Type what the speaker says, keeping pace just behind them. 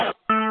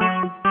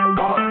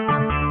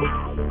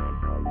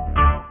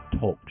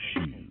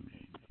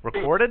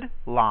recorded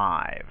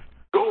live.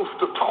 Goes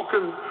to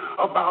talking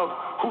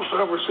about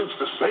whosoever seeks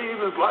to save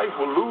his life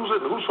will lose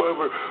it, and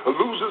whosoever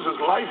loses his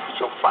life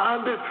shall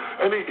find it.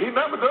 And he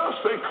never does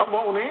say, come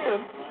on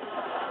in,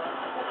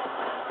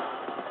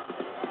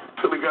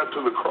 till he got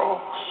to the cross.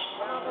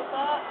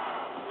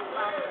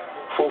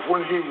 For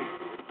when he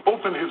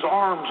opened his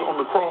arms on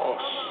the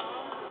cross,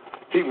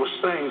 he was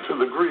saying to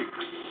the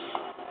Greeks,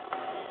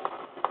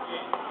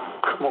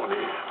 come on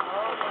in.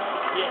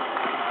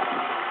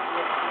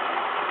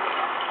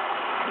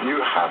 You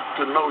have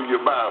to know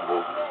your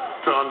Bible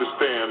to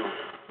understand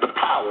the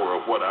power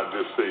of what I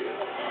just said.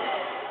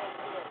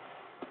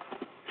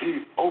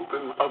 He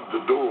opened up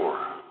the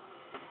door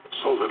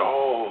so that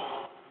all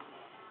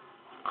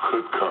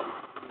could come.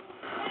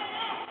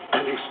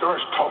 And he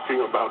starts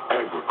talking about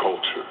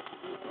agriculture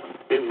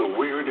in the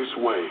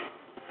weirdest way.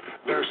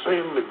 They're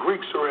saying the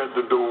Greeks are at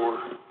the door,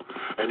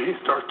 and he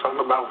starts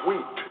talking about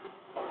wheat.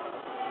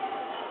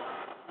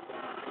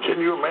 Can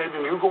you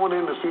imagine you going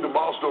in to see the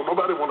boss door?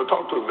 Nobody want to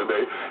talk to him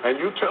today. And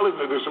you tell him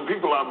that there's some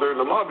people out there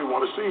in the lobby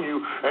want to see you.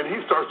 And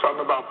he starts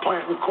talking about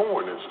planting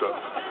corn and stuff.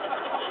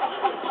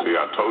 See,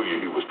 I told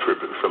you he was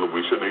tripping, Philip. We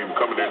shouldn't even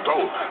come in there and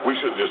told. We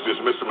should just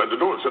dismiss him at the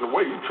door and send him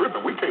away. He's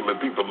tripping. We can't let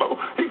people know.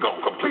 He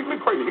gone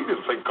completely crazy. He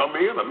didn't say come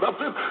in or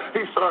nothing.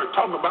 He started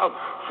talking about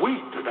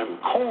wheat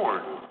and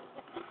corn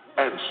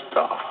and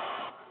stuff.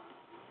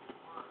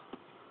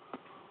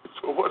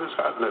 So what is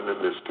happening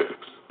in this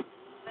text?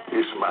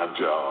 It's my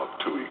job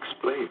to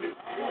explain it.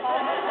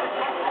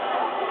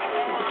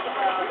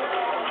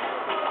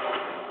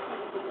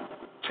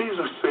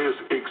 Jesus says,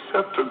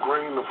 except a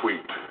grain of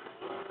wheat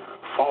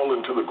fall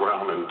into the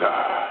ground and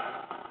die,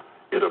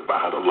 it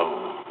abide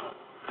alone.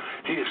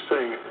 He is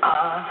saying,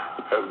 I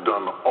have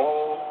done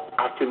all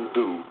I can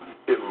do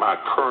in my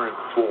current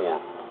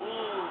form.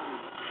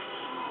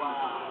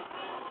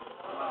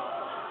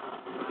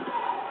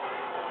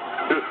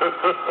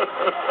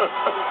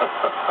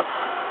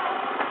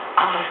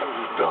 I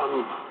have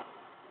done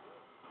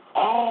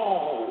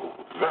all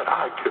that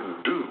I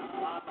can do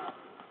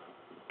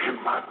in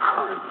my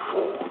current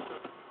form.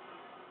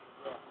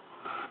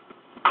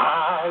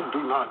 I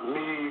do not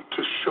need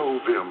to show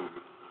them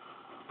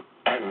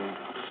and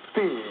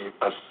see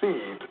a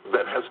seed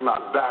that has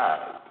not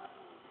died.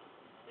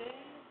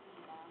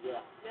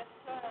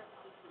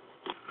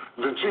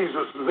 The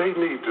Jesus they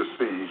need to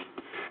see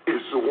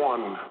is the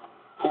one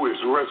who is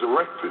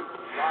resurrected.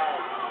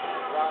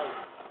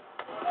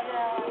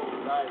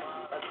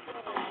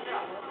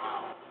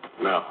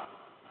 Now,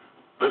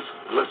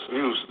 let's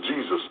use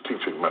Jesus'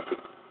 teaching method.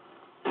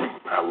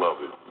 I love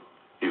it.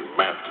 He's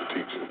master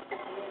teaching.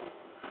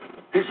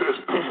 He says,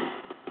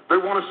 they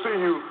want to see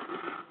you,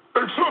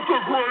 except a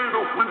grain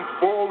of wheat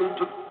fall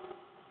into...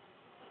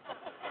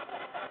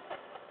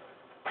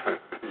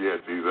 Yeah,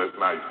 Jesus, that's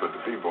nice, but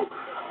the people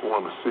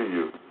want to see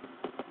you.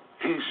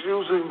 He's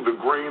using the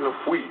grain of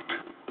wheat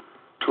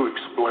to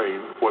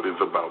explain what is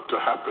about to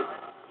happen.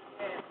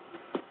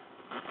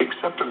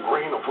 Except a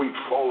grain of wheat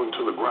fall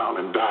into the ground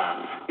and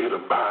die, it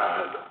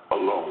abide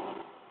alone.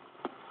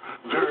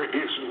 There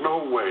is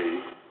no way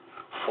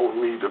for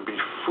me to be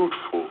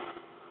fruitful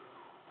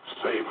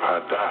save I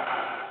die.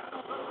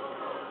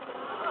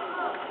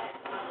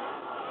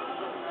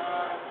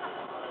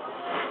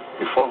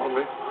 You follow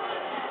me?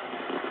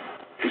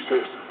 He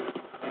says,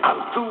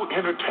 I'm through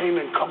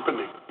entertaining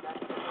company.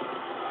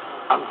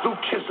 I'm through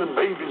kissing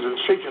babies and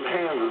shaking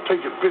hands and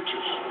taking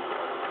pictures.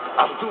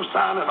 I'm through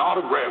signing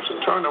autographs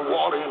and turning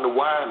water into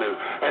wine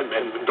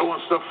and doing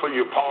stuff for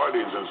your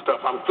parties and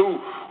stuff. I'm through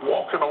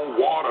walking on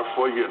water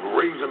for you and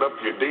raising up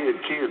your dead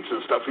kids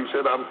and stuff. He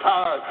said, I'm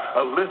tired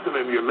of lifting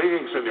your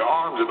legs and your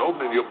arms and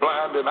opening your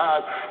blinded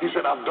eyes. He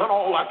said, I've done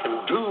all I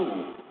can do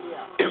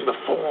in the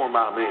form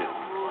I'm in.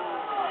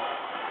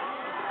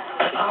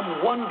 And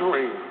I'm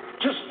wondering,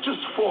 just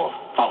for a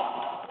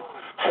thought,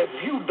 have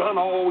you done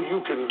all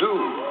you can do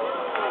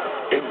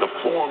in the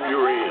form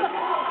you're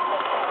in?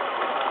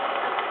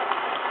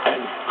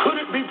 And could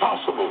it be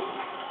possible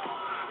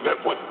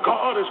that what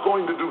God is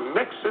going to do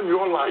next in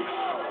your life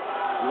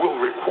will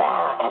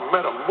require a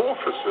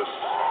metamorphosis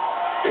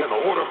in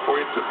order for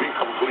it to be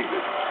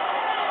completed?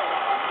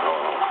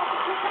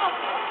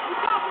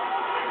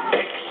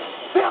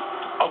 Except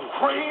a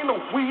grain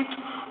of wheat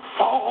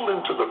fall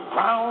into the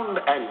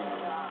ground and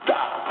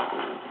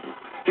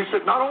die. He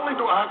said, not only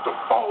do I have to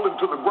fall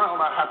into the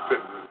ground, I have to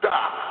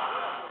die.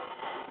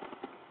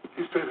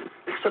 He said,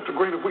 except a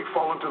grain of wheat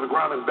fall into the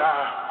ground and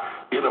die,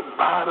 it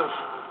abideth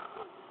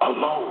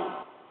alone.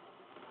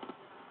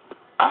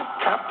 I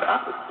capped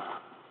out.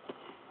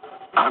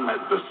 I'm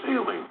at the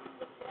ceiling.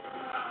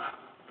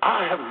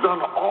 I have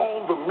done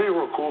all the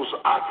miracles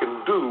I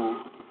can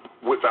do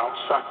without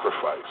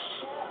sacrifice.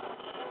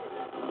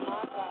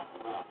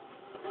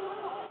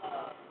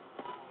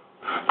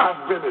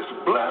 I've been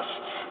as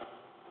blessed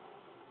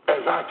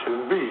as I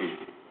can be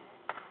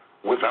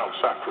without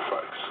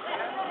sacrifice.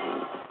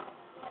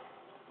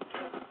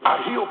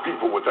 I heal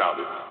people without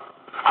it.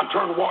 I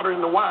turned water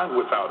into wine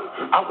without it.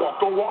 I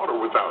walked on water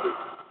without it.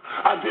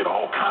 I did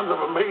all kinds of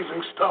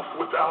amazing stuff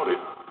without it.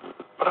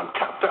 but I'm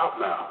capped out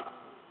now.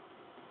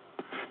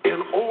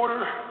 In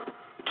order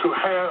to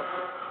have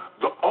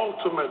the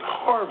ultimate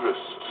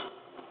harvest,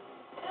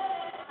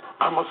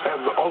 I must have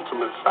the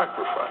ultimate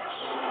sacrifice.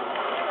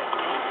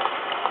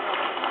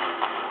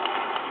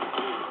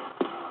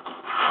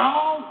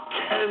 How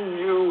can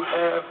you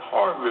have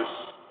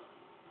harvest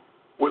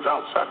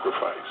without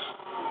sacrifice?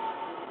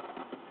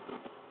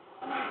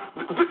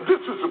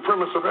 This is the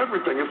premise of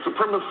everything. It's the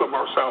premise of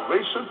our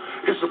salvation.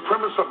 It's the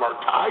premise of our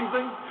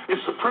tithing.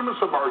 It's the premise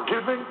of our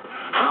giving.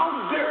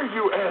 How dare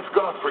you ask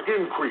God for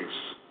increase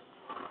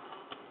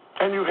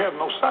and you have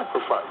no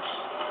sacrifice?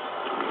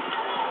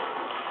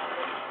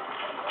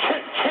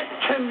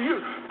 Can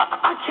you?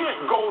 I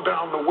can't go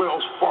down to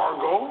Wells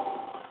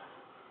Fargo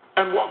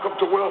and walk up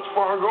to Wells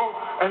Fargo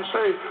and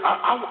say,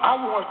 I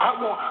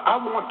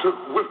want to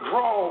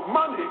withdraw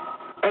money.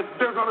 And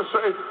they're going to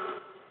say,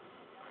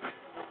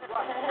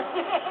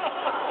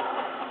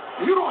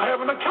 you don't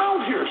have an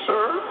account here,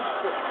 sir.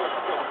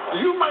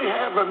 You may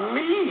have a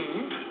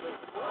need.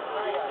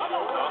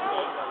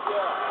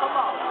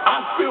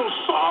 I feel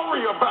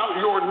sorry about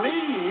your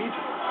need,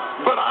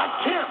 but I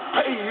can't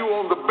pay you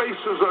on the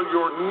basis of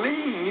your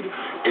need.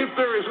 If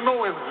there is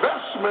no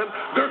investment,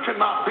 there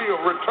cannot be a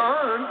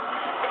return.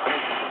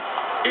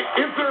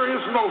 If there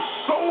is no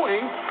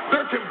sowing,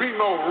 there can be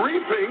no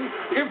reaping.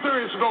 If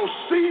there is no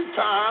seed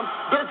time,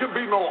 there can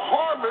be no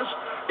harvest.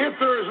 If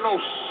there is no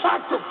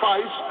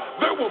sacrifice,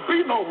 there will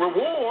be no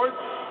reward.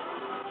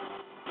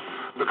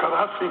 Because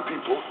I see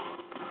people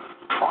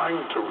trying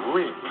to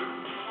reap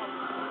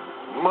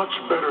much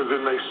better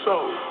than they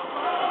sow.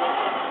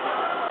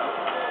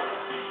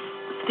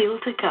 Still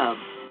to come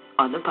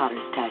on the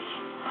Potter's Touch.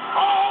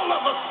 All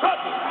of a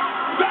sudden,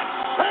 that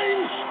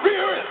same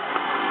spirit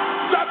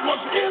that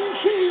was in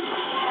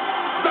Jesus,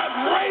 that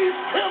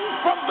raised him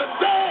from the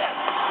dead,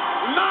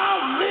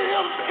 now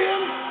lives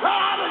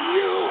inside of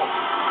you.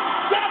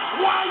 That's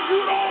why you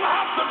don't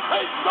have to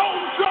take no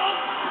junk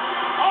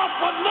off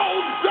of no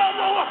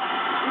devil,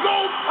 no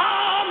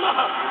time,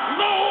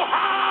 no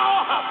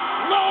how,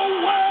 no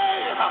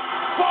way.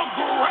 For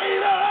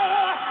greater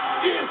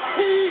is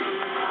he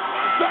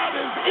that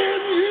is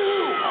in you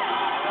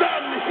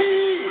than he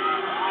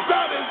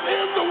that is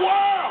in the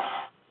world.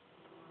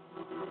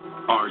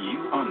 Are you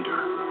under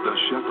the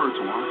shepherd's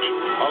watch?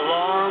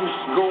 Alarms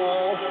go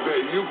off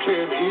that you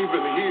can't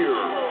even hear.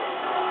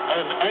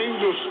 And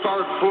angels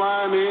start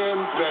flying in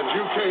that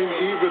you can't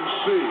even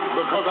see,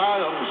 because I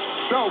am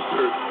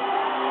sheltered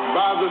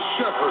by the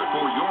shepherd.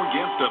 For your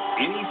gift of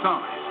any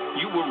size,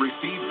 you will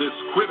receive this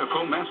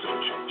critical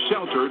message,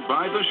 Sheltered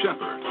by the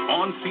Shepherd,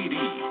 on CD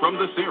from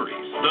the series,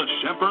 The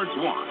Shepherd's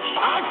Watch.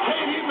 I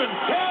can't even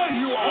tell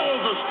you all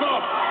the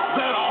stuff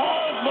that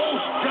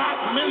almost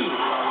got me.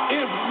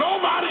 If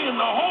nobody in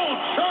the whole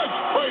church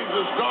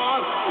praises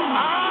God,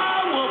 I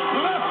will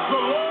bless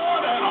the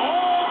Lord at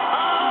all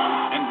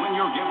times. And when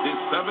your gift is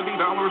 $70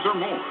 or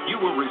more, you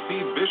will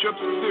receive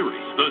Bishop's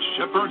series, The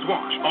Shepherd's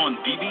Watch, on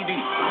DVD.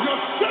 Your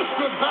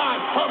sister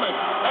died from it,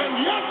 and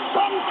yet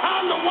some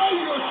kind of way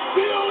you're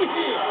still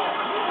here.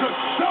 The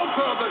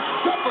shelter of the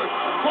shepherd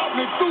brought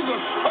me through the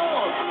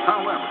storm.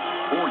 However,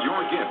 for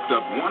your gift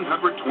of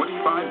 $125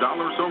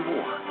 or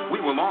more, we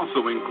will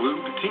also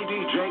include T.D.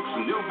 Jake's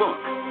new book,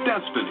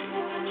 Destiny,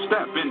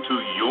 Step into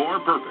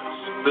Your Purpose,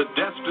 the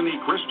Destiny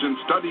Christian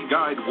Study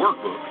Guide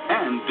Workbook,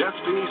 and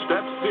Destiny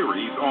Steps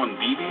series on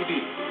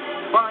DVD.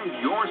 Find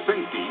your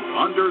safety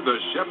under the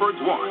Shepherd's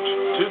Watch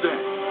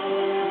today.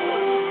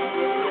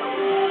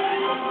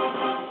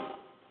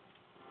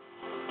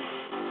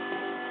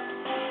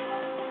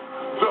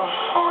 The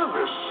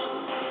harvest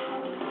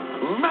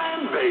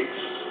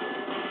mandates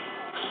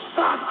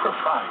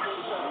sacrifice.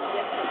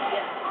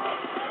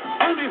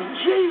 And if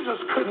Jesus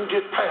couldn't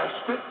get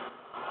past it,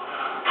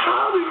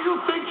 how do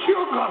you think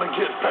you're going to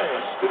get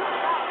past it?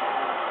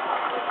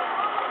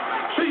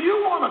 See,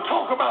 you want to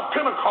talk about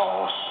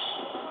Pentecost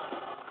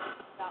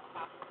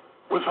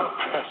without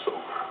Passover.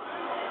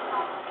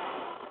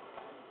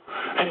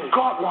 And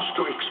God wants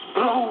to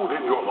explode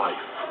in your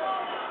life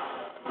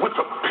with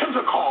a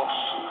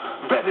Pentecost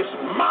that is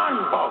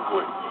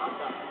mind-boggling.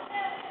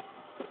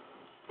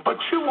 But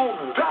you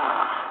won't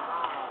die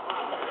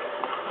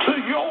to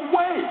your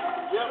way.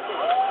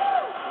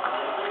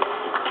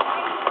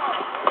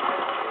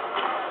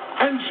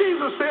 And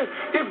Jesus said,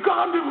 if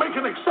God didn't make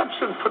an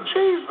exception for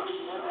Jesus,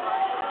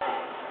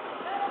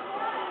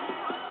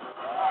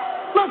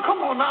 now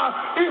come on now,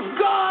 if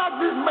God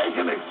didn't make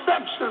an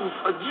exception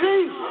for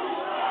Jesus,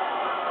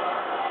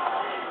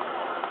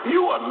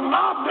 you are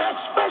not that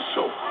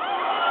special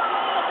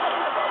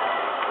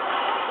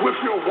with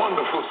your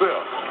wonderful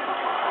self.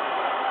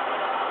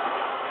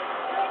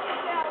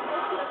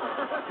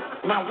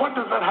 Now, what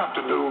does that have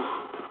to do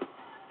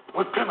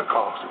with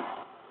Pentecost?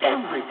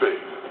 Everything.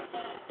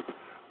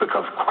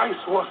 Because Christ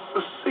was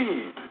the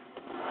seed.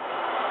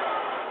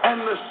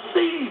 And the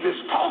seed is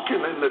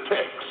talking in the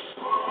text.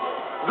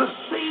 The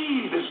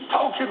seed is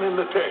talking in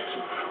the text.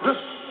 The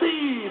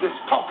seed is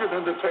talking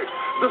in the text.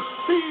 The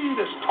seed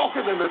is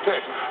talking in the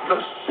text. The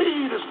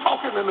seed is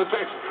talking in the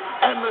text.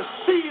 And the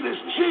seed is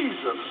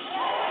Jesus.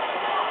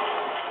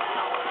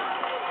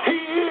 He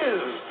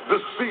is the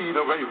seed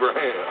of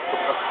Abraham.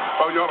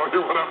 Oh, y'all don't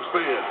hear what I'm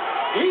saying?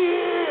 He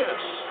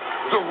is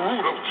the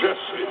root of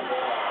Jesse.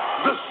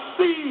 The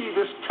seed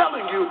is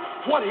telling you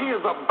what he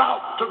is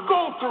about to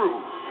go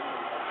through.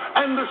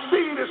 And the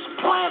seed is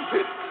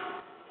planted.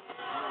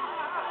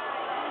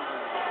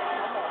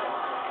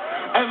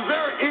 And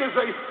there is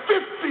a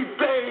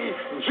 50-day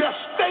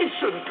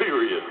gestation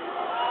period.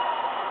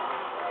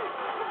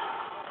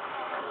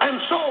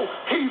 And so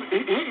he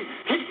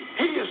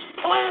is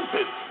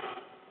planted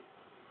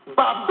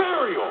by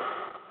burial.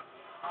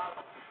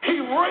 He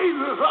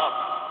raises up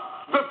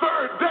the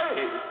third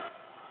day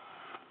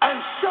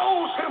and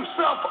shows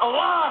himself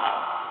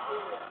alive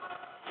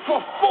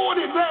for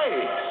 40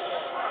 days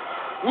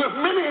with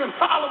many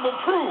infallible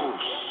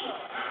proofs.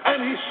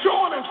 And he's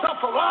showing himself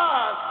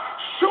alive,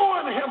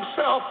 showing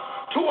himself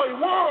to a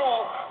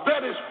world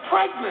that is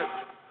pregnant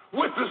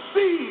with the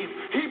seed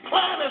he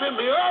planted in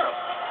the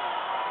earth.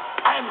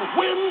 And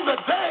when the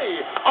day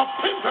of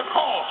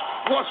Pentecost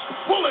was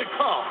fully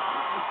come,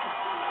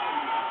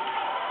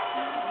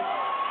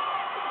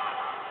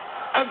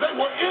 and they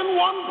were in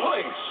one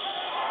place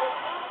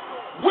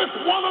with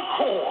one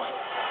accord,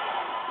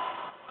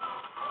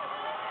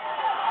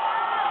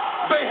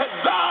 they had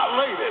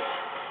dilated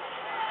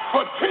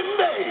for 10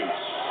 days,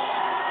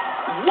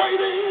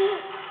 waiting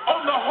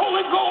on the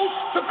Holy Ghost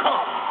to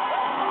come.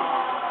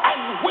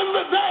 And when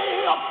the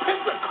day of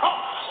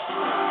Pentecost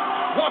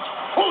was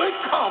fully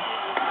come,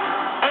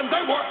 and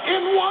they were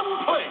in one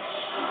place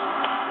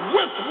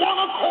with one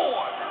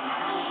accord,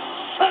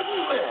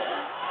 suddenly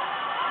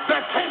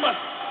there came a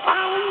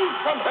sound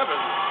from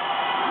heaven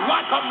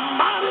like a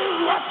mighty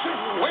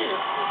rushing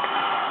wind.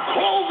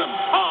 Cloven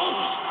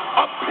tongues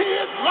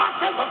appeared like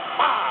as a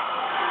fire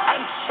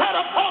and sat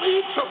upon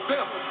each of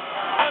them,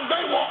 and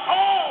they were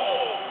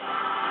all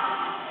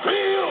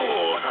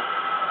filled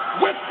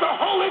with the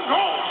Holy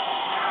Ghost.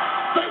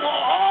 They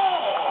were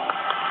all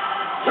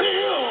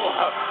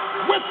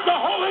filled with the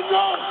Holy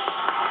Ghost.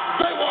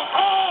 They were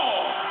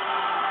all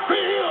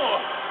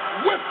filled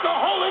with the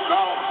Holy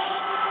Ghost.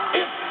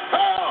 It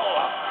fell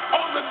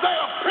on the day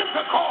of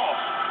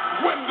Pentecost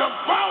when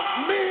devout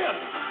men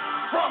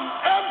from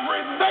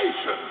every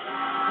nation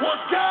were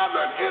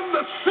gathered in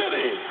the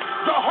city.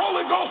 The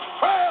Holy Ghost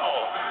fell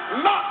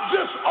not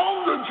just on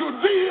the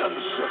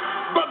Judeans,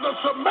 but the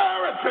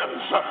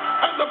Samaritans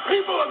and the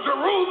people of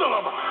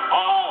Jerusalem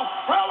all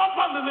fell up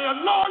under the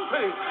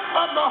anointing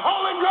of the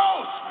Holy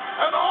Ghost.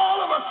 And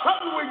all of a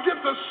sudden we get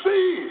to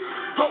see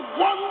the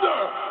wonder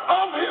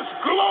of his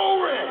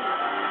glory.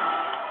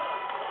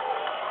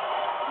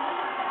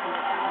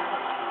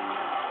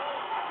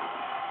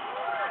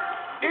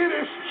 It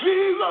is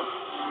Jesus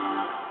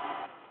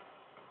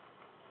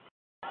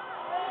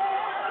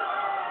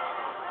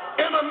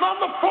in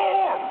another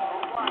form.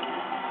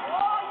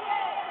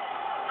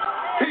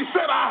 He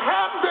said, I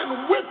have been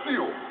with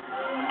you,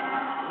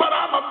 but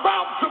I'm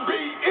about to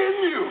be in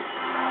you.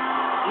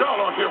 Y'all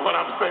don't hear what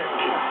I'm saying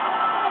here.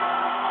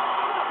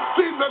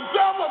 See, the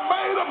devil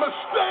made a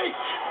mistake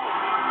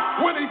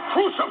when he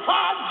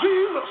crucified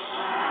Jesus.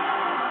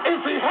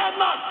 If he had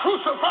not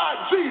crucified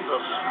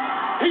Jesus,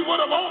 he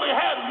would have only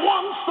had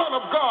one Son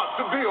of God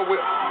to deal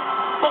with.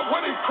 But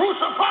when he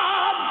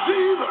crucified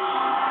Jesus,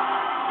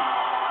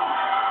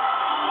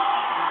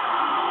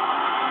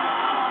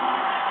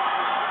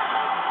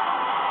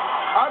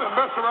 I done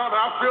messed around and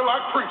I feel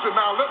like preaching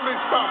now. Let me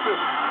stop this.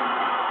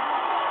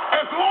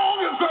 As long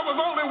as there was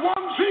only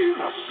one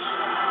Jesus,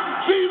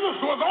 Jesus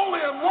was only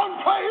in one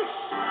place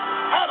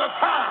at a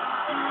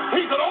time.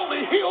 He could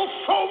only heal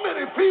so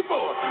many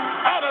people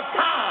at a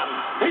time.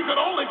 He could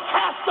only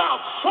cast out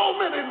so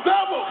many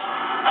devils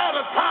at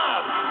a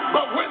time.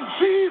 But when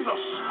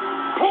Jesus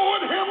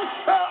poured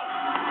himself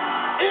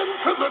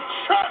into the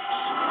church,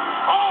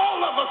 all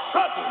of a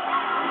sudden,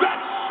 that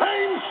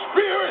same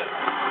spirit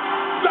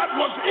that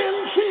was in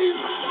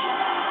Jesus,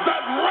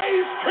 that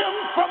raised him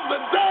from the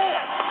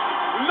dead,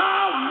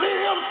 now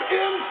lives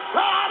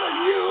inside of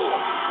you.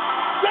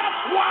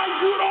 That's why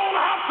you don't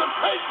have to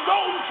take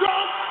no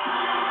junk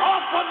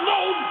off of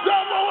no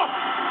devil,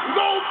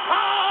 no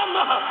time,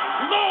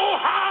 no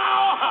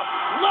how,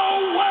 no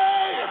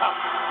way.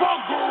 For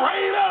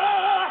greater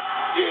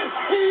is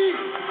he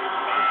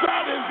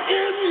that is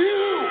in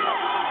you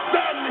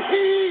than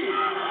he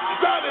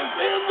that is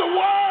in the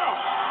world.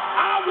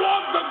 I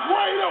want the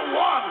greater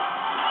one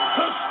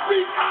to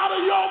speak out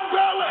of your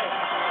belly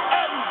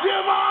and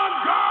give our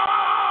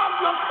God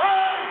the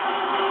praise.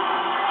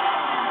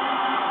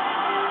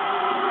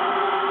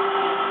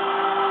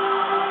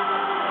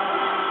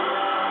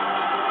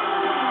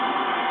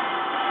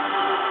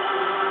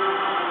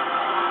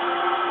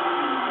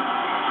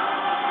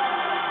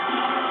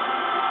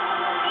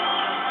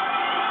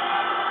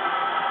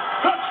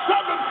 Touch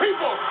 7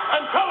 people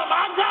and tell them,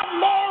 I got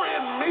more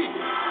in me.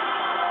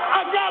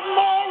 I got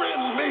more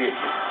in me.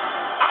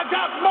 I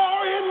got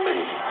more in me.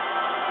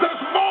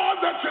 There's more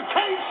that you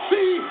can't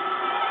see.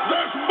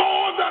 There's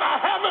more that I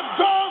haven't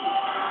done.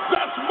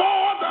 There's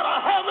more that I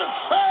haven't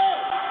said.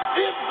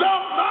 It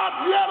does not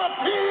yet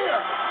appear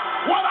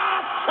what I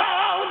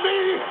shall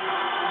be.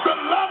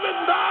 Beloved,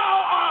 now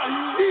are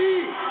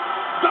ye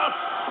the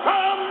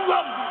sons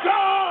of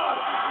God.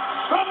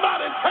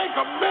 Somebody take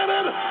a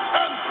minute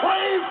and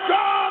praise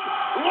God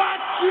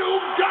like you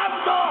got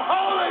the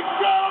Holy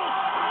Ghost.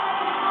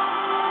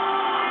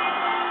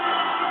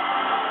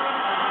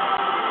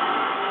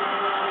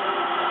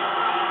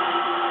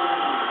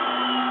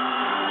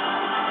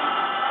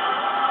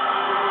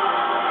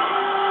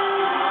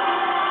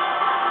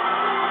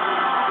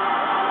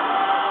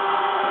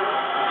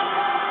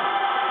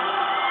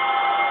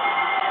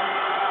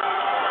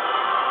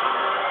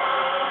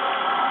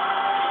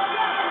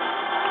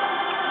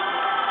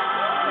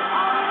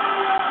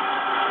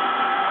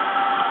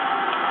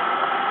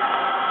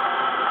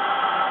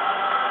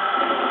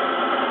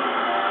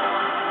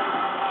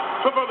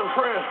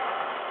 Friend,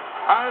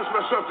 I asked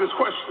myself this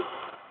question: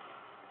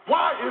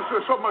 why is there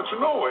so much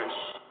noise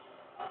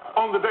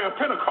on the day of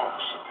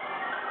Pentecost?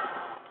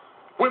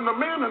 When the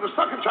men in the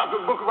second chapter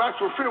of the book of Acts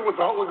were filled with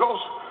the Holy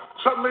Ghost,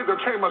 suddenly there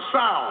came a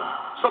sound.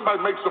 Somebody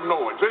make some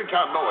noise, any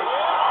kind of noise.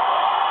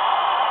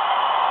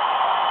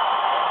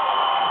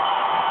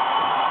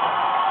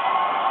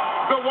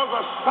 There was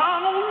a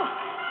sound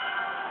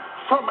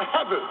from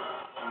heaven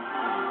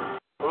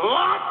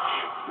like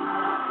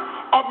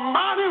a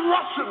mighty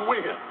rushing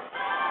wind.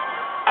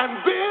 And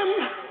then,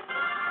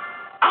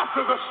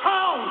 after the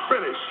sound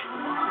finished,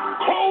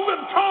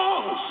 cloven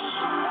tongues,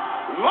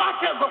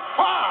 like as a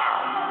fire,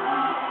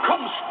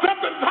 come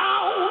stepping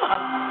down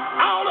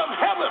out of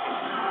heaven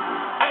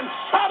and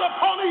sat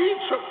upon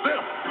each of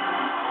them.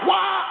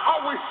 Why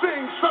are we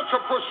seeing such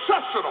a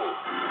processional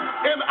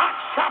in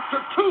Acts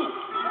chapter 2?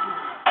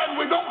 And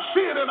we don't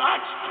see it in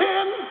Acts 10,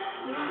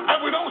 and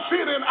we don't see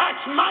it in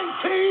Acts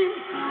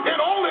 19. It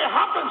only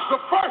happens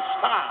the first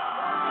time.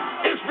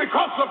 It's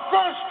because the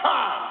first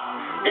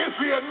time is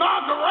the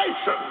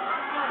inauguration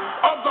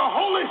of the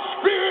Holy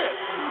Spirit,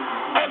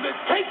 and it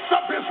takes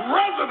up his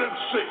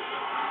residency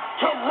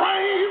to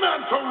reign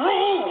and to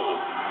rule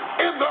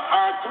in the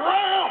earth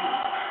realm.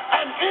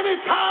 And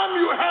anytime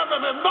you have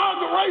an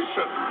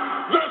inauguration,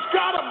 there's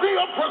got to be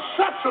a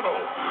processional.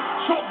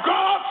 So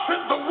God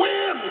sent the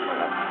wind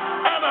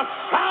and a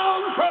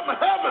sound from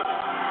heaven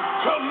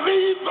to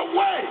lead the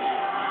way,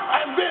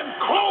 and then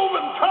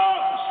cloven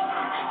tongues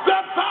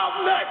stepped out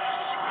next.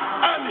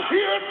 And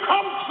here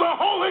comes the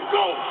Holy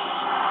Ghost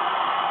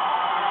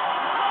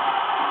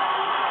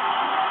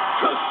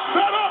to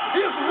set up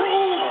his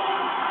rule,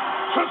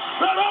 to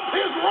set up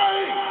his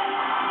reign.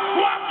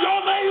 Slap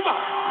your neighbor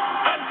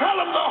and tell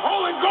him the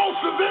Holy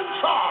Ghost is in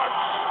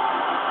charge.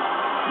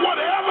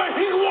 Whatever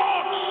he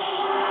wants,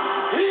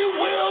 he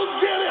will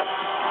get it.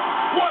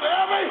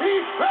 Whatever he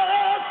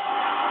says,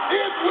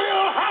 it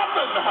will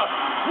happen.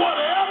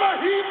 Whatever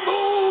he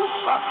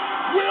moves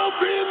will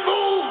be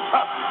moved.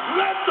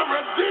 Let the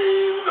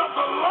redeemed of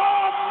the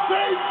Lord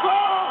say so.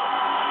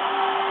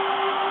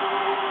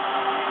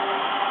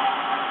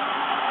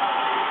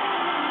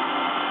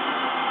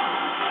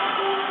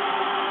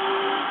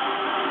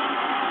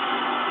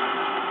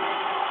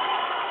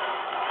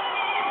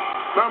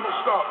 Now I'm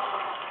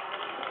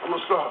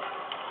gonna stop.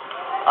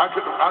 I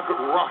could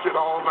rock it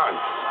all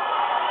night.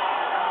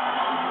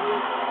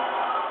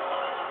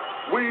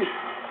 We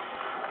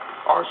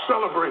are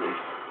celebrating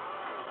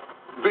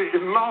the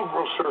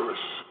inaugural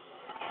service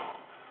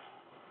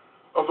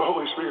of the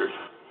Holy Spirit.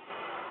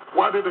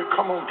 Why did it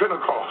come on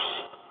Pentecost?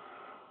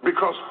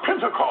 Because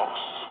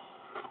Pentecost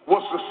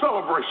was the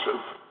celebration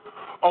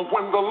of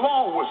when the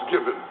law was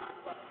given.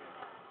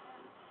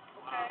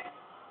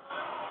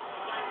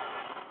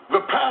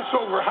 The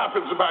Passover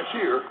happens back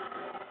here.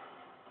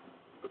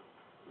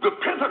 The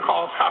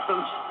Pentecost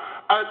happens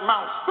at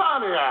Mount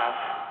Sinai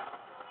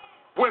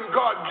when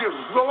God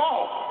gives the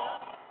law.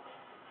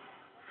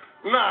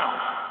 Now,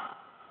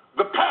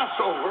 the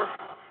Passover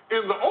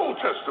in the Old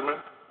Testament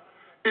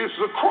is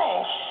the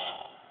cross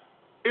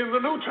in the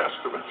New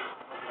Testament.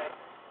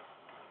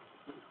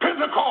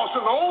 Pentecost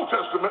in the Old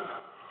Testament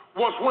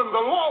was when the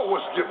law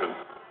was given.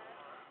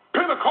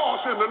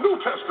 Pentecost in the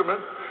New Testament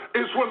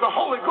is when the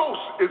Holy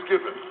Ghost is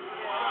given.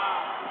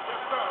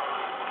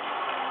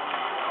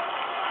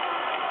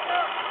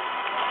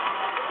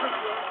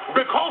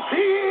 Because he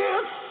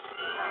is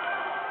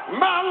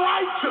my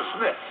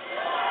righteousness,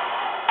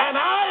 and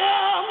I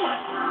am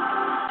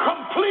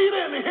complete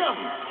in him.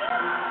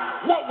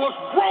 What was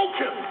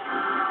broken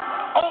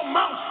on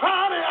Mount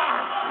Sinai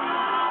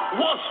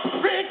was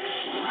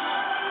fixed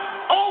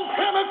on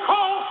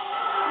Pentecost.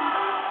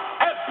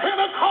 At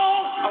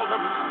Pentecost,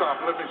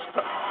 let me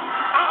stop.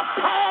 I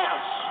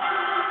passed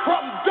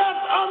from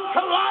death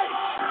unto life.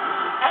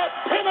 At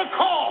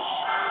Pentecost,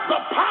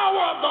 the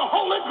power of the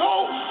Holy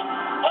Ghost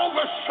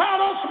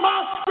overshadows my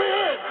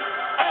spirit.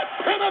 At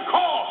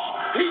Pentecost,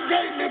 he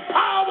gave me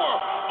power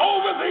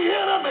over the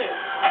enemy.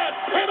 At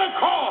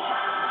Pentecost,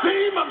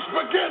 demons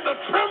began to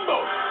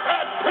tremble.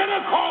 At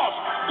Pentecost,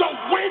 the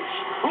witch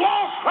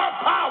lost her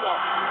power.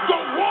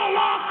 The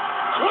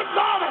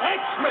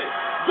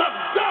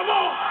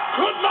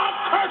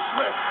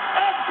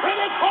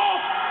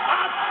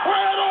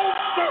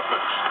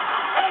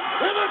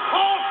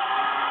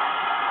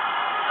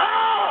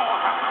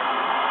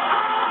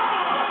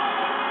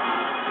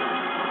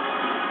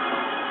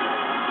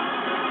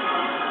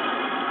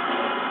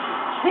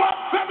What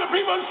said the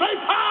people say?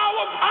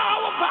 Power,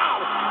 power,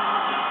 power.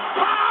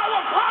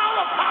 Power,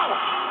 power, power.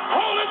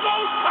 Holy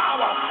Ghost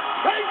power.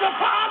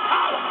 Sanctified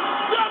power.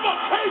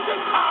 Demonstration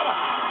power.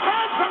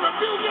 Cancer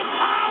refusion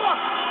power.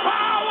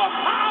 Power,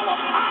 power,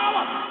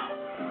 power.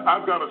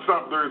 I've got to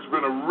stop there. It's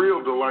been a real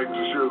delight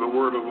to share the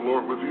word of the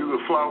Lord with you. The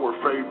flower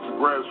fades, the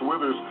grass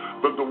withers,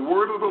 but the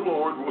word of the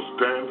Lord will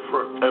stand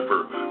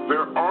forever.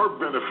 There are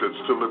benefits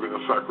to living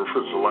a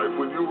sacrificial life.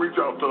 When you reach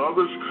out to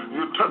others,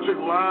 you're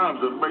touching lives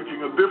and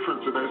making a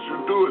difference, and as you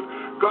do it,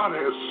 God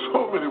has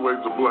so many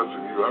ways of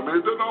blessing you. I mean,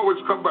 it doesn't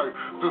always come back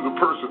through the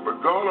person, but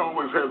God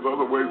always has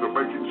other ways of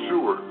making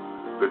sure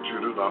that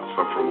you do not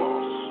suffer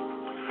loss.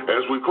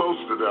 As we close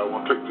today, I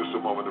want to take just a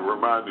moment to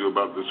remind you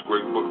about this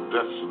great book,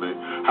 Destiny,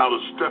 how to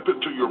step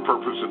into your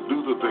purpose and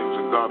do the things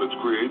that God has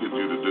created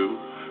you to do,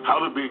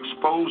 how to be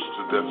exposed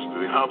to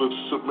destiny, how to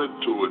submit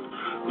to it,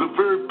 the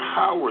very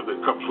power that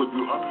comes when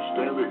you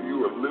understand that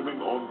you are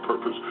living on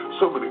purpose.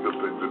 So many good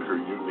things in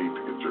here. You need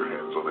to get your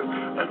hands on it.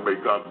 And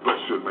may God bless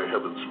you and may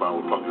heaven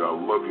smile upon you. I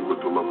love you with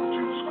the love of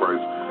Jesus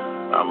Christ.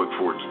 I look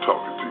forward to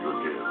talking to you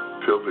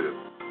again. Till then,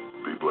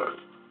 be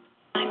blessed.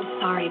 I'm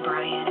sorry,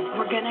 Brian.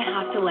 We're going to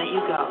have to let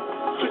you go.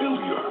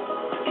 Failure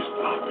is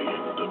not the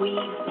end. We've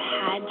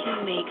had to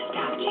make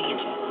staff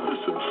changes.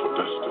 Listen for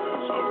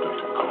Destiny's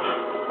identical.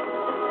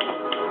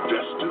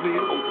 Destiny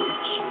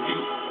awaits you.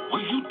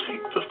 Will you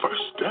take the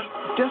first step?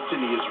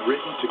 Destiny is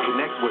written to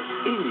connect what's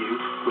in you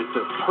with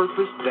the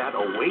purpose that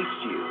awaits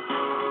you.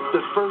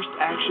 The first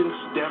action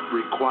step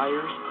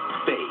requires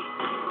faith.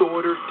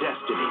 Order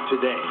Destiny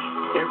today,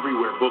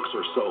 everywhere books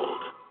are sold.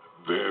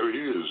 There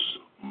is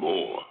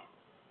more.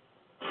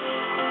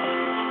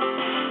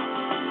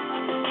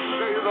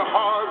 The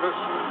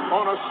harvest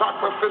on a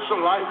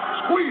sacrificial life.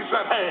 Squeeze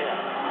that hand.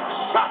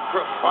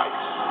 Sacrifice.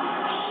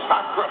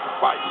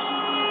 Sacrifice.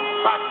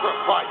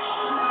 Sacrifice.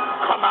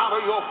 Come out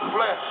of your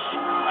flesh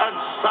and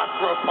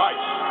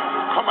sacrifice.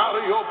 Come out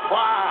of your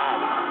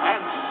pride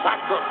and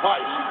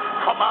sacrifice.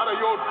 Come out of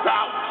your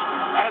doubt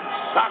and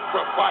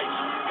sacrifice.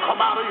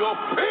 Come out of your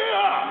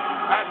fear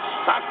and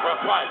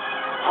sacrifice.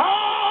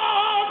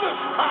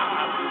 Harvest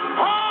time.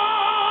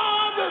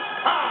 Harvest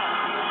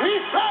time. He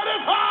said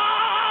if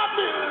I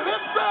be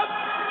lifted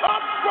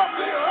up from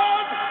the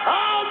earth,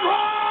 I'll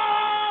grow.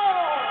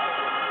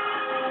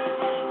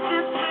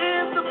 This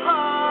is the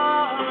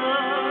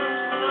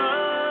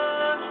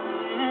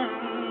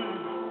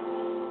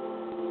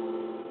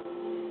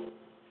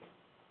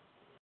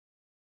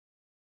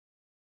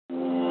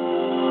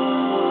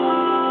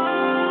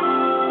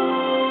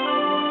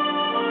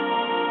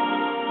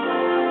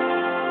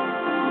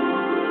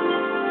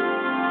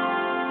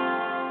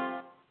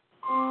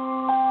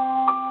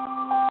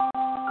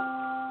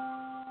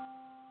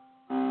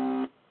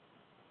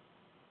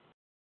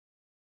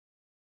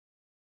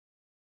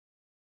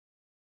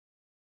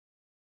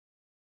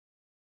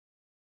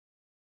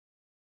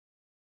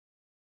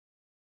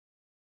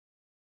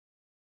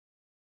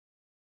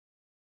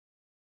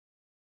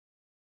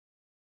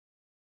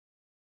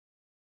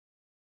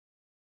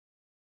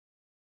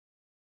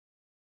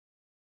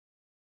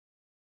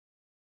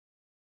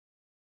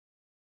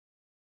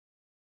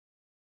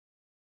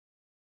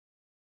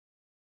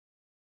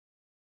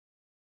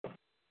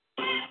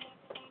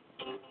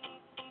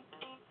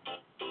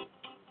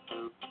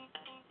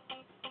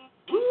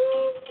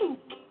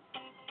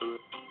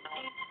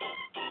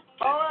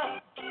all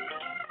right.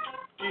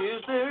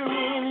 Is there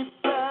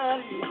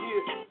anybody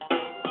here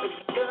that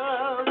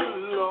loves the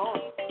Lord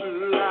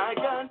like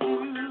I do?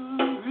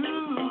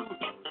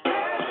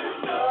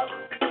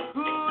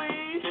 Who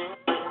is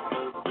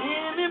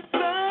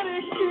anybody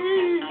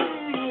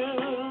here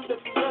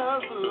that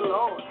loves the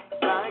Lord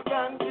like I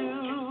do?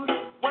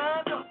 Why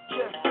don't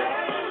you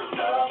stand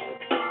up?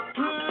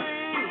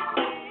 Please,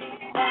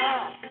 I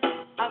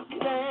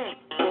stand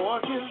for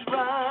His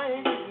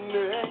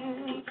righteousness.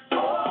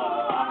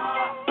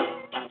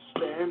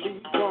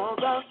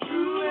 Because I've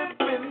truly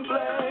been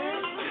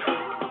blessed.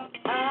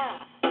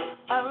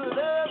 I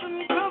love Him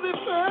because He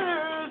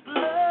first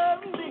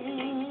loved me.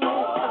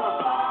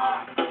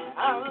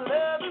 I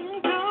love Him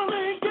because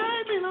He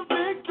gave me the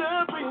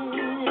victory.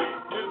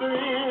 Is there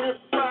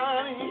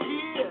anybody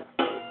here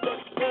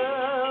that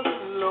loves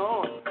the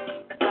Lord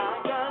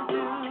like I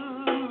do?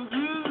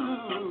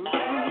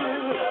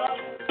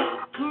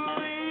 Who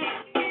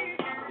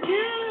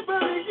is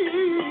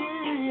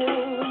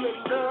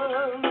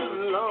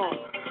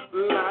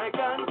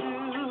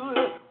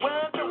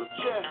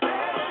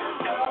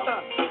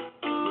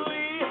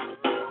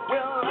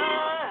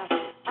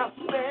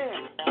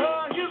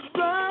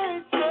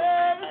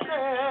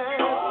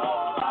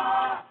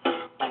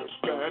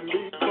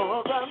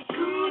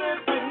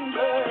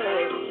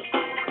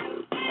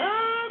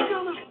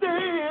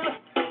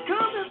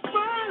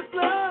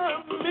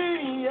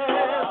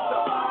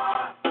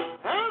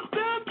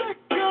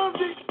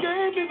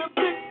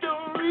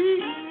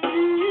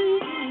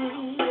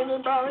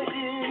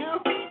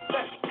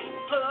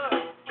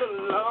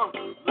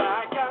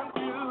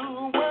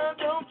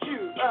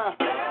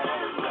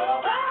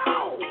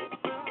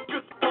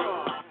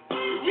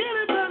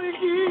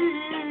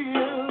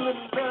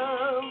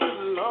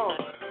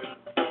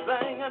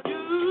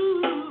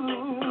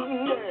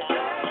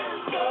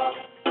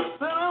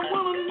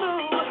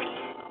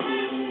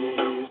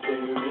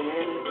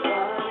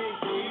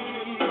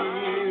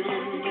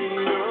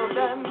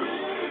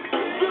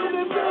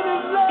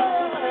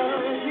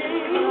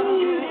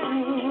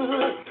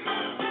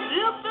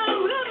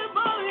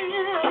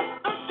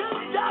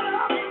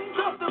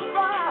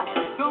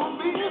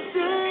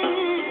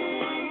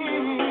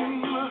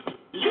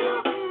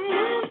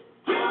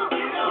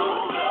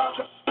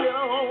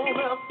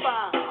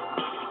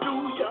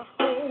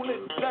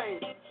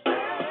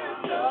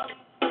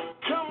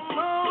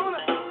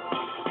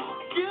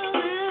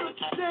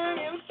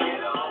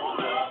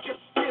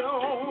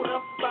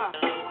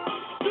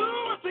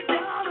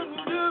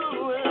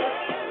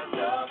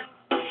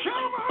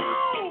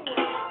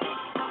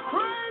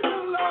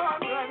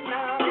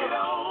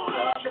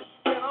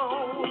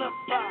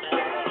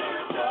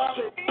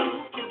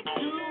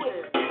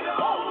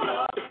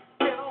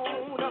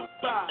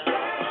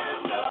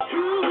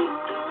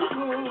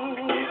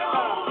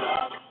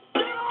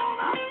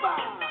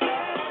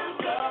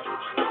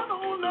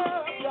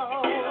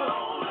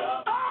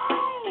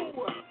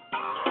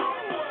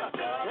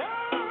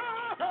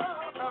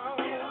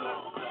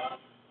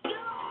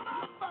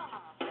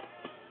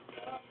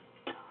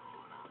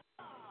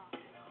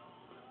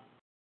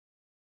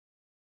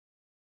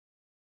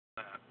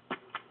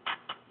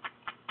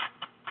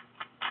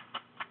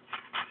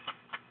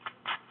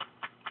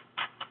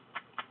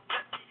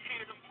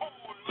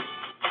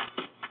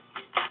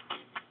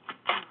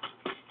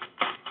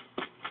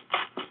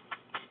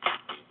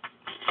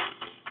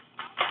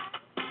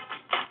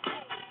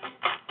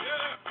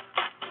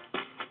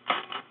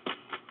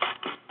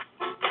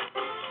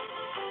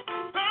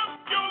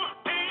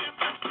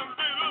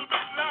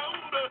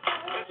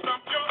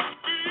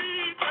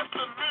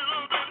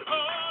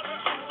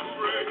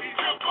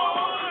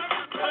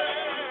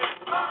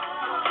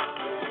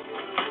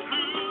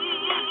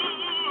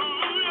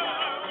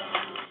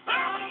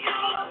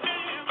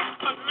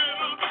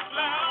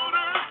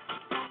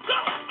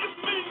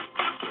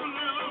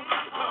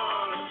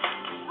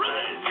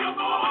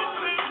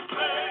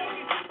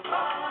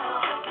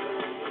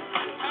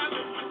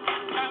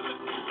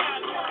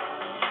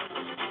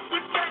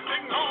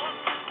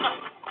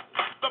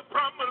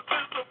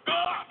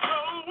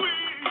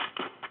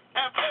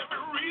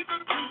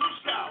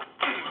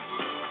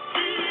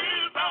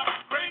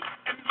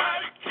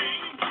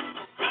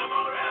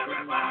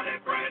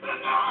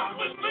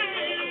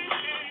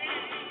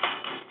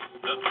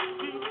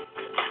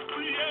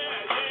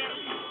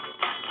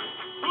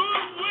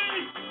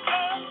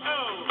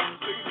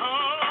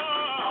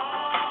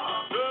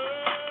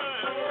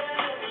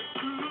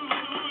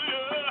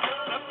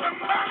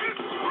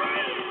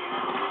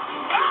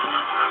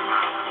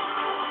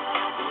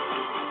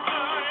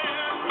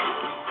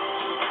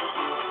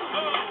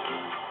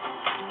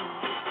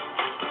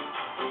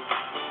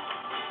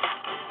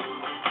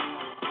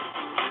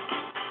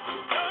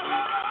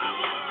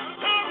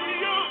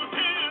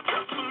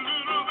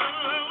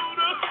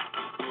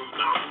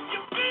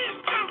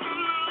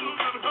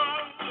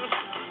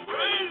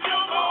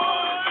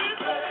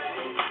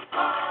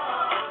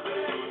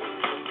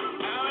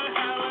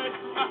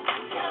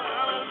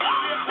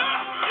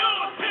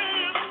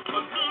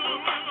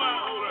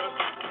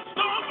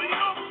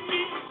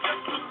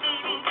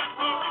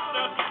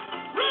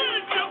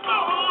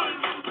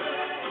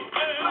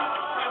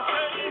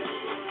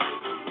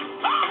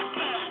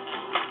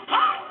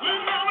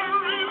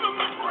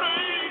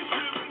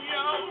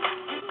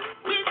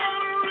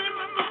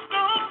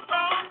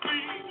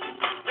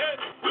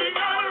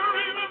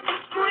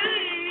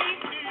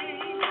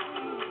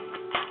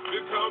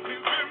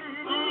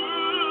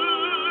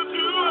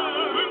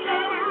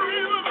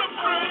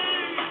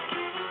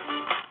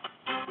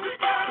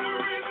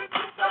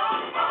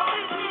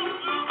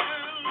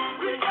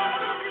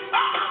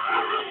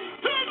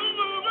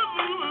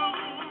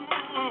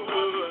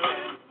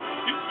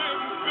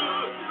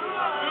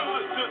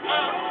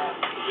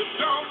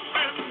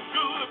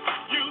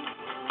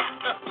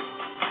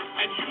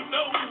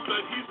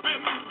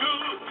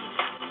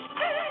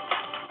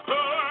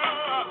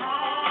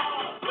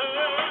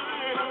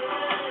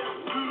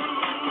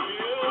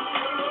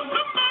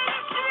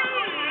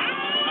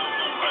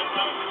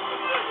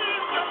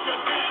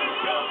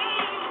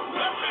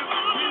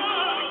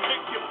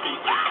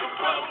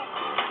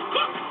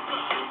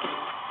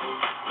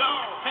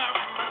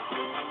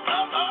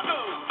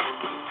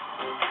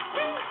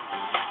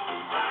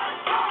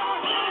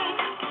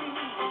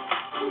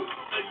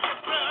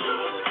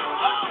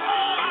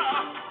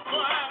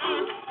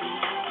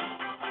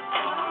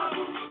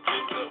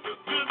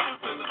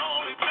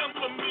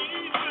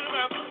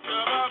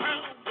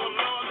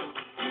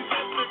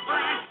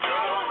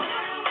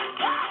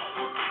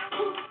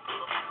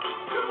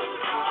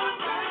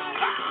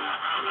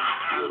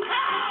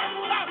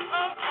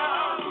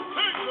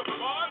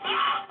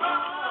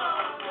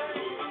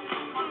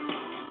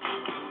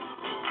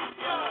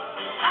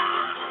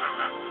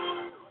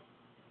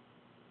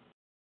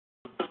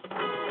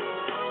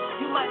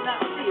might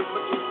not see it,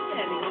 but you're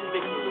standing in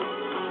victory.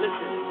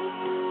 Listen,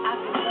 I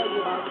can tell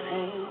you about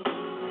pain.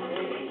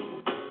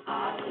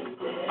 I've been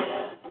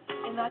there.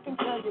 And I can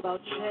tell you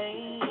about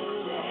change.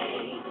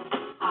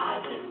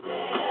 I've been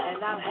there.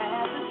 And I've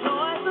had the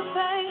joy of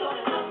pain.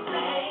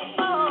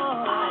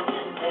 Oh, I've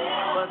been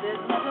there. But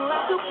there's nothing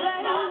like to play.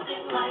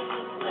 Nothing like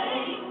to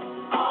play.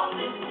 All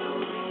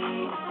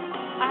victory.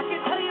 I can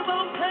tell you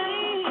about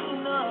pain.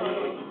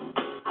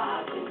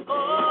 I've been there.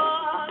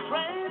 Oh,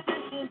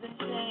 transitions and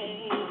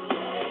change.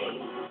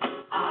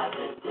 I've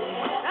been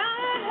there.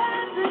 I've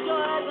had the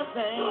joy of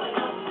pain.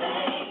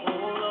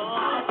 Oh, Lord.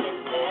 I've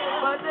been there.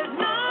 But there's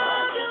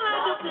nothing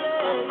like to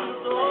play.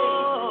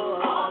 Oh,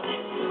 all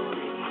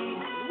victory.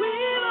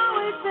 We've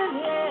always been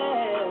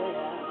here.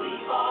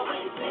 We've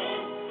always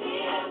been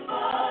here,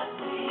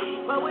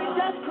 but we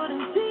just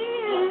couldn't see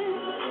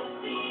it.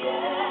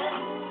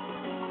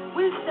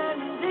 We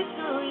stand in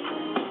victory.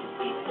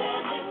 We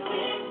stand in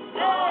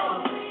victory.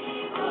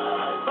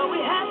 But we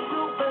have to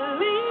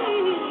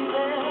believe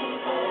it.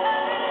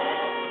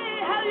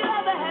 Hey, have you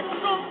ever had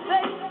strong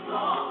faith?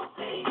 Strong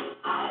faith,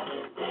 I've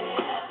been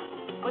there.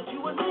 But you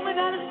were moving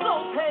at a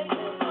slow pace.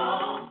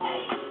 Strong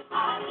faith,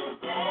 I've been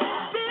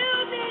there.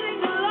 Still needing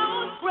the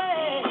Lord's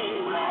grace.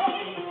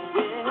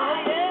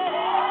 Yeah,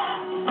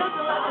 yeah.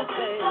 Nothing like to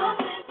say.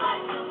 Nothing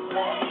like to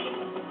say.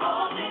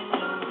 All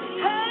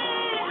victory.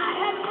 Hey, I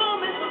had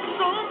moments of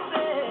strong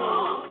faith.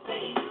 Strong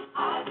faith,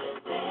 I've been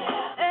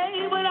there.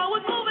 Hey, but I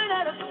was moving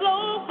at a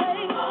slow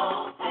pace.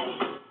 Strong faith,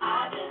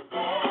 I've been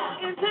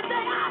there. And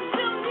today I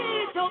still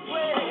need your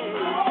grace.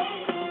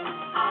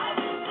 I've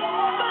been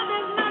there. But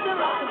there's nothing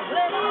like to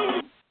play.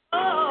 Oh,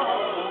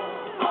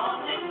 all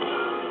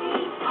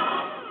victory.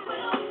 I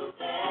will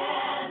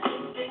stand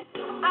in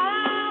victory.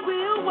 I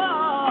will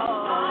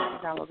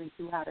walk. That will be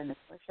too hot in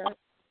this sweatshirt.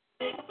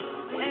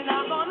 And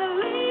I'm gonna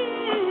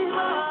leave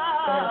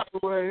her.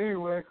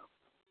 Anyway.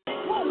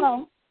 Well,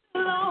 no,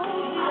 it's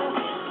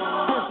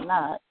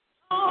not.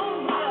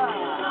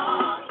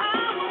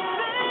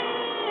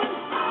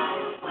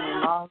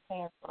 In long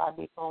pants, will I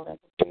be cold and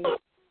capris?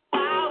 I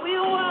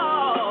will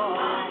walk.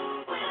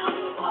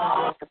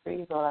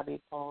 Capris, will I be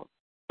cold?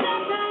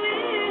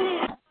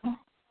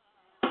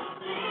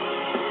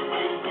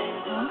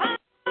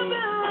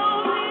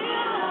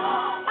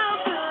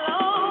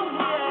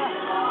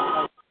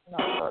 No,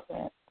 short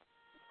pants.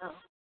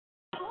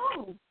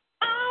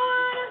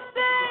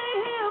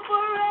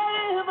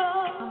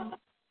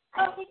 I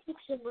think you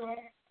should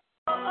wear.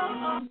 Lord,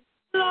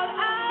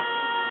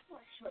 I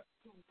want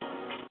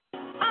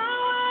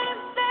to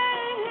stay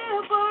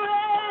here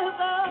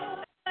forever.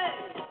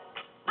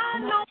 I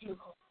know you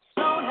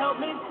don't help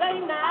me say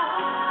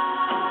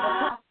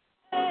now.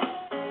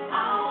 I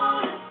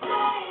want to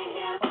stay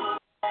here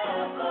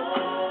forever.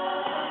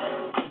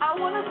 I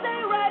want to stay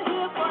right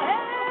here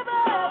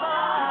forever.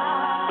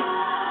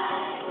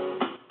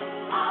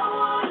 I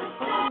want to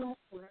stay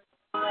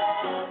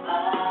forever.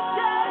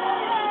 Yeah,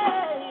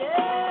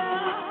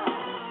 yeah.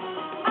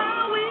 I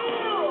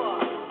will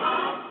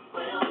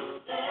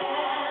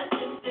stand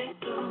in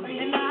victory.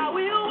 And I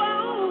will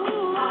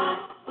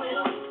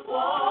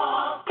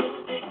walk in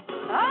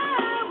victory. I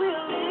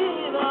will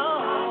live on.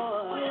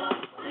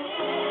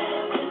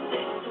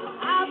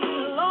 I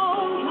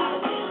belong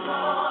here.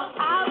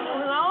 I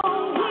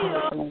belong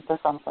here. Listening to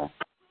something.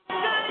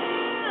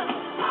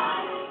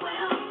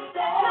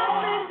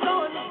 Nothing's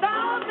gonna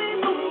stop me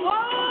from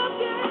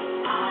walking.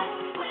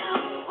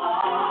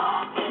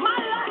 My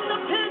life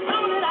depends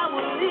on it. I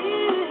will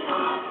live.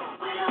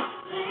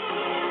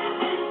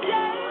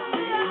 Yeah,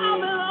 I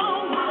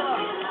belong here.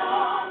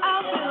 I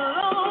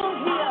belong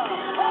here.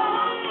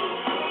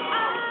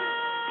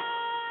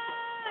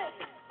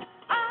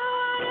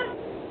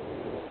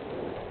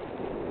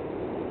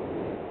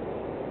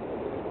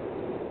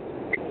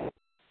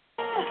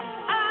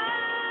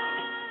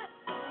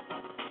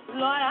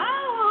 Lord, I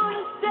want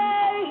to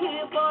stay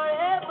here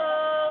forever.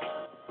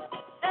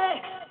 Hey,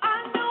 I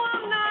know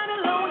I'm not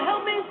alone.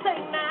 Help me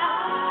sing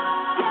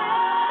now.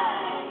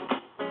 Yeah.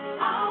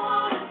 I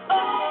want to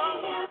stay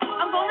here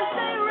forever. I'm going to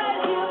stay right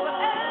here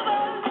forever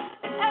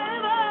and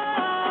ever.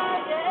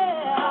 Yeah.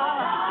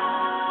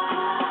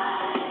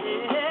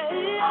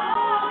 Yeah. I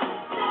want to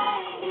stay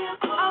here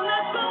forever. I'm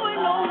not going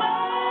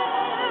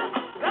nowhere.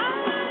 I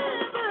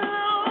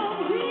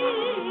belong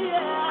here.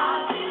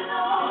 I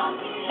belong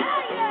here.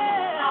 Yeah,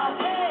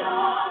 yeah.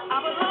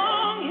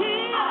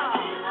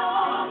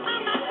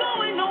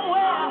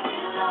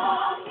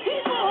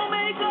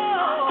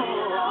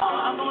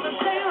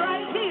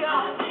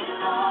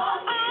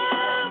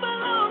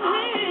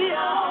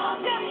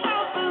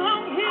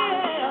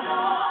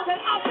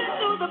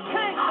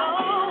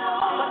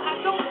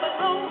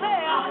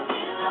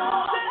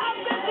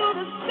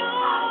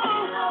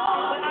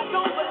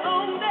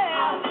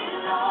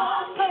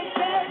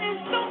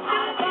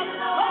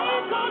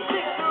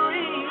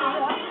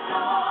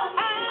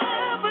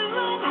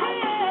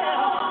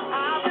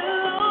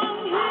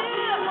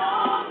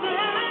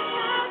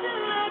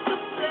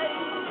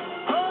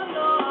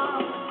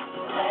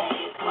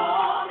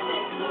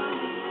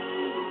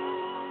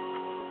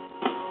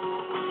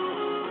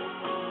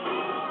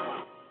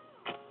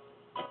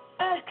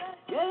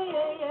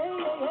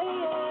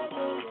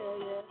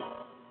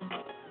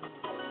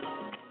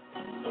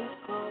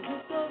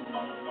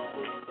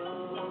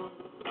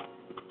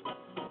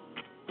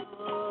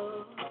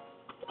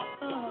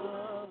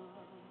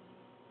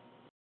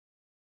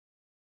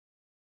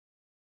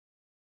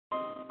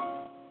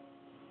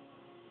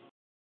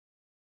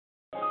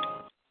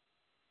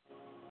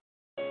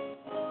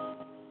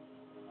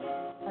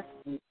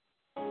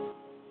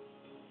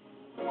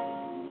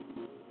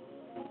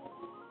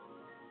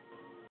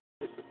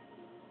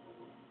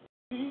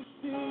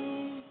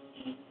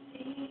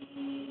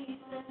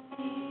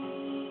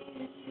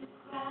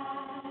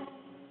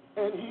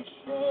 And he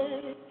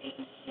shared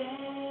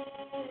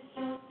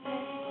your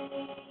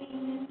pain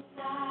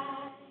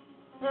inside.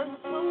 And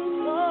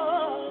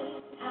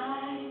sometimes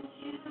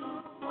you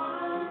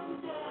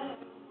wonder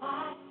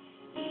why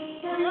he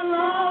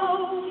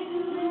allowed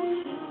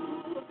you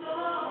to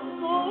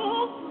go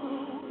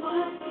through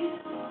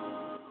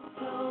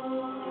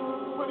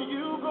what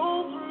you go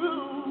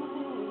through.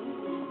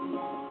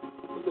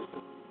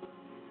 Listen.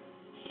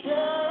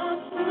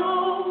 Just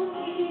know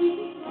he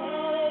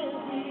has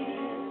his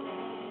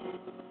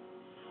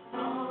hand on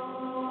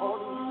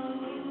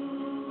you.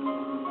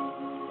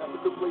 That's a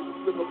good place to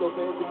slip up those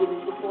hands and give me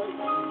some praise.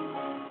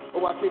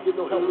 Oh, I can't get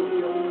no help in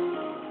here.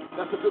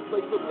 That's a good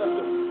place to bless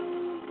him.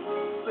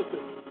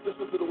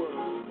 Listen to the words.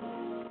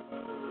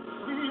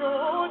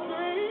 Your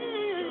day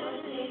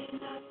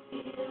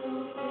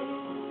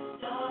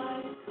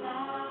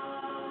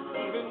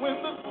even when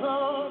the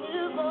sun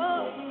is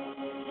up,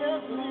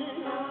 yes it is.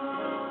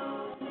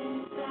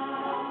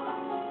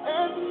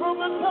 And from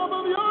the top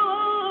of your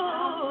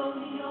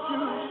lungs, you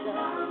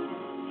shout.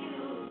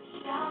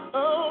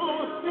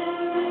 Oh,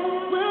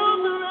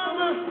 will there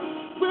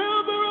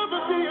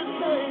ever be a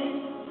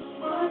change?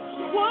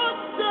 What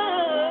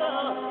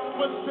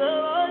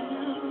shall I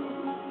do?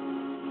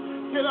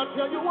 Can I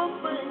tell you one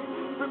thing?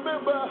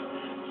 Remember,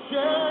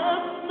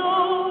 just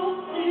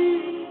know he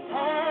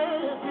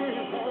has his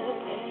hand.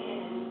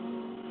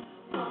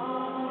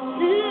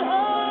 He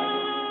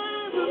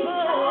has his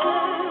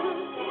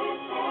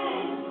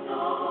hand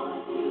on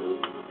you.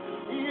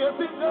 Yes,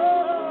 he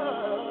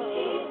does.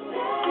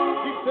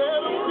 He said,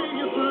 I'll see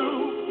you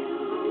through.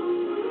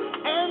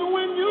 And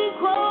when you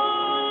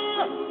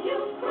cry,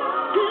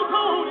 he's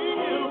holding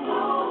you.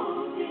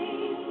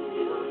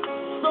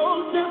 So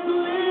just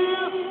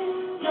lift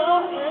your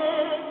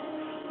head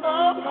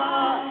up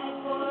high,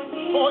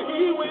 for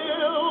he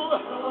will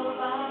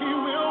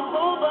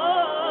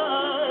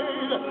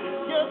provide.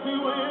 Yes, he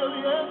will,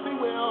 yes, he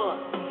will.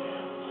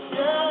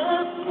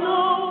 Just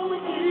know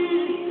he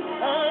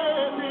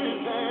has his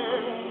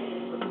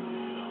hand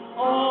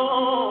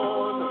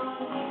on.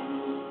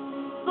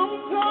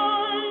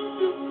 Sometimes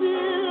you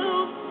feel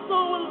so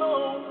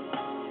alone,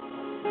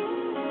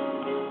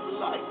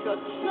 like a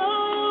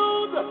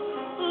child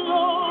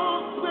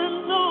lost with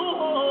no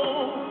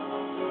home.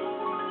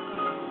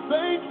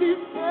 They keep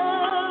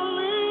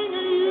telling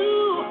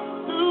you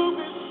to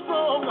be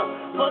strong,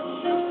 but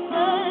you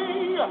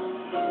say,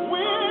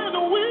 when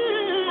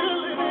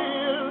will it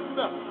end?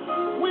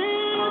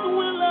 When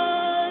will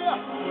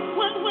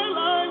I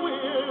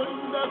win?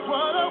 That's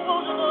what I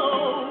want to know.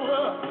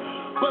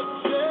 But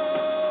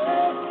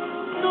just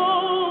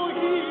know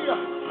he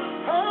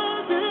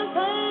has his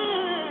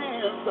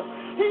hands.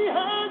 He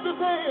has his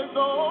hands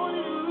on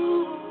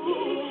you. He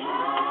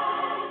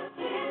has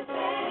his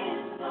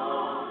hands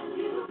on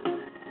you.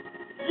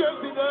 Yes,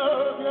 he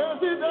does. Yes,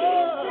 he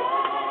does.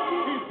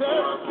 He said,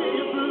 I'll see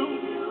you through.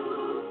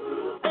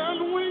 And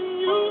when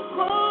you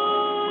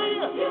cry,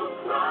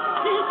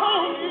 he's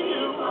holding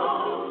you.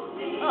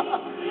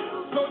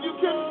 So you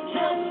can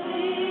just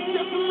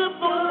lift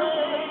those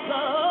hands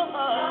up.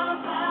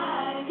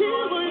 He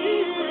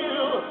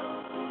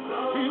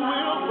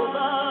will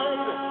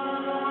provide.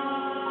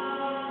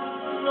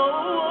 No,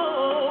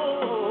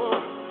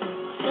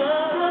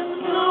 just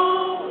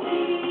know he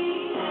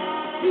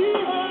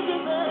has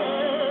his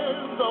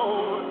hands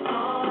on.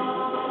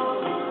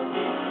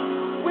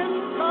 When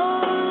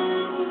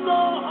times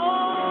are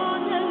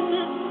hard and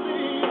it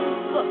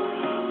seems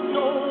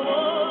no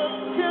one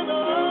can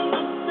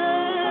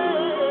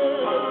understand,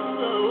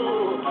 no.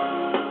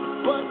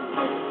 But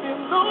in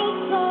those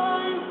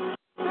times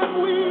that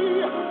we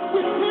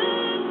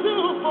tend to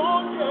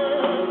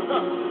forget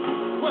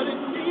what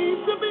it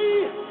needs to be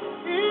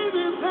in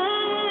his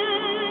hands.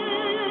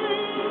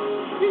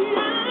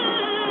 Yeah.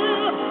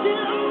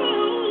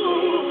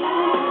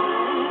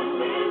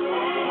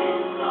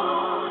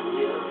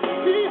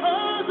 He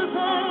has his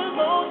hands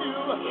on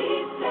you. He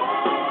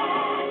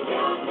said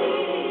he'll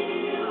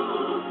see you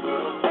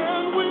through.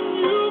 And when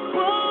you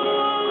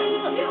cry,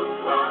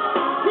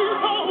 he's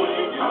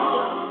holding you.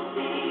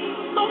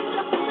 So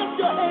just lift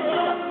your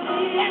hands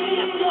and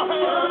lift your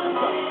hands.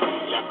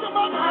 Lift them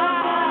up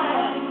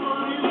high.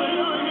 He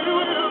will.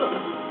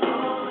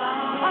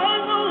 I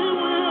know he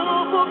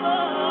will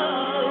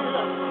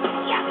provide.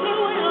 Yes, he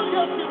will.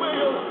 Yes, he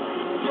will.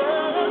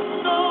 Just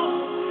know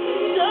he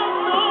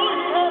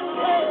has his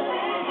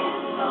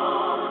hands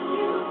on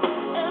you.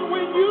 And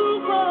when you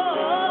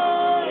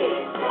cry, he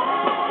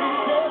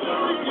said to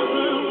see you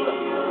through.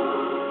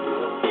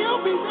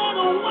 He'll be there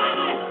to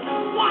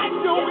wipe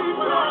your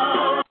weeping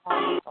eyes.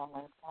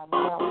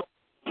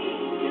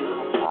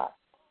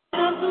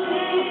 Just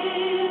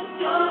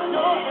lift your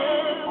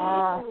hands.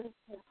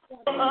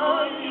 I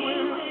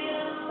will.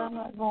 I'm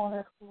not going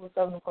to school at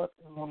 7 o'clock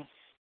in the morning.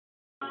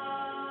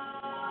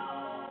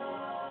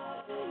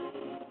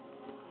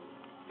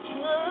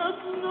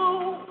 Just know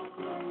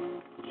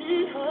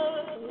he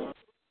has.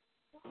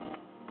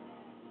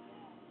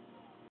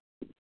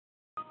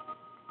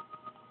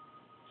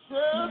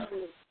 Just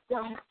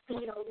don't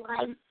feel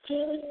like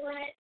doing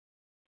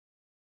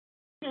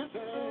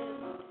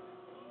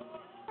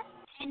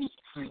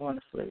I'm going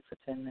to sleep for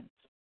 10 minutes.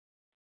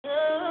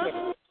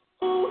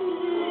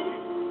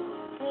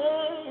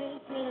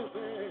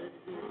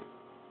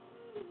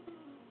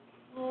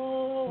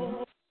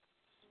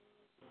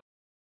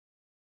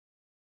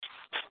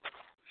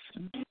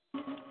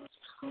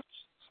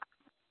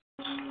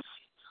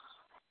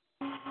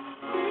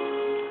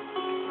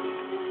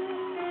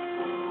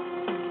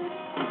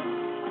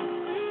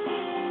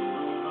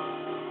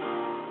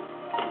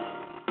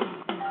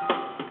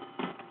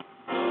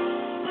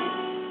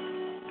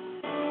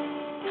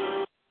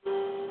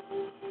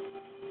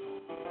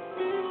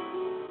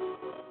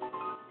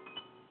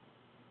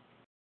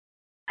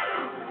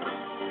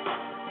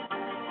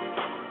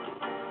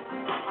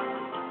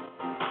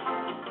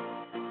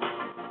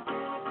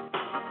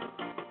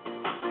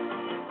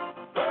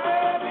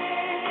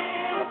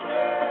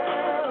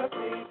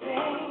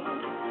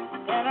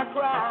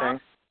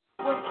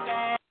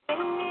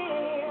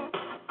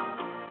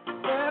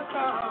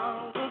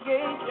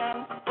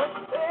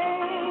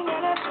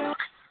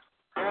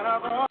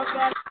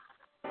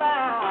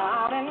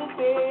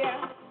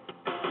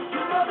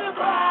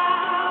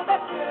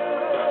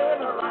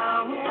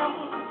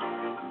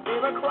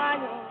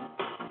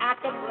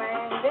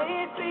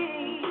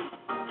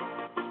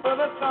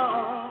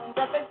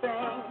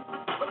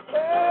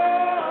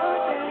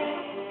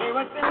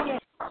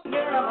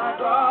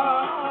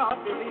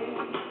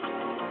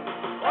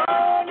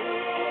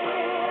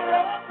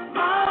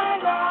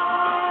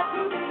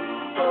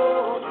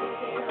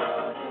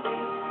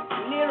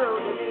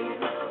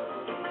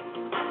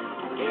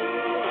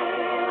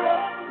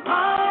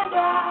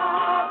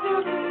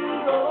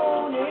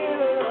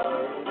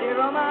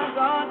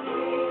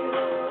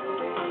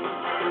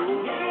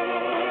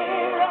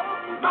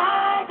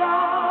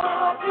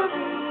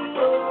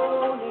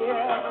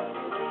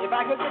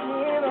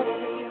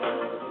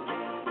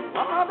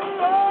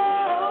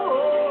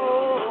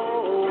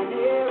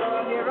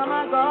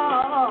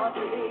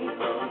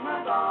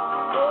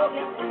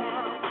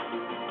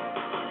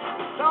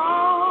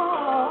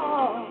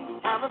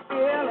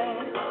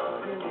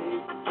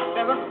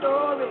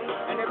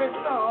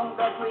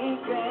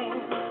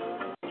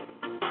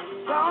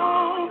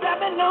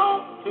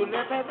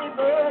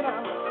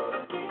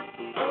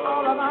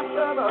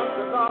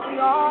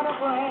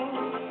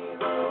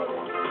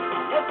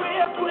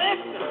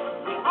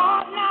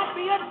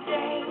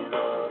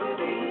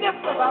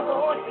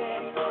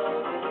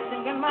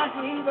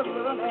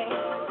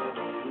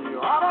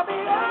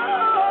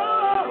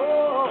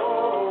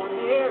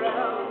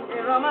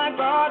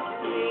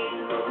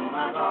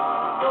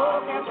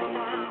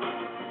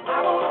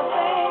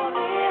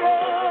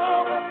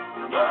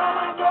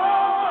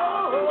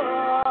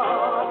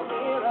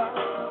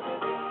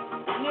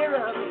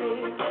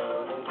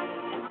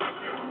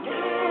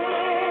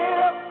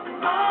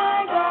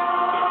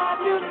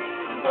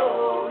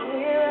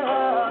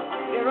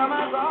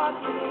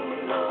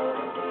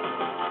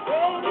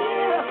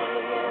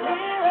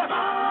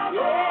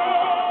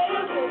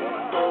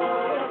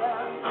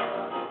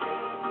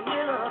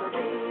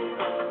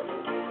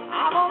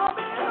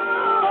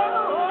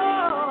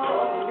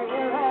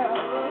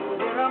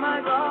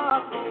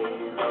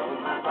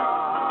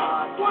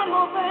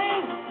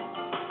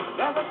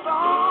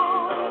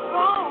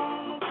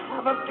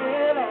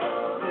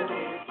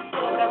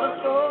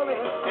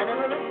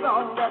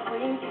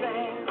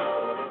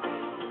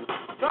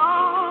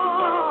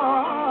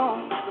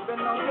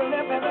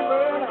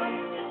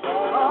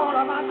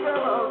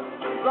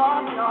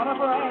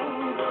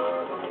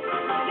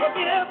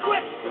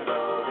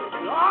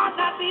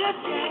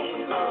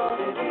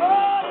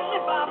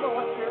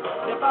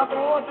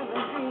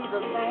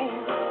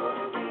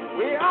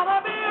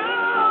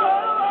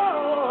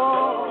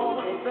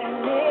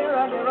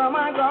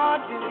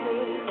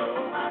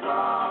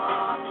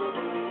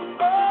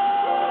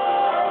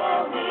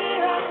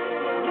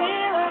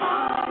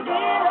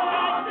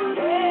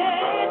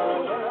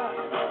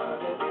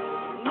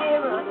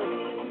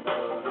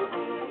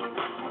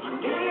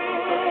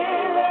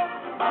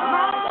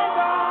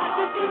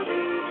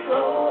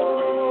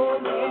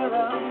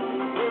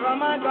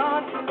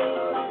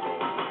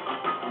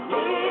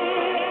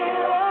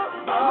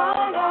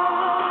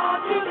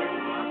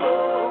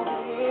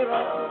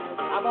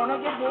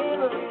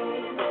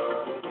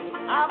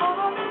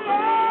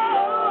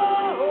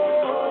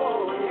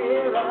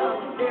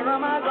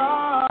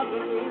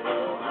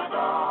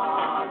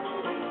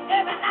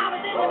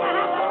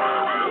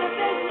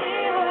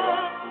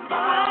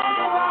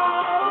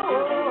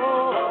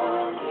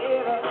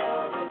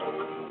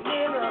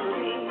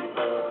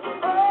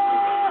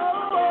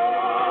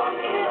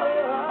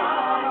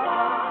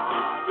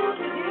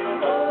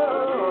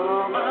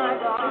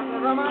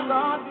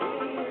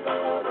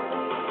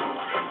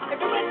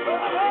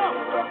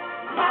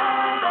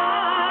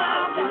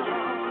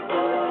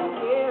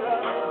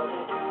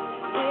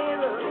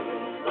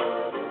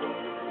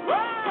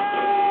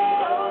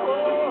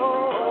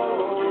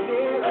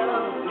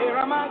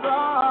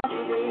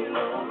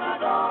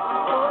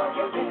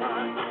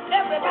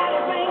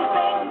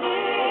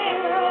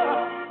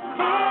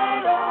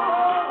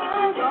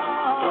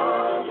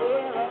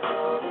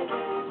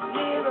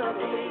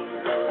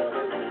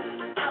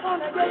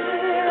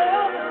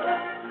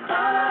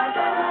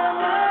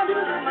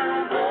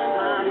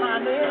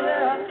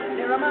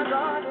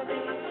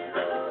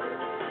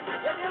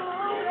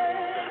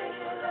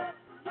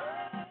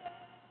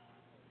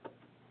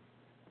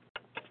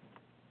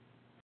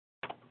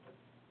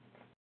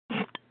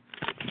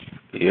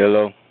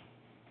 Hello.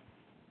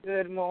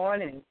 Good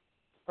morning.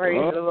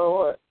 Praise the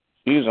Lord.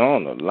 She's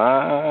on the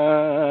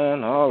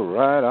line. All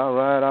right.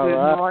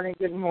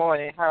 Good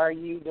morning. How are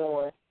you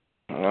doing?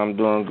 I'm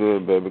doing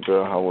good, baby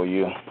girl. How are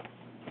you?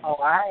 Oh,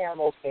 I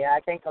am okay. I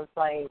can't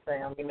complain,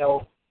 Sam. You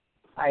know,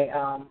 I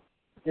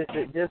just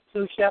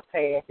two chef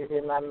passes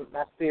in my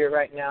spirit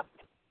right now.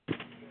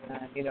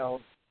 You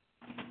know,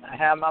 I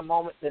have my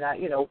moments, and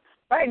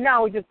right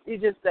now it's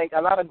just like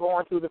a lot of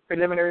going through the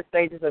preliminary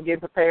stages of getting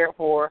prepared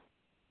for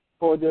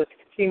the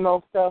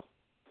chemo stuff.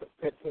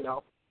 You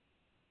know,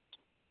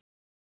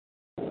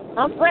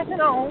 I'm pressing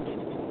on.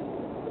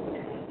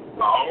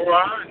 All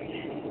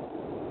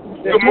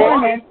right. Good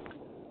morning.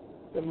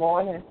 Good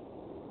morning.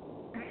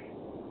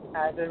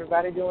 How's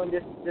everybody doing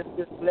this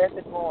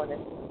blessed morning?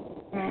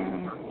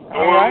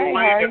 All right. How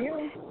are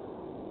you?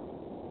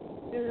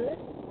 Good.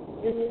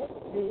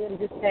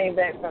 Just came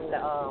back from the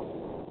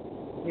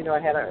I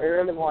had an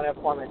early morning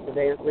appointment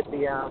today with the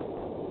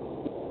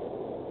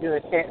doing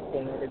a chat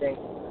thing today.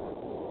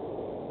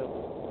 So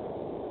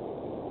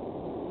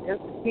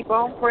just keep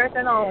on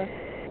pressing on.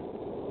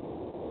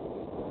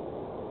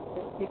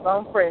 Just keep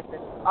on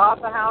pressing.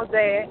 Arthur, how's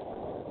Dad?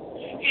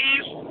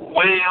 He's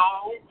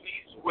well.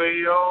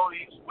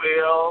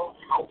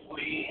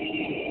 Hopefully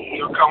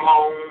he'll come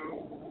home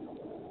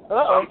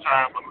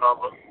sometime or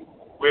another.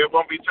 Well, it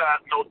won't be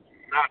time,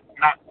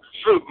 not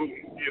soon,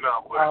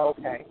 but,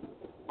 okay.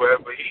 But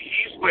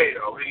he's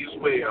well.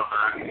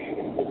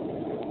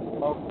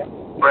 Okay.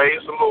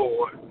 Praise the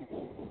Lord.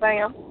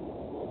 Sam,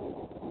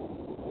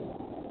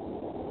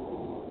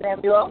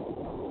 you up?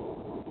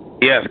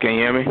 Yes, can you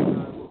hear me?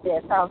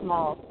 Yes, how's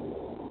Mom?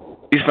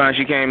 She's fine.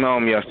 She came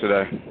home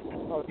yesterday.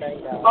 Oh,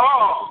 thank God.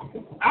 Oh,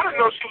 I didn't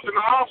know she was in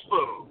the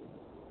hospital.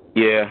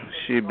 Yeah,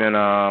 she'd been,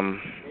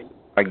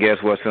 I guess,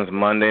 since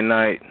Monday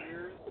night,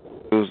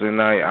 Tuesday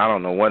night. I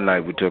don't know what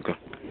night we took her.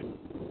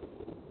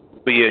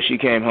 But, yeah, she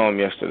came home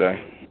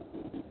yesterday.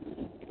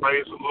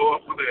 Praise the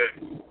Lord for that.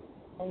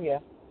 Oh, yeah.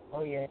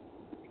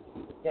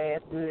 Yeah,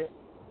 that's good.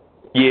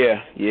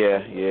 Yeah.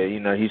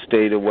 He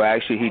stayed away.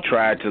 Actually, he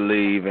tried to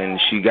leave, and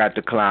she got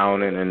to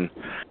clowning,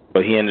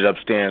 but he ended up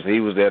staying. So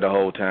he was there the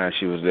whole time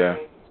she was there.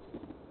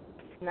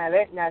 Now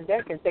that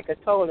can take a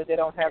toll if they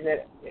don't have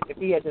that. If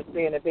he had to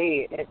stay in a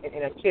bed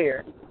in a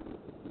chair.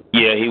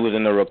 Yeah, he was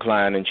in the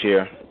reclining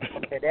chair.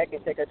 Okay, that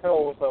can take a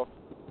toll. So.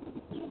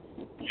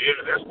 Yeah,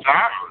 that's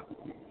tiring.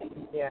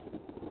 Yeah.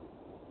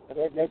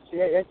 That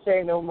chair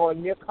ain't no more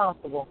near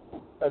comfortable.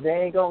 So they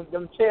ain't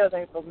them chairs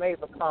ain't made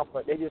for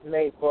comfort. They just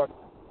made for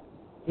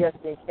just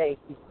in case.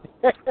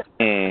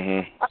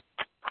 Mhm.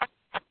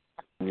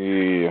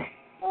 Yeah.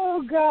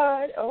 Oh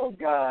God.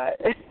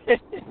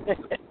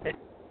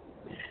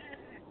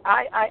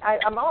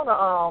 I'm on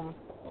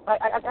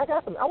I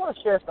got some. I want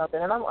to share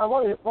something, and I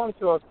want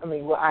to. I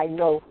mean, well, I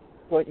know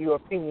what your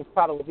opinion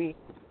probably will be.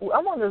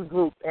 I'm on this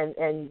group, and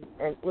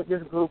with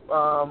this group,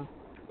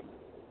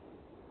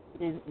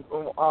 these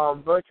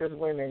virtuous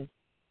women,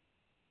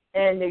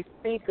 and they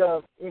speak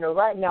of,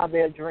 right now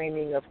they're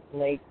dreaming of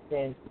snakes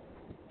and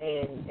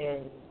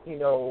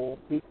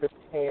be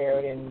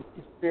prepared and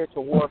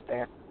spiritual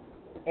warfare.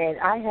 And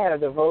I had a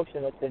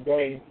devotional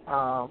today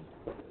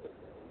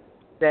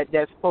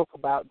that spoke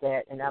about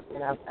that, and after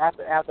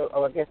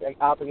I guess I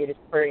obligated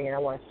prayer, and I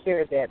want to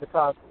share that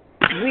because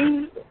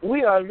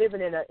we are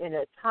living in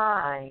a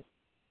time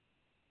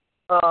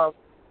of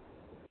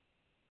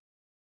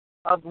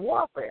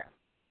warfare.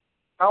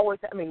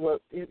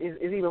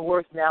 It's even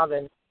worse now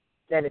than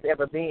it's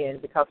ever been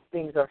because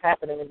things are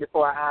happening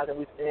before our eyes, and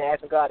we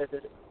ask God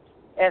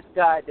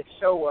to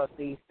show us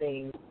these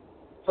things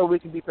so we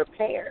can be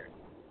prepared.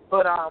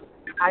 But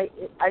I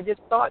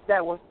just thought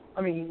that was.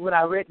 When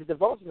I read the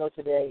devotional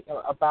today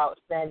about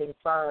standing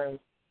firm,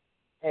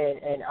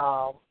 and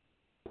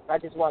I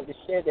just wanted to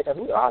share that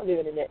we are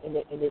living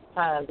in this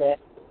time that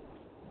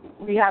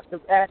we have to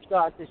ask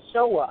God to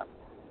show us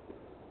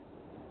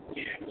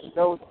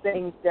those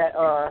things that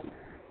are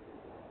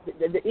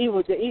the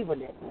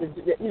evilness.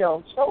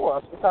 Show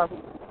us, because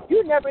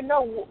you never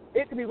know.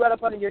 It could be right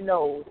up under your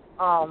nose.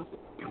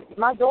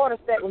 My daughter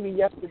sat with me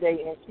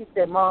yesterday, and she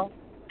said, "Mom,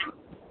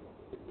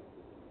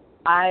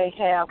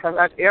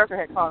 because Erica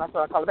had called, I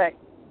called her back.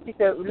 She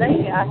said,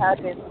 lately I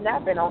have been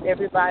snapping on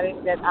everybody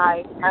that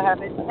I have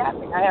been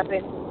snapping.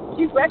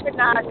 She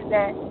recognized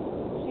that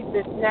she's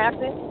been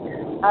snapping.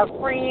 Her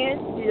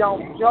friends, she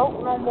don't joke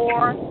no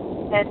more,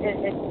 and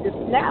just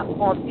snap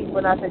on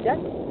people. And I said, that's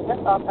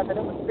all. I said,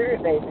 that's a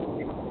spirit, baby.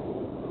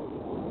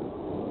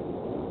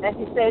 And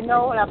she said,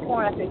 no, and I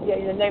pointed, I said, yeah,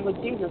 in the name of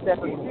Jesus,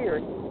 that's a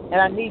spirit. And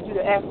I need you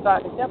to ask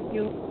God to help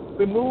you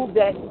remove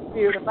that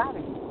spirit about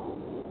you.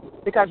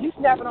 Because you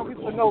snapping on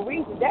people for no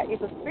reason, that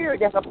is a spirit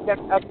that's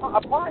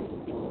upon you.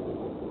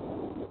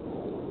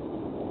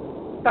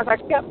 Because I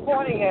kept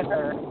pointing at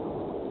her,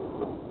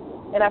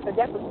 and I said,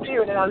 that's a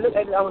spirit. And I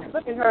was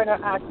looking her in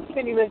her eyes.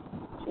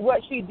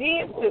 what she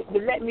did to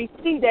let me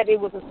see that it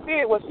was a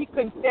spirit was she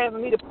couldn't stand for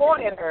me to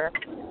point at her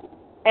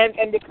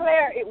and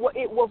declare it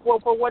was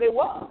for what it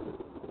was.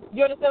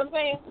 You understand what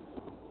I'm saying?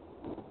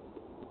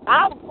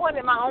 I was pointing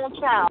at my own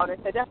child and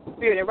said, that's the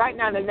spirit. And right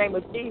now, in the name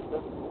of Jesus,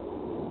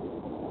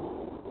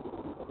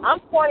 I'm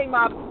pointing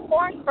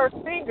her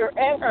finger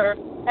at her,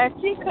 and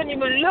she couldn't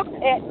even look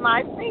at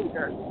my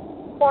finger,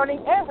 pointing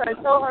at her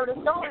and told her to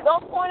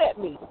don't point at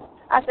me.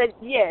 I said,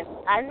 yes,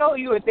 I know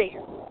you are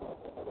there.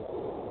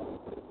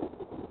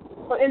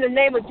 But in the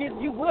name of Jesus,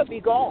 you will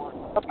be gone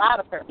up out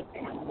of her.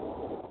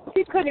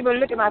 She couldn't even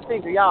look at my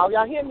finger, y'all.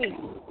 Y'all hear me?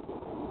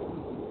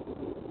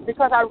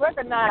 Because I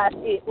recognized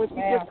it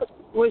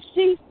when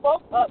she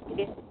spoke up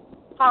it,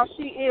 how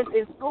she is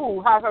in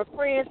school, how her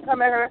friends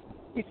come at her,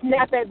 she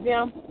snap at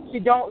them, she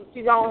don't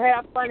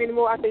have fun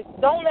anymore. I said,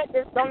 don't let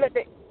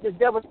the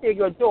devil steal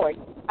your joy.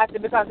 I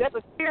said, because there's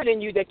a spirit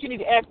in you that you need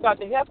to ask God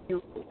to help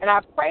you. And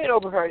I prayed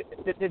over her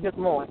this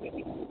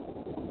morning.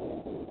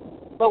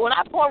 But when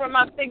I pointed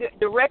my finger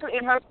directly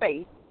in her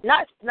face,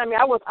 I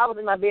was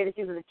in my bed and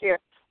she was in the chair,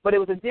 but it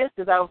was a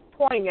distance. I was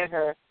pointing at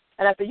her,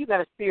 and I said, you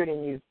got a spirit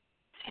in you.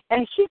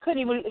 And she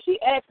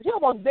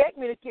almost begged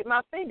me to keep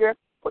my finger,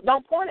 but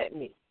don't point at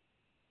me.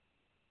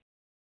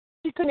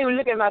 She couldn't even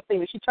look at my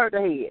finger. She turned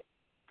her head.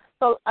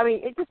 So,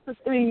 honey,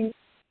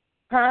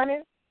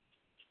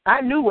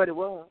 I knew what it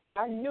was.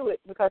 I knew it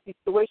because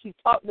the way she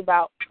talked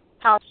about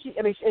how she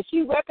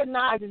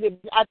recognizes it.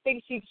 I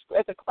think she,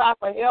 as a cry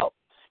for help,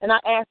 and I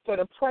asked her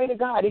to pray to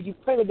God. Did you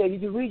pray today?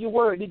 Did you read your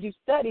word? Did you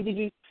study? Did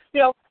you,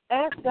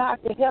 ask God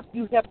to help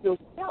you help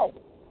yourself?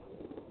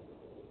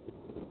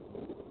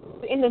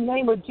 In the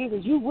name of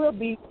Jesus, you will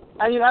be.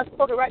 I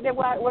spoke it right there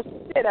what she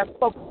said. I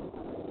spoke.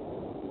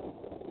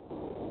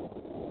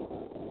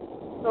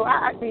 So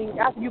after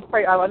you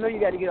pray, I know you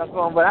got to get off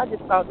phone, but I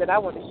just thought that I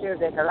wanted to share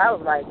that because I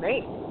was like,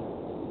 man.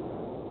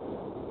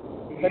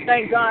 But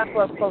thank God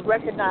for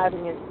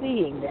recognizing and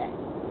seeing that.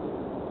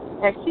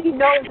 And she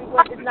knows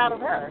it's not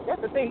of her.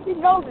 That's the thing. She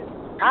knows it.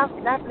 I'm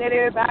snapping at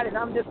everybody, and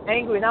I'm just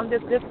angry, and I'm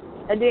just this.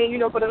 And then,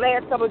 for the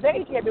last couple of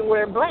days, she had been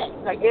wearing black.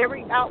 Like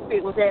every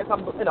outfit was had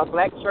some,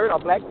 black shirt or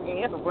black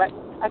pants or black.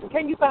 I said,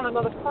 can you find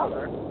another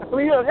color?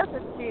 That's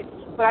just shit.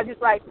 But I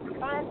just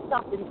find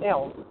something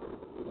else.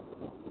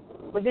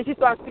 But then she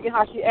started speaking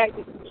how she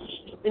acted,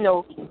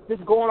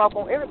 just going off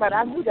on everybody.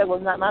 I knew that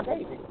was not my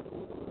baby.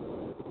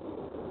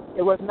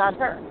 It was not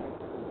her.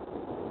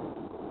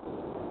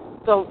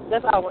 So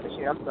that's all I want to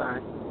share. I'm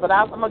sorry. But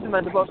I'm going to do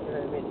my devotion in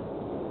a minute.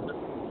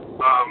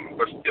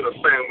 But still the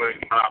same way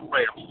when I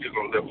pray, I'm still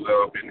going to lift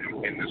her up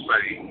in the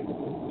same.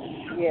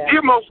 Yeah.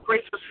 Dear most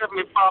gracious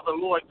Heavenly Father,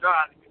 Lord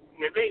God,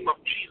 in the name of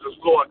Jesus,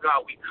 Lord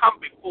God, we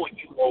come before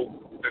you, oh,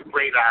 the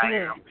great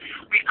I am.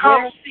 We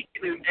come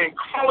seeking and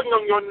calling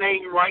on your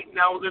name right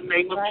now in the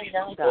name of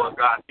Jesus, Lord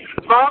God.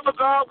 Father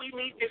God, we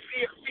need to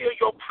feel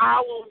your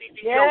power. We need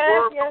to hear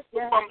word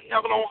from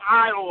heaven on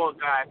high, Lord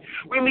God.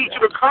 We need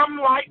you to come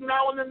right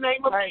now in the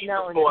name of Jesus,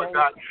 Lord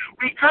God.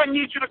 We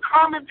need you to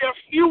come and just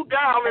hew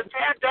down and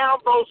tear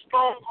down those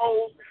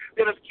strongholds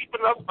that is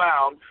keeping us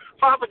bound.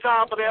 Father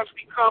God, but as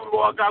we come,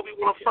 Lord God, we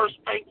want to first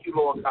thank you,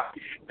 Lord God.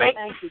 Thank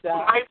you for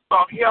life,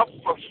 for health,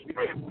 for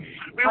strength.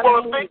 We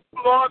want to thank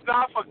you, Lord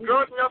God, for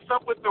girding us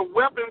up with the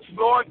weapons,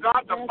 Lord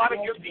God, to fight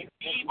against these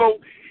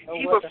evil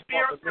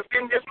spirits that's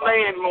in this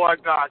land, Lord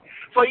God.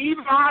 For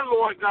even I,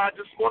 Lord God,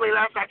 this morning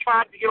as I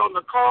tried to get on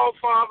the call,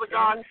 Father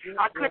God,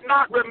 I could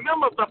not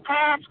remember the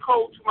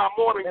passcode to my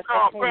morning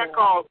prayer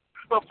call.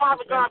 But,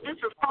 Father God, this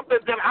is something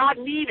that I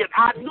needed.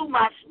 I knew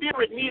my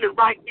spirit needed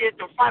right there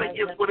to fight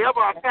against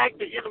whatever attack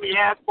the enemy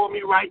has for me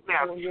right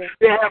now.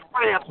 They have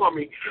plans for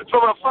me. So,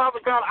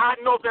 Father God, I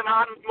know that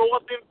I have more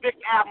than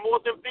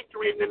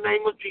victory in the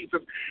name of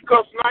Jesus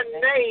because my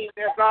name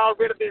has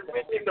already been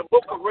written in the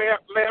book of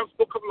Lamb's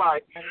Book of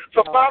Life.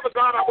 So, Father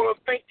God, I want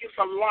to thank you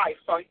for life,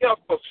 for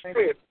health, for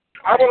strength.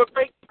 I want to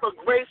thank you for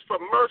grace, for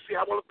mercy.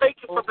 I want to thank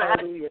you for the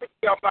activity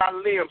of my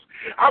limbs.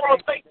 I want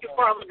to thank you,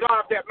 Father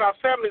God, that my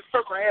family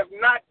circle has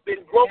not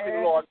been broken,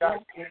 Lord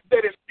God,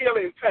 that is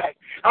still intact.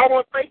 I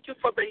want to thank you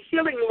for the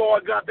healing,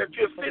 Lord God, that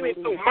you're sending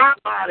through my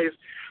bodies,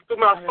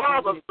 through my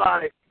father's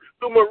body,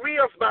 through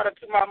Maria's body,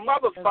 to my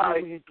mother's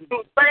body,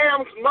 through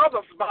Sam's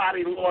mother's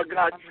body, Lord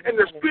God, and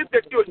the spirit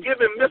that you're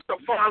giving Mr.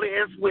 Farley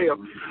as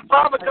well.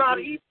 Father God,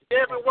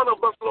 every one of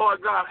us,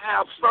 Lord God,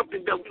 have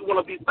something that we want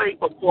to be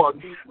thankful for.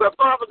 But,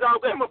 Father God,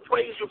 we're going to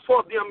praise you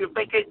for them if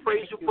they can't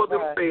praise you for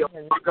themselves,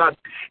 Lord God.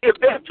 If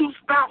they're too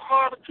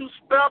stout-hearted, too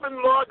stubborn,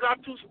 Lord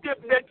God, too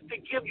stiff-necked to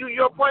give you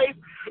your praise,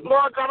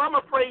 Lord God, I'm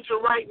going to praise you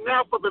right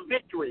now for the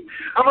victory.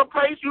 I'm going to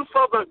praise you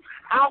for the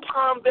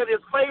outcome that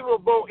is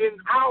favorable in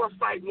our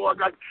sight,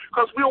 Lord God,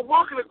 because we're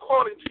walking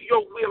according to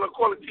your will,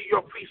 according to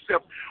your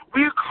precepts.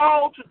 We're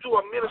called to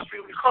do a ministry.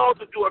 We're called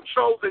to do a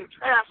chosen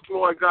task,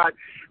 Lord God,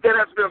 that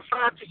has been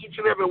assigned to each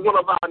and every one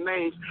of our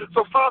names.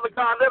 So, Father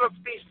God, let us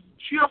be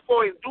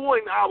cheerful in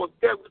doing that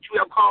which you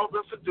have called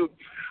us to do.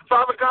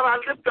 Father God, I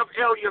lift up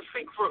Area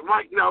Sinkford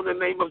right now in the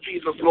name of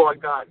Jesus,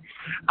 Lord God.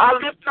 I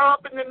lift her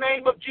up in the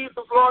name of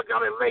Jesus, Lord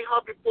God, and lay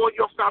her before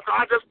your Father.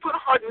 I just put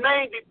her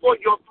name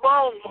before your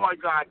throne, Lord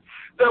God,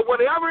 that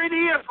whatever it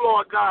is,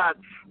 Lord God,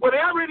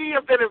 whatever it is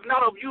that is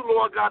not of you,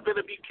 Lord God,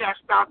 that it be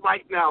cast out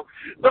right now.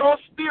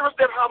 Those spirits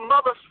that her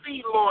mother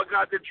see, Lord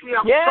God, that you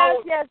have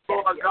shown,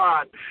 Lord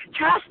God,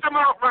 cast them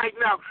out right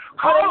now.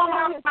 Call them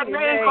out by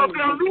name because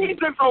they're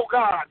legions, oh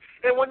God.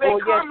 And when they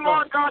come,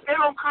 Lord God, they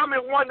don't come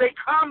in one. They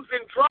come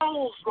in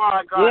droves,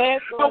 Lord God.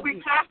 So we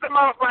cast them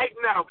out right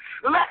now.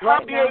 Let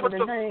her be able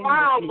to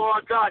smile,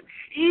 Lord God.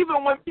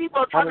 Even when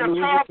people are trying to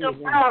pass them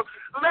down,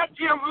 let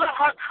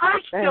her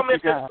curse them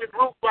in this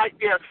group right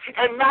there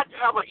and not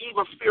have an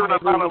evil spirit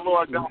about her,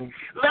 Lord God.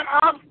 Let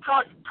her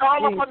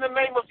call upon the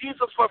name of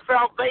Jesus for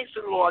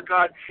salvation, Lord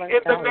God,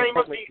 in the name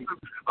of Jesus.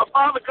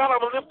 Father God,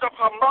 I'm going to lift up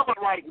her mother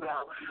right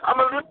now.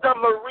 I'm going to lift up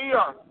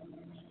Maria.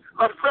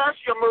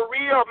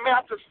 Maria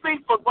Master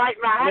Seaford right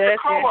now. I have to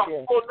call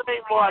her full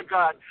name, Lord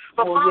God.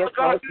 But Father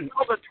God, you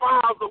know the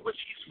trials of which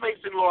she's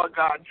facing, Lord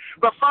God.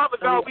 But Father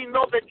God, we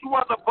know that you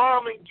are the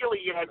balm in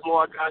Gilead,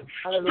 Lord God.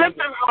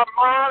 Strengthen her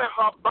mind and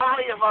her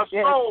body and her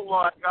soul,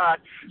 Lord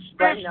God.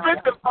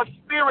 Strengthen her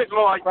spirit,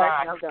 Lord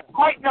God.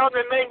 Right now in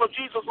the name of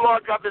Jesus,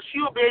 Lord God, that she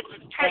will be able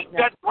to take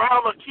that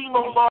round of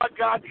chemo, Lord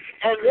God,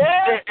 and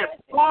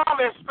fall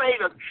and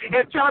Satan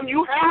and tell him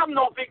you have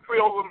no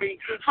victory over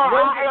me. So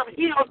I am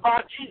healed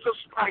by Jesus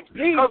Christ.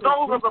 Because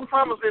those are the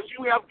promises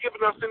you have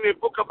given us in the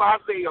book of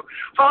Isaiah.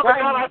 Father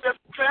God, I just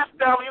cast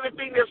down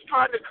anything that's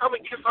trying to come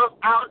against us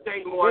out day,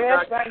 Lord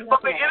God.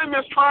 But the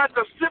enemy is trying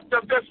to sift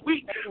us this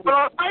week. But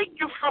I thank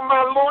you for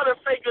my Lord and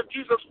Savior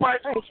Jesus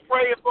Christ who's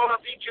praying for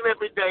us each and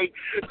every day,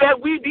 that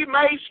we be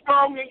made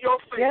strong in your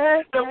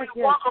faith, that we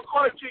walk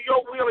according to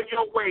your will and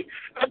your way,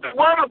 that the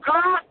word of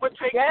God would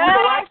take through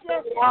the life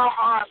of our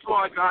hearts,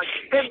 Lord God,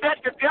 and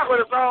that the devil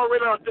is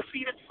already a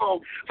defeated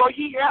foe. For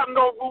he has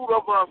no rule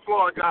over us,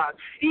 Lord God.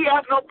 He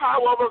has no power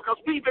over us because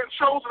we've been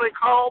chosen and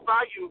called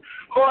by you.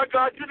 Lord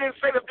God, you didn't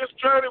say that this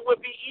journey would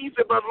be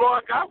easy, but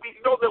Lord God, we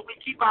know that we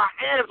keep our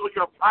hands on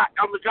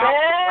the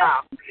gospel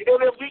now.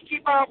 And if we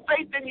keep our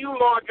faith in you,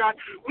 Lord God,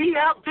 we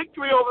have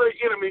victory over the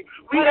enemy.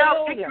 We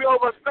have victory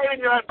over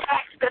Satan and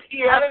attacks that he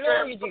has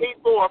made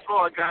for us,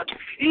 Lord God.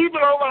 Even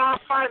over our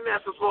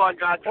finances, Lord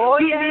God.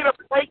 We need a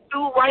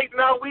breakthrough right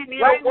now. We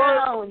need a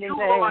word from you,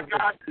 Lord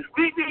God.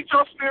 We need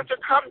your spirit to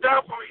come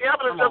down from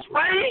heaven and just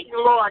rain,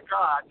 Lord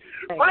God.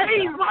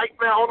 Rain right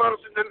now on us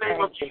in the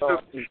name of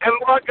Jesus. And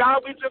Lord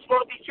God, we just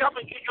want to be careful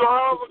and give you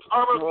all the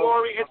honor,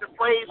 glory, and the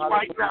praise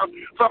right now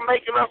for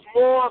making us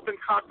more than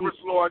conquerors,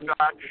 Lord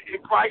God,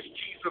 in Christ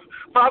Jesus.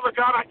 Father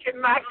God, I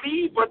cannot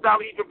leave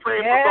without even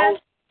praying for those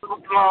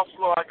lost,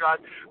 Lord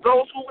God.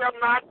 Those who have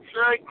not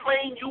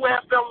claimed you as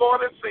their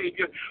Lord and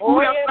Savior,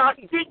 who have not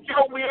seek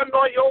your will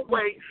nor your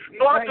way,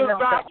 nor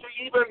desire to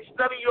even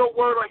study your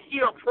word or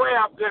hear a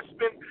prayer that's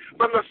been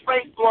from the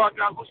saints, Lord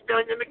God, who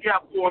stand in the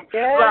gap for them.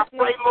 So I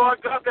pray,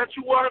 Lord God, that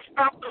you will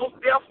stop those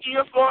deaf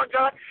ears, Lord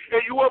God,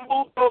 and you will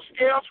move those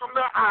scales from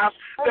their eyes,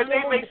 that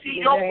they may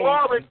see your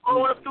glory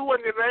flowing through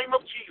in the name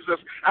of Jesus.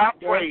 I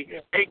pray.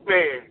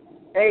 Amen.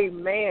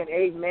 Amen,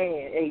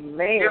 amen,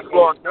 amen. Yes,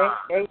 Lord God.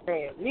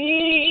 Amen.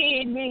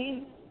 Lead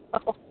me,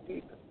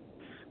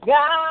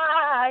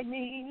 guide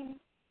me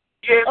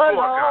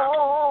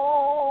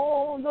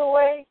along the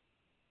way.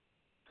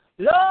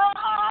 Lord,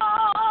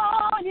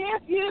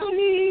 if you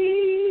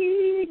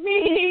lead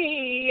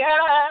me,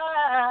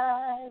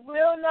 I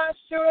will not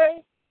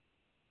stray.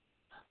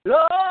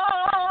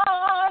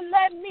 Lord,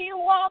 let me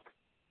walk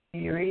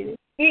each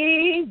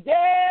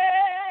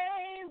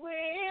day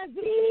with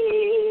thee.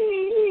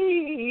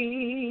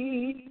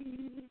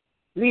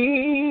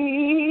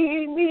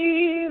 Lead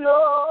me,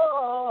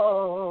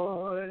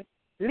 Lord,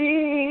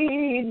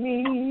 lead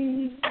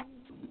me.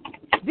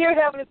 Dear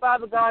Heavenly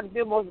Father God,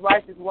 dear most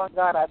righteous one,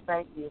 God, I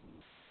thank you.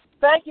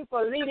 Thank you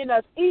for leading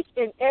us each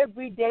and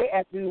every day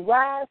as we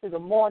rise to the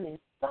morning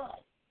sun.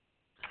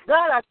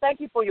 God, I thank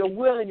you for your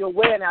will and your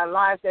way in our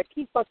lives that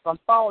keep us from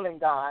falling,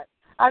 God.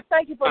 I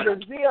thank you for the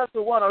zeal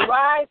to want to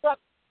rise up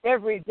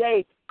every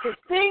day to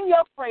sing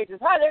your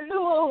praises.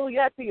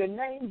 Hallelujah to your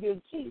name, dear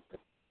Jesus.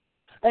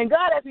 And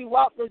God, as we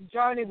walk this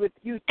journey with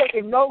you,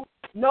 taking no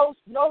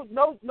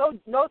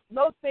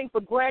thing for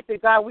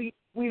granted, God, we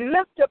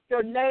lift up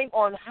your name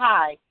on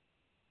high.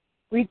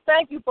 We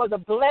thank you for the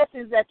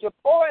blessings that you're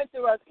pouring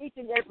through us each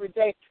and every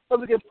day so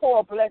we can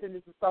pour a blessing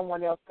into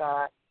someone else,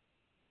 God.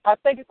 I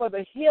thank you for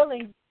the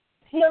healing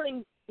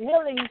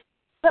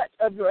touch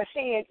of your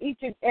hand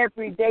each and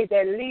every day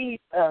that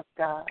leads us,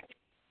 God.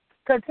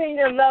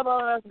 Continue to love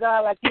on us,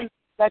 God, like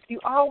you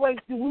always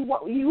do.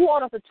 You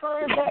want us to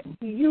turn back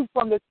to you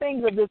from the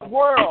things of this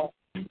world.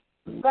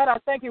 God, I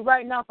thank you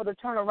right now for the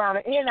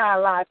turnaround in our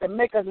lives and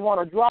make us want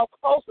to draw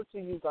closer to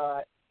you,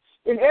 God.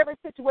 In every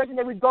situation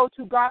that we go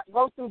through, God,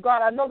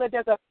 I know that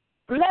there's a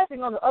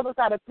blessing on the other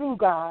side of through,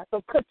 God.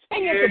 So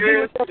continue to be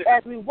with us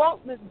as we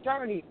walk this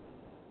journey.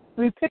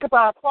 We pick up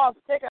our cross,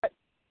 take up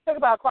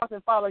our cross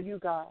and follow you,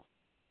 God.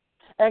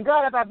 And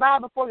God, if I bow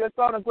before your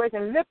throne of grace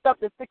and lift up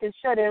the sick and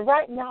shut in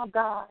right now,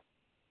 God,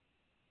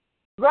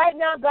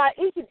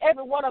 each and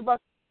every one of us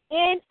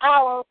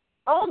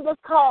on this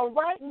call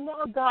right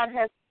now, God,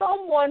 has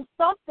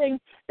something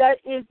that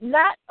is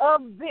not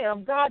of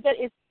them, God, that's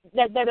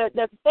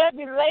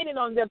heavy laden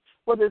on them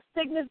for the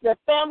sickness, their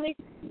family.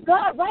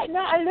 God, right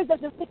now, I lift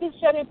up the sick and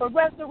shut in for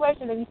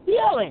restoration and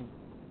healing,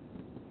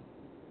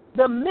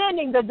 the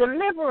mending, the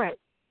deliverance.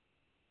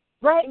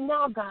 Right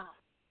now, God,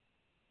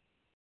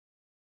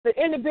 the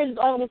individuals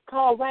on this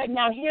call right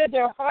now, hear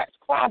their hearts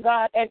cry,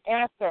 God, and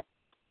answer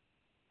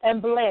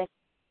and bless.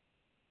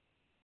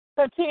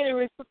 Continue to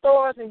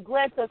restore us and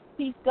grant us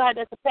peace, God,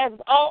 that surpasses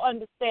all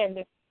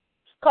understanding.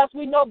 Because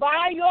we know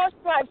by your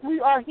stripes we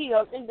are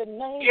healed in the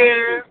name of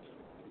Jesus.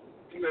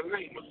 In the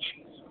name of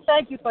Jesus.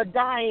 Thank you for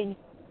dying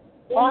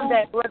on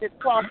that rugged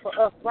cross for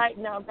us right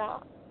now,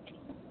 God,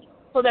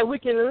 so that we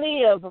can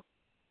live,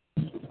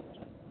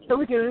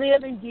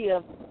 and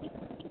give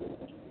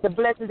the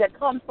blessings that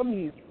come from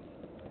you.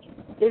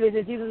 It is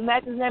in Jesus'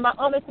 matchless name I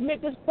honor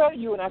submit this prayer to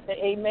you, and I say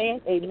amen,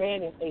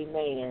 amen, and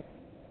amen.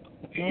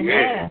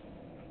 Amen.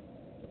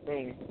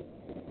 Amen.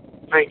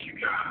 Thank you,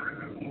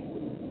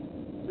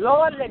 God.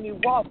 Lord, let me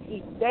walk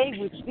each day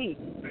with thee.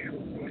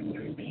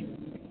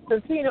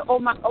 Continue to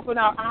open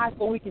our eyes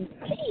so we can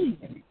see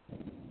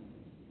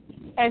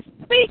and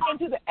speak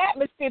into the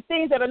atmosphere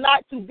things that are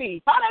not to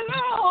be.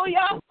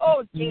 Hallelujah.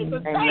 Oh,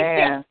 Jesus, thank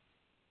you.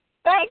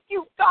 Thank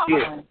you, God.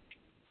 Yeah.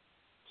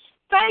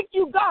 Thank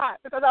you, God,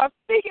 because I'm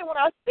speaking when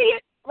I see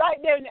it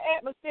right there in the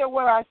atmosphere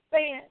where I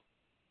stand.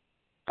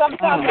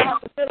 Sometimes I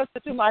have to minister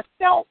to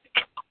myself.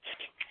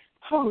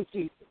 Oh,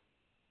 Jesus.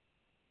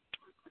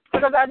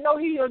 Because I know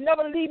He will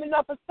never leave me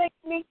nor forsake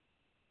me.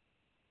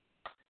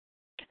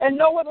 And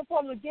no weapon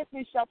formed against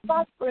me shall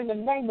prosper in the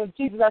name of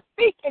Jesus. I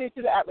speak it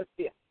into the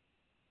atmosphere.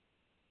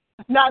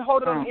 Not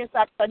hold it on the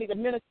inside because I need to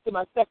minister to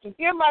myself, to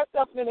hear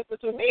myself minister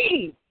to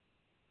me.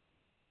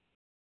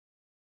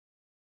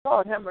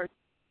 Lord have mercy.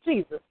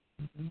 Jesus.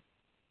 Mm-hmm.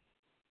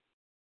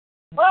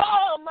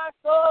 Oh, my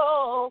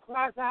soul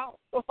cries out.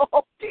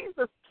 Oh,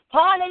 Jesus.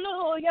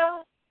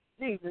 Hallelujah.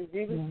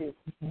 Jesus.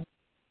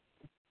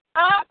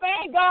 I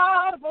thank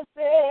God for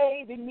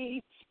saving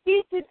me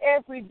each and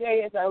every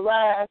day as I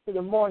rise to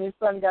the morning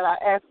sun. God,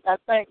 I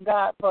thank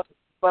God for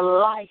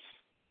life.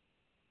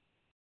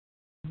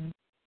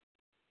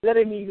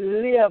 Letting me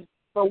live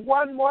for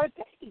one more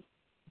day.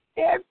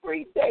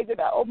 Every day that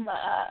I open my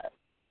eyes,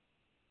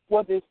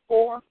 whether it's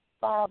 4,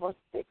 5, or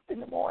 6 in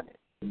the morning.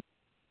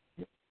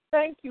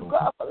 Thank you,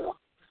 God, for life.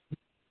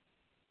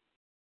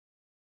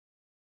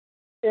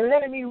 And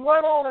letting me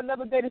run on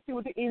another day to see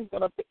what the end's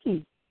going to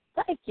be.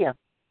 Thank you.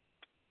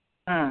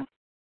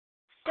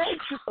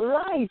 Thank you for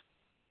life.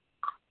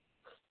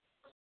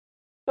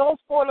 Those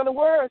 4 little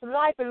words,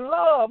 life and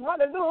love.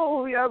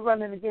 Hallelujah,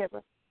 running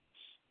together.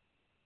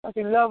 Because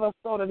He loves us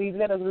so that He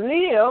let us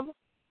live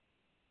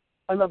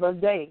another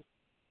day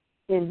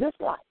in this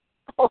life.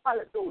 Oh,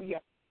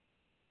 hallelujah.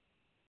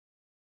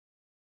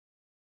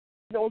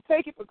 Don't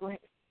take it for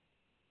granted.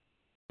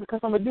 Because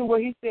I'm going to do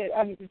what He said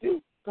I need to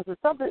do. Because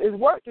it's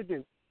work to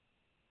do.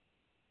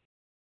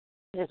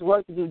 There's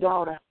work to do,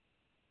 daughter.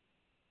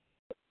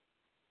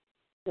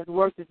 There's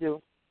work to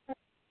do.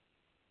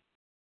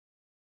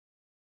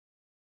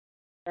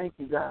 Thank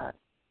you, God.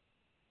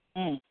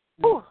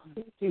 Ooh,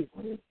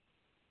 Jesus.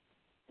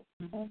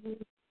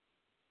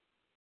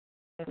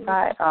 If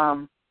I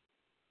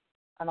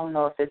don't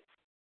know if it's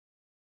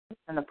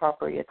an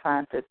appropriate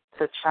time to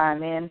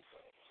chime in.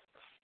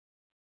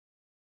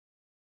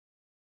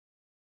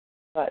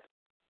 But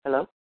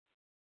hello?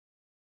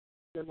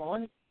 Good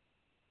morning.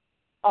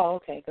 Oh,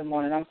 okay. Good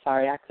morning. I'm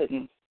sorry.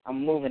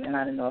 I'm moving and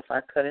I didn't know if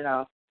I cut it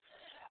off.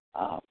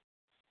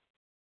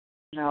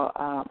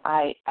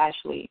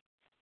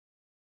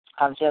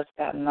 I've just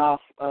gotten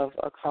off of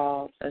a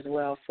call as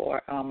well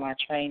for my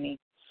training.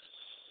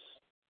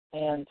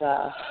 And,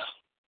 God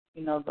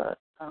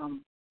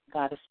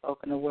has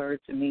spoken a word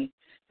to me,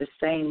 the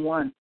same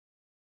one,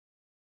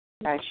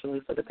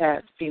 actually, for the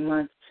past few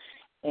months.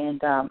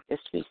 And it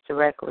speaks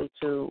directly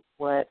to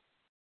what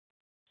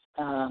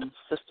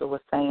Sister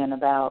was saying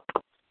about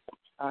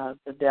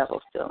the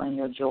devil stealing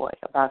your joy,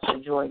 about your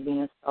joy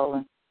being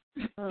stolen.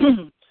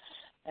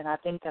 And I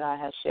think that I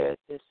had shared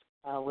this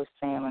with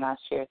Sam, and I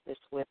shared this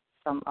with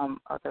some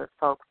other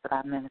folks that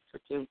I minister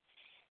to.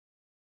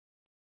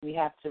 We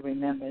have to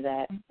remember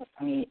that,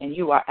 and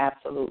you are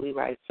absolutely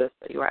right,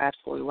 sister. You are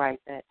absolutely right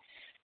that,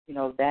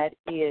 that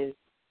is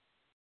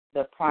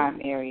the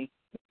primary,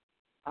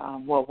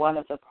 one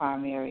of the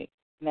primary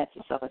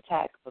methods of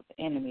attack of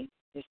the enemy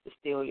is to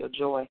steal your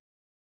joy.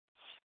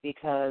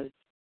 Because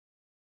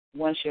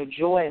once your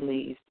joy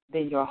leaves,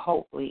 then your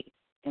hope leaves.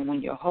 And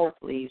when your hope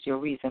leaves, your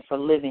reason for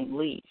living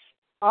leaves.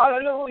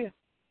 Hallelujah.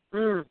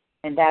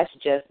 And that's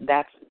the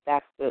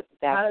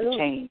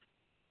chain.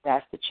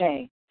 That's the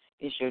chain.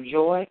 It's your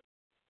joy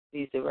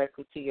leads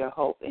directly to your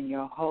hope, and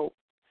your hope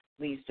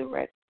leads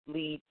directly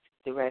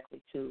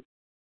to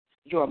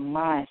your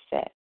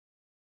mindset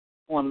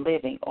on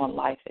living, on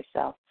life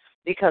itself.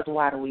 Because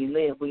why do we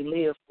live? We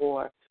live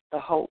for the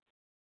hope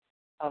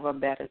of a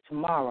better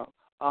tomorrow,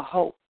 a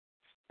hope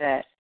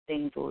that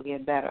things will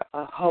get better,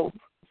 a hope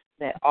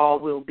that all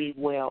will be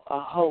well, a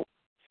hope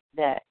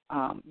that,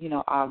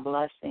 our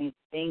blessings,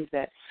 things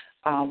that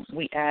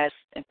we ask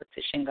and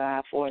petition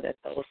God for, that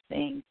those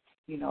things,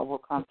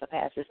 will come to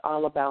pass. It's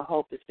all about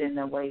hope. It's been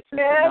that way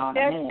since the dawn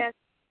of man.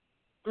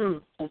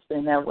 It's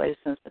been that way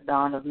since the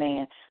dawn of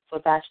man. So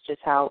that's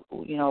just how,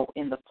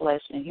 in the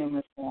flesh and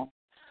human form,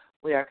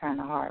 we are kind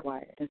of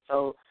hardwired. And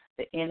so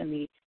the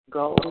enemy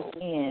goes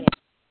in,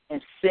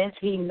 and since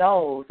he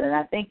knows, and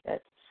I think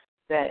that,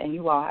 and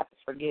you all have to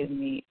forgive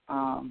me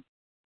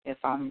if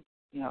I'm,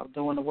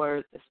 doing the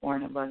words this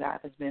morning, but God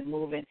has been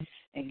moving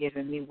and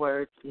giving me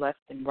words left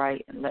and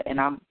right, and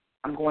I'm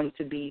going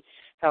to be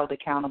held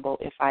accountable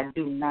if I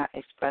do not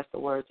express the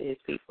words to his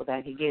people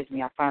that he gives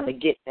me. I finally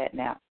get that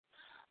now.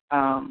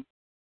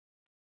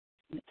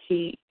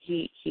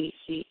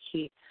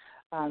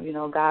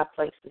 God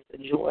places the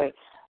joy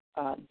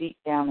deep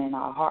down in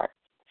our hearts,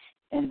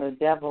 and the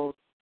devil's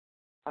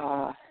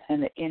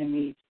and the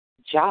enemy's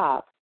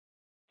job,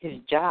 his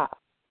job.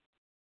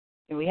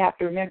 And we have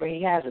to remember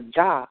he has a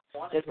job.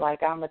 Just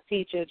like I'm a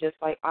teacher, just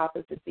like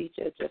Arthur's a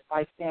teacher, just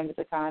like Sam is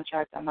a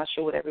contractor. I'm not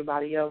sure what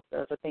everybody else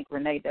does. I think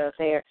Renee does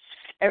hair.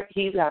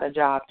 He's got a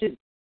job too,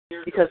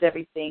 because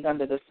everything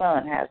under the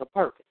sun has a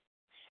purpose.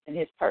 And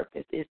his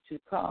purpose is to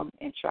come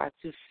and try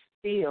to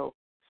steal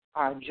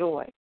our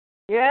joy.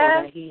 Yeah.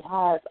 So that he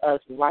has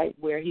us right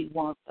where he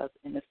wants us,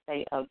 in a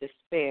state of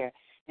despair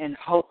and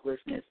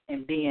hopelessness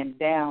and being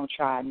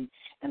downtrodden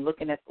and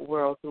looking at the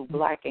world through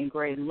black and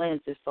gray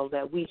lenses, so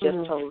that we just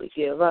totally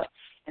give up.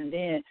 And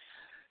then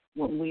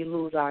when we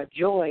lose our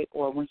joy,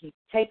 or when he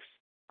takes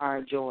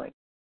our joy,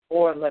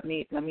 or let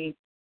me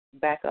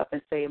back up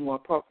and say it more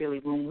appropriately,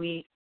 when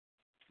we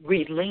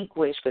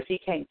relinquish, because he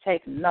can't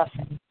take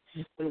nothing,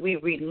 when we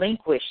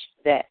relinquish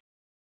that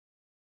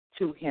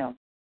to him,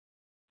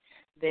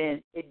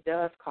 then it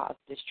does cause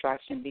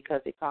distraction,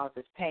 because it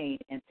causes pain,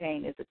 and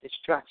pain is a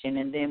distraction.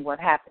 And then what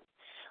happens?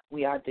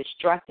 We are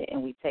distracted,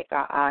 and we take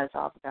our eyes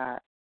off God,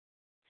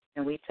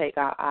 and we take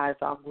our eyes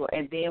off God,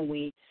 and then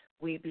we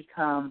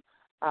become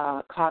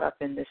caught up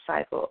in this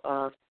cycle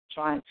of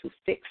trying to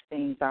fix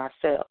things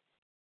ourselves,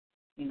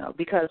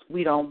 because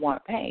we don't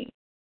want pain,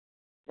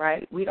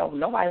 right? I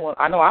know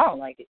I don't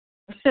like it.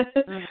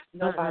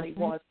 Nobody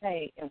wants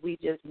pain, and we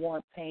just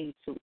want pain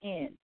to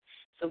end.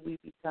 So we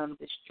become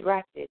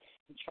distracted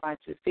and try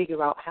to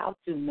figure out how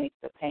to make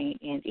the pain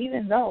end,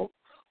 even though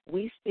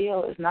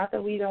it's not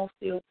that we don't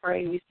still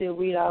pray, we still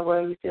read our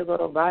word, we still go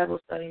to Bible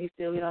study, we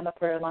still get on the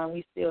prayer line,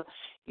 we still,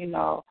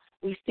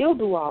 we still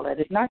do all that.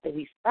 It's not that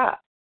we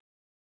stop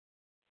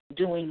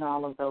doing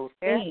all of those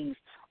things,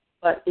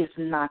 but it's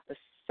not the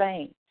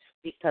same,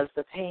 because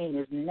the pain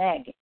is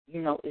nagging.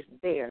 It's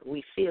there.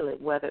 We feel it,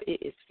 whether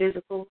it is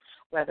physical,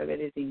 whether it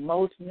is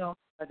emotional,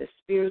 whether it's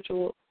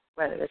spiritual,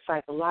 whether it's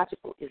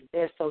psychological, is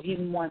there. So he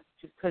wants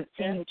to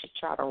continue to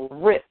try to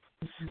rip,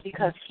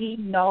 because he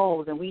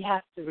knows, and we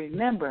have to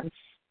remember,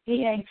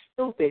 he ain't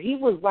stupid. He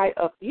was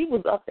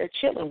up there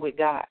chilling with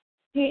God.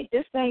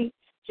 This ain't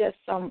just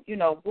some,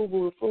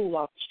 boo-boo fool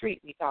off the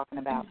street we talking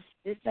about.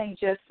 This ain't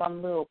just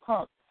some little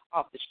punk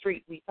off the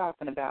street we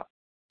talking about.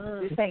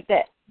 This ain't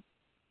that.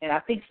 And I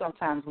think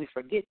sometimes we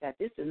forget that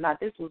this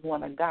was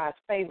one of God's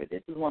favorites.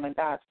 This is one of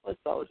God's foot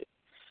soldiers.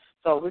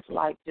 So it's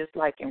just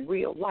like in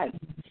real life.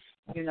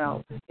 If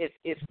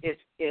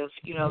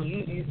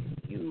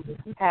you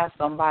have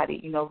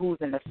somebody, who's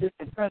an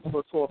assistant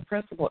principal to a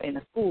principal in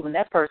a school, and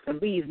that person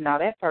leaves, now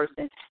that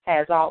person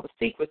has all the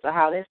secrets of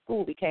how that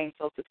school became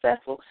so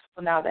successful.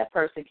 So now that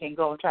person can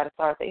go and try to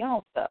start their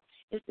own stuff.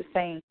 It's the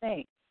same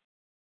thing.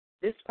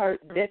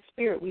 That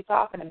spirit we're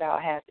talking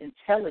about has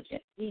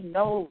intelligence. He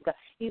knows that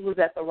he was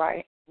at the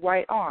right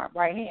arm,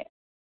 right hand.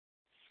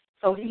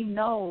 So he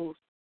knows,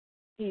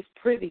 he's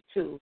privy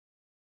to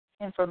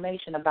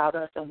information about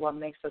us and what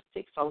makes us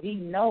tick. So he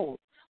knows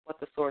what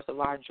the source of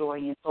our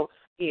joy is.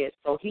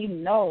 So he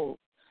knows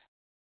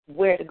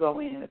where to go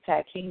in and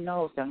attack. He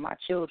knows that my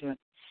children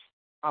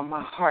are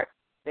my heart.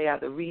 They are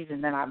the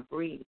reason that I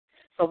breathe.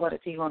 So what is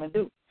he going to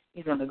do?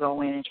 He's going to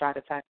go in and try to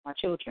attack my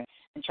children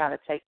and try to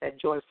take that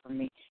joy from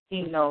me.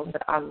 He knows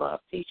that I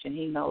love teaching.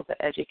 He knows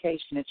that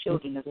education of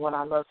children is what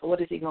I love. So what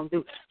is he going to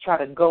do? Try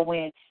to go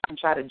in and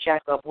try to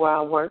jack up where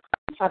I work,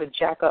 try to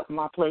jack up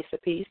my place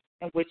of peace,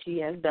 in which he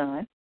has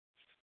done.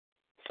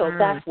 So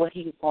that's what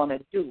he's going to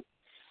do.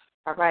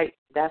 All right?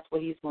 That's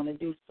what he's going to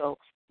do. So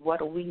what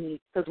do we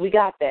need? Because we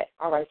got that.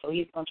 All right, so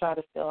he's going to try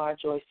to steal our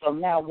joy. So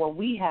now what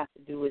we have to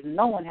do is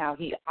knowing how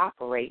he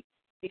operates,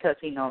 because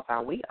he knows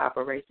how we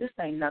operate. This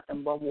ain't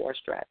nothing but war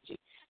strategy.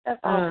 That's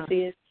all it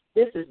is.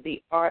 This is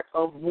the art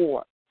of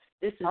war.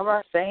 This is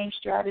the same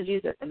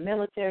strategies that the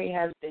military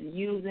has been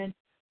using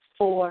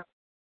for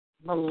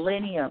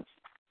millenniums.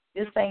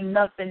 This ain't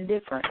nothing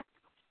different.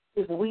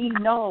 If we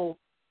know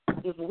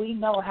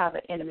how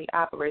the enemy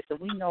operates, and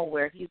we know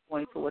where he's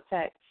going to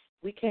attack,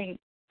 we can't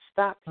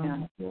stop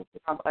him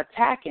from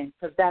attacking,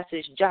 because that's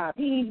his job.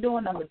 He ain't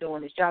doing nothing but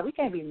doing his job. We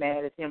can't be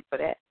mad at him for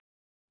that.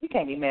 We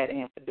can't be mad at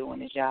him for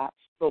doing his job.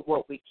 But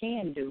what we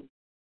can do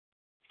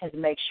is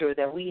make sure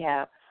that we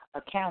have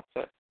a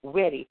counter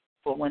ready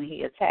for when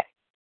he attacks.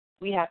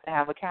 We have to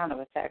have a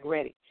counterattack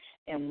ready.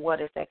 And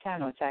what is that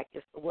counterattack?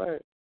 It's the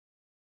word.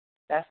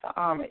 That's the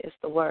armor. It's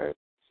the word.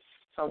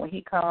 So when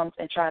he comes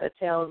and try to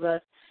tell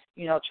us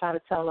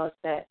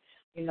that,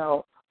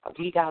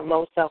 we got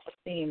low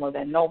self-esteem, or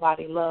that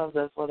nobody loves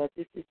us, or that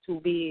this is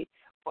too big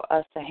for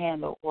us to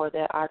handle, or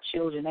that our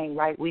children ain't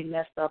right, we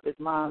messed up as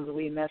moms,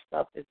 we messed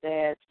up as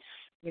dads,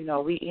 we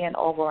in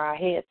over our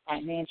heads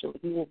financially,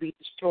 we will be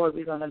destroyed,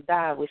 we're going to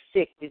die, we're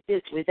sick, with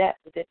this, with that,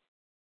 with this.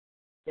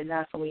 Then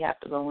that's when we have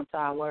to go into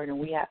our word, and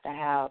we have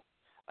to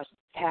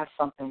have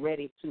something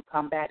ready to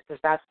combat, because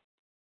that's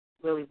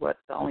really what's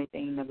the only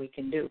thing that we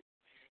can do.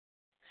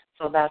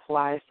 So that's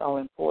why it's so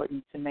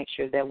important to make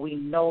sure that we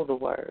know the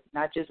word,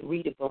 not just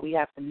read it, but we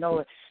have to know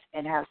it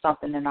and have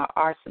something in our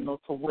arsenal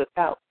to whip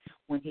out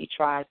when he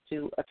tries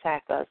to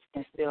attack us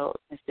and steal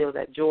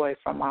that joy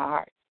from our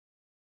hearts.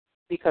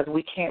 Because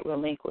we can't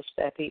relinquish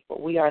that, people.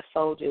 We are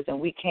soldiers, and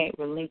we can't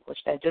relinquish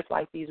that. Just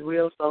like these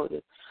real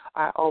soldiers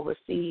are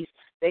overseas,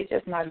 they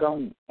just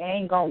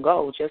ain't gonna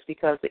go just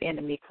because the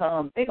enemy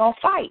comes. They're gonna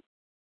fight,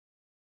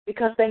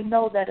 because they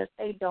know that if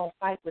they don't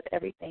fight with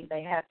everything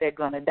they have, they're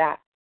gonna die.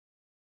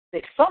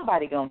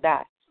 Somebody gonna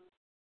die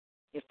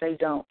if they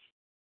don't.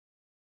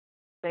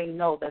 They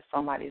know that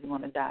somebody's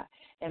gonna die.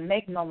 And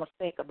make no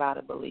mistake about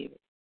it, believers.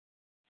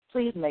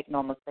 Please make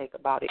no mistake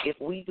about it. If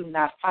we do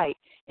not fight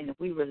and if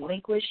we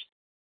relinquish,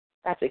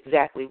 that's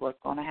exactly what's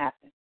going to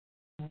happen.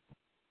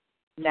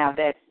 Now,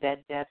 that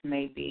death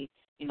may be,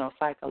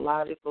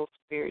 psychological,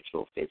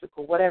 spiritual,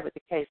 physical, whatever the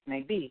case may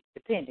be,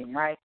 depending,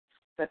 right?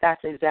 But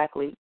that's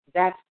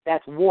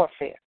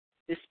warfare.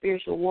 This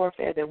spiritual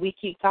warfare that we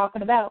keep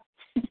talking about,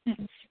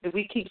 that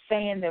we keep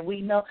saying that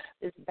we know,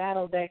 this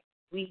battle that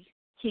we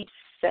keep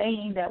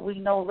saying that we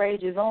know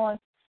rages on,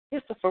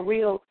 this is for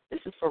real.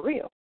 This is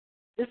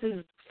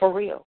for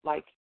real,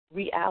 like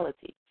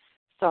reality.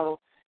 So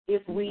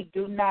if we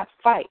do not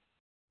fight,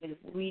 if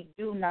we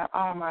do not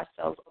arm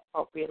ourselves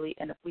appropriately,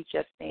 and if we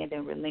just stand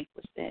and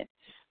relinquish, then,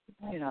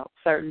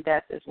 certain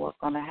death is what's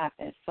going to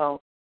happen.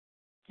 So,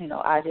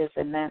 I just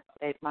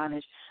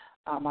admonish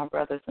my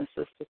brothers and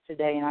sisters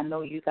today, and I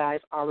know you guys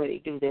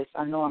already do this.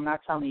 I know I'm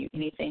not telling you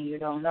anything you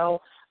don't know.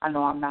 I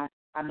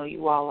know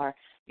you all are,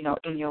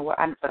 in your work,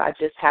 but I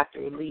just have to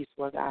release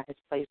what God has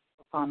placed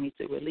upon me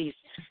to release,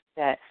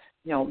 that,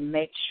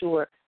 make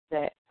sure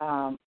that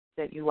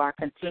that you are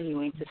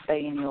continuing to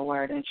stay in your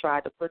word and try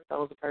to put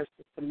those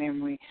verses to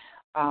memory,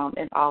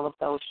 and all of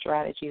those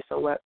strategies,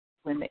 so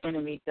when the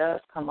enemy does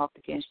come up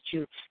against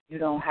you, you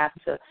don't have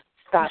to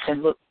stop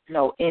and look.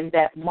 No, in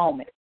that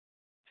moment,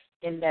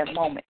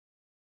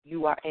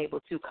 you are able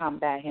to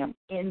combat him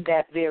in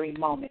that very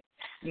moment.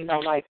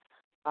 Like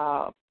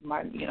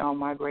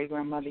my great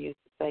grandmother used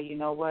to say, you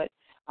know what?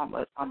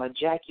 I'm a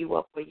jack you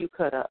up where you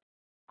cut up.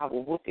 I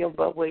will whoop your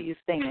butt where you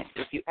stand.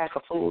 If you act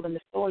a fool in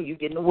the store, you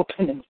getting a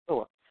whooping in the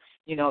store.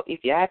 If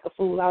you act a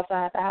fool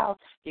outside the house,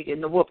 you're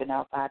getting a whooping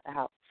outside the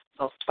house.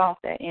 So stomp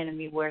that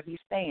enemy where he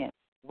stands,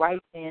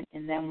 right then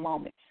in that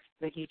moment.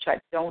 But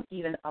don't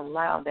even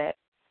allow that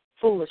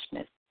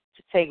foolishness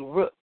to take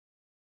root,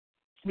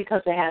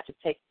 because it has to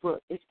take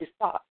root. It's his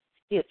thought.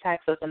 He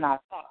attacks us in our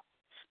thoughts.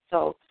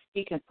 So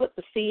he can put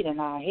the seed in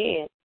our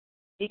head.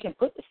 He can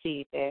put the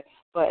seed there,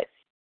 but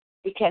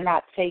it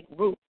cannot take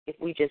root if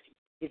we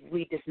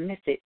dismiss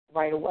it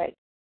right away.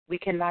 We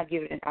cannot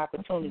give it an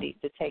opportunity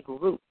to take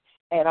root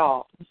at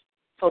all,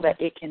 so that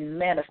it can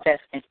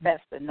manifest and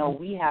fester. No,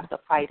 we have to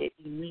fight it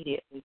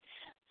immediately.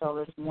 So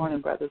this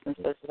morning, brothers and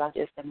sisters, I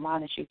just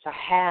admonish you to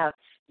have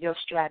your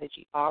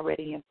strategy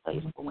already in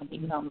place for when he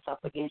comes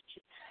up against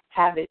you.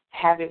 Have it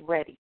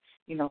ready.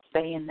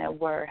 Stay in that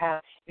word.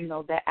 Have,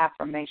 that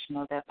affirmation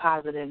or that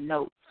positive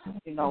note.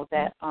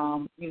 That,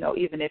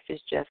 even if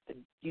it's just,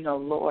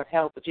 Lord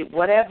help you,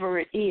 whatever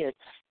it is,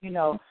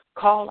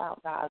 call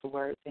out God's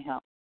word to him.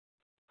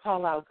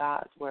 Call out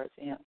God's word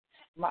to him.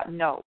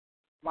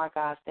 My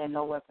God said,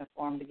 no weapon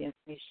formed against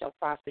me shall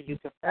prosper. You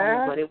can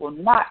form it, but it will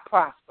not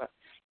prosper.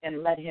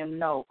 And let him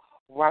know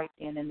right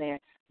then and there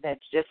that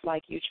just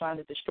like you trying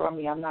to destroy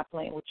me, I'm not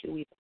playing with you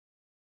either.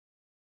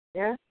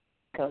 Yeah?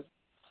 Because,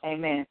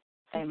 amen.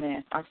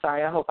 Amen. I'm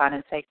sorry. I hope I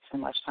didn't take too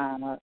much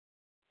time up.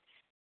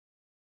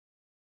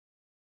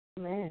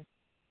 Amen.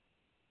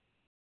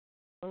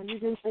 Well, you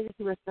didn't take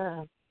too much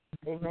time.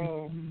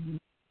 Amen.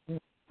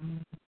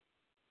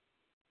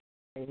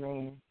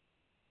 Amen.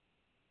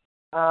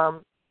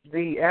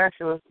 The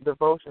actual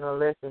devotional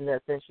lesson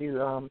that since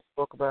you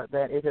spoke about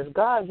that, it says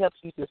God helps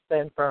you to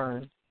stand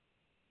firm.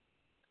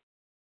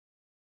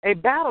 A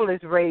battle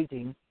is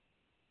raging,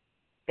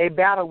 a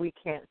battle we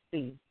can't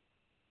see.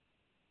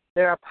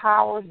 There are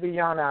powers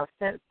beyond our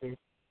senses,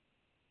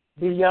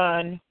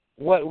 beyond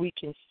what we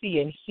can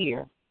see and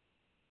hear.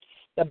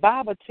 The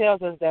Bible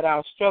tells us that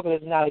our struggle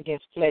is not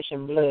against flesh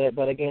and blood,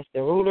 but against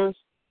the rulers,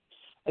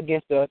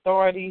 against the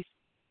authorities,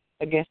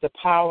 against the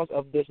powers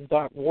of this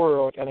dark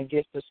world, and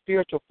against the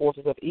spiritual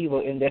forces of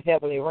evil in the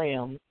heavenly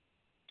realms,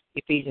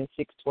 Ephesians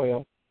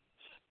 6:12.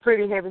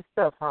 Pretty heavy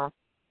stuff, huh?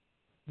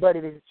 But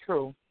it is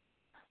true.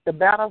 The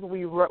battles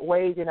we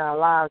wage in our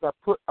lives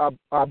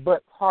are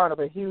but part of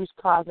a huge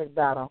cosmic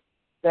battle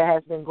that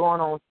has been going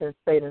on since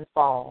Satan's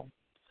fall.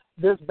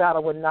 This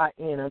battle will not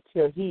end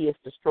until he is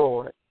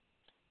destroyed.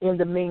 In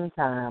the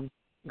meantime,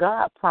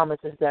 God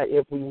promises that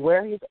if we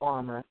wear his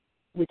armor,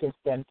 we can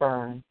stand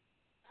firm.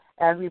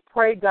 As we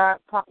pray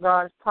God's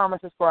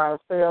promises for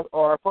ourselves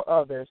or for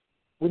others,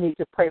 we need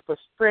to pray for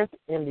strength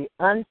in the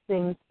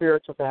unseen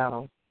spiritual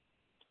battle.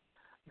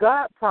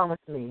 God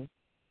promised me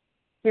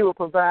he will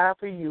provide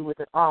for you with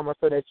an armor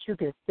so that you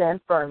can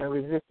stand firm and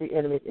resist the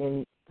enemies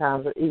in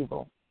times of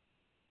evil.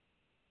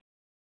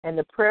 And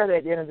the prayer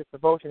at the end of this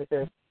devotion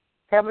says,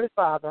 Heavenly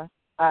Father,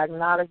 I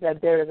acknowledge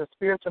that there is a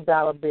spiritual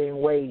battle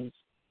being waged,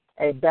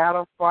 a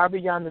battle far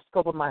beyond the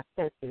scope of my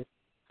senses.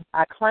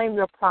 I claim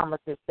your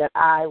promises that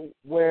I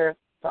wear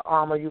the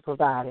armor you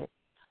provided.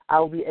 I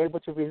will be able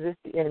to resist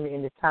the enemy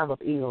in the time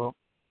of evil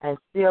and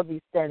still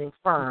be standing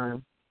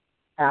firm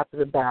after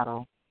the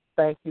battle.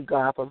 Thank you,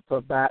 God, for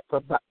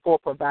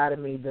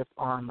providing me this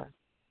armor.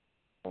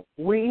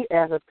 We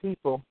as a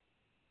people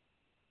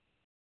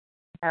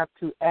have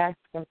to ask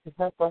him to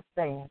help us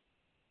stand.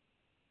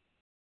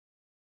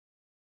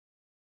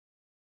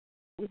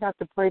 We have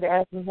to pray to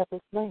ask him to help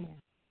us stand.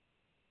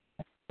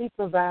 He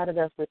provided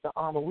us with the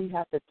armor. We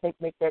have to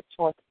make that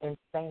choice and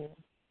stand.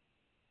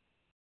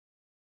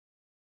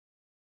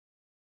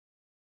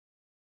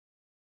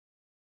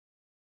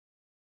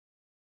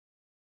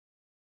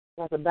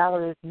 Because the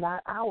battle is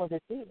not ours,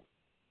 it's his.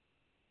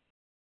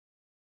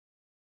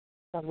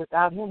 Because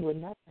without him, we're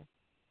nothing.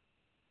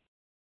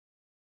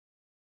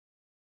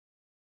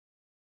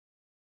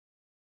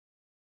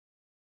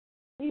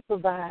 He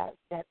provides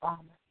that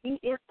armor. He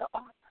is the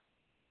armor.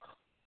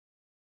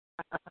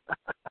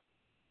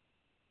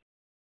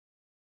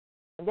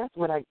 And that's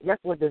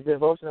what the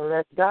devotional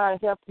lets God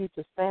help you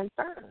to stand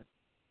firm.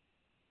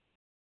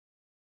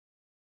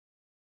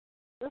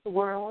 This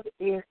world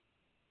is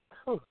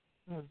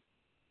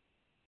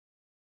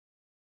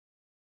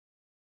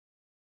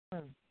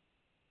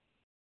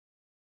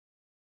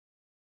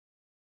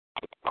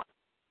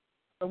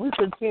So we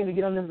continue to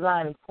get on this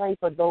line and pray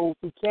for those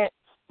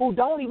who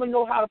don't even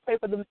know how to pray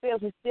for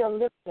themselves. We still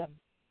lift them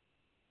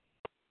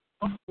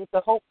with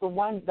the hope of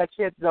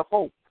the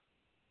hope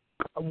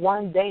of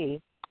one day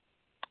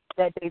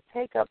that they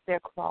take up their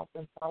cross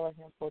and follow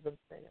him for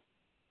themselves.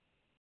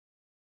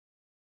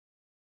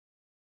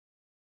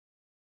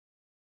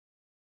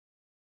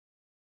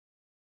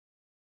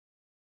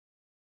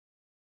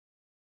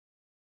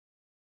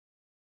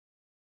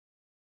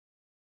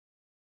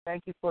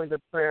 Thank you for the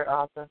prayer,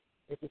 Arthur,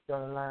 if you're still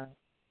on the line,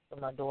 for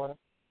my daughter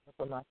and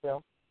for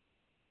myself.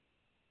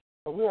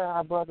 But we are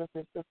our brothers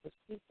and sisters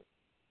keepers.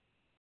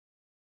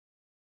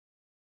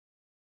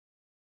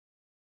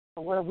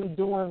 So what are we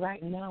doing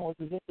right now is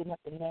lifting up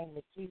the name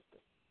of Jesus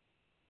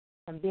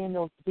and being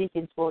those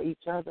beacons for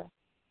each other.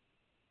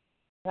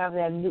 Have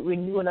that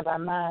renewing of our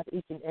minds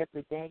each and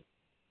every day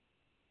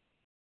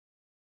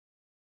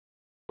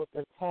with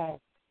the task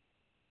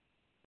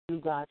to do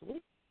God's will.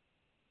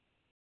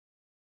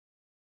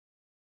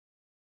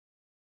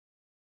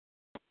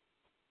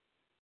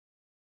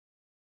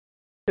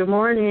 Good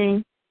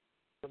morning.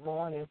 Good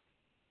morning.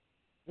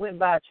 Went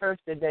by a church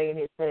today and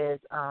it says,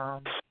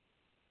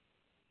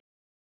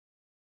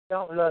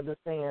 don't love the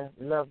sin,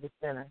 love the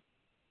sinner.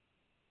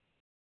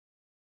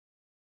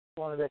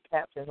 One of the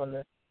captions on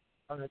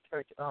the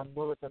church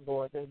bulletin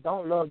board says,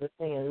 don't love the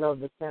sin,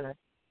 love the sinner.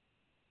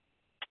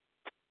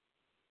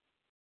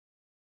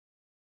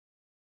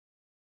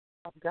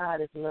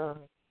 God is love.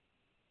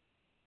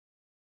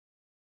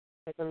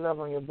 Take a love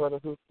on your brother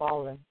who's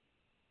fallen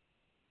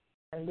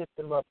and lift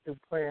them up through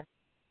prayer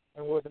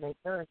and words of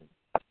encouragement.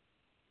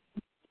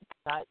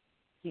 Not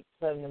keep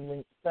sudden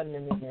them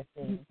in their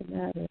sins.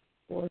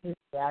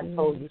 I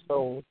told you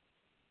so.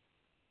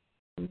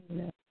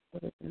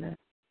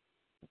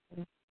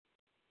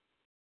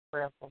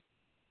 Prayerful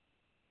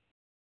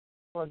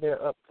for their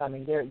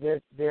upcoming.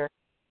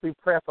 Be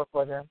prayerful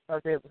for them.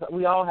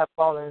 We all have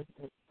fallen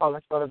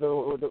short of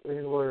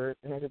His word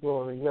and His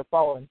glory. We're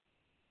fallen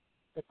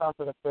because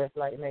of the fresh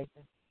light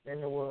nation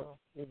in the world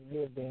we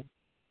live in.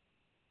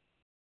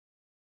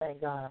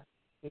 Thank God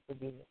He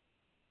forgives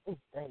us.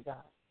 Thank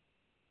God.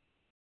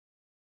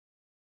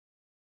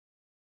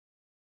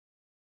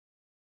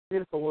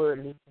 Beautiful word,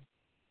 Lisa.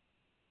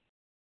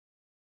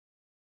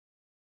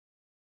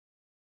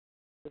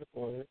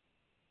 Beautiful word.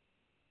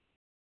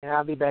 And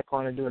I'll be back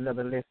on to do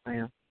another list,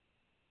 ma'am.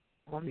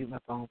 I'm going to mute my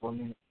phone for a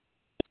minute.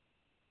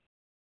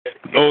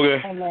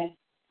 Okay. Amen.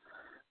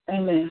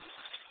 Amen.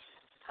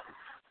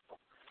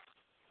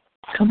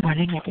 Good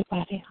morning,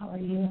 everybody. How are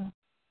you?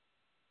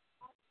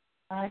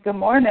 All right, good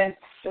morning.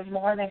 Good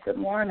morning. Good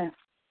morning.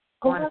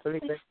 Good morning,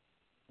 Felipe.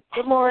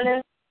 Good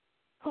morning.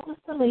 Who was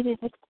the lady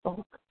that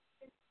spoke?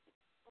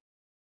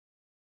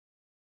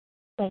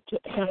 That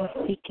was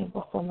speaking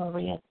before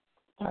Maria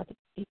started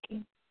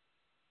speaking.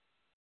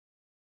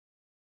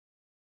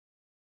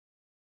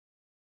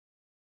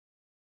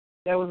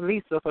 That was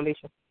Lisa,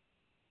 Felicia.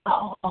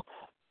 Oh, okay.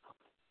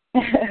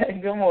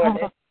 Good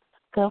morning.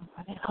 Good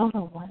morning. Hold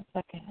on one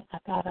second. I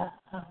gotta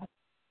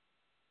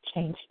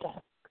change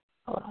desk.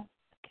 Hold on.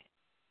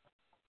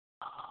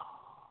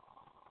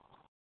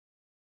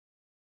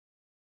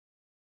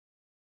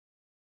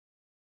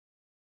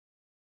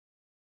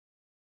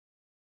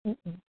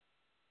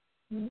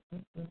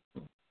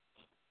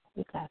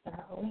 You guys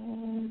are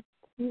in.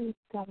 You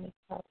got me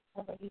started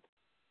already.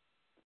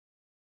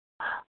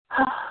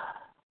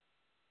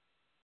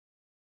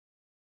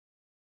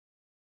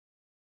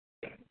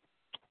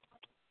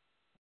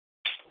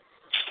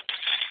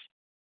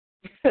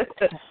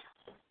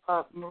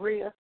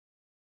 Maria.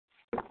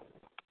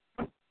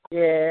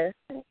 Yes.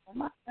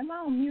 Am I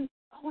on mute?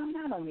 Oh, I'm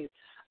not on mute.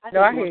 I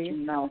hear you.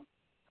 Know.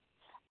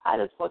 I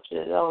just want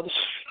you to know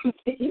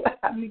that you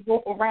have me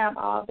go around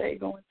all day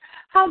going,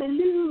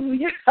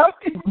 hallelujah. I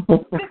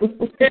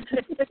didn't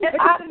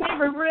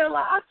even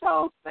realize. I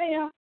told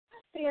Sam,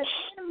 wait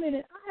a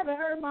minute, I haven't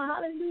heard my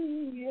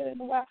hallelujah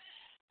in a while.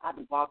 I've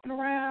been walking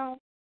around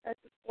at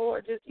the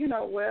store, just,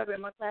 wherever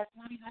in my class,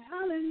 and I'll be like,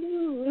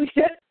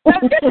 hallelujah.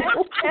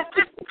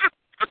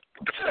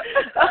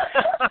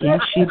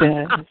 Yes, she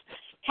does.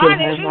 She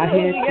has my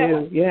head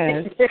too.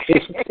 Yes.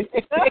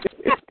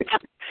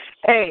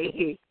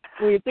 Hey,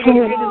 when you think of the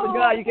goodness of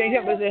God, you can't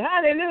help but say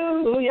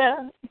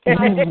hallelujah. I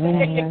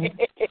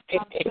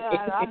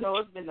know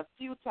it's been a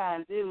few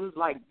times it was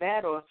like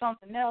that or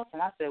something else,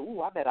 and I said,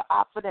 "Ooh, I better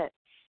opt for that."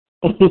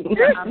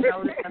 I'm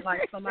noticing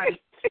like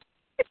somebody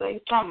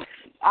say something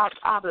out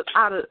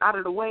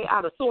of the way,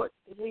 out of sorts,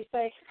 as we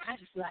say. I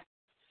just like,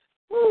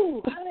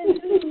 "Ooh,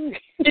 hallelujah."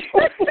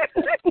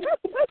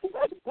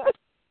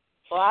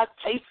 Or I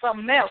say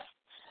something else.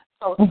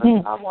 So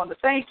I want to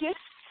thank you.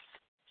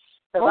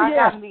 Because I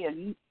got me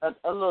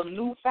a little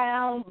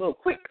newfound, little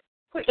quick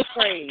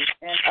phrase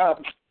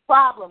and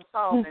problem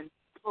solving.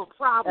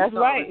 That's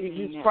right.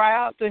 You just cry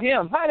out to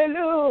him.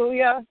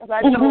 Hallelujah. Because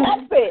I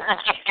know it.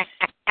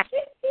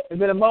 It's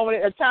been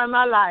a time in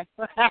my life.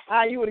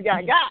 You would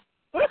have got.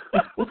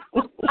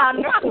 I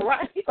know,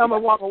 right? I'm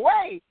going to walk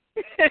away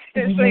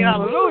and say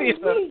hallelujah.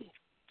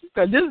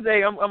 Because this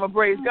day I'm going to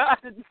praise God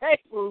today,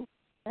 boo.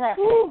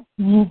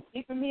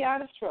 Keeping me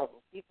out of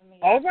trouble.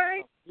 All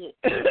right. Yeah.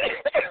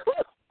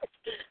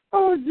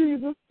 Oh,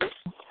 Jesus.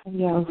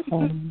 Yeah,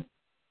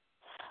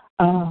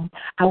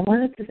 I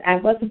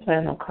wasn't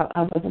planning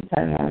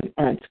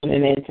on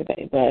tuning in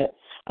today, but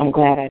I'm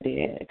glad I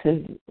did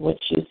because what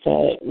you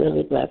said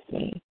really blessed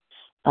me,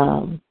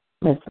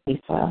 Miss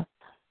Lisa.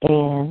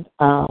 And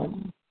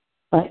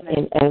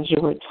as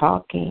you were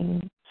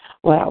talking,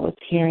 what I was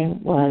hearing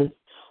was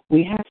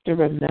we have to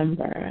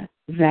remember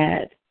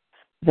that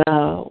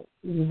the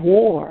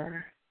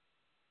war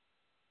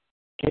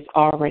is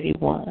already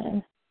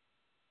won.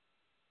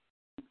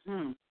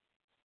 Mm-hmm.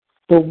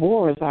 The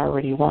war is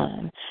already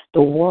won.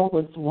 The war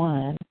was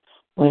won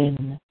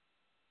when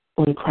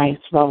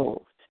Christ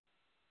rose.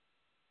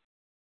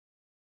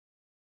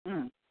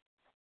 Mm.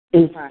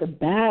 It's the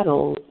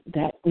battles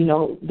that,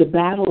 the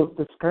battles,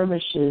 the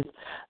skirmishes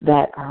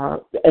that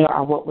are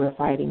what we're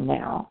fighting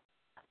now.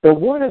 The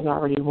war is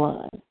already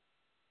won,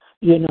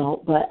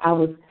 but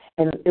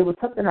and it was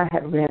something I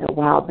had read a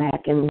while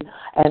back, and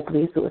as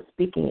Lisa was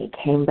speaking, it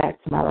came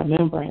back to my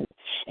remembrance.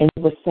 And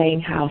it was saying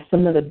how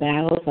some of the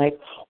battles, like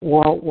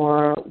World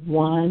War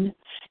I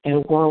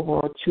and World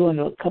War II and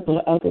a couple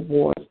of other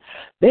wars,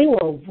 they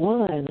were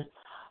won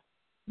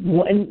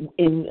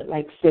in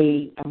like,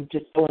 say, I'm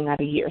just throwing out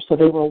a year. So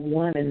they were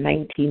won in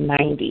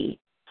 1990,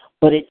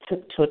 but it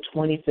took till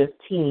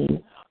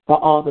 2015 for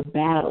all the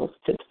battles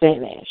to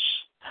finish.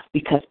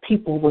 Because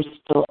people were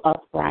still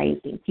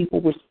uprising.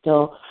 People were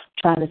still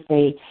trying to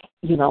say,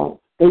 they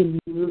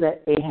knew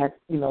that they had,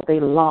 they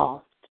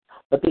lost,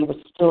 but they were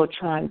still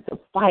trying to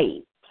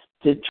fight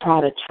to try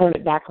to turn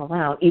it back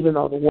around, even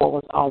though the war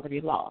was already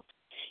lost.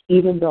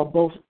 Even though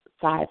both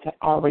sides had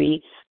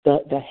already,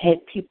 the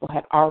head people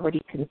had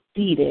already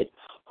conceded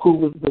who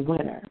was the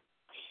winner.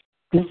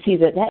 You see,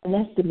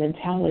 that's the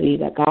mentality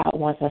that God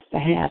wants us to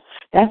have.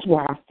 That's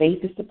where our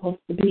faith is supposed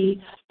to be.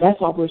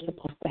 That's why we're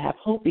supposed to have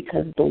hope,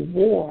 because the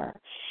war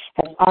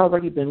has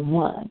already been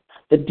won.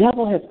 The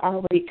devil has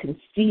already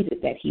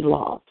conceded that he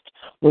lost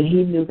when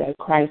he knew that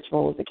Christ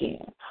rose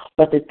again.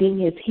 But the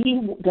thing is, he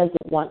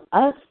doesn't want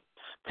us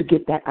to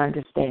get that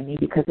understanding,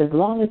 because as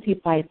long as he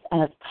fights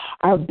us,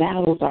 our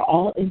battles are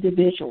all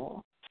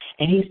individual.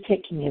 And he's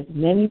taking as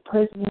many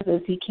prisoners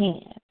as he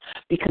can.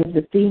 Because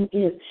the thing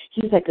is,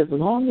 he's like, as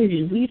long as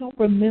we don't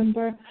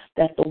remember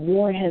that the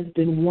war has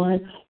been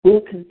won,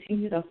 we'll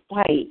continue to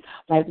fight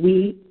like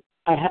we're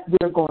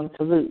going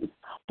to lose.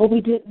 But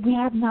we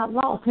have not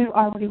lost. We've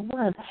already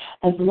won.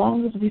 As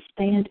long as we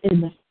stand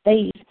in the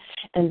faith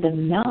and the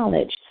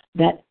knowledge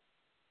that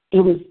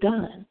it was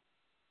done.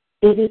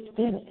 It is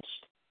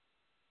finished.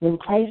 When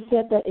Christ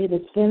said that it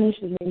is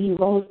finished and then he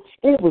rose,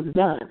 it was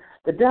done.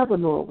 The devil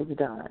knew it was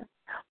done.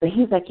 But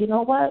he's like, you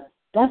know what?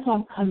 That's why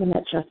I'm coming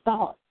at your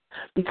thoughts.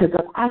 Because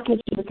if I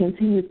get you to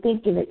continue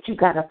thinking that you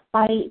got to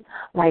fight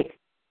like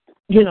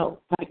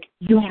like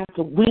you have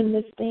to win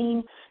this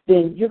thing,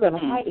 then you're going to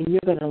fight and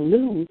you're going to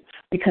lose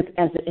because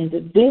as an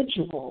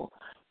individual,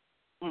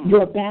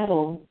 your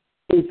battle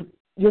is,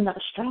 you're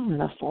not strong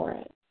enough for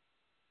it.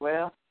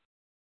 Well.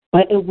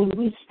 But when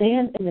we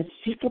stand in the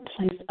secret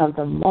place of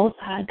the Most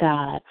High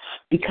God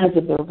because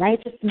of the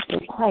righteousness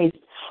of Christ,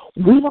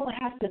 we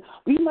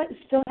might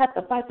still have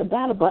to fight the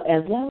battle, but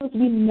as long as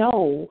we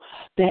know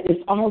that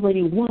it's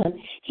already won,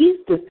 he's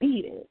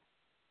defeated.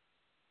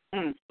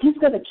 He's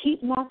going to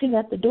keep knocking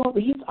at the door,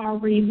 but he's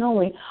already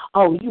knowing,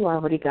 oh, you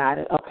already got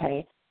it.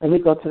 Okay, let me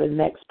go to the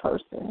next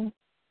person.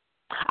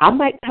 I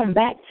might come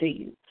back to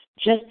you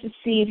just to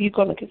see if you're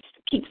going to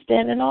keep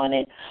standing on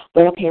it.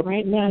 But, okay,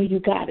 right now you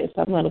got it,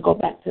 so I'm going to go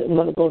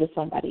to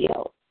somebody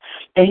else.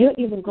 And he'll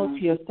even go to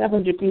your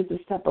 7 degrees of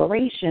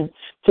separation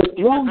to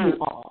throw you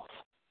off.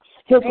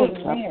 He'll go to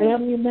a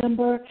family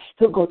member.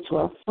 He'll go to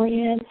a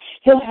friend.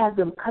 He'll have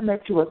them come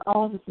at you with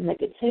all this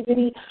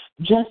negativity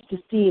just to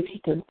see if he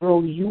can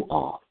throw you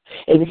off.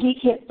 And if he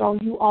can't throw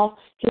you off,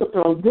 he'll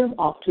throw them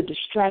off to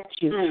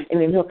distract you, and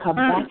then he'll come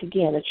back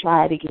again and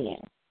try it again.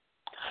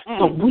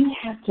 So we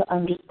have to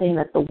understand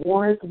that the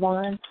war is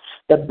won.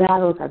 The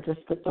battles are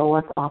just to throw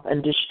us off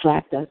and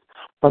distract us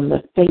from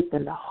the faith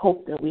and the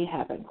hope that we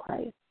have in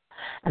Christ.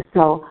 And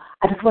so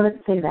I just wanted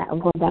to say that. I'm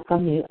going back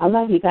on mute. I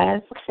love you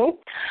guys. Okay.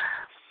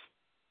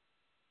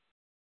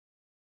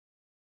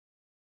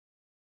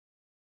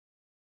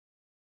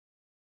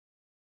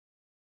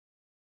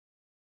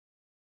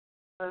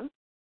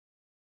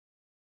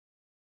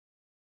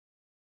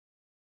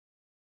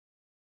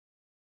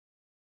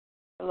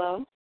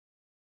 Hello?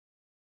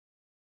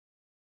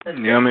 Yeah,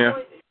 I'm here.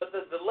 But the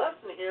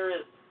lesson here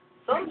is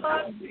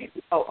sometimes.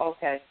 Oh,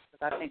 okay.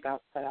 Because I think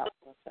I'll cut out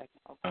for a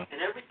second. Okay.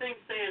 And everything's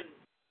saying.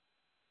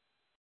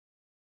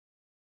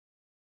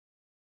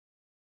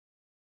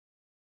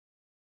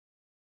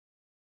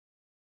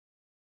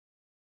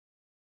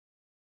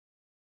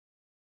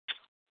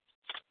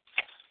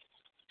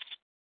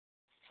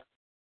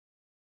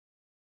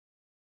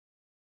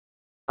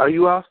 Are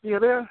you all still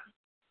there?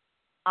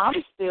 I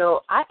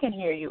can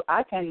hear you.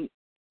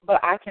 But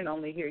I can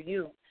only hear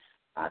you.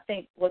 I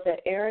think, was that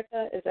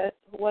Erica? Is that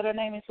what her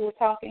name is who was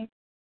talking?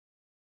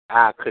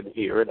 I couldn't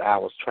hear it. I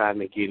was trying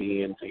to get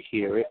in to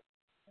hear it.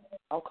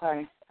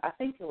 Okay. I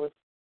think it was,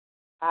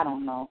 I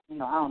don't know. I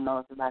don't know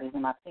everybody's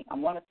name. I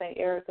want to say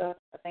Erica.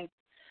 I think.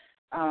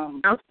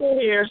 I'm still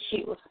here.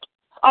 She was.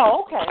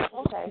 Oh,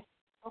 okay.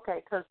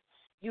 Okay, because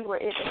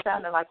it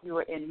sounded like you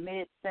were in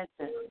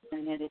mid-sentence,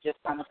 and then it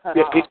just kind of cut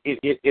off.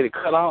 It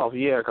cut off,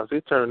 yeah, because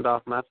it turned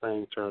off. My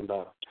thing turned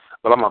off.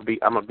 But I'm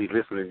gonna be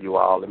listening to you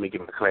all. Let me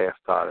get my class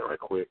started right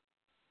quick.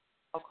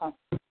 Okay.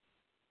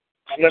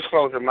 Let's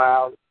close your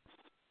mouth.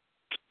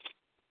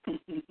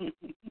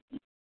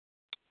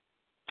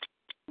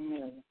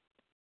 Yeah.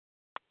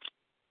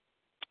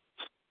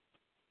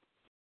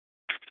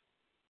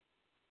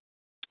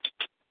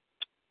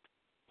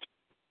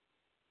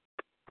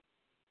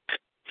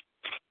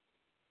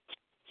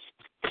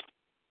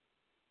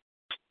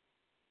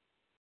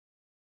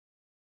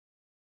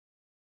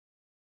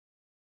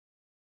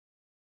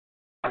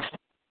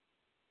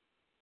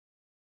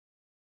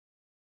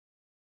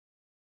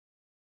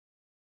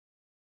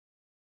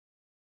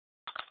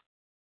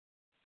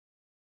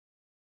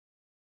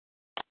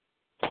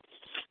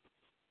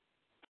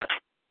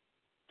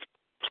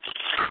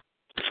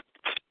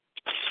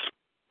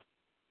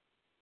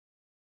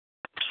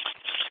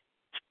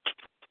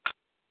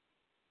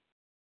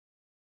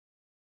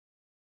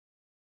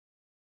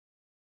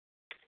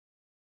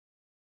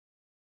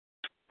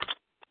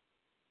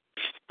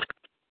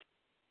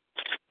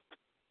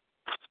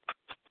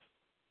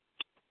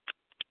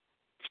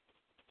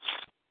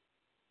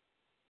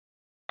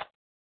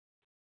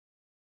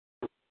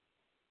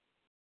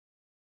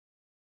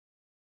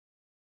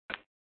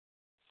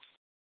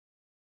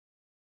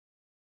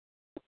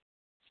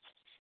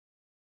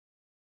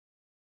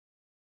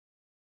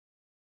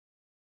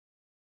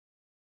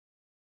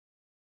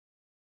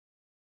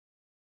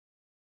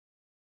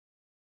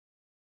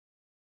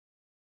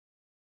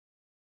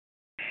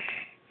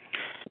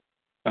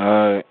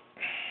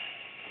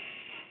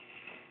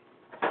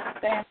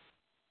 Sam?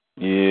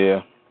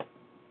 Yeah.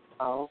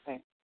 Oh, okay.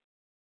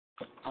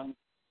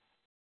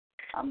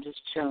 I'm just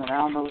chilling. I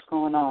don't know what's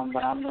going on,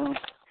 but I'm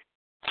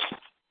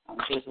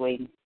just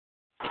waiting.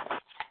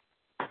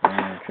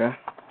 Okay.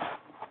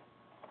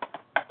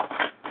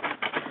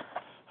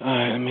 All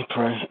right, let me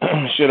pray.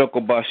 Shiroko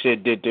bashe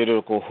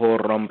deteroko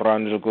horam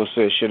brandoko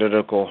se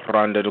shiroko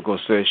randoko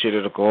se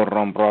shiroko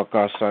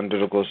rambraka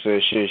sandoko se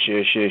she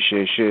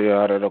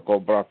aroko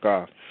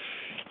braka.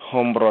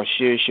 Hombra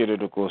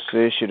shiroko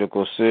se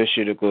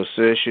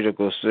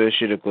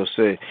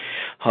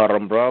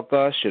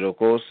harambraka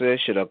shiroko se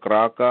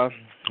shirakraka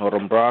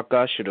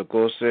harambraka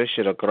shiroko se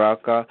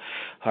shirakraka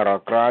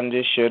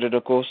harakrande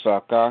shiroko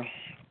saka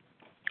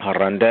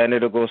harandane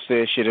de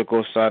se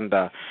shiroko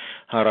sanda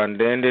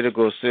harandende de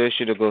se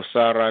shiroko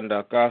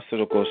saranda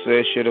kasiroko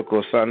se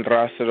shiroko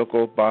sandra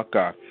siroko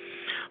baka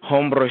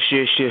Hombra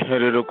shishi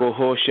heridical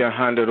hosha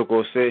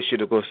handidical se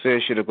shidical se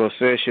shidical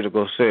se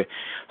shidical se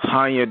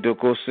hanya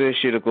dical se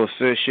shidical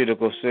se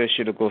shidical se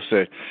shidical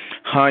se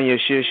hanya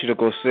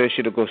shidical se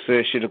shidical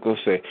se shidical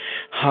se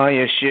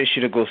hanya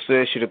shidical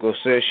se shidical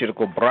se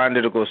shidical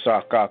brandidical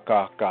sa ka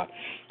ka ka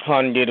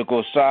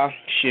handidical sa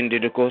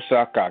shindidical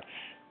sa ka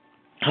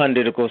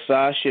Handidical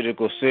sa,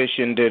 shidical se,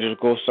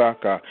 shindidical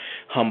saka.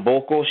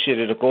 Hamboko,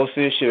 shidical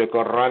se,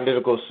 shidical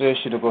randidical se,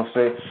 shidical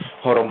se.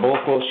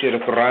 Horamboko,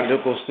 shidical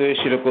randidical se,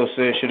 shidical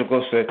se,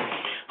 shidical se.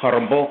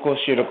 Haramboko,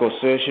 shidical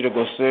se,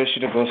 shidical se,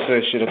 shidical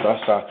se,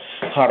 shidical sa.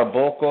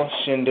 Haraboko,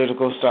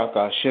 shindidical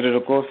saka,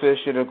 shidical se,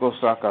 shidical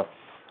saka.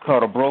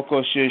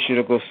 Harabroko,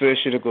 shidical se,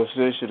 shidical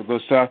se, shidical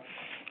sa.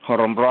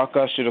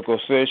 Harambraka, shidical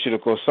se,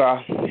 shidical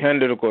sa.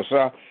 Handidical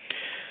sa.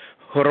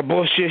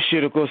 Horaboshe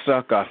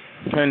shirikosa,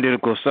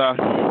 Hendirikosa,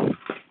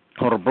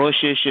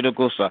 Horaboshe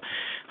shirikosa,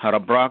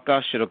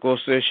 Harabraka,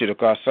 shirikose,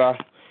 shirikasa,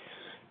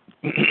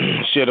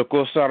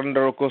 shirikosa,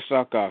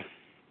 Randarokosaka,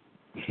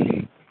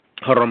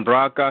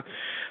 Harambraka,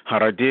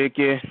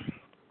 Haradeke,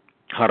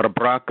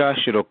 Harabraka,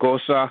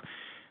 shirikosa,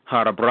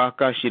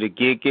 Harabraka,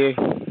 shirigeke,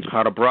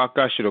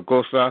 Harabraka,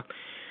 shirikosa,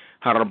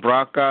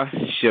 Harabraka,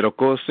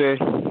 shirikose,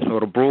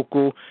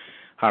 Horabroku,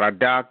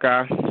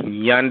 Haradaka,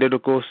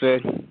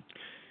 Yandirikose,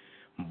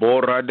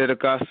 Bora de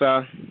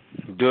casa,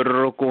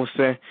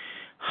 Durokose,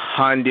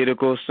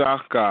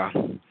 Handirikosaka,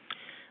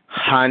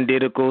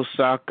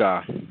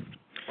 Handirikosaka,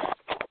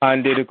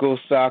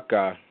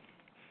 Handirikosaka,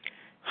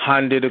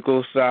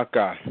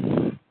 Handirikosaka,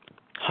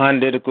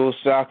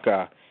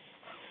 Handirikosaka,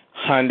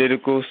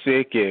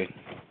 Handirikoseke,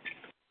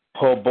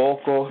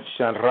 Hoboko,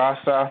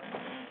 Shanrasa,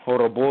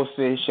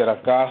 Horobose,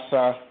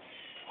 Sharakasa,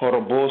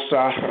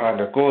 Horobosa,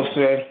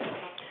 Randakose,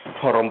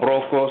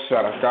 Horombroko,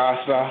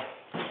 Sarakasa,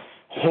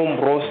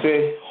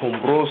 Humbrose,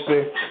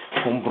 Humbrose,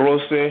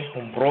 Humbrose,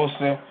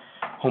 Humbrose,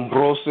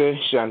 Humbrose,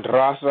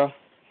 Chandrasa,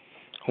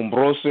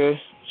 Humbrose,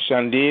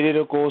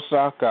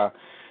 Shandidikosaka.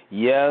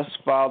 Yes,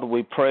 Father,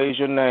 we praise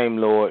your name,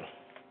 Lord.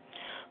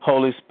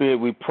 Holy Spirit,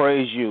 we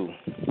praise you.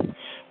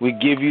 We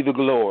give you the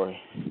glory.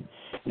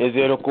 We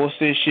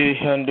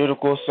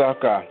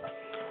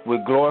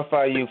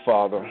glorify you,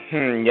 Father.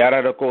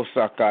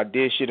 Yaradikosaka,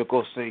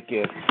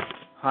 Deshidikoseke,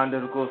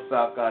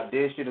 Handikosaka,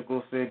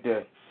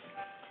 Deshidikoseke.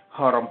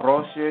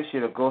 Harambroshe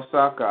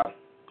shiragosaka,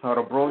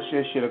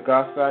 Harambroshe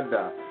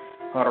shiragasada,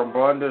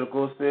 Harambronda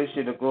gose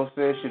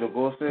shiragose,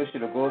 shiragose,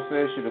 shiragose,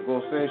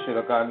 shiragose,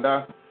 shiraganda,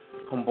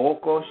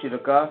 Humboko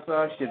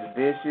shiragasa,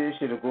 shiradeshi,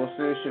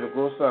 shiragose,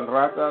 shiragosa, and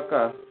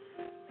rataka,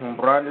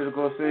 Humbranda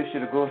gose,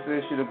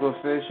 shiragose,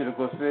 shiragose,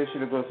 shiragose,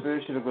 shiragose,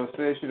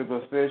 shiragose,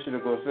 shiragose,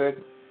 shiragose,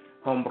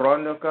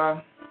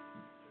 Humbrondaka,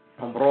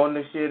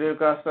 Humbronda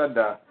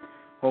shiragasada,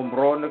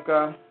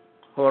 Humbrondaka,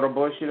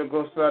 Horabo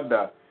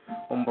shiragosada,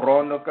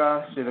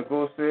 Umbronoka,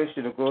 Shiragose,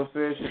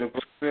 Shiragose,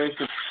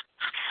 Shiragose,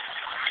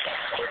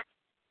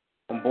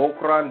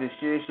 Umbokran, the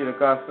Shi,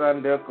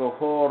 Shiragasan, the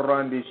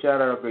Kohoran, the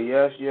Sharaka,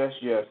 yes, yes,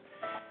 yes.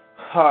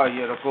 Ha,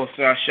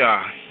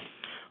 Yerakosasha,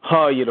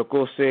 Ha,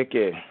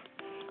 Yerakoseke,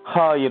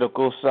 Ha,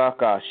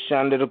 Yerakosaka,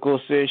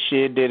 Shandakose,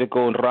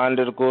 Shedeko,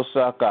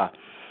 Randakosaka.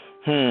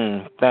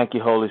 Thank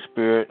you, Holy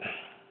Spirit.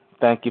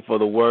 Thank you for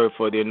the word,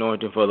 for the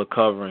anointing, for the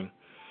covering.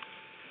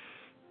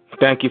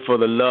 Thank you for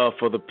the love,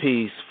 for the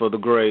peace, for the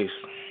grace.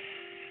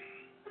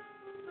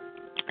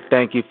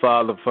 Thank you,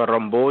 Father, for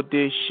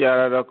Ramboti,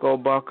 Sharadako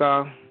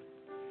Baka,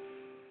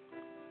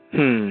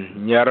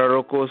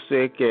 Yararoko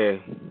Seke,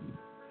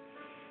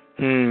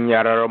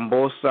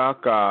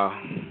 Yararambosaka,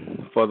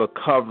 for the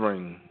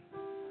covering,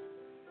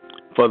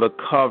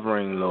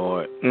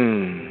 Lord.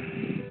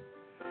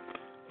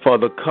 For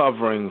the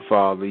covering,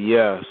 Father,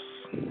 yes.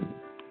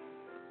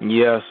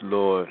 Yes,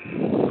 Lord.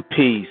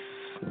 Peace.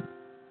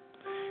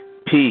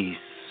 Peace.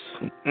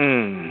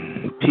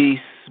 Peace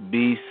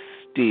be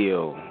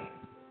still.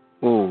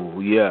 Oh,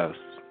 yes.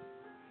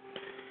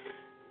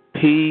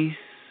 Peace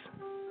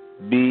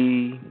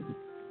be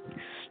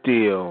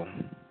still.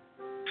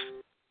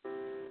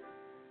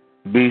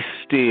 Be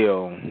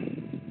still.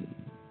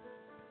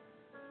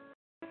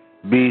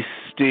 Be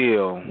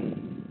still.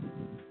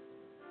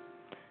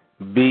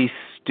 Be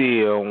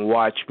still and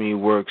watch me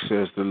work,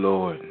 says the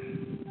Lord.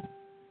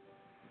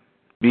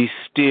 Be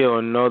still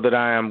and know that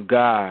I am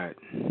God.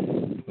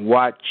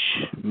 Watch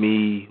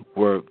me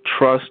work.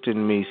 Trust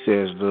in me,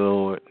 says the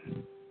Lord.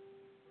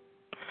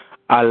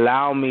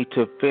 Allow me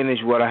to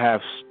finish what I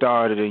have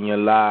started in your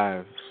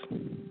lives.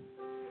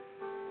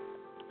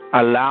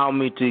 Allow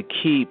me to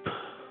keep,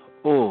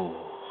 hold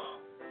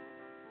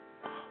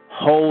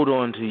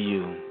on to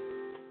you,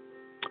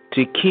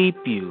 to keep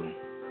you.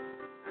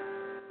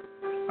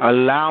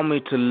 Allow me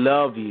to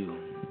love you,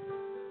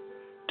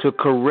 to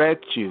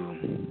correct you,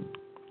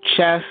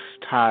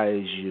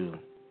 chastise you.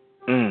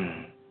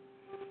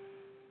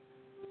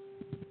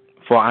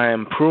 For I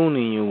am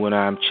pruning you when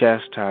I am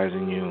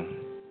chastising you.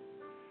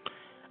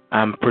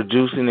 I'm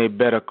producing a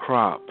better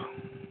crop.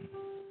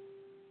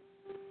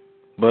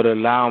 But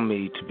allow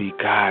me to be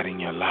God in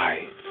your life.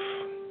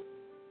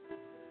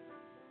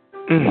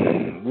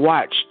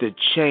 Watch the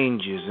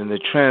changes and the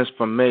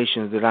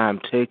transformations that I am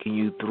taking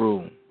you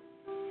through.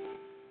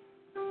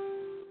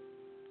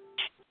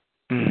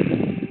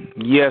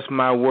 Yes,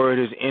 my word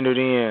has entered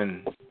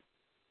in.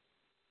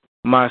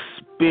 My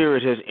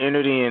spirit has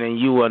entered in, and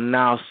you will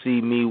now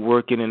see me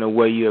working in a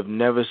way you have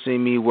never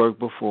seen me work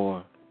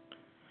before.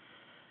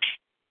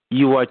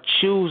 You are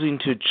choosing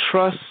to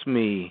trust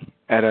me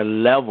at a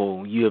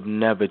level you have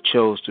never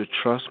chose to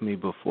trust me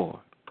before.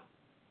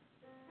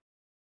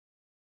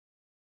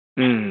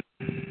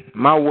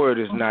 My word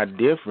is not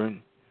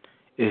different.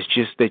 It's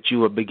just that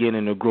you are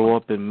beginning to grow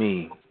up in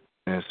me,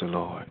 as the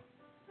Lord.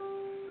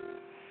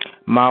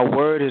 My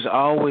word has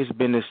always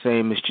been the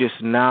same. It's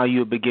just now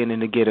you're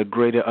beginning to get a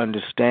greater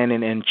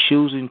understanding and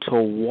choosing to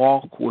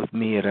walk with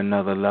me at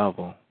another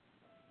level.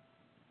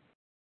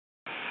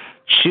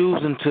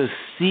 Choosing to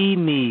see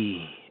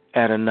me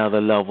at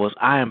another level as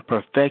I am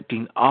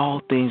perfecting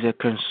all things that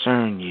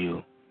concern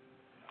you.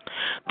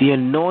 The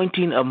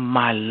anointing of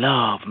my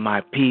love,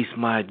 my peace,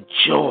 my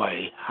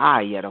joy,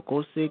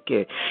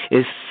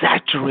 is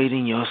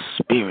saturating your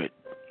spirit.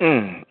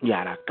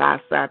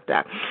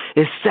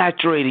 It's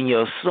saturating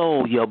your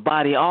soul, your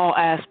body, all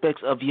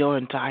aspects of your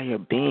entire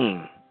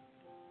being.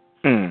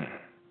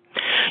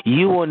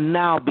 You are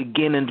now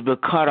beginning to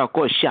become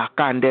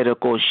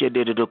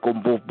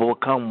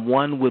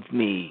one with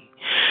me.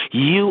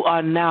 You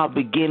are now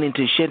beginning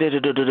to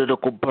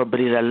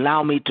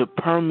allow me to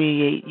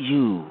permeate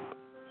you.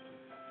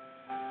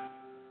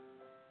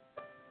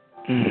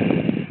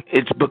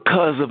 It's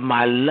because of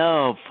my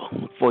love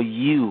for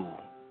you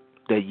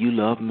that you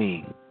love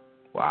me.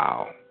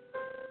 Wow.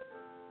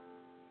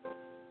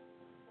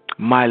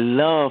 My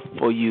love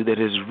for you that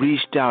has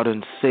reached out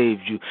and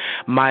saved you.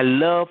 My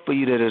love for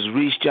you that has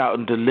reached out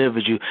and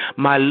delivered you.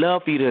 My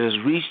love for you that has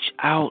reached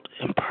out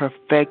and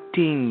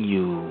perfecting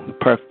you.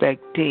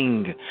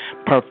 Perfecting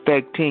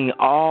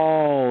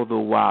all the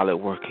while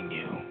at work in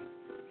you.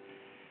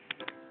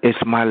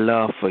 It's my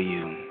love for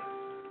you.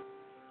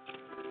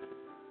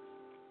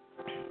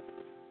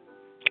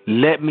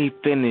 Let me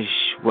finish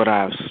what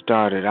I've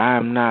started. I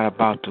am not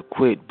about to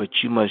quit, but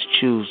you must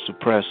choose to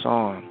press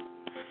on.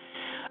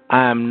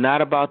 I am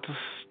not about to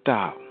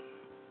stop,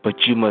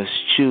 but you must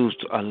choose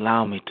to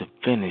allow me to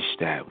finish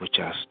that which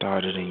I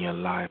started in your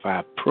life. I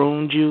have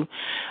pruned you,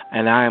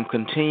 and I am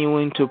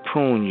continuing to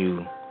prune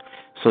you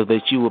so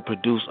that you will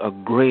produce a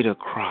greater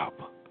crop,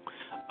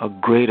 a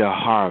greater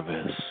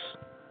harvest,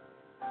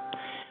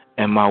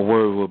 and my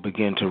word will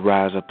begin to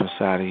rise up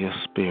inside of your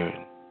spirit.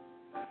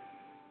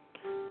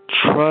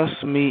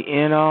 Trust me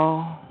in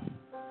all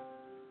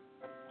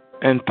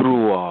and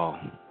through all,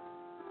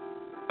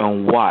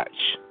 and watch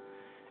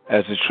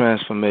as the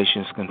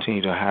transformations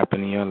continue to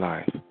happen in your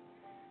life.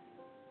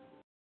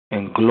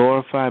 And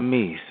glorify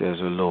me, says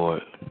the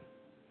Lord.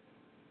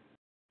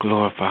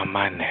 Glorify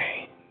my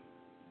name.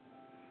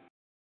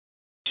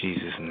 In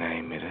Jesus'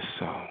 name it is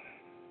so.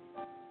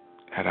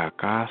 At our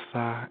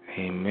casa,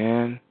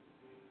 amen,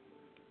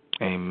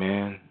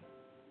 amen,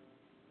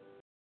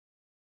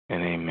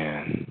 and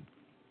amen.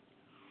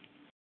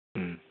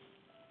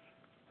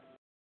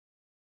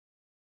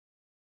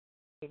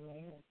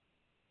 Amen.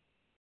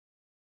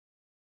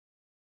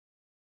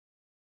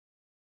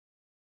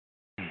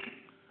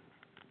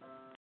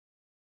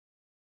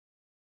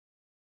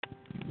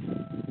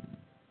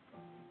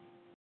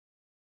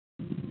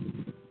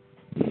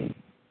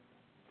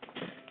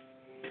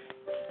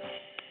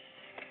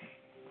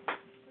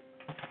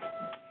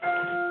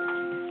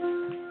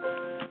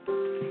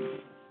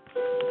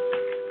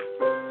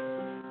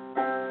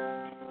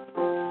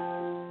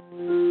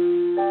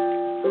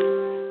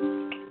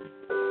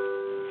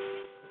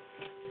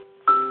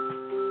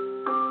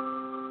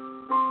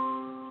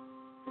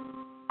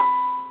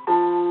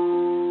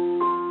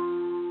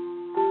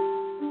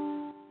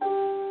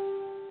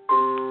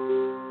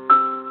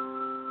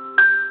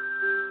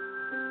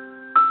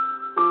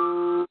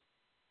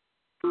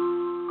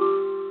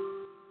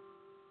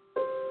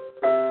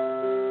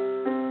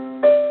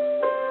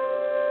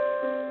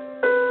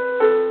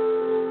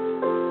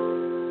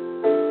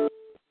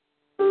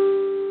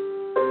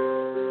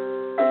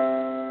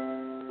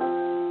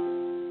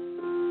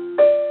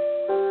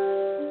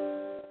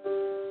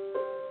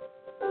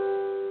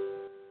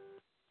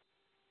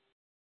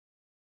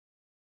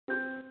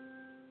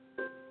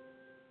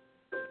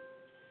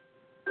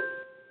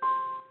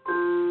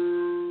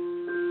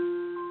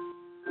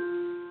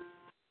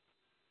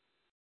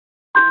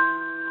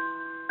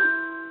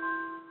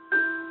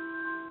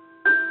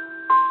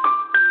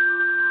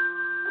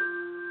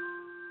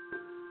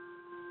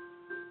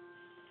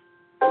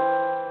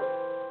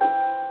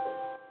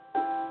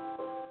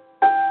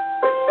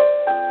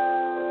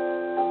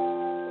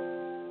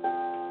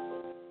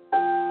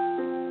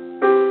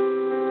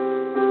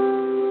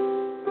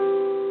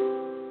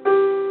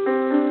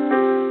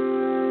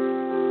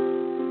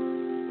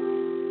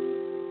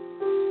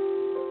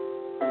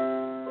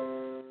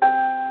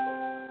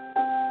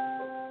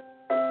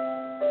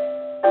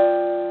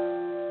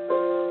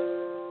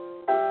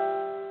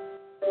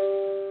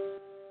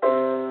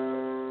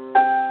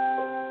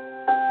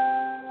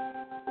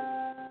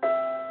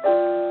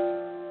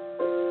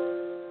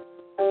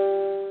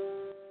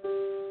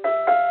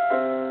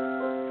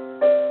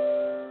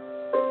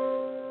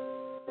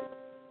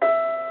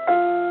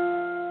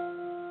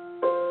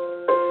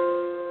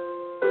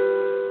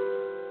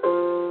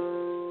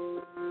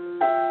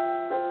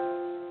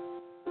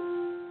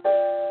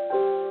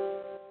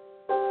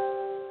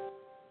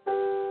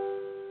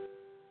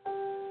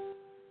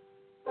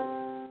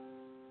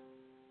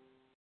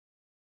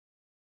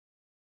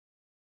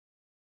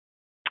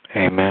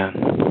 Amen.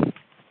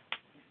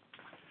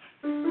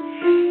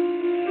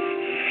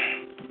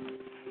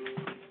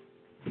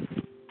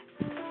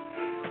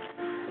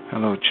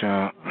 Hello,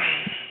 child.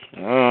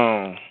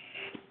 Oh.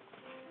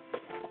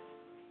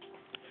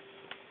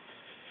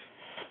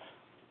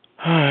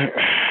 All right.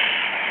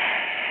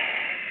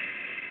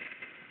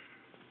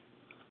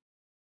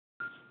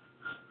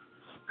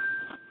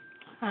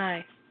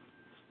 Hi.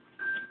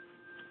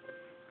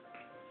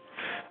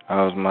 That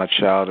was my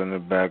child in the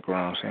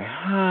background saying,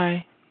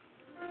 hi.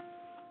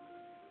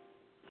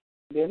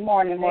 Good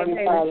morning,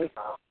 Charlie.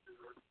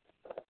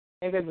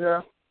 Hey, good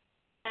girl.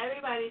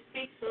 Everybody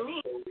speaks for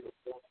me.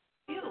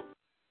 You.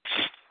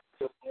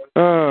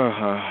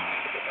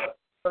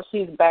 So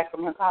she's back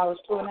from her college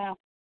tour now?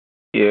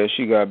 Yeah,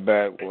 she got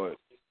back,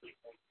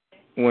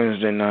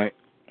 Wednesday night.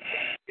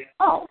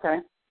 Oh, okay.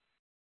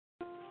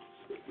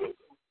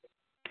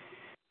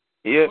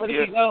 Yep, Where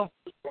did you go?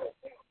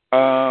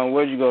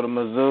 Where'd you go? To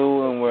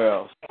Mizzou and where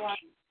else?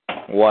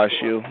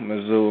 WashU,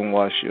 Mizzou and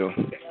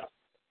WashU.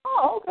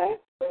 Oh, okay.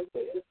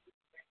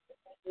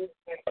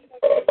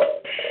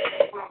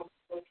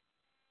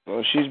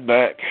 Well, she's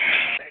back.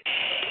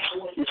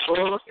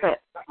 All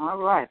set. All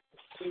right.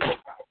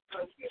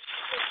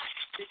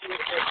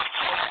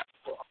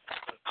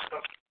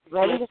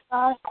 Ready to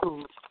start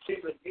school.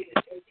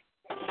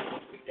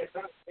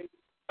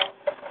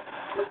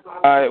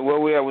 All right, where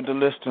we at with the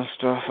list and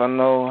stuff? I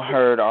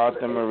heard Arthur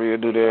and Maria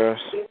do theirs.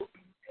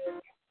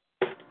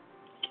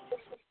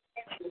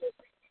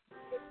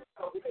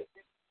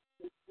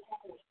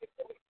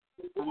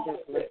 I'm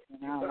just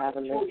listening. I don't have a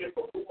list.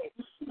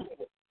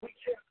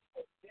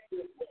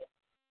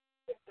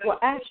 Well,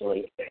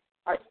 actually,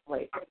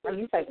 wait, are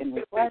you taking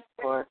requests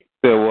or?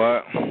 Say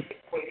what?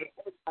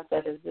 I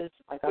said,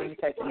 are you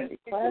taking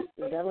requests?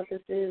 Is that what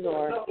this is,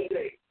 or?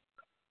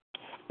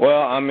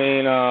 Well, I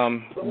mean,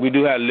 we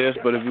do have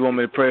lists, but if you want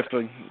me to pray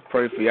for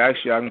you,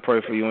 actually, I can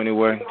pray for you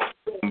anyway.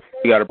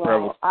 You got a prayer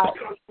request?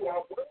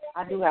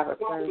 I do have a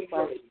prayer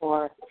request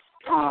for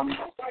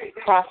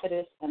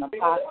prophetess and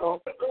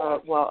apostle,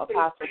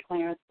 Apostle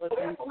Clarence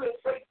Brookins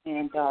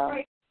and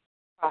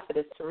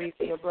prophetess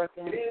Teresa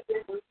Brookins.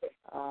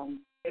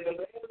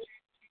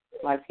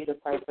 Like you to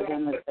pray for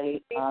them as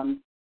they go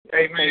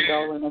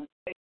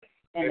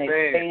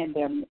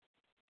and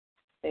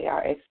they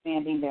are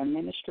expanding their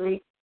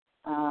ministry.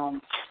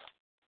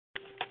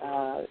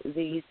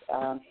 These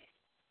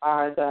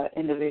are the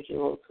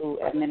individuals who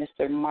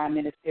administer my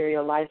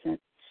ministerial license.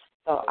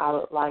 So I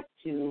would like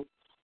to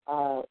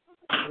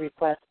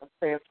request a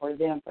prayer for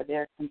them for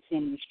their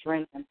continued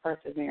strength and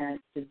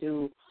perseverance to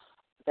do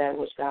that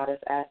which God has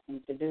asked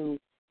them to do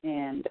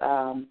and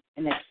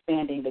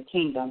expanding the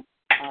kingdom.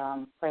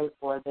 Pray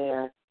for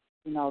their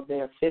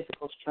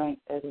physical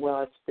strength as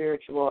well as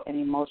spiritual and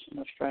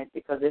emotional strength,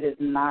 because it is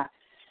not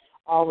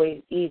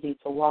always easy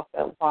to walk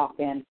that walk,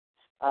 and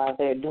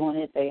they're doing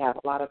it. They have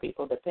a lot of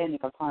people depending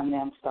upon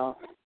them. So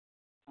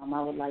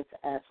I would like to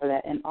ask for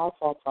that. And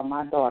also for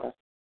my daughter,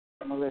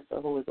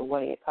 Melissa, who is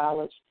away at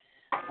college,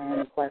 and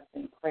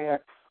requesting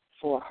prayer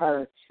for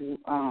her to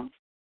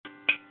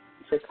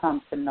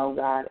come to know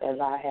God as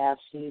I have.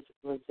 She's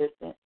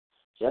resistant,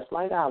 just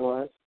like I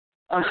was.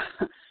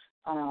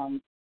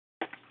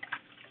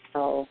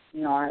 So,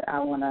 I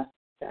want to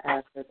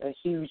ask a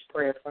huge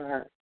prayer for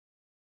her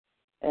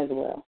as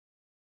well.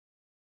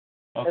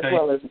 Okay. As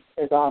well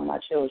as all my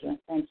children.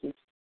 Thank you.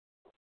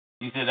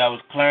 You said that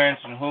was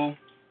Clarence and who?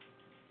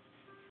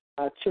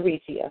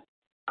 Teresia.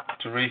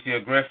 Teresia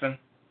Griffin?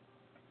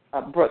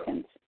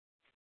 Brookins.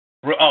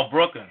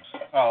 Brookins.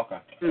 Oh,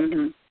 okay.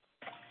 Mm-hmm.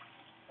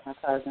 My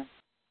cousin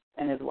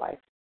and his wife.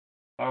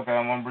 Okay,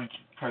 I'm going to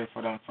pray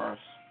for them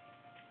first.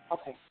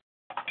 Okay.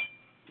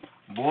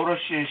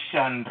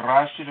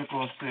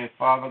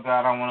 Father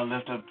God, I want to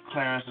lift up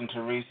Clarence and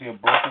Teresia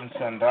Brookins.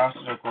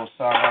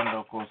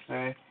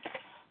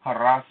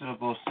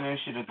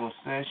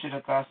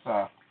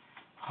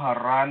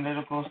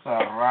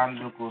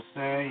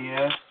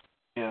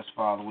 Yes,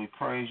 Father, we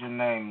praise your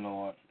name,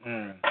 Lord.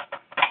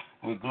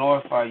 We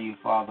glorify you,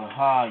 Father.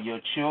 Your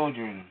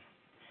children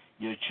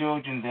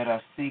that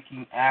are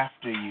seeking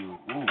after you.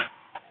 Ooh.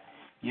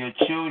 Your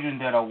children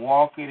that are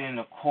walking in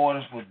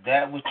accordance with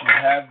that which you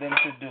have them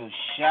to do.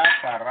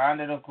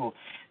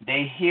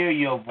 They hear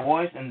your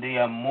voice and they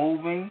are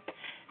moving.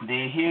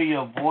 They hear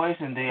your voice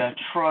and they are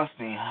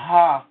trusting.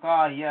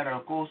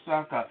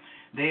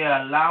 They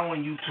are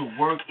allowing you to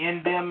work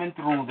in them and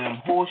through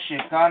them.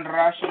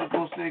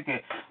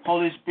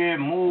 Holy Spirit,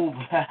 move.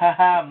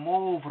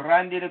 Move.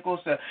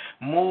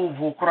 Move.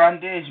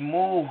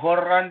 Move.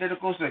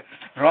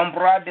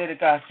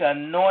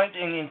 Anoint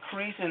and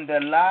increase in their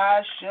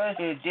lives.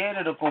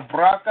 Greater,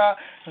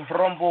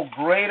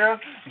 greater,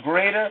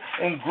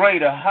 and greater.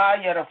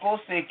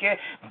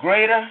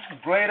 Greater,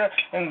 greater,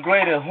 and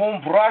greater.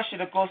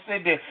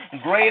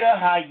 Greater.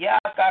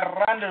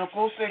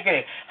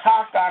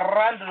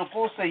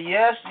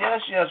 Yes,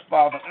 yes, yes,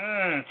 Father.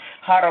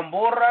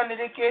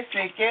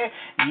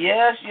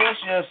 Yes, yes,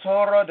 yes.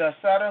 Hora da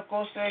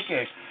sarako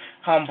seke.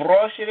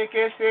 Hambroshi de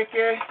ke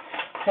seke.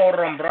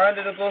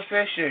 Horambrande de go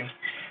session.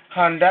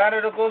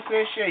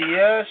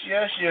 Yes,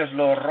 yes, yes,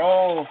 Lord.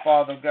 Oh,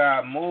 Father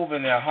God, move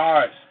in their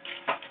hearts.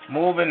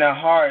 Move in their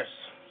hearts.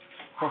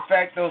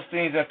 Perfect those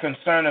things that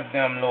concern of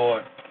them,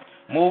 Lord.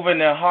 Move in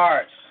their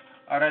hearts.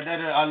 That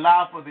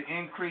allow for the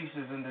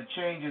increases and the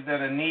changes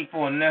that are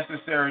needful and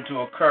necessary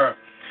to occur.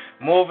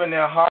 Move in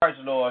their hearts,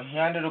 Lord.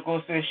 Yes,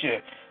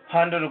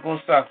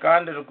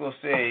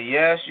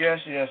 yes,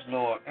 yes,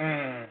 Lord.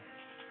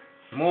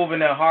 Move in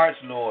their hearts,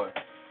 Lord.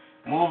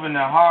 Move in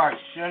their hearts.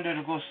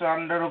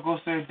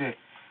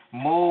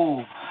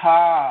 Move.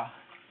 Ha.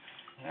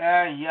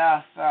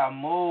 Yes,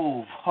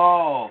 move.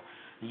 Ho.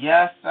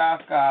 Yes,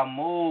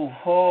 move.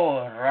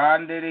 Ho.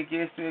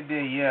 Yes.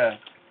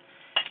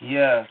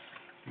 Yes.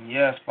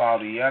 Yes,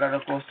 Father.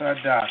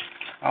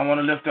 I want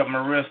to lift up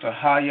Marissa.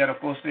 Ha.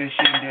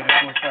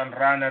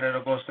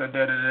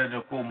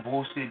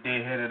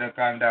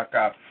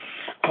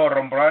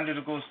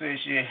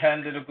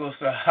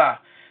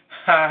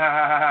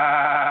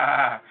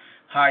 Ha.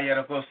 The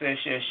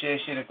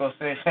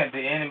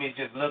enemy's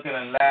just looking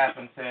and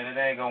laughing, saying it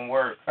ain't gonna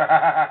work.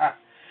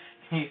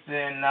 He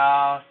said,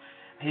 "No,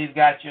 he's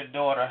got your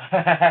daughter."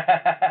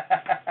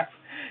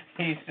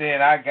 He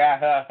said, "I got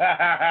her."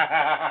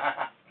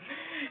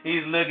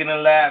 He's looking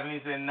and laughing.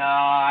 He said, "No,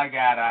 I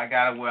got her. I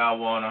got her where I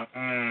want her."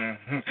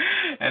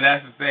 And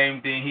that's the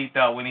same thing he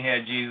thought when he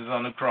had Jesus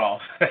on the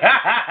cross.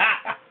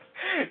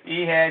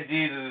 He had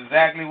Jesus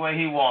exactly where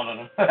he wanted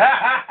him.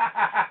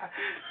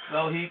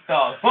 So he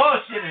thought,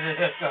 oh, shit,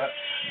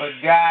 but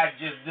God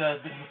just does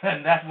it.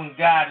 And that's when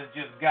God is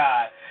just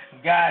God.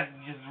 God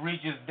just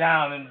reaches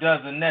down and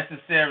does the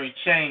necessary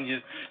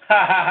changes.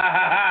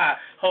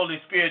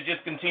 Holy Spirit,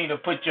 just continue to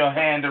put your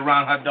hand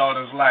around her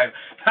daughter's life.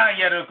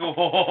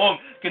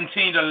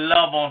 Continue to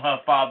love on her,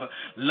 Father.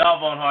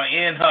 Love on her,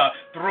 in her,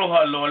 through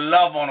her, Lord.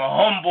 Love on her.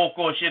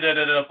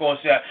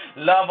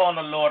 Love on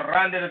her, Lord.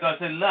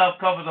 Love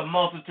covers a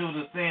multitude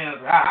of sins.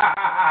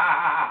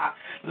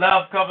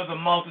 Love covers a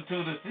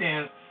multitude of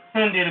sins.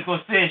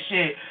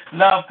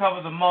 Love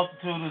covers a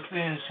multitude of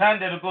sins.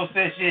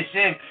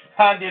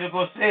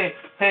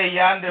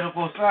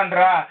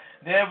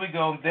 There we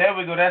go. There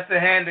we go. That's the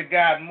hand of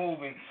God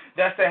moving.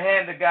 That's the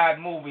hand of God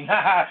moving.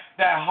 That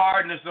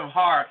hardness of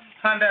heart.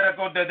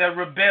 That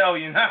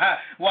rebellion.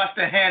 Watch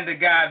the hand of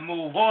God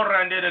move.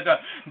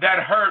 That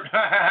hurt.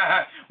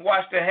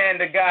 Watch the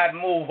hand of God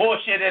move.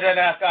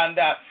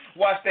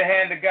 Watch the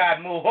hand of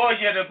God move.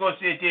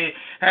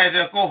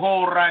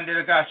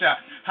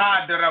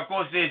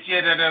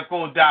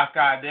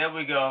 There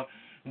we go.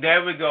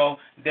 There we go.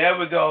 There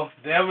we go.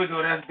 There we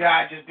go. That's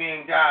God just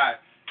being God.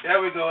 There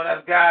we go.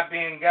 That's God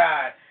being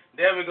God.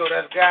 There we go.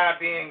 That's God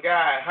being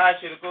God.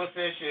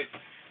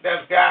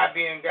 That's God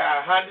being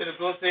God.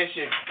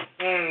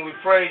 We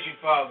praise you,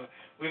 Father.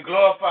 We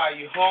glorify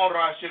you.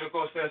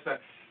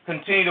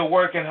 Continue to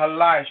work in her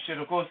life.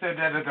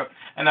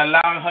 And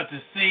allowing her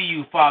to see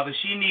you, Father.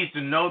 She needs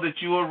to know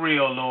that you are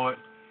real, Lord.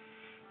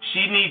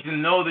 She needs to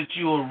know that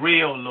you are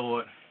real,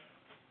 Lord.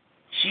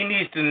 She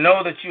needs to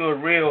know that you are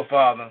real,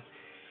 Father.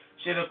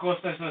 Show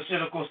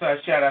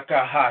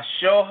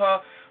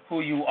her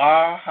who you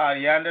are.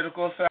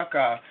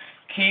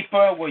 Keep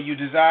her where you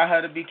desire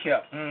her to be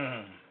kept.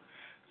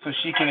 So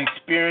she can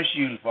experience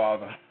you,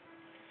 Father.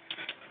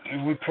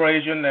 And we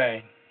praise your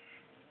name.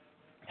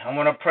 I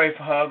want to pray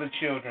for her other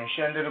children.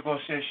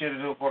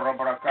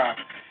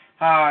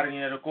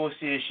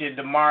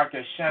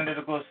 DeMarcus.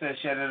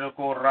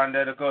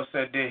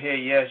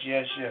 Yes,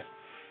 yes, yes.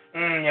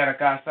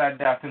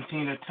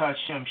 Continue to touch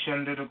him.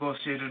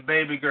 The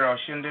baby girl.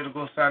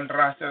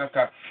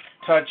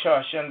 Touch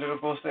her.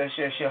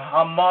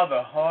 Her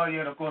mother.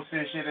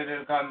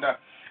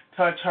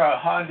 Touch her.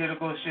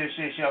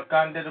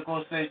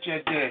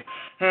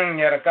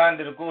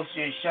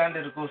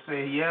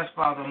 Yes,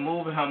 Father,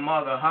 move her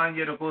mother.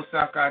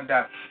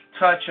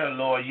 Touch her,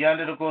 Lord.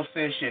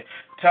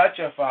 Touch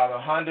her, Father.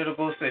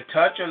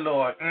 Touch her,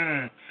 Lord.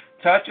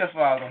 Touch her,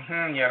 Father.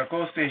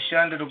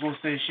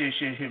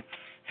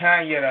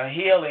 A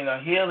healing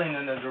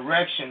in a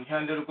direction.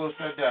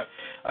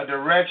 A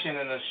direction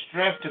and a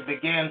strength to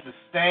begin to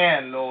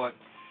stand, Lord.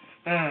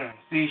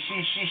 See,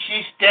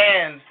 she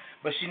stands,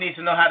 but she needs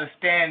to know how to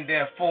stand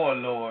there for,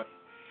 Lord.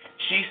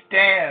 She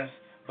stands,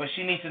 but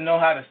she needs to know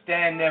how to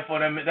stand there for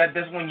them.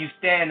 That's when you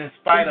stand in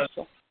spite of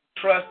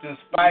trust, in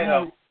spite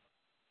of.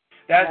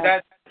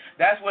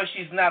 That's where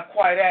she's not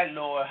quite at,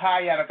 Lord.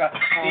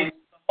 It's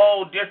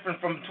whole different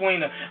from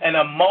between an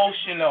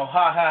emotional,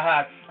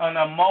 an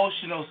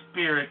emotional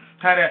spirit,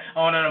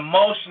 on an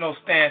emotional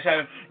stance,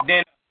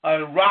 then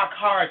a rock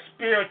hard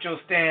spiritual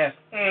stance.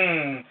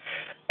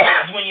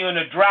 That's when you're in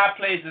the dry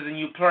places and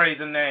you praise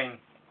the name.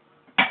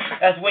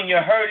 That's when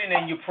you're hurting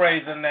and you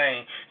praise the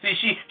name. See,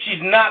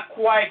 she's not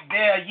quite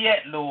there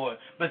yet, Lord.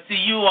 But see,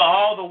 you are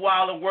all the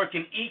while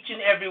working each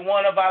and every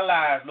one of our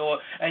lives,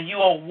 Lord. And you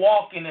are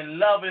walking and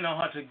loving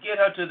on her to get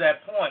her to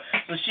that point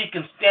so she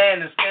can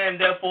stand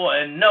therefore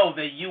and know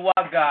that you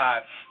are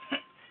God.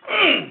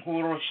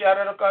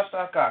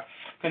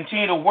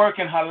 Continue to work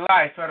in her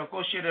life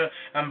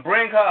and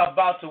bring her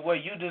about to where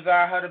you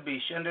desire her to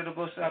be.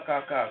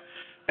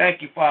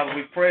 Thank you, Father.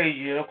 We praise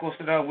you.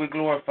 We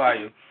glorify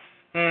you.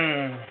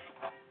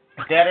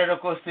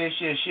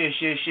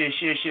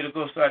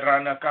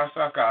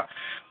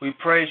 We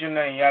praise your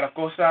name. Yes,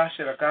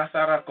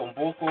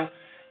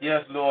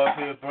 Lord,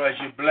 you're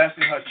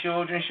blessing her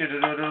children.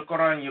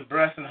 You're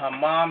blessing her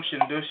mom.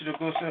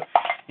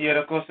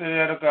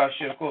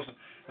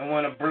 I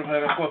want to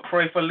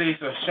pray for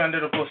Lisa.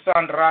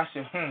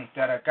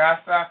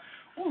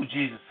 Oh,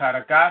 Jesus.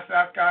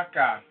 Haragasa.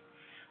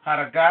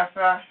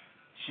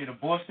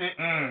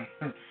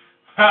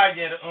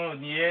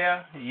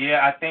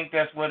 Yeah, I think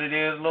that's what it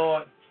is,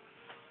 Lord.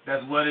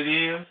 That's what it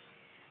is.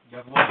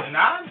 And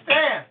I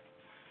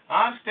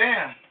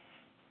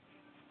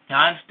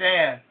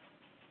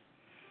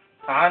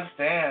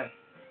understand.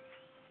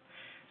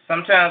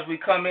 Sometimes we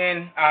come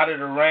in out of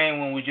the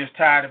rain when we're just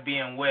tired of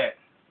being wet.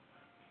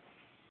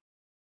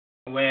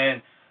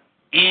 When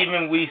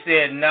even we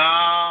said,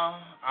 nah,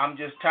 I'm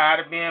just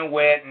tired of being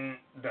wet, and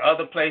the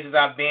other places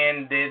I've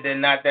been, they're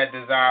not that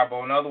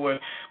desirable. In other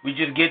words, we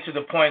just get to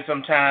the point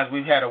sometimes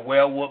we've had a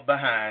well whoop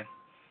behind.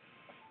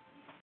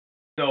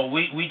 So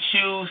we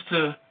choose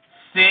to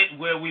sit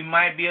where we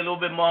might be a little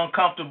bit more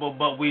uncomfortable,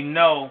 but we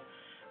know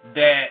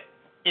that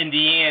in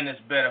the end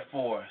it's better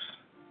for us.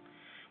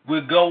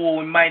 We'll go where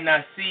we might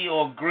not see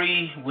or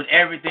agree with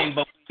everything,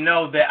 but we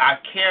know that our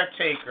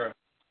caretaker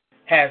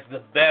has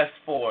the best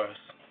for us.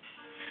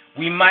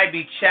 We might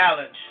be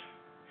challenged.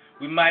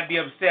 We might be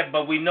upset,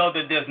 but we know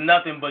that there's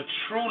nothing but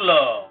true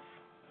love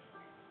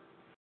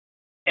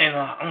and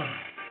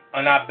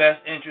our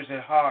best interest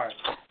at heart.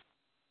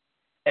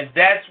 And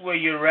that's where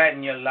you're at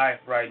in your life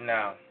right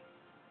now.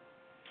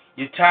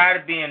 You're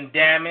tired of being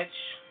damaged,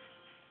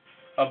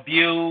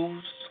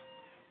 abused,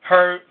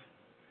 hurt,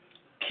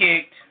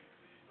 kicked,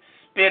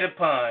 spit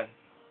upon,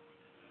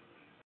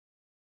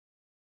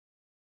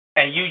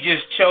 and you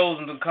just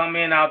chosen to come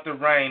in out the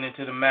rain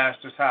into the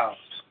master's house.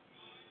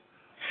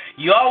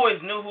 You always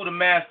knew who the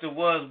master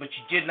was, but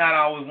you did not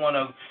always want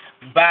to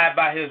abide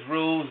by his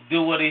rules,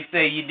 do what he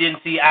said. You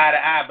didn't see eye to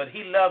eye, but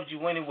he loved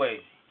you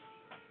anyway.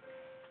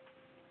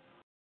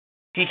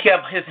 He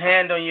kept his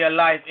hand on your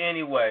life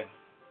anyway.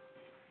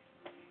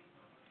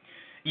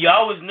 You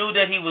always knew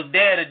that he was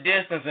there at a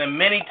distance, and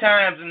many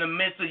times in the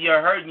midst of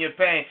your hurt and your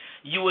pain,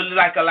 you would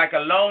like a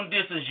long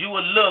distance, you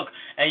would look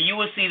and you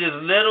would see this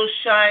little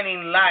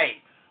shining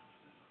light.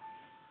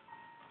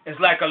 It's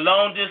like a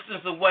long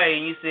distance away,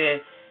 and you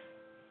said,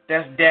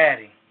 that's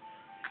Daddy.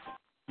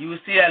 You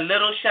would see that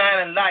little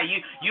shining light.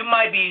 You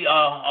might be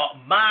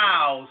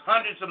miles,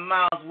 hundreds of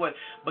miles away,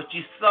 but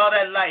you saw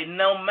that light.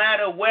 No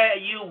matter where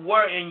you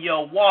were in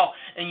your walk,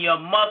 in your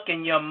muck,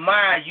 in your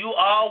mind, you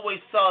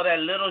always saw that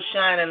little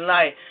shining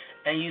light,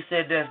 and you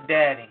said, that's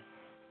Daddy.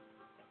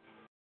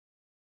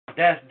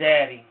 That's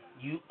Daddy.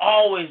 You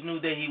always knew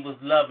that he was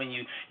loving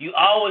you. You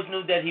always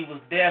knew that he was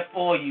there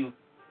for you.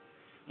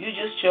 You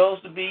just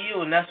chose to be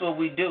you, and that's what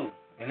we do.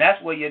 And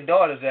that's where your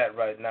daughter's at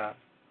right now.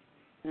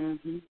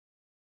 Mm-hmm.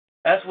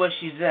 That's where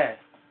she's at.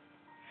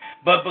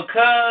 But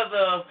because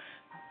of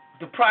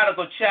the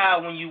prodigal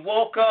child, when you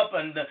woke up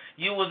and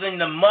you was in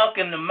the muck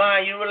and the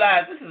mire, you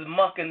realized this is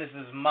muck and this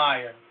is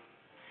mire.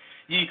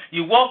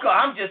 You woke up,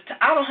 I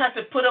don't have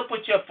to put up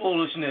with your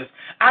foolishness.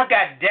 I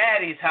got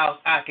Daddy's house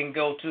I can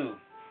go to.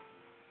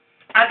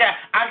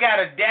 I got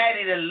a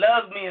daddy that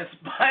loves me in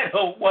spite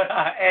of what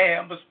I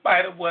am, in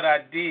spite of what I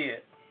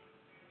did.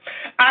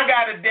 I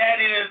got a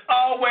daddy that's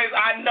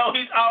I know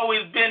he's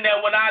always been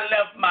there when I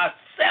left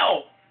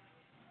myself.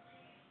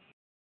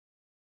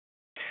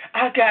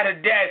 I got a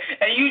dad,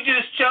 and you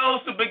just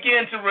chose to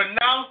begin to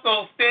renounce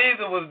those things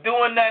that was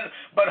doing nothing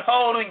but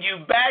holding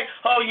you back,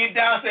 holding you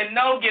down, saying,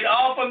 no, get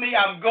off of me,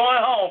 I'm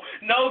going home.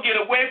 No, get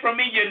away from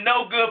me, you're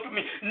no good for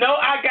me. No,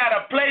 I got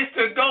a place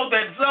to go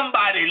that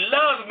somebody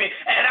loves me,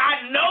 and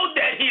I know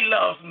that he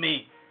loves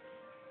me.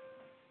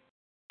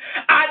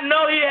 I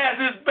know he has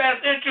his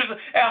best interest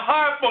at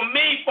heart for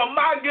me, for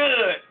my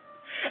good.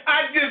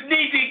 I just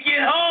need to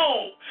get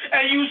home,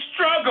 and you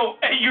struggle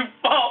and you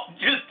fought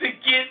just to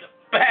get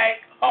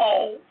back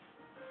home.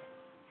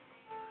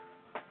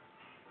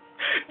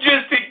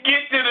 Just to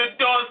get to the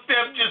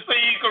doorstep just so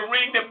you could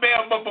ring the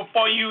bell, but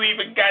before you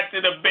even got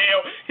to the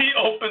bell, he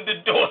opened the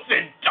door and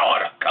said,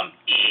 daughter, come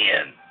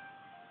in.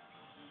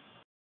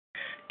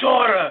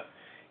 Daughter,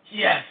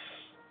 yes.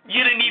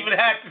 You didn't even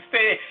have to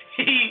say it.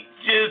 He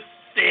just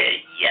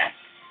said yes.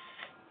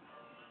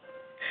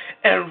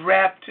 And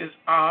wrapped his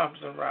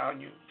arms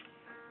around you.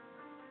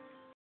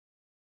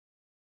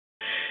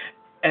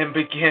 And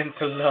began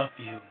to love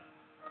you.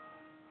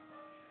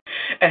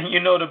 And you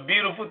know the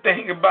beautiful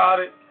thing about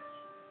it?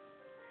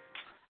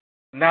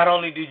 Not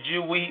only did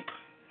you weep,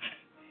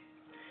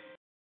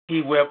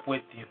 he wept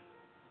with you.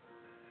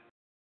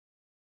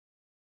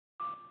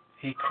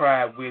 He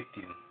cried with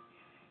you.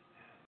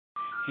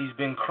 He's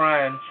been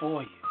crying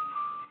for you.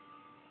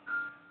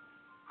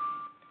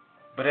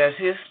 But as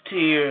his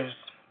tears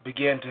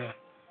began to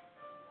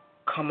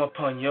come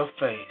upon your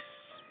face,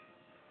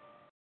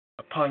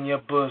 upon your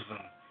bosom,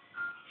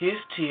 his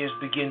tears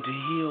begin to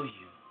heal you.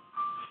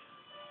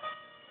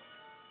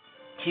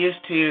 His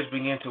tears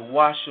begin to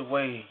wash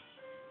away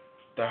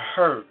the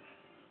hurt,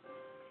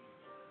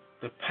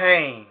 the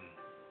pain,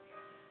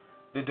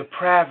 the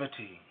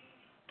depravity,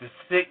 the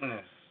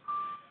sickness,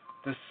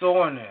 the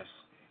soreness.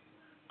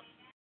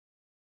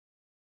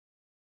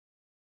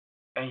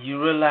 And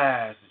you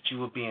realize that you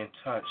were being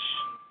touched,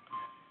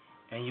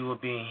 and you were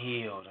being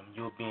healed, and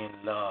you were being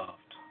loved.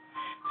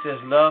 It says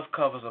love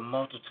covers a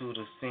multitude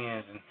of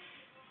sins, and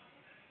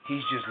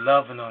he's just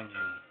loving on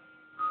you,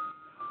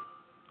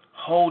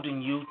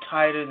 holding you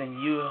tighter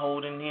than you're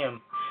holding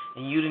him,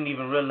 and you didn't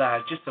even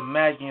realize. Just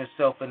imagine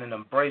yourself in an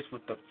embrace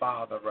with the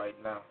Father right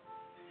now,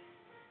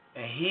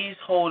 and he's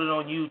holding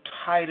on you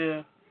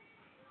tighter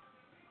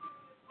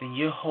than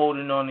you're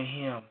holding on to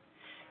him,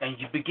 and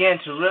you begin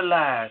to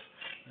realize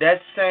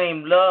that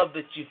same love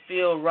that you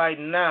feel right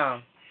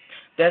now,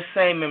 that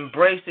same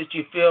embrace that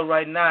you feel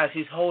right now as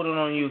he's holding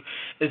on you,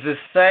 is the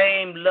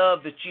same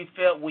love that you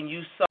felt when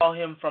you saw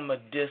him from a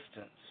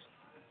distance.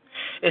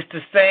 It's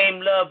the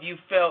same love you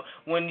felt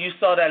when you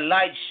saw that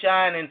light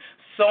shining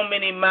so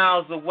many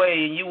miles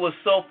away and you were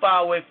so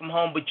far away from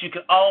home, but you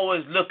could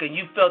always look and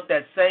you felt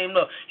that same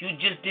love. You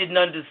just didn't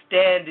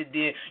understand it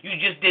then. You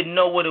just didn't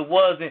know what it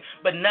was.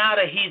 But now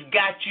that he's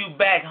got you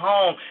back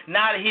home,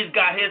 now that he's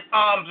got his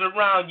arms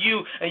around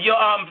you and your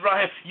arms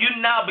around him, you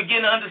now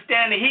begin to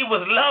understand that he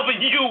was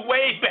loving you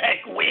way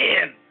back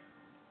when.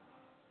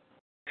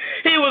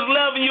 He was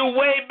loving you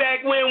way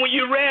back when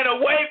you ran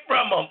away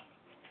from him.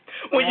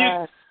 When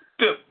you...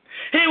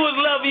 He was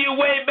loving you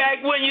way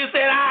back when you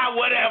said,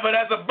 whatever,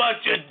 that's a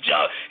bunch of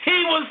junk.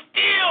 He was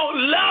still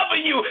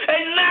loving you,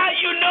 and now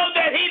you know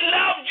that he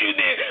loved you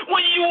then.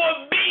 When you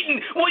were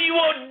beaten, when you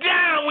were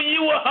down, when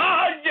you were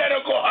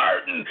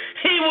hurting,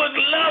 he was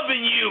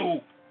loving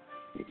you.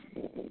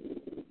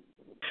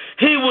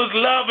 He was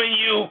loving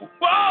you.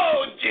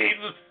 Oh,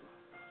 Jesus.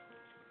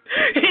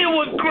 He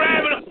was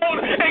grabbing hold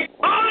and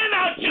calling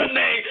out your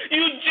name.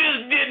 You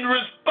just didn't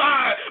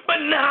respond.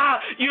 But now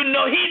you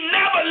know he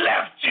never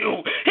left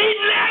you. He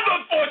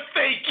never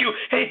forsake you.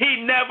 And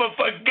he never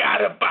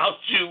forgot about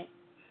you.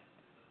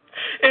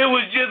 It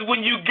was just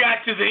when you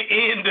got to the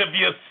end of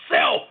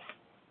yourself.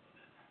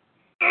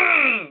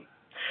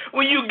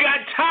 When you got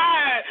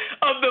tired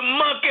of the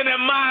muck and the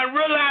mire,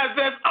 realized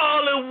that's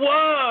all it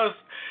was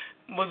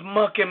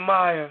muck and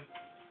mire.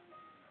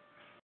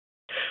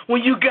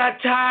 When you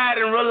got tired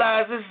and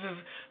realized this is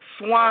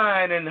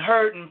swine and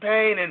hurt and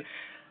pain, and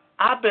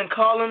I've been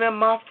calling them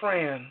my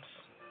friends.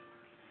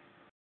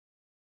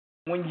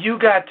 When you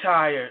got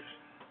tired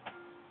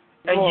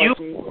and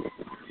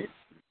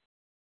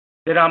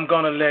that I'm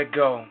going to let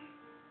go.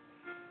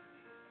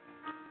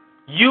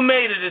 You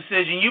made a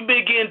decision. You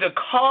began to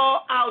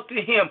call out to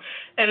him.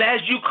 And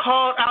as you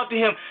called out to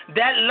him,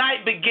 that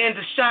light began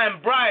to shine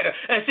brighter.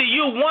 And see,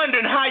 you're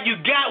wondering how you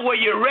got where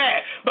you're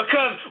at.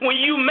 Because when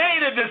you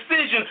made a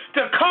decision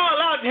to call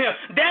out to him,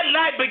 that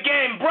light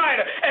became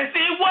brighter. And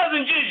see, it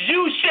wasn't just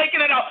you shaking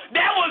it off.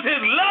 That was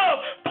his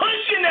love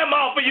pushing them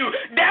off of you.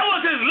 That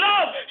was his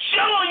love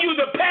showing you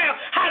the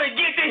path how to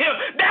get to him.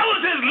 That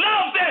was his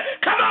love saying,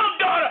 come on,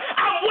 daughter,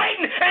 I'm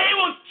waiting. And he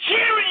was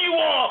cheering you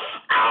on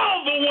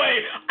all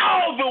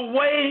the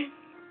way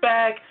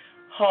back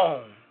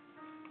home.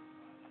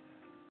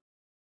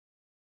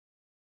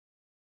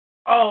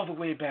 All the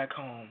way back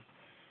home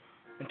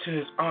into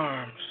his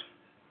arms.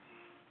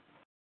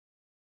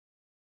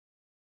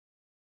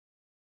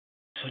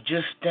 So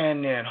just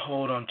stand there and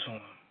hold on to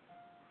him.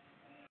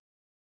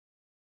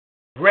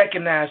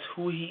 Recognize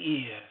who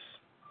he is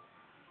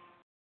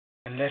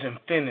and let him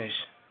finish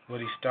what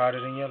he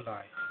started in your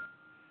life.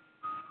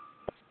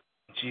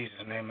 In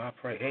Jesus' name I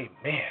pray.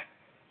 Amen.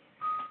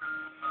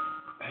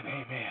 And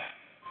amen.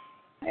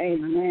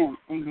 Amen.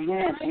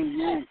 Amen.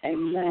 Amen.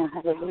 Amen.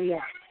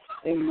 Hallelujah.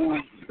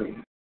 Amen.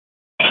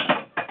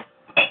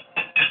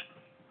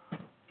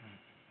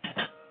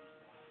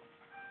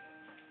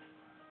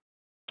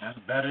 That's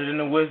better than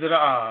the Wizard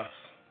of Oz.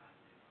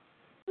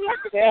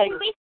 Yeah.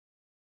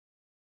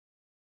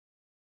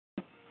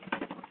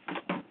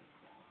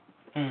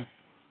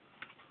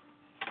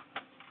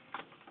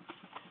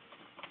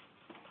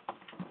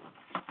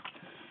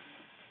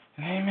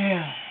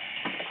 Amen.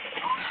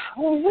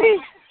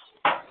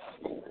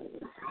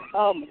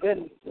 Oh, my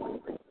goodness.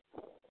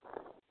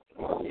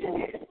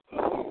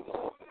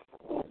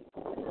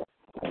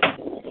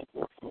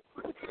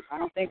 I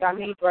don't think I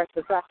need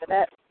breakfast after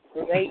that.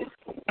 It's 8.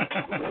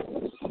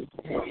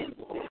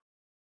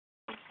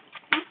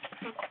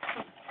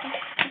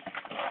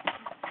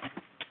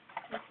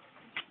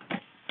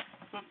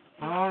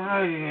 All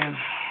right, then.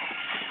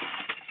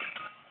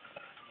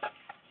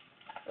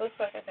 Looks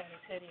like I got a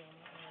teddy on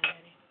my arm,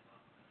 Daddy.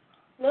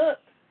 Look.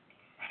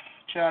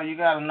 Child, you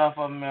got enough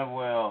of them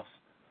everywhere else.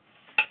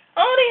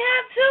 Only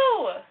have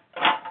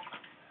 2.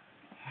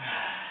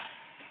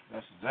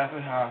 That's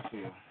exactly how I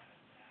feel.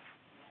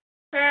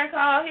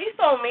 Paracall, he's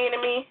so mean to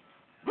me.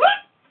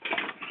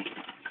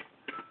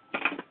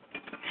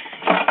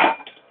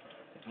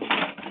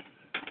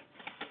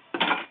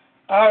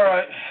 All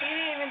right. He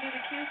didn't even do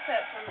the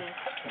Q-step for me.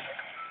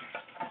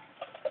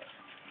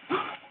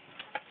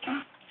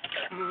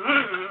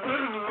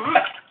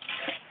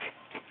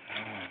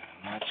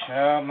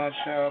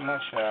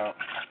 child.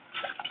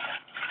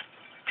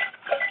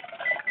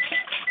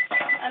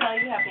 I know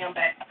you happy I'm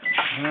back.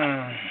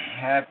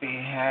 Happy,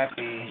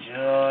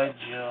 joy.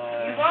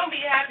 You're going to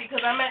be happy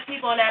because I met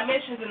people in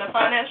admissions in the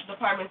financial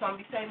department, so I'm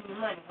going to be saving you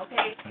money,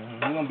 okay?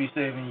 We're going to be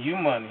saving you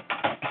money.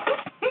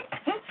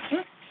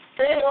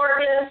 Hey,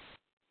 Morgan.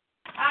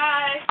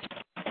 Hi.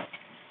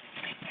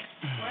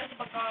 Where's the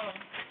baton?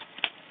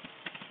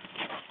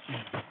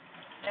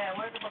 Yeah,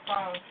 where's the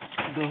baton?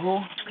 The who?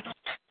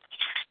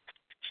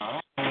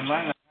 We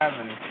might not have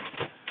any.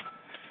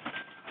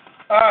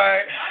 All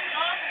right.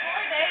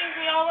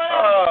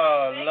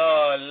 Oh,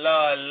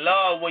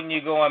 Lord, when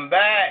you going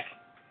back?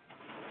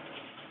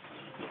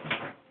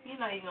 You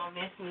know you're going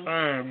to miss me.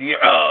 Yeah,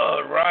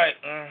 oh, right.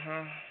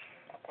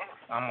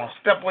 I'm going to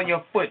step on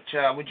your foot,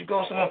 child. Would you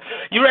go somewhere?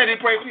 You ready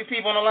to pray for these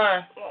people on the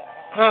line?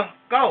 Huh?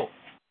 Go.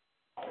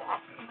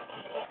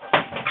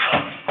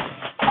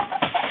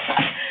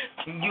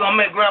 You going to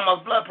make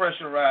Grandma's blood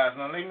pressure rise.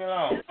 Now, leave me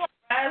alone. It's going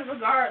to rise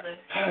regardless.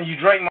 You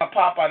drank my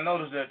pop. I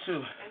noticed that,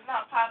 too. It's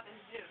not pop,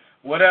 it's juice.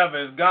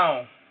 Whatever, it's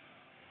gone.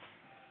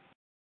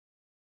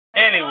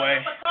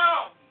 Anyway,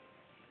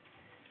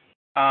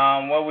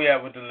 where we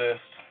at with the list?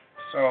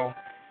 So,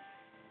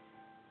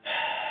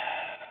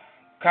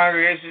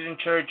 congregations and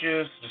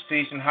churches,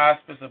 deceased in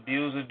hospice,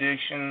 abuse,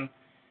 addiction,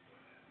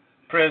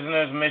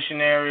 prisoners,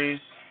 missionaries,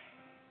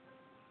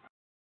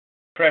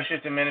 pressure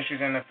to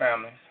ministries and their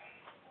families.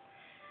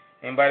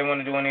 Anybody want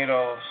to do any of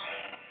those?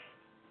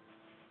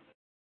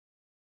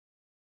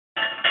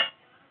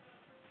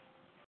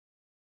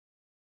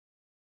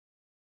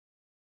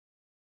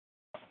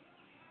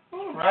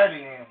 Alrighty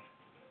then.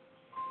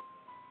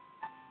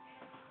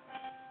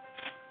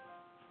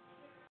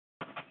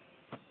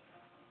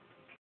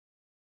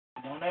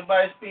 Don't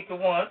everybody speak at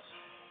once.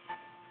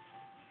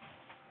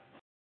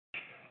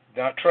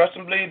 Don't trust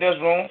and believe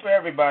there's room for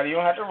everybody. You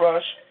don't have to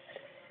rush.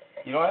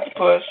 You don't have to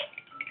push.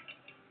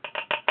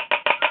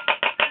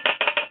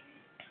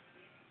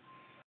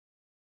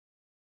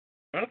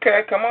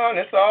 Okay, come on.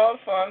 It's all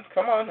fun.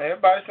 Come on,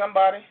 everybody,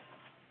 somebody.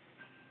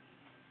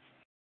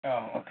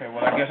 Oh, okay.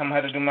 Well, I guess I'm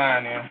going to have to do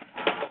mine then.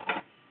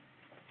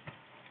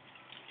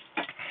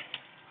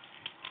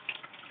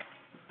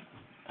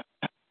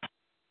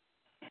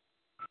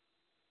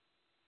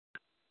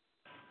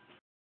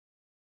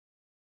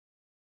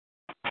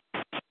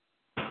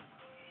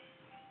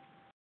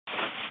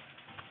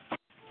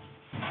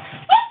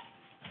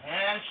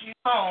 And she's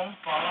home,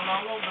 falling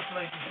all over the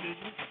place as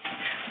usual.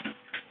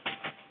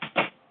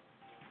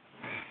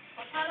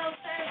 How those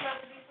stairs got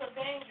to be so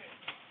dangerous?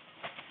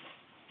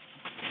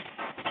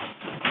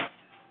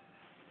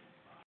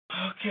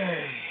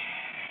 Okay.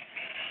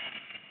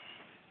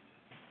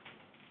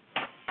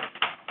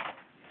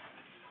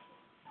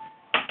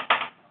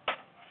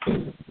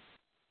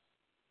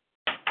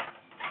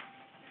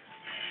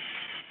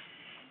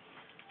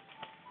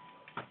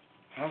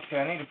 Okay, I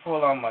need to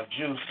pull out my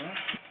juice. Huh?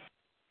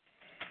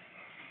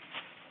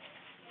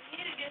 You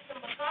need to get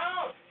some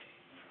batons.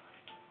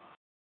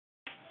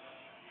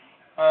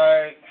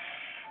 Alright.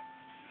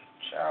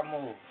 Child,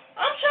 move.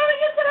 I'm trying to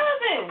get to the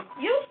oven.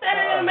 You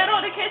standing in the middle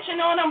of the kitchen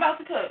knowing I'm about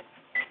to cook.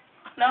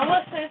 Now,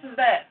 what sense is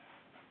that?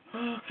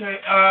 Okay,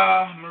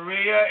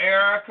 Maria,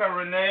 Erica,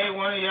 Renee,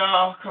 one of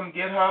y'all come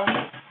get her.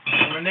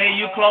 Renee,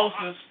 you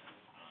closest.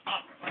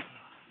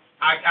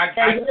 I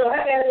got it in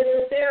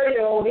the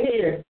stereo over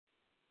here.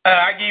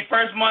 I give you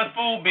first month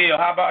food bill.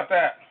 How about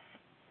that?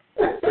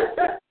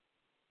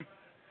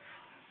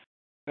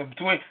 So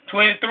between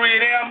the three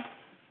of them?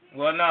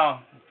 Well, no.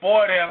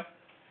 4 of them?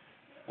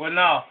 Well,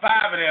 no.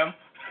 5 of them.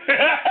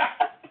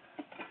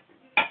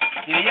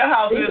 Yeah, your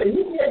house is.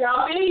 You getting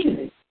off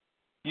easy.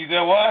 You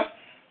said what?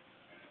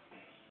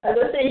 I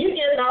just said you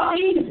getting off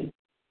easy.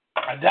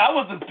 That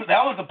was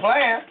the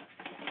plan.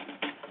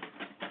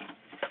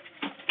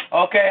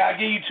 Okay, I'll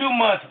give you 2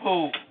 months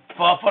food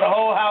for the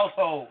whole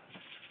household.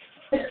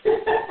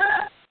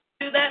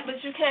 Do that,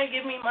 but you can't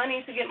give me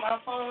money to get my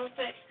phone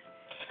fixed.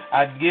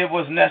 I'd give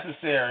what's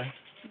necessary.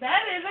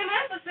 That isn't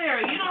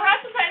necessary. You don't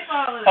have to pay for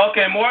all of this.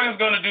 Okay, Morgan's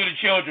going to do the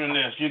children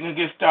list. You can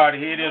get started.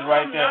 Here it is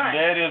right there. Not.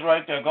 There it is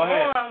right there. Go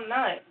ahead. No, I'm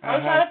not.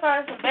 I'm trying to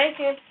find some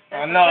bacon.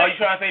 I know. You're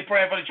trying to say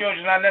praying for the children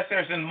is not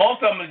necessary since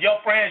most of them are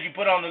your friends you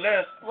put on the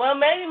list. Well,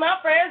 maybe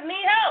my friends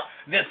need help.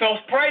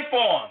 So pray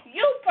for them.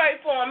 You pray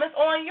for them. It's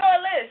on your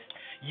list.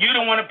 You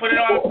don't want to put it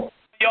on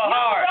your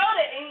heart. You wrote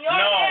it in your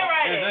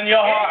handwriting. It's in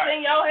your heart. It's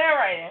in your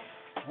handwriting.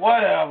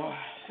 Whatever.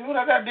 See what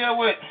I got to deal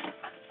with.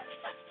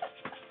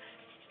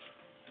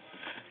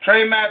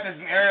 Trey Mathis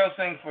and Ariel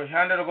sing for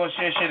Handa to go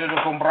share shit to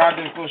compra,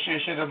 to go share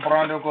shit to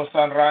brand to go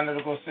san randa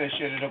to go say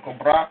shit to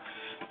compra,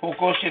 who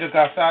go shit to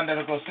gasanda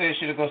to go say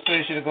shit to go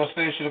say shit to go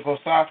say shit to go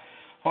sa,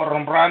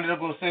 or brand to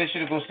go say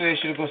shit to go say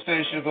shit to go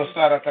say shit to go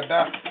sa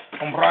rakada,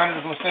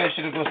 brand to go say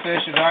shit to go say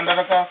shit to anda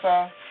to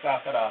casa,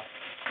 sakara.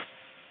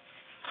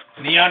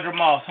 Neandra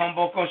Mouse,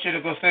 Humbo go shit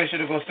to go say shit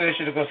to go say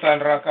shit to go san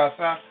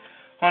rakasa,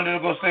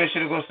 100 go say,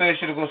 should go say,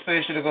 should go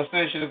say, should go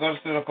say, should go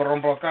to the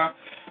Korombaka.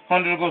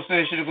 100 go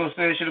say, should go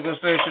say, should go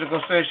say, should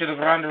go say, should go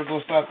 100 go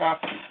saka.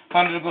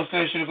 100 go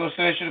say, should go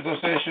say, should go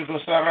say, should go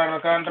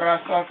Sarakandra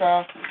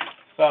saka.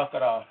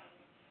 Sakara.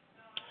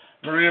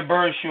 Maria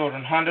Bird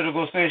children. 100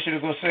 go say,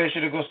 should go say,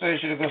 should go say,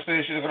 should go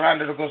say, should go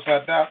 100 go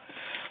sada.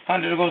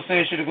 100 go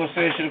say, should go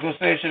say, should go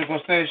say, should go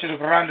say, should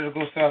go 100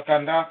 go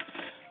sakanda.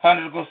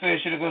 100 go say,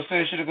 should go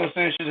say, should go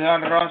say, should go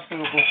 100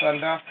 go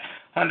sanda.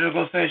 100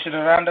 go say, should go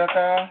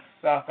randaka.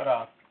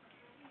 Sakara.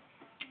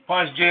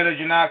 Punch jailer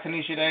Janai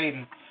Kanisha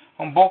Aiden.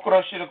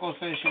 Bokro should go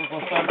say, should go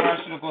sandra,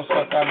 should go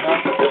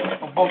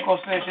sakanda. Boko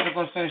say, should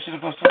go say, should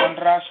go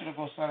sandra, should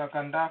go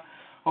sarakanda.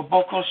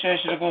 Boko say,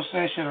 should go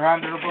say, should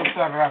randa go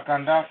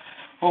sarakanda.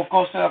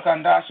 Boko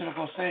sakanda, should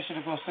go say,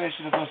 should go say,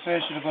 should go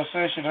say, should go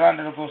say, should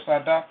randa go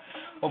sada.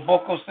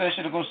 Boko say,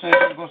 should go say,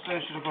 should go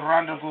say, should go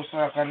randa go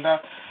sarakanda.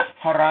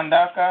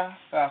 Harandaka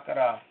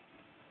sakara.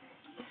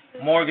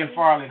 Morgan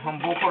Farley.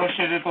 Bokro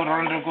should go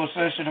randa go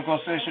say, should go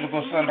say, should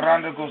go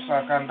sandra go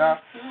sakanda.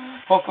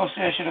 Hoko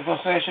say, should go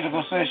say, should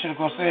go say, should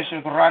go say,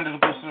 should go randa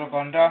go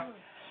sarakanda.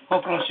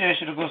 Hoko say,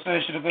 should go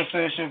say, should go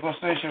say, should go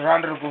say, should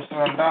randa go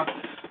saranda.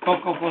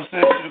 Hoko go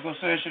say, should go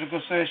say, should go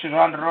say, should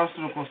randa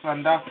rosu go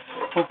sanda.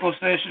 Hoko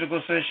say, should go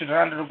say, should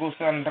randa go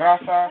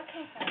sandrasa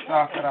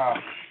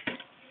sakara.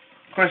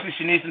 Chrissy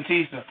Shanice and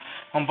Tisa.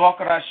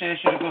 Bokra say,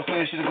 should go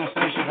say, should go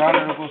say, should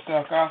randa go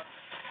saka.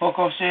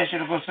 Hoko say,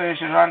 should go say,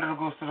 should randa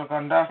go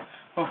sarakanda.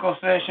 Hoko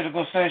say, should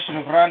go say,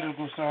 should randa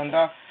go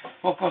sanda.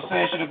 Hoko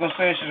say, should go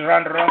say, should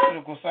randa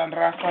rosu go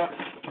sandrasa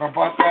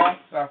rabaka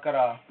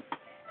sakara.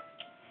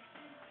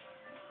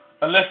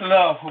 Alyssa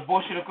Love,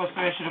 Hubo should go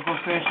say, should go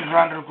say, should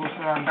randa go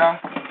saranda.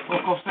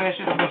 Hoko say,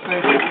 should go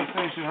say, should go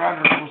say, should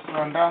randa go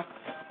saranda.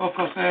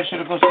 Hoko say,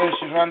 should go say,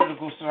 should randa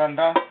go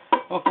saranda.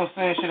 Hoko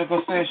say, should go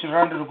say, should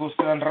randa go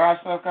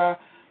saranda saka.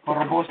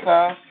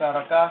 Horobosa,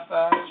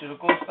 Sarakasa,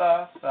 Shirakosa,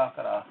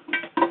 Sakara.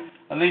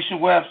 Alicia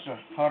Webster,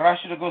 Hara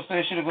should go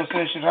say, should go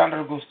say, should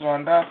randa go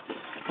saranda.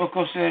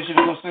 Hoko say, should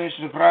go say,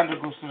 should randa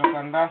go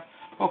sarakanda.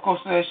 Hoko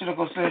say, should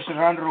go say, should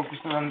randa go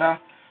saranda.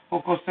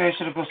 Hoko say,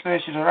 should go say,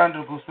 should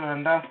randa go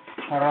saranda.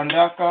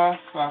 Harandaka,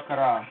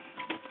 Sakara.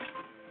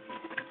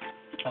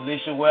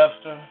 Alicia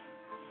Webster,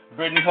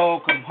 Brittany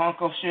Holcomb,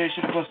 Hunko say,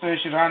 should go say,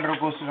 should randa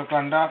go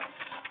sarakanda.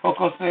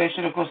 Hoko say,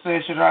 should go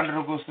say, should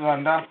randa go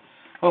saranda.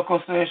 Hoko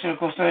say, should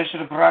go say,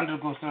 should randa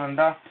go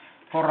saranda.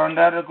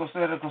 Horanda go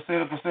say, go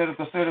say, go say,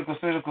 go say, go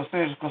say, go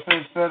say, go say,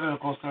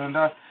 go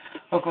saranda.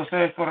 Hoko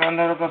say,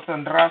 Coranda go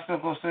sandrasa,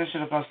 go say,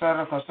 should go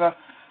saraka,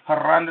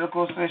 Haranda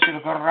go say,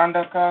 should go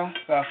randaka,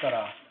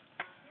 Sakara.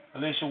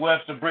 Alicia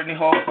Webster, Brittany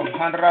Holcomb,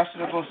 Honduras,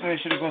 should go say,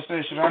 should go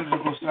say, should randa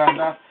go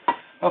saranda.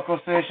 Hoko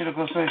say, should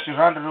go say, should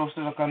randa go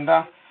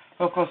sarakanda.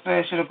 Hoko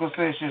say, should go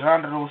say, should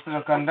randa go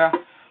sarakanda.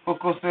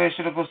 Hoko say,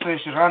 should go say,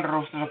 should randa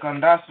go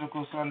sarakanda, should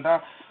go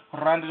sanda.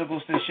 Randa go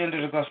say,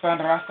 should go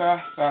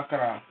sandrasa,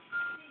 Sakara.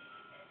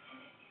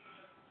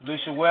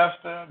 Alicia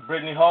Webster,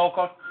 Brittany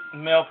Holcomb,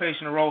 male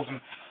patient Rosen.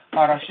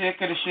 Harashika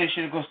the shit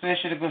should go say,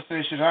 should go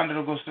say, should randa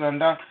go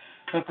saranda.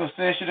 Hoko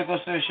say, should go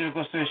say, should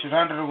go say, should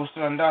randa go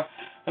saranda.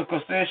 Hoko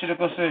say, should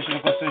go say,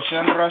 should go say,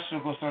 shandra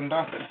should go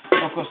sanda.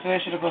 Hoko say,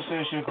 should go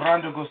say, should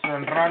randa go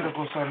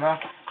sanda.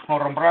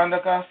 Horambranda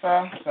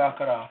casa,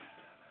 Sakara.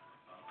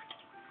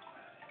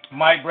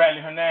 Mike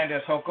Bradley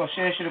Hernandez, Hoko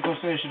say, should go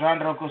say, should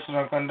randa go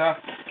saranda.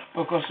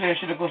 Hoko say,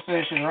 should go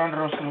say, should randa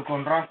go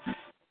saranda.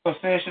 Hoko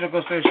say, should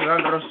go say, should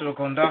randa go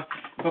saranda.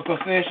 Hoko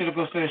say, should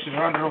go say, should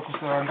randa go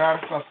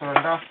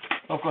saranda.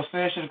 Hoko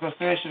say, should go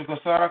say, should go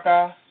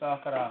saraka,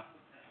 Sakara.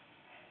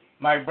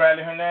 Mike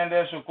Bradley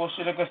Hernandez, Hoko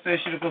should go say,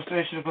 should go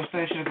say, should go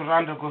say, should go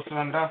randa go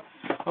saranda.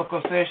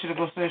 Hoko say, should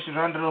go say, should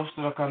randa go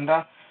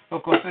saranda.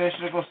 Hoko say,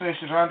 should go say,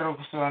 should randa go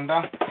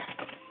saranda.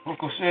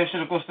 Hoko say,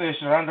 should go say,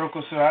 should randa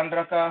go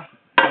sarandaka.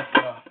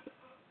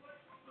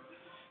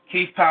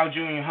 Keith Powell Jr.,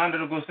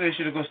 100 go say,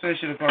 should go say,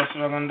 should go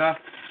saranda.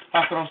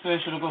 Hako say,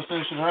 should go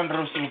say, should randa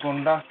go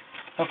saranda.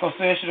 Hoko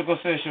say, should go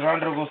say, should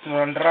randa go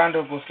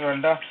saranda go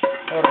saranda.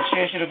 Hoko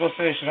say, should go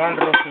say, should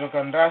randa go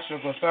saranda,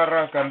 should go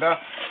sarakanda.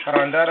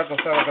 Harandara go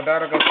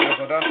sarakadara go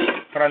sarakada.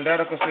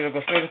 Harandara go say,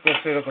 go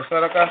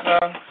sarakasa,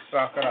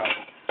 Sakara.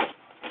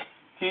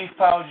 Keith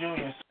Powell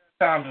Jr.,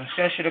 Thompson,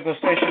 should go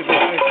say, should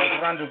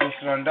randa go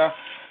saranda.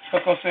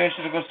 Hoko say,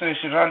 should go say,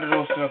 should randa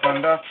go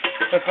sarakanda.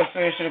 Hoko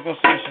say, should go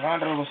say, should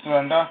randa go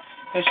saranda.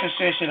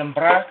 Should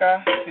embraca,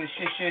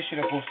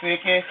 should go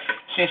seke,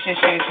 should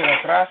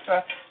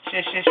grasa,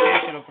 should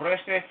grose, should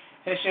grasa,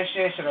 should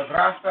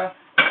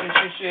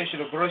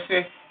grose,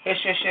 should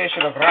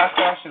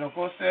grasa, should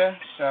gose,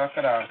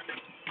 Sakara.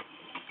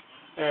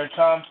 Sarah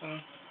Thompson,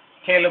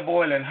 Caleb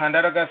Boylan,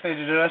 Handaraga say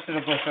the rest of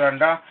the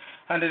Gosaranda,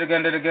 Handed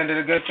again, should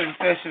go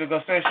say, should go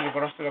to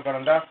the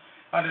Garanda.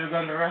 Under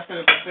the rest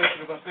of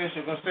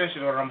the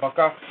station,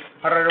 Rambaka,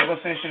 Harada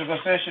should go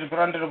station,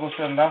 Granda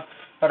Gosanda,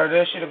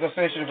 Harada should go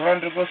station,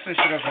 Granda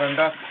Gostation,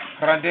 Granda,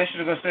 Rande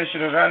should go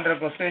station, Randa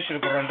Gostation,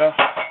 Granda,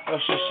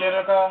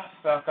 Oshiraka,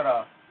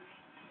 Sakara.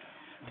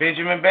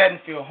 Benjamin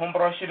Bedingfield,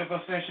 Hombra should go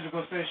say, should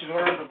go say, should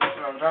go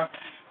Sandra.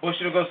 Bush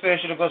should go say,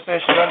 should go say,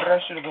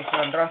 should go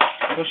Sandra.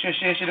 Bush should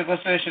go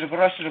say, should go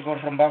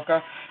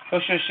Rambaka.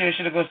 Bush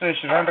should go say,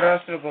 should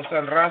go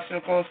Sandra,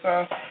 should go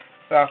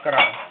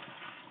Sakara.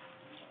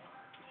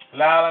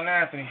 Lala and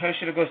Anthony, Hush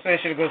should go say,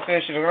 should go say,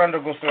 should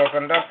go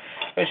Sakanda.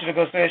 Hush should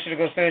go say, should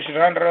go say, should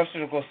go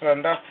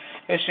Sanda.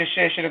 Hush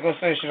should go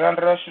say, should go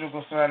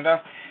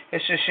Sanda.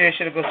 Hush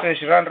should go say,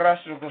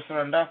 should go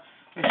Sanda.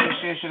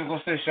 Should go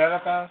say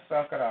Sharaka,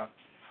 Sakara.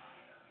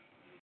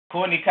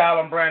 Courtney, Kyle,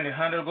 and Brandon,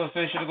 100 go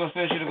say, should go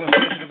say, should go say,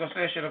 should go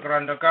say, should go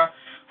Randaka.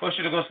 Who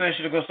should go say,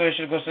 should go say,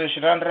 should go say,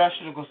 should go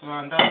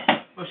Sanda.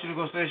 Who should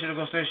go say, should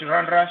go say, should go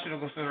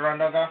say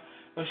Randaka.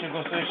 Who should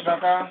go say,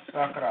 Shaka,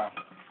 Sakara.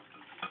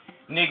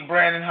 Nick,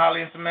 Brandon,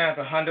 Holly, and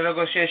Samantha, 100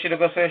 go say, should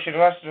go say, should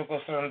go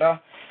Sanda.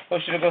 Who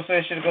should go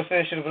say, should go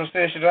say, should go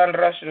say, should go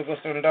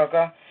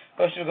Sandaka.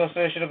 Who should go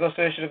say, should go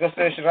say, should go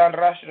say, should go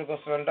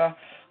Sanda.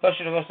 Who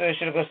should go say,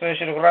 should go say,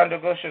 should go Randa.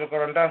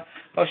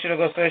 Who should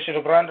go say,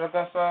 should go Randa,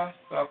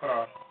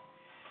 Sakara.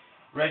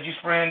 Reggie's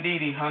friend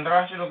Didi,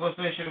 100 should go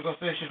say, should go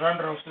say, should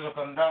go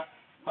Kanda.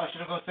 Who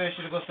should go say,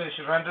 should go say,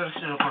 should go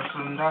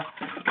Sanda.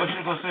 Who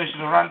should go say,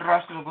 should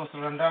go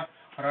Sanda.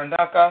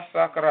 Randaka,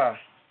 Sakara.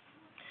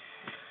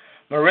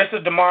 Marissa,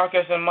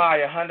 DeMarcus, and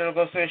Maya, 100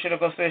 go say, should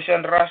go say,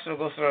 Shandra, should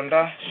go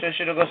Sanda.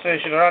 Should go say,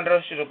 should go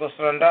Sanda. Should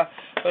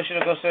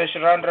go say,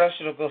 should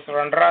go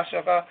Sandra,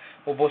 Shaka,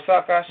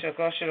 Ubosaka,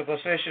 Shaka, should go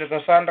say, should go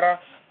Sandra,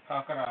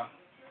 Hakara.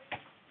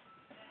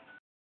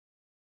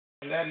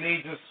 And that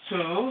leads us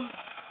to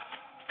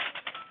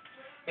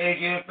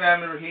AJ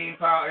family, Raheem,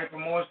 Powell,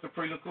 April Morris,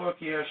 Capri LaCour,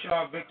 Kiera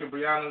Shaw, Victor,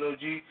 Brianna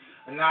Logie,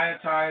 Anaya,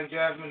 Ty, and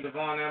Jasmine,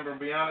 Devon, Amber,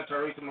 Brianna,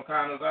 Teresa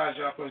McConnell, Guy,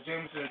 Jacques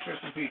Jameson, and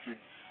Tristan Petrie.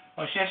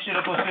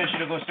 Should go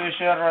say,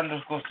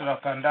 Randa, go to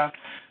Kanda.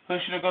 Who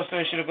should go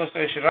say,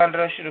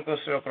 Randa, should go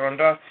to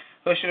Randa.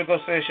 Who should go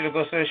say,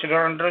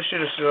 Randa,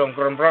 should go to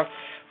Randa.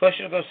 Who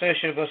should go say,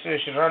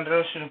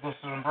 Randa, should go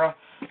to Randa.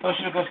 Who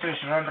should go say,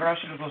 Randa,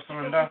 should go to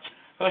Randa.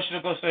 Who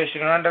should go say,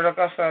 Randa,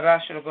 Casa,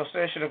 should go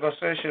say,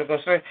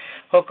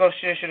 Hoko,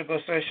 should go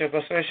say, should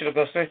go say, should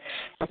go say,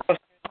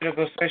 should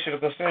go say,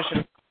 should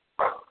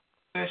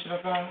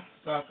go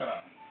Sakara.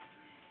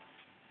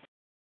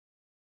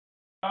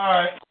 All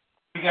right.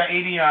 We got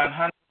 80 on.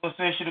 100 go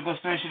say, should go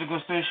say, should go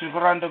say, should go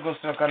Randa, go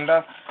to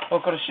Kanda.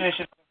 Hoko, should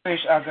go say,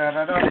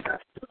 Agarada.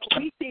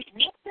 We think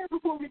their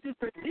performances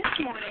for this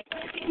morning.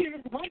 Here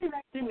is One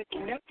Direction with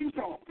Remote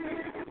Control.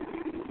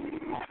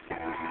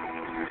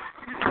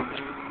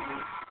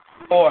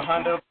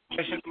 400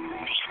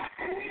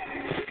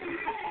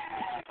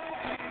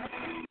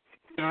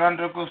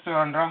 Randa, go to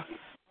Randa.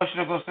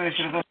 Should go say,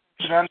 should go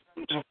say, Randa.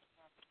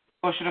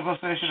 Should go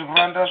say, should go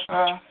Randa,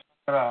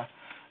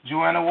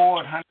 Joanna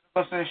Ward, 100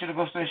 go say, should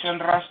go say,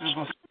 Shandra, should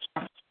go say,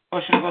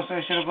 should go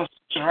say, should go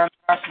say,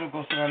 Randa, should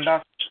go say,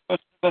 Randa, should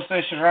go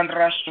say,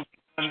 Randa, should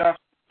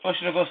go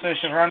should go say,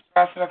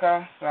 Randa,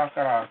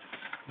 Sakara.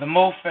 The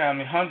Mo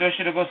family, 100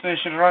 should go say,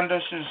 Randa,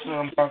 should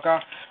go say,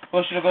 Randa,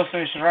 should go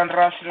say,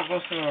 Randa, should go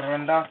say,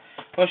 Randa,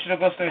 should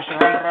go say,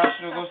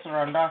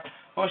 Randa,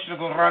 should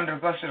go Randa,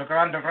 go say,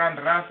 Randa,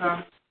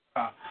 Rasa.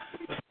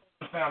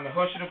 The family,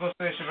 should go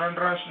say,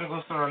 Randa, should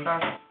go say,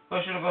 Randa.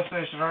 Should go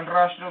say,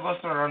 Randa, should go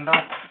say, Randa.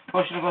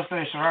 Should go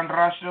say,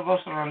 Randa, should go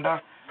say, Randa.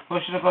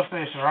 Should go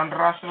say,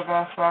 Randa, should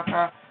go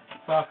Saka,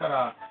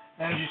 Sakara.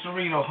 Angie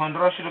Cerrito,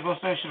 100 should go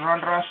say,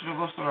 Randa, should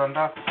go say,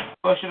 Randa.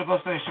 Should go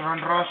say,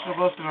 Randa, should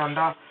go say,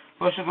 Randa.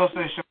 Should go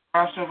say,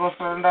 Randa, should go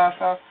say,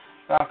 Randa,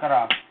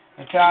 Sakara.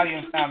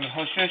 Italian family,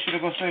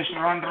 should go say,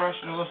 Randa,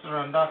 should go say,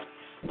 Randa.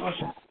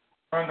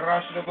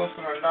 Randa, should go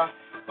say, Randa.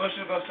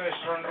 Should go say,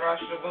 Randa,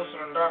 should go say,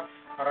 Randa.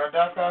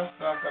 Radaka,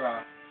 Sakara.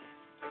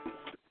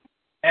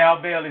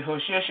 Al Bailey, should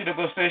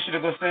go say,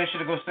 should go say,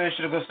 should go say,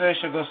 should go say,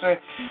 should go say,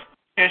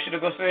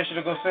 should go say,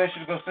 should go say, should go say,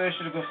 should go say,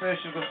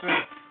 should go say,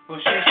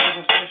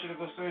 should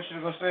go say,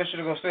 should go say,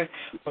 should go say,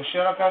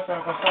 Shaka,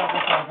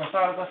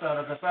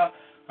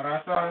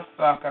 Rasa,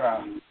 Sakara.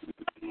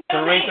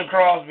 Teresa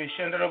Crosby,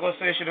 should go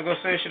say, should go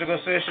say, should go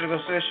say, should go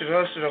say, should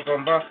go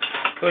come back.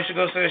 Should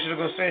go say, should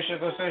go say, should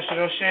go say,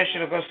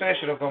 should go say,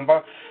 should come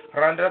back.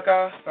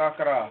 Randaka,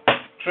 Sakara.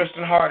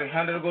 Tristan Hardy,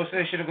 100 go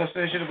say, should go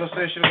say, should go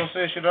say, should go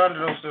say, should run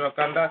to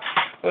Kanda.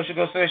 Should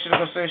go say, should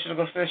go say, should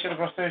go say, should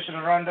go say, should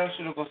run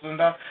should go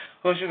sunda.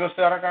 Should go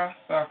Saraka,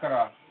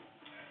 Sakara.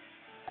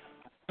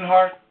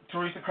 Hart,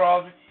 Teresa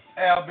Crosby,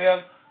 Al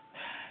Bell,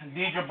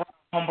 Deidre Brown,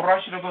 Hombra,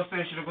 should go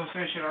say, should go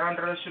say, should run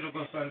should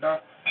go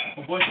sunda.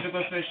 Bush should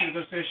go say, should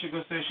go say, should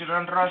go say, should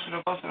run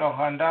should go sunda.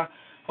 Honda.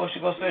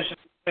 Should go say, should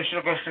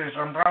go say,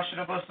 Rambra,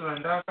 should go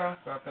sunda,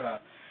 Sakara.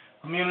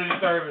 Community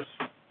service.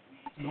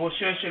 Bush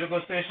should go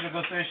say, should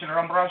go say, should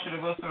Rambra,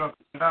 should go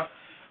sunda.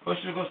 Bush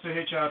should go say,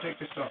 hey, child, take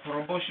this stuff.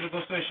 Bush should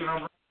go say, should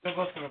Rambra, should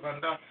go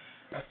sunda.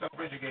 That's the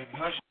bridge again.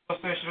 Should go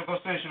say, should go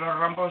say, should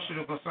Rambra,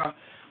 should go sunda.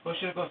 Bush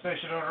should go say,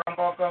 should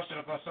Rambra,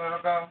 should go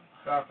sunda,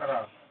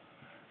 Sakara.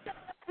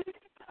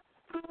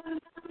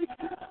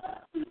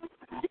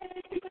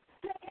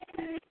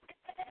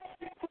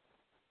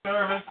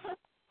 Service.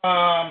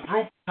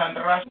 Group and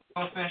the Rush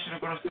Association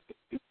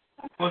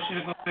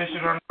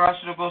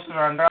to go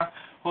surrender.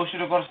 Who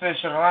should go say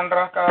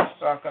surrender?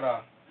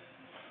 Sakara.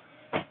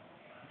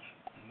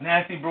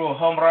 Nancy bro,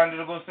 home run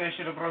to go say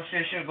should go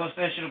say should go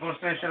say should go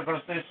say should go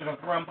say should go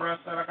press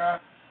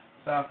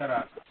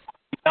Sakara.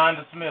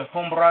 Don Smith,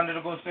 home run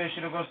to go say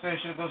should go say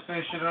should go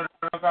say should go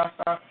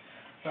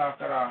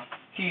Sakara.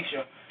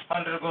 Keisha,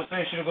 under go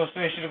say should go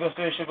say should go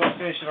say should go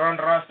say should run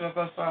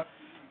Sakara.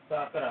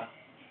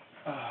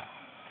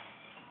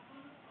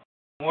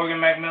 Morgan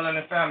McMillan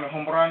and family,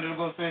 home run to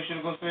go say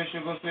should go say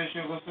should go say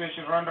should go say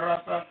should run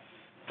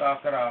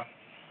Sakara.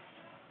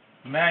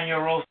 Manuel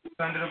Rose,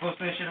 under go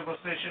say should go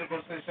say should go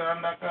say should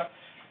run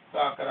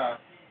Sakara.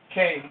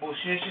 K,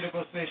 Bushi should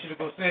go say should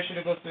go say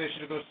should go say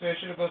should go say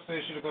should go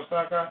say should go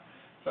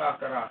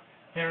Sakara.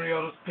 Henry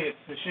Otis Pitts,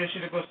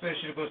 should go say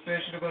should go say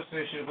should go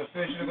say should go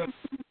say should go.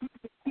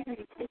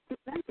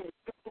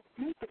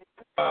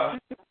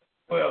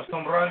 Well,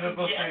 some run to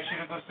go say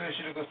should go say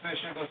should go say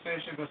should go say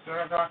should go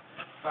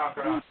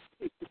Sakara.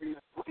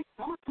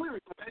 Summer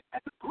clearance event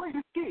at the Great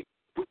Escape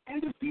with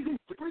end of season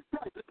super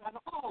prices on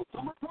all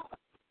summer products.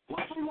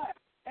 Luxury left,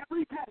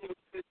 every patio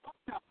is up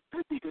to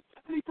 50 to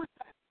 70%.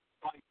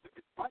 Find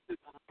super prices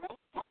on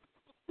umbrellas,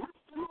 roofs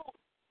and rolls,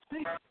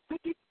 sinks,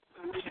 sticky,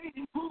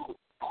 shading pool,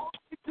 all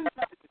types and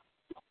sizes.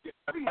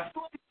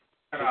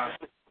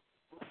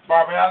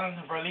 Barbara Allen,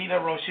 Verlita,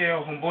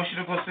 Rochelle, Humbushi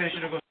to go say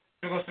should go say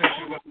should go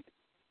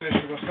say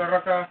should go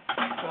Sakara.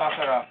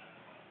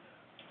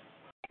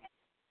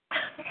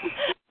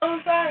 I'm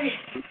sorry.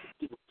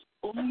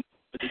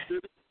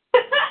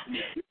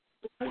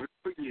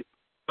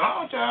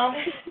 Oh, child.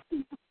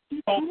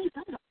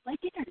 Like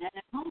internet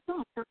and home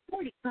phone for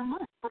 $40 per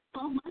month for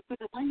 12 months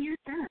with a 1-year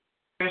term.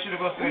 Should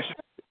go say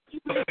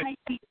should go say.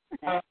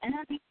 And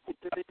our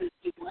services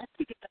do less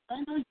to get the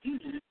bundles you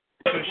need.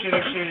 Should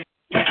go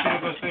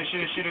say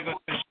should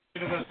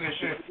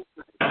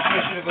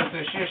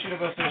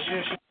go say.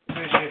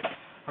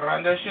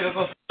 Randa should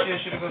go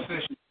say.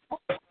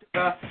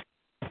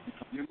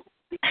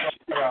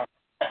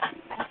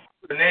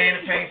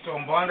 Renee thanks to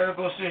Umbanda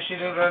go say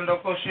should randa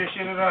go say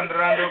should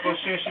randa go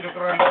say should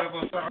randa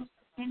go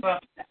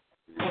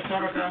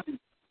Saraka.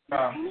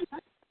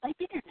 Like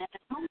internet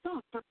and home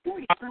phone for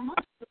 $40 per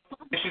month.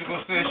 Should go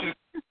say should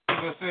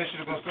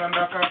go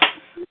Sandaka.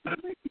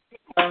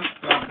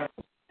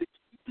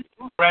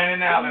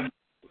 Brandon Allen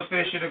go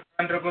say should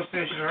randa go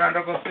say should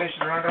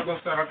randa go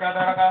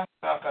Saraka.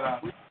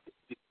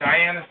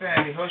 Diana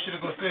Sandy, who should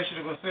go say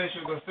should go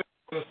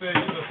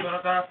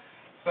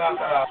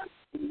Saraka.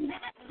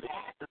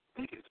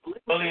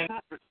 Lillian, go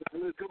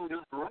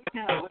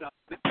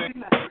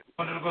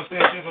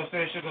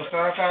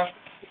Saraka.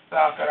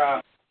 Sakara.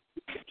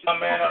 A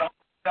man on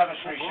 7th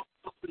Street.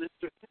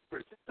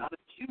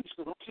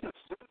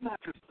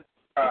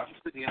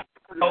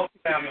 Whole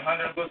family,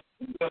 100 go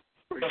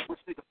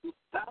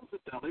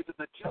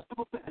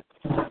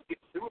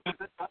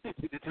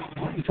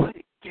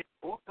Get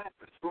more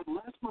mattress from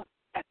last month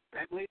at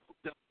Family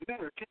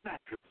American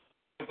Mattress.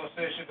 Go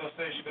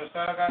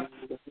Saraka.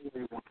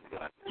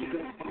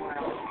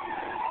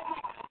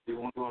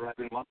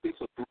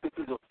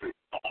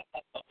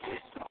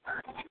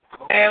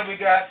 And we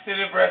got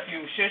City of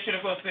Refuge.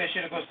 Should go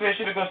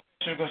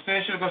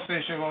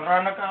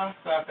Ranaka,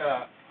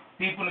 Sakara.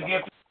 People to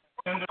give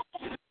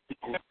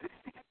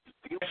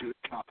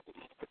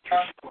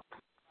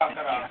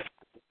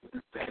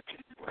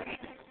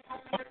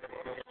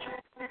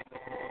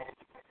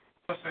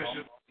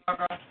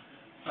Sakara.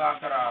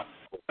 Sakara.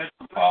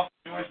 Paul,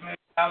 Joyce May,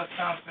 Alice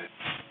Thompson,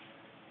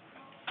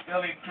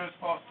 Billy, Chris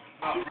Foster.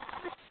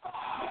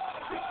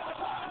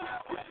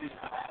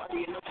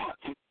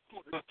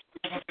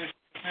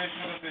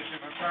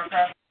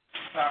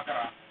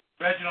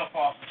 Reginald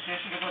Foster.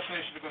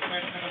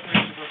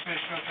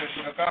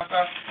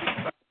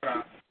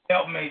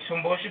 Helpmates.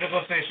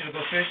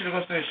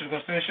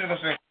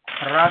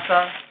 Rasa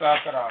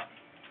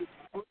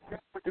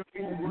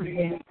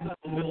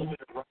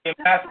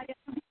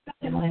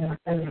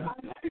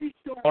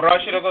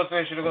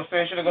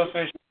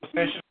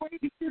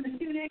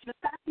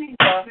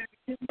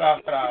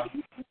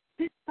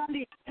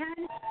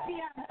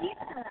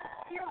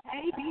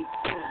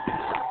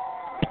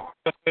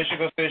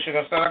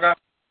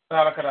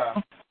Sakara.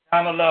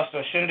 Anna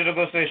Luster,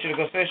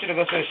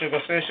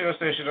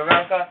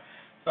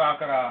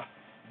 Sakara.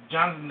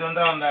 Johnson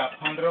Dunlap,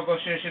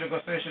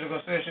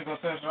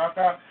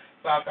 Raka,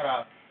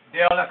 Sakara.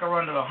 Dale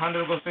Lacarundalo,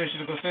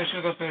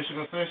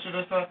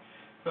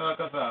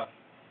 Sakara.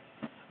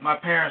 My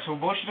parents who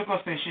bush to go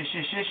station,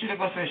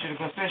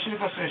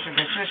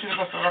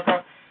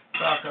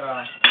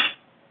 Sakara.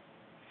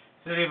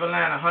 City of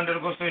Atlanta, 100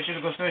 go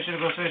station,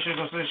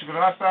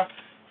 Rasa,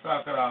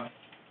 Sakara.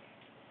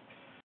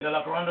 De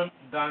La Corona,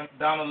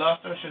 Donald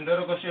Luster,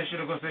 Shindero go station,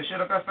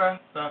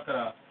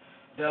 Sakara.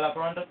 De La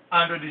Corona,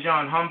 Andre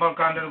Dijon, Humboldt,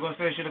 Condor go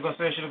station,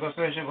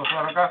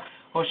 Saraka,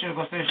 Hoshir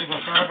go station,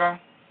 Sakara.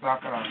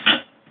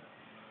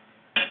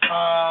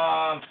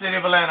 City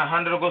of Atlanta,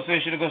 100 go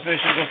station,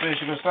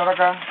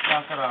 Saraka,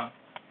 Sakara.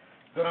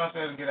 Go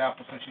downstairs and get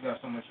Apple since she got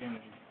so much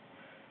energy.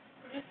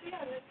 You see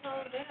how this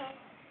slowed down.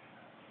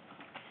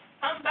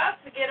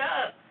 to get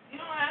up. You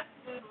don't have to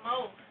do the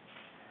most.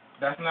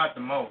 That's not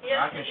the most. Yes,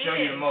 I can show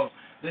you the most.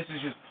 This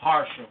is just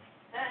partial.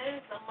 That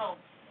is the most.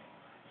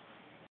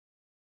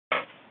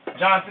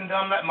 Johnson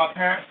Dunlap, my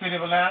parents, City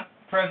of Atlanta.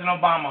 President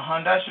Obama,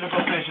 Honda, should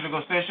go say,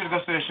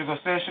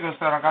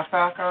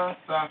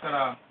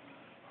 Sakara.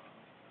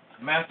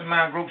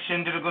 Mastermind Group,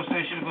 Shinda, go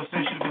say,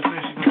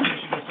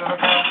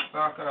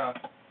 Sakara.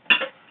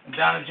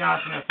 Donna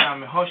Johnson and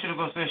family, Ho, should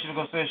go say,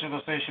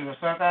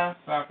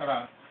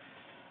 Sakara.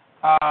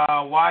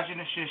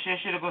 Wajin,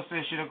 should go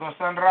say,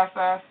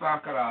 Sandrasa,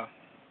 Sakara.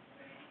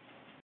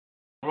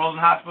 Rosen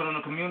Hospital in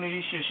the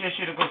community,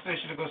 should go say,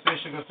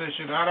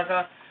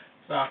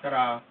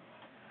 Sakara.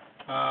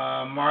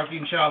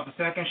 Marking Charles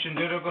II,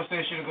 Shindura go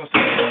say,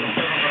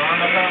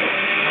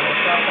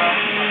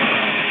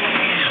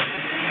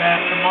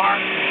 Pastor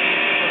Mark,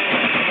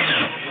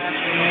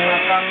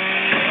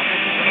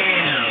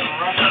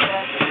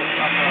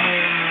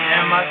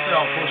 and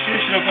myself.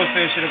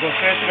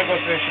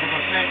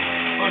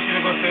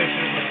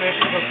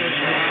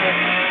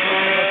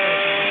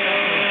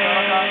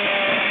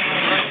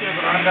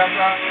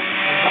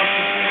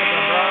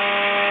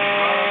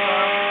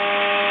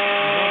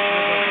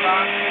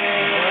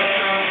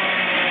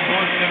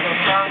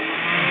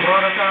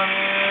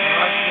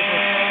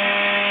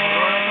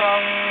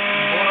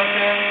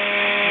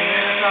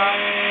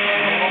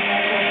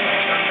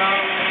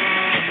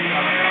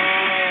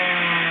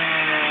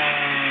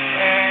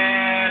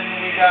 And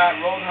we got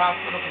Road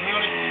Hospital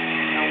Community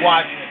and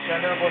watching it.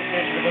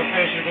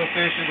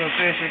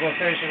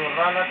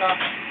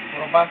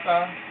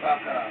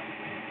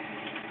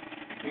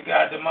 We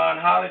got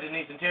Damon Holly,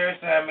 Denise and Terry,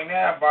 Sam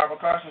McNabb, Barbara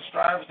Carson,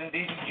 Strivers, and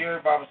DC,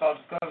 Jerry, Barbara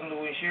Salter's cousin,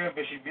 Louis Shearer,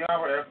 Bishop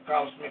Biara, Erica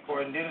Collins Smith,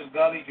 Corey Dennis,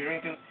 Gully,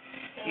 Jenkins,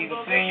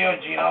 Eva Senior,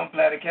 Genome,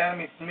 Platt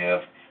Academy,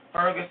 Smith,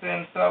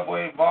 Ferguson,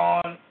 Subway,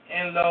 Vaughn,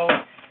 Enlow,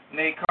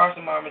 Nate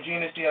Carson, Mama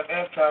Gina,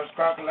 CFF, Travis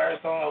Crocker, Larry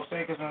Stone,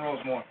 Osakas, and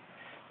Rosemore.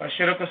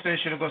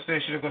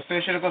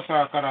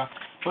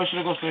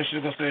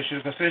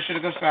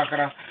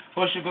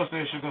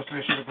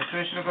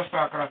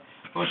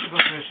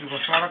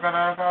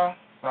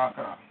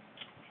 Sakara.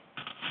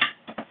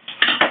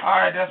 All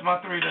right, that's my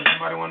three. Does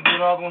anybody want to do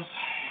the other ones?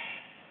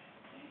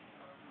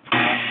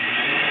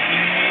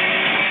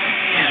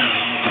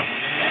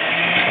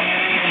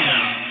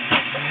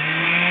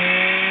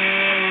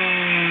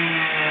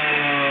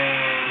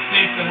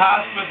 Deceased in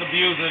hospice,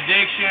 abuse and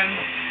addiction,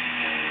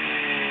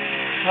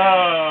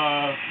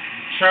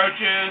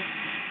 churches,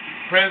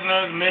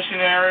 prisoners,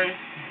 missionaries,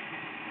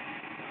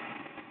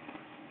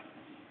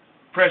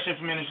 Precious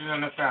Ministries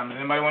and their families.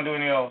 Anybody want to do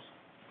any of those?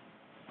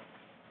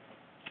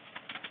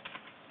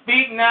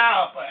 Speak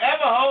now,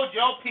 forever hold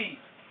your peace.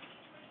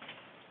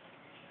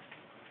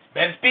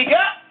 Better speak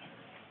up.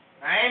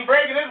 I ain't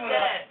breaking this one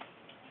up.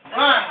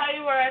 That's how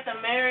you were at the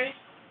marriage,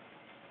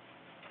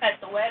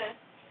 at the wedding.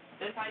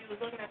 That's how you was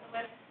looking at the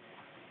wedding.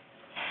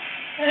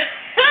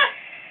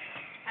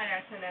 I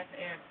gotta send that to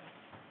Erica.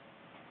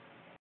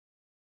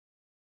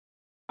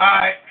 All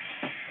right.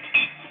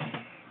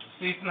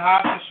 Season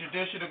hospice, should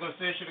go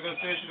say,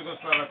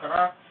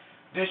 Sarakara.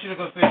 Should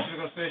go say,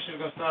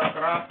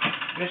 Sarakara.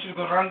 Should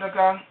go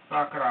Randaka,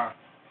 Sakara.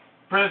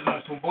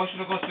 Prisoners, who Bush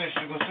should go say,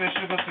 Bush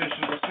should go say,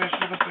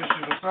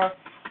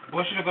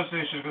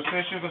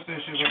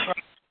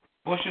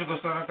 Bush should go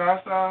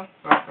Sarakasa,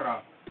 Sakara.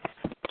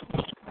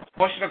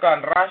 Bush should go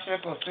Rasha,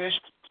 go say,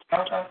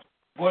 Sakara.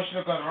 Bush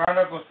should go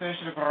Randa, go say,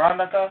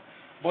 Randaka.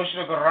 Bush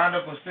should go Randa,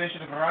 go say,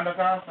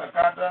 Randaka,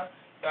 Sakata.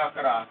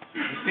 Sakara.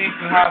 Deceased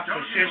in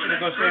hospital, should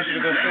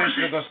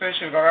go say,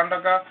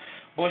 Randaka.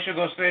 Bush should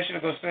go say,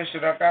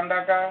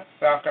 Rakandaka,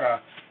 Sakara.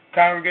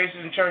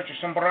 Congregations and churches,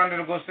 some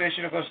Boranda go say,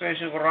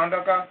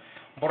 Randaka.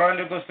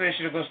 Boranda go say,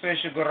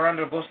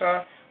 Randa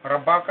Gosa,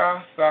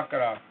 Rabaka,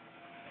 Sakara.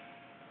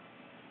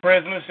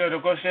 Prisoners,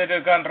 go say,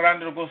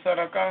 Randa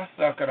Gosa,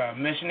 Sakara.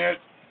 Missionaries,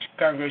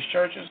 congregation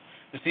churches,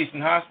 deceased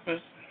in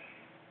hospice.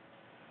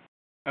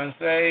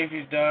 Unsaved,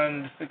 he's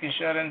done. The sick and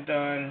shut in,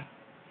 done.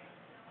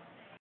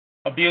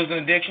 Abuse and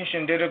addiction,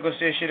 Shindira go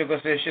say,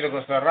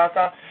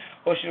 Saraka,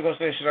 or should go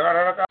say,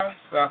 Shiraka,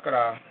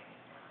 Sakara.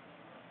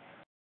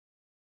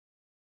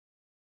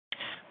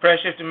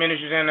 Precious to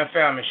Ministries and their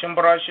family.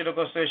 Shimbara should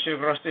go say,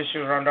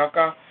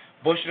 Randaka,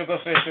 Bush should go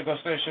say,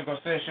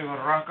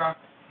 Raka,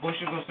 Bush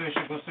should go say,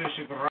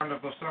 Randa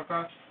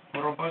Gosaka,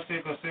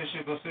 Robasi go say,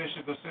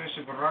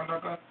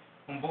 Randaka,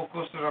 Umboko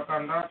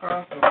Sirakandaka,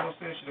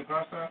 Robose,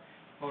 Shigasa,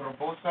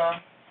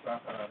 Robosa,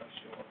 Sakara, that's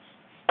yours.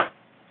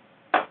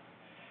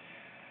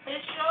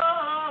 It's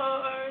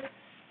yours.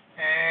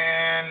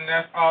 And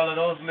that's all of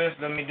those lists.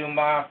 Let me do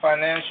my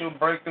financial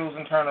breakthroughs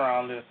and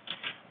turnaround list.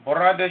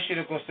 Borada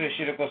Shiriko say,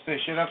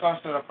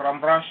 Shiraka,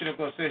 Sarakambra,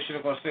 Shiriko say,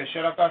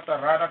 Shiraka,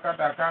 Saradaka,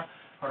 Daka,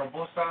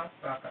 Robosa,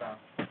 Sakara.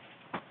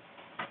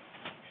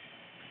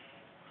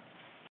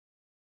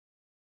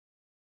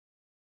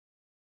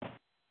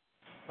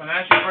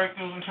 Financial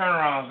breakthroughs and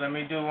turnarounds. Let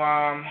me do,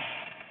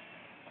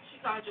 She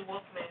called you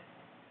Wolfman.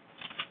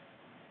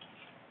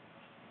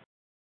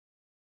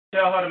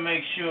 Tell her to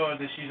make sure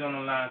that she's on the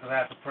line because I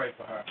have to pray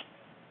for her.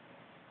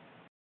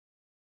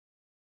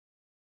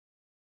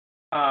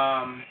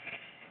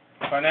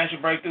 financial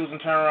breakthroughs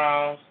and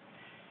turnarounds.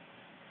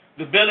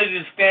 The ability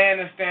to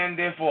stand and stand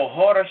there for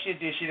horror shit,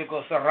 this shit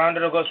go surround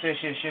it go say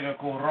shit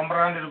go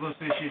rumbrand it go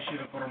say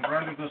shit go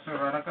rumbrand it go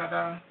surround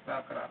kada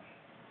sakra.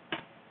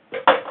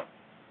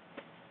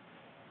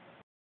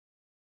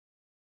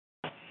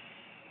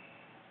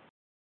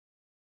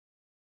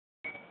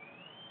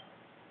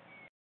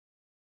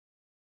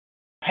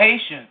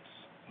 Patience.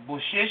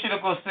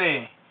 Bushishira ko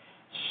se,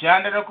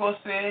 Shandara ko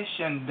se,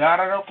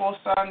 Shandara ko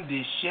san,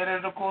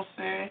 Dishira ko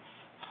se,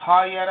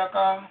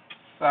 Hayaraka,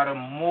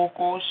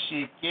 Saramoko,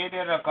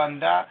 Shikere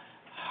Rakanda,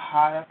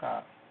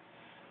 Hayaka.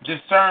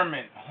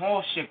 Discernment.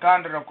 Ho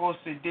Shikandra ko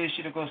se,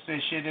 Dishira ko se,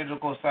 Shidra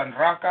ko san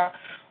Raka,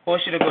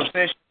 Hoshira ko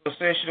se,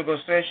 Shira ko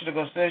se, Shira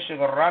ko se,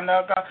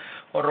 Shigarandaka,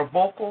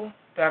 Horoboko,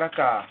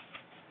 Taraka.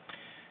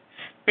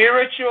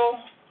 Spiritual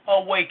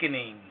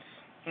awakenings.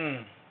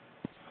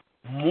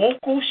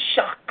 Moku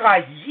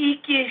shaka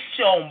yiki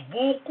shon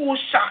buku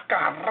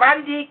shaka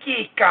randi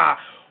kika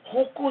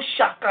huku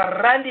shaka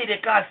randi de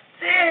ka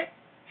se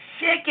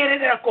shekere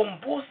de la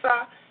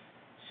kombusa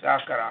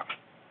shakara.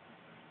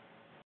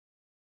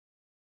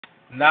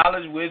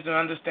 Knowledge, wisdom,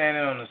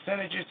 understanding on a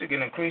synergistic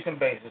and increasing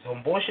basis.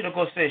 Humboshi de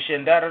go se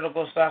shendara de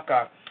go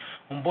saka.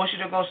 Humboshi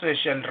de go se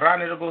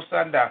shendrani de go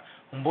sanda.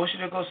 Humboshi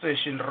de go se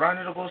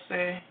shendrani de go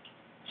se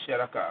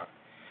sheraka.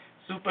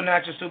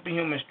 Supernatural,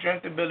 superhuman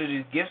strength,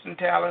 abilities, gifts, and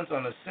talents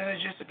on a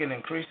synergistic and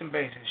increasing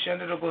basis.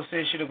 Shanda go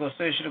say, shida go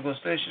say, shida go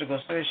say, shida go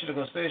say, shida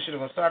go say, shida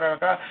go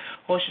saraka,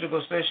 ho shida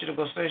go say, shida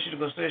go say, shida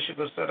go say, shida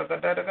go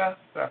saraka, dadaga,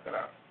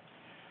 sakara.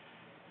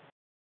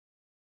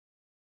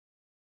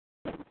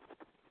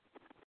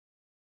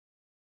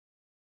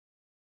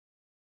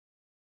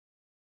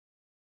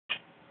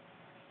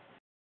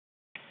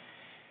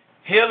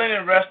 Healing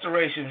and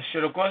restoration.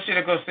 Shida go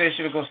say,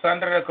 shida go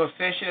sandra go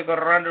say, shida go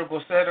randa go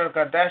sera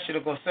go dash,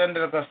 shida go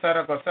sandra go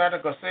sara go sara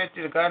go say,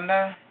 shida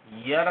ganda,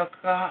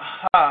 yaraka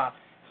ha,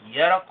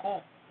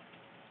 yarako,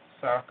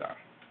 saraka.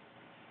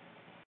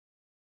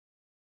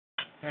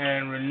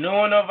 And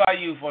renewing of our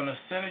youth on a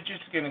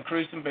synergistic and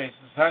increasing basis.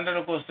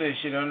 Hundred go say,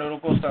 shida no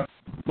go sara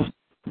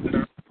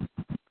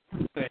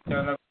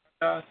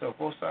so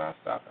go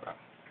sakara.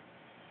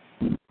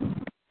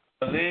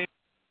 I believe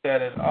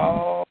that is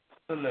all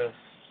the list.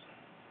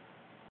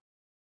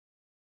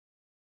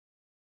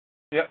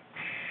 Yep,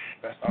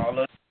 that's all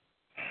of it.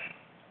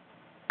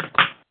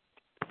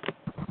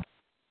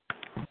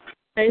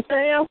 Hey,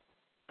 Sam?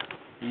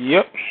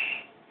 Yep.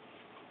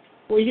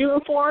 Were you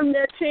informed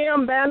that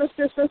Tim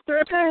Bannister's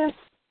sister passed?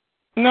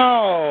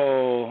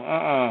 No,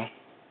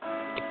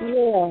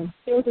 Yeah,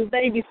 it was his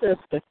baby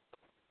sister.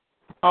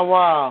 Oh,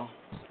 wow.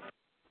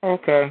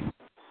 Okay.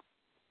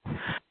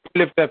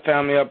 Lift that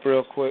family up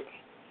real quick.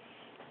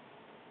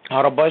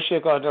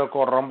 Harabashika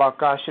ko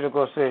rambaka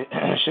shiriko se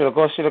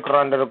shiriko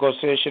shirikranda ko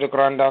se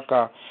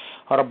shirikrandaka.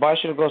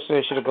 Harabashika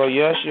se shiriko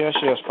yes,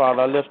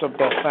 Father. I lift up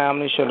that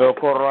family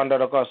shiriko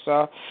randa ko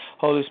sa.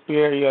 Holy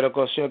Spirit,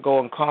 yiriko shiriko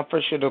and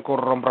comfort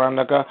shiriko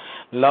rambrandaka.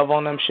 Love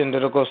on them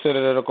shindiko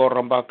shiriko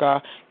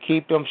rambaka.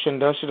 Keep them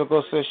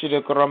shindiko se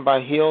shiriko ramba.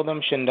 Heal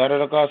them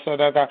shindiko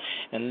sadaka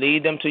and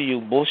lead them to you.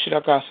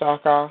 Bushiraka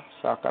saka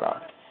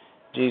sakara.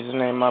 In Jesus'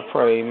 name I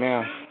pray,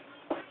 amen.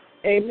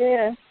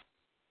 Amen.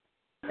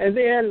 And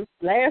then,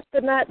 last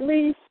but not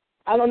least,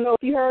 I don't know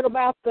if you heard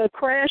about the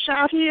crash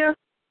out here.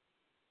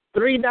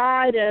 3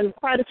 died and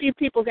quite a few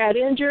people got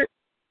injured.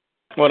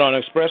 What, on the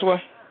expressway?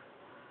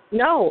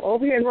 No,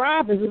 over here in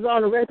Robbins is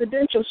on a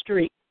residential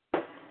street.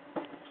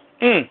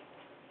 They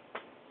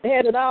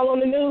had it all on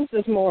the news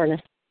this morning.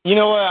 You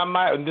know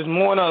what? This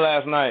morning or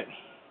last night?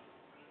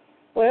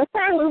 Well,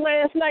 probably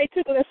last night, too,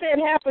 because they said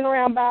it happened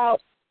around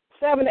about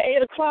 7 to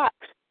 8 o'clock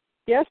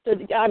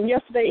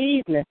yesterday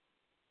evening.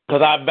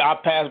 Because I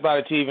passed by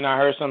the TV and I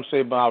heard something say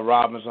about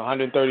Robbins,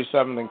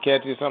 137th and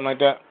Ketty or something like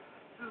that.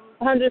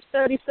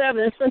 137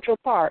 in Central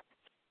Park.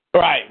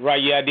 Right,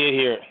 yeah, I did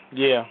hear it,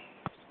 yeah.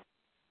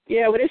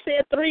 Yeah, well, they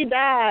said 3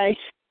 died,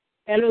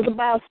 and it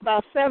was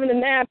about 7 to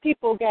 9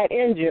 people got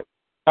injured.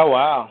 Oh,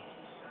 wow.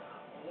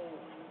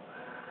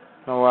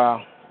 All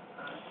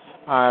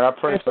right, I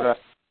pray for that.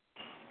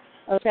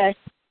 Okay.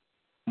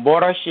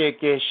 Bora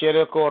sheke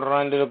shiriko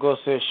randirgo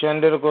se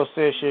shandirgo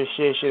se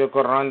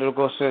shiriko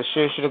randirgo se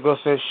shiriko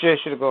se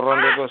shiriko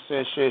randirgo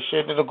se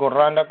shiriko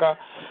randaka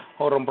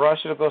or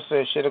brashirgo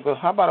se shiriko.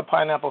 How about a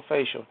pineapple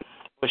facial?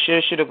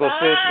 Shiriko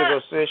se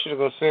shiriko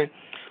se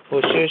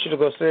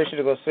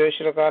shiriko se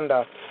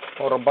shirikanda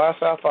or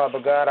basa. Father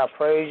God, I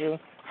praise you.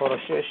 For the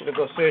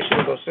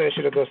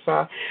shiriko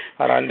sa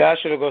aranda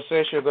shiriko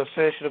se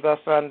shiriko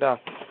sanda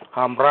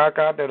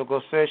hambraka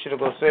dergo se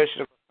shiriko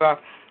sa.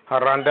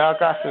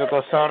 Harandaka,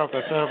 Silkosara,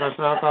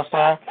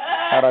 Kasaka,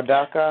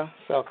 Haradaka,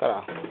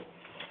 Sakara.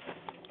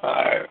 All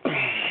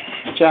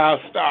right. Child,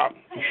 stop.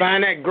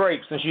 Find that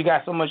grape since you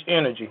got so much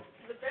energy.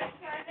 The grape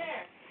right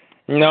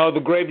there. No, the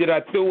grape that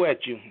I threw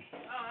at you. Oh,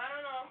 I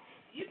don't know.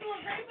 You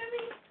doing grape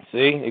at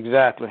me? See,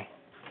 exactly.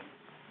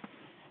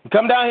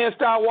 Come down here and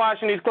start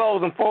washing these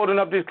clothes and folding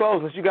up these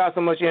clothes since you got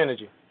so much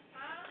energy.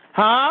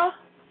 Huh?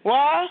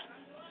 What?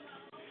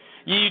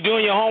 You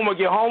doing your homework.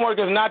 Your homework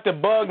is not to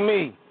bug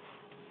me.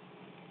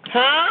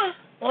 Huh?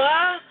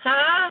 What?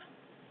 Huh?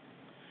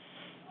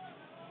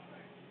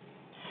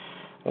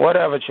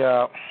 Whatever,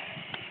 child.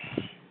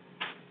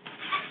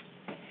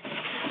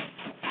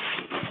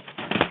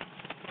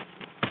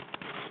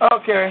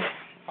 Okay.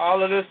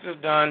 All of this is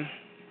done.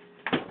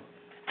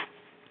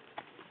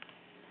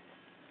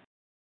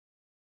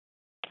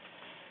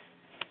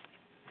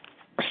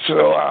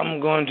 So I'm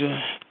going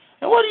to...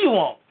 And what do you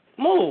want?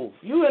 Move.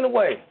 You in the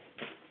way.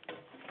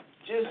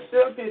 Just sit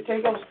up here,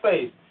 take up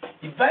space.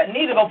 You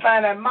need to go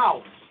find that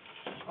mouse.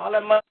 All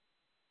that money.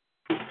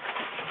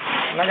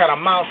 And I got a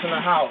mouse in the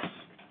house.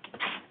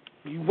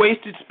 You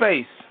wasted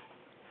space.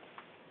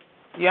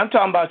 Yeah, I'm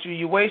talking about you.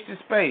 You wasted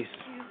space.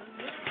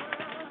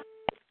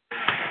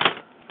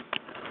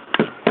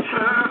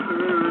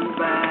 Turn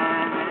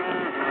back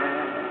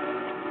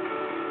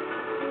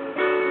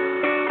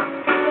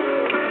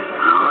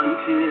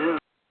until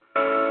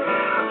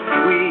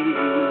we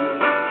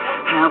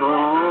have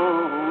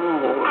all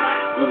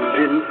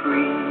been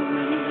free.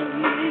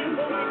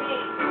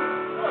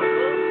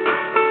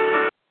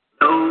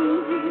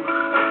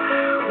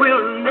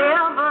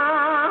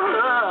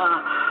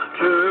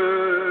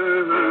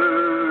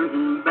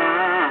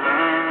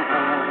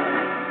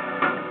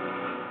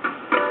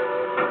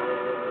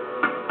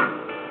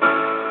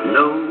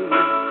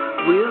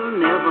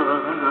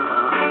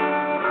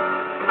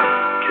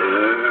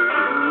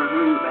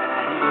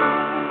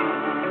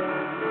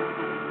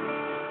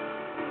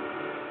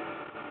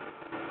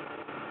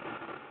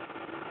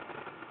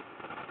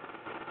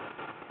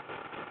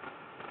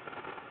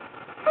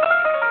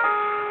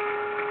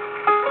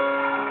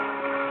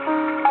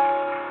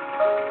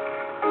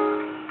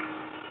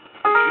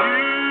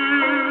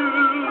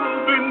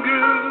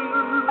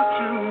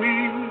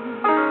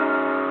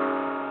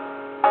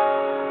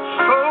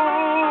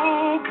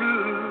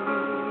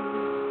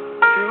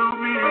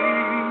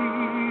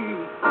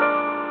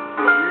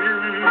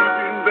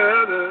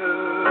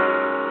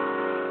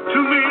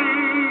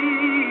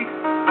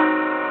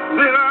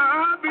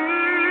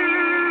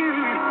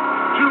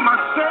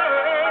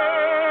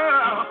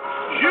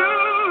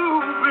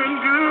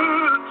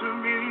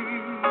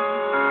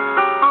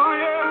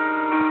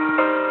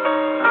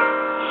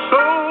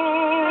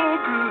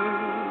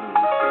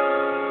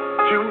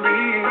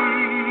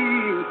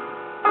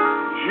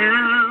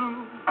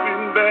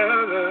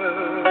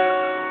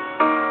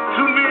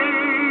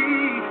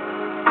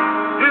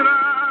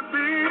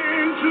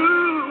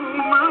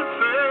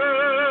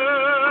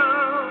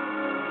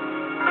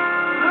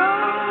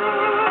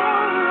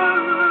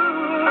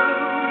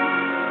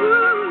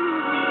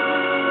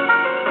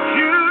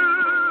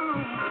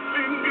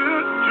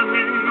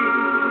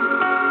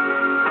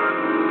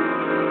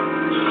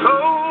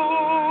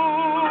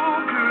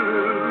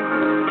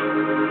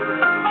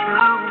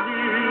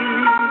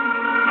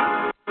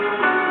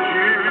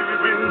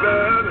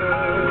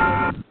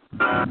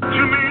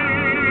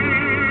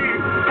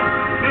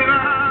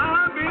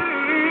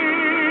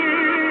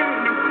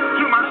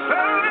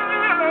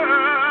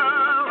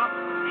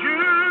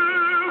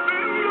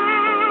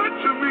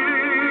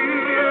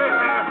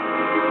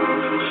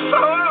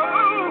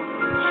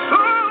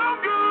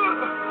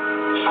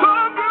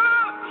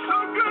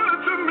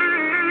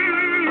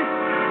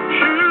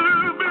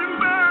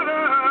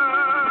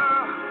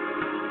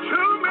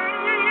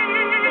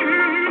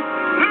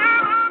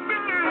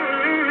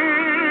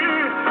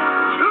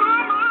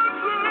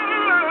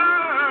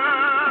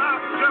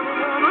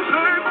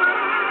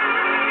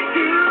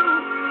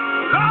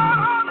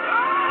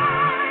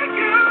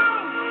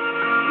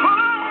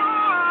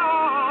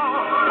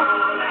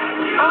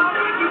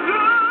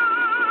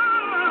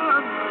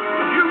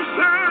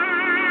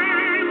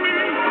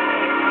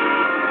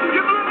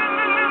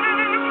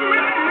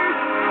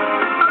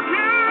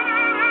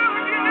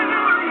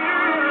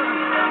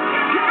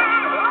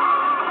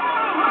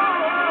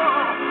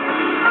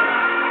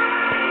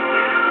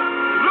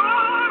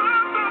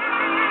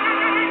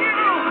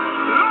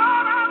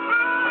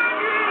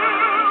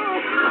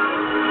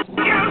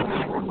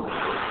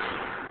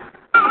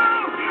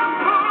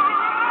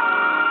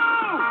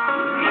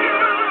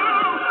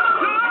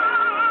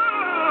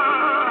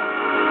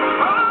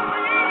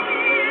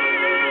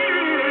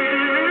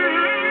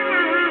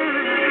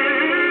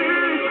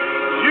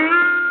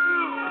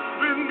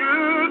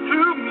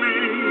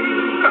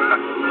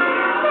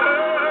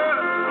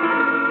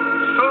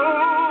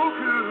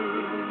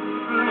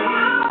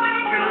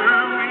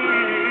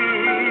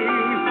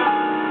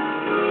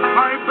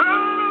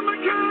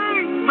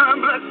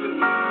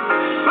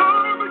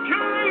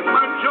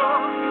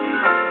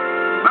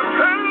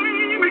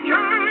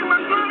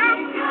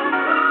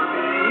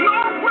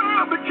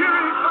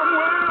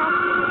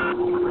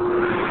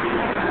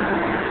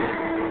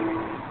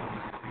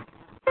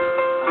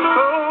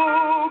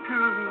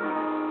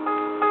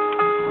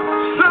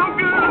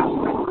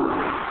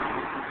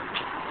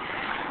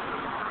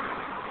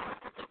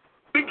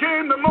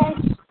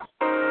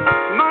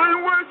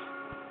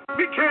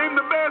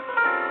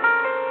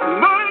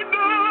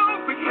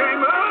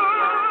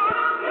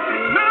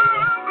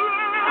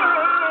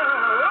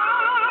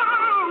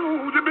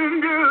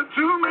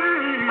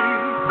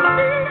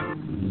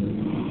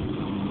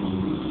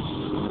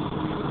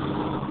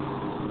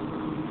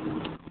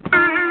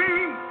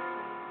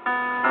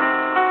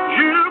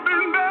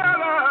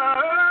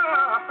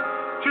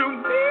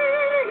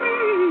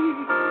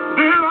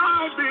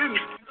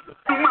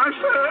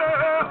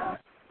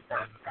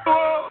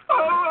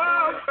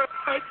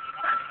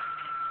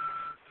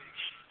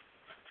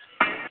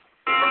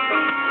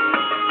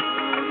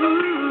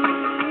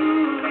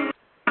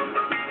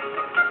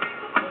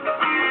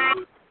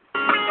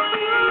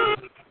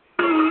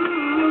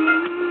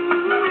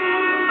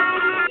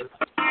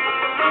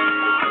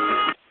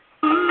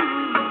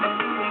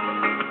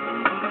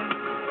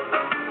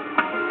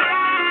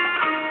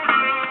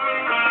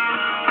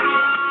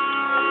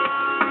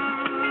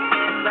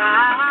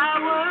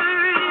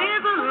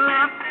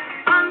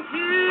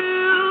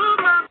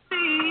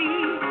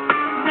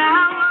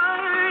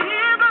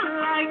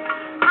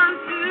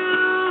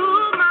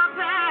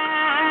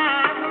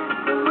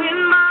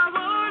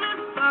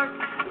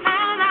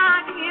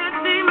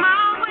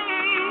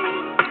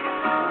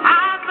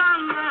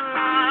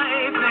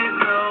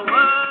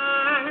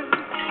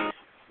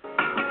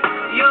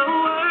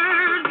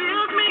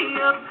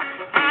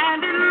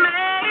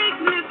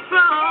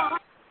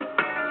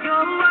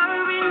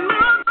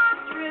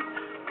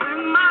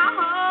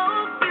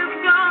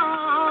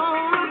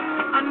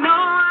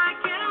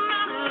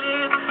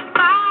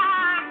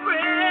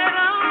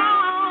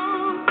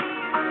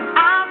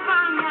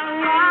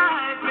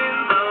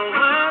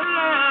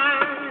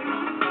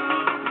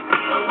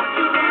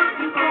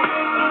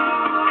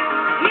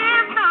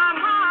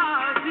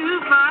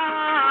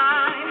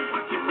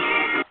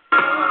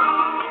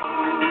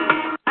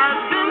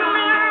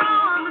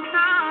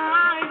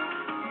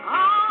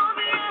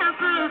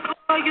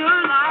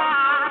 your life.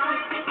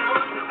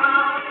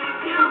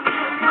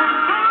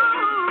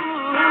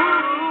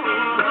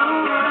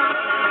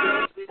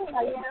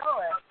 How you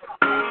doing?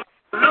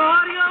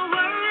 Lord, your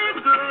word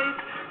is grace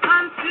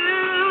unto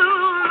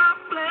my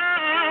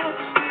flesh,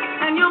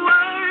 and your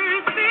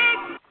word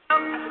speaks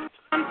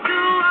unto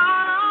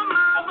all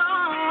my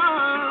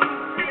bones.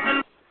 And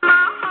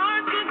my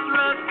heart gets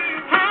rest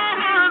and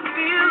I'm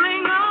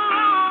feeling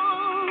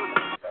alone.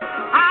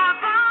 I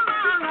found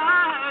my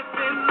life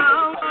in the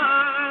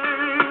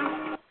word.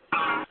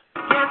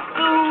 Yes,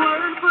 the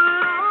word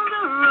put on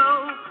the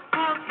road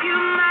of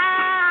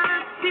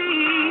humanity,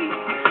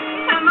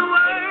 and the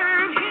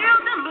word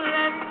healed and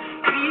blessed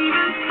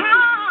even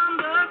from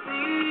the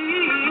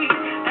sea,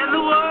 and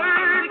the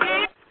word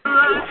gave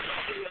life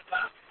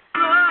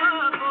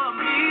love for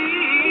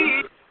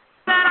me,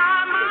 that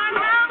I might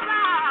have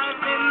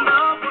life in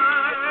the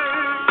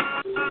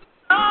word.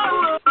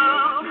 Oh,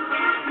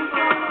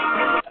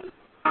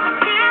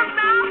 give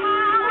thy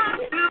heart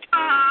to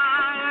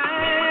find.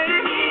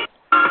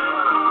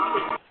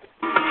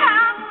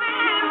 Have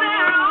been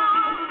there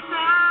all the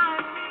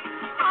time,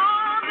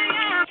 all the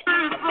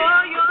answers for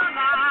your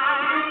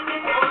life.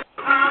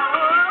 Oh,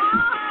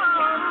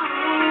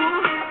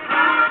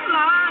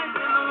 life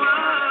in the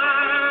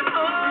word. Oh,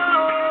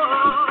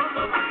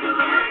 what you're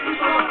looking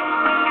for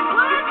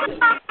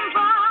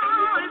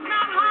is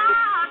not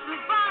hard to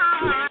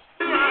find.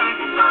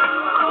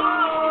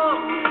 Oh,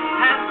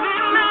 has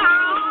been there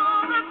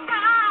all the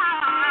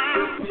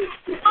time,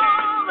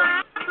 all the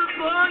answers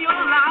for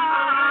your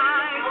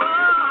life.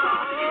 Oh,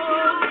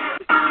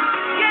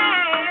 yeah.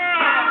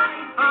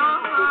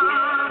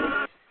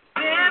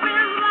 There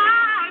is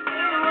life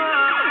in the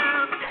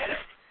world.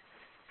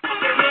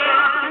 Yeah.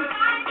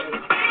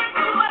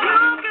 You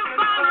can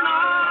find it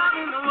all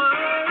in the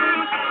word.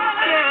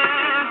 Yeah.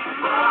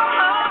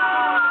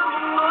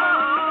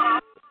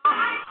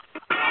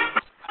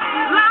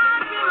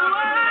 Life in the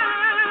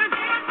word.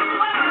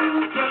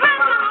 Strength in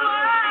the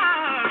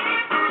word.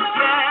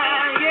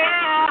 Yeah,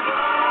 yeah.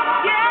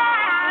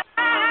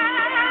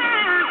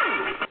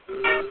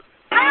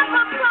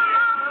 Never come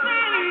on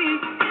me,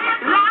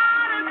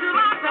 light into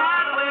my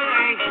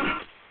pathway.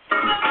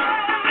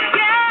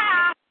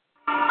 Yeah.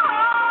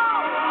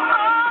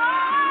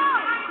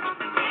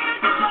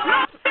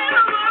 Look in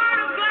the word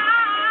of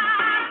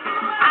God.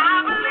 I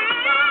believe.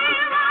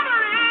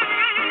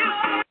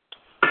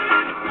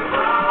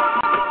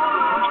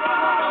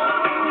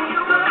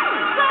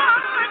 So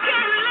I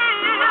can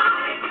live.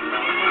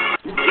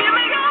 Give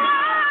me your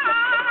word.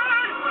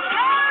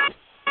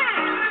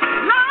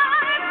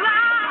 Life.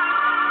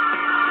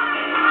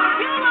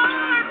 Your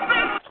word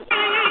speaks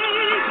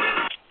peace.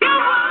 Your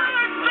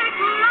word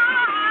speaks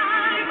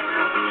life.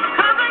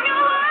 'Cause in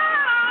your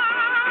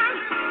word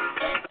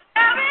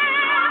there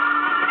is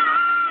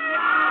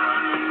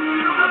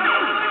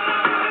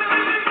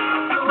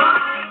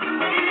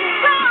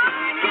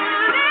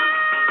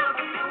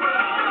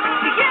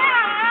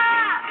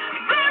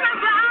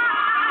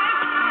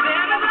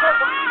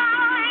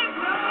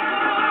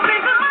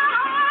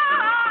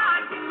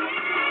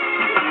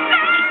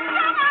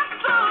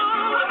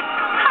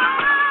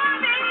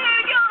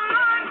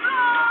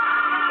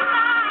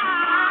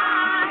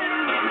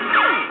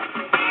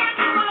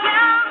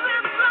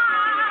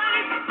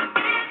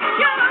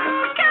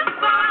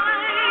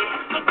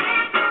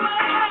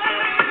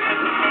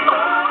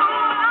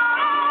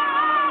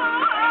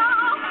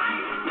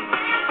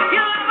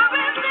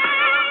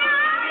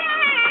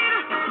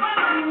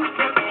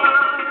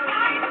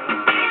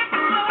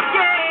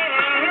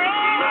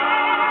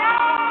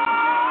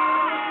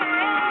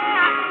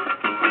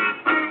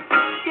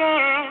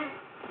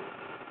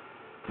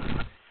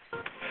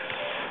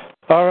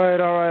All right.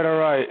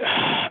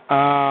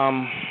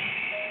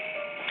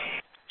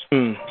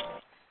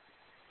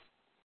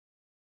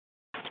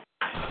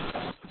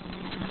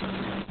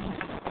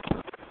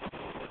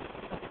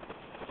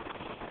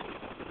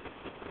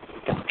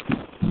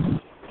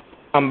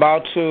 I'm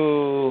about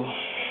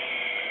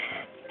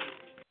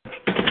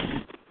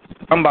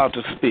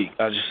to speak.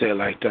 I'll just say it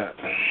like that.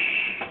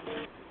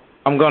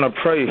 I'm going to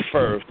pray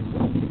first.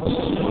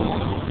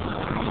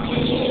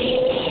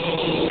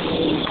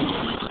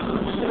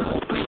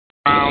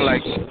 Sound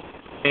like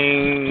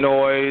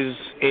noise,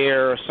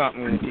 air, or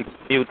something. If you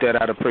could mute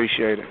that, I'd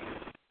appreciate it.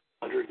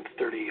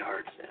 130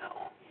 yards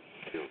now.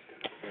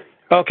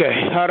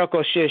 Okay.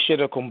 Harako she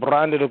shirako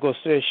brandiko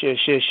se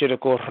she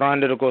shirako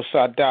randiko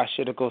sada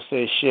shirako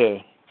se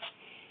she.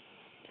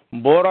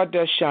 Bora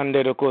de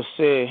shandirako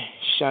se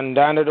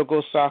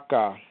shandaniko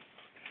saka.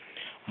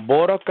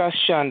 Bora ka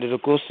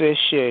shandirako se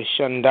she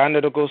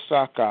shandaniko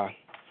saka.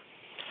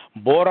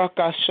 Bora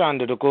ka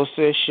shandirako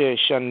se she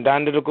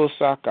shandaniko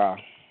saka.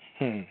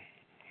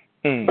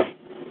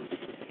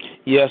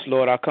 Yes,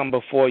 Lord, I come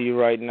before you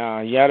right now.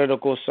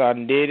 Yadako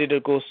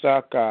sandediko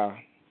saka.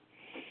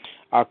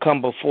 I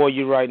come before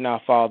you right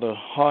now, Father.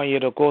 Holy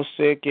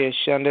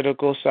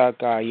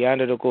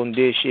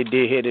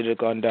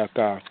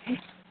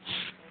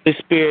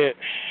Spirit,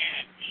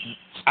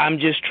 I'm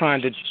just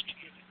trying to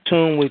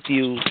tune with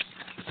you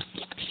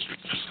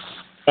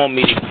on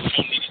me.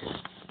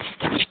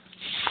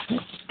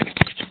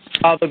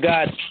 Father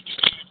God,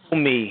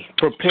 me,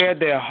 prepare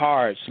their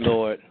hearts,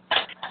 Lord.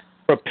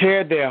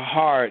 Prepare their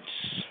hearts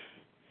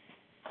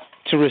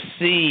to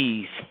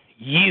receive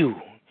you.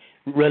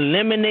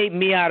 Eliminate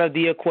me out of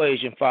the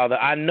equation, Father.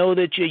 I know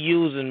that you're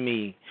using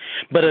me,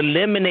 but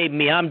eliminate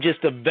me. I'm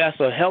just a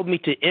vessel. Help me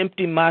to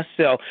empty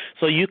myself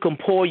so you can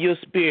pour your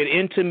spirit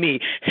into me.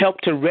 Help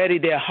to ready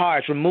their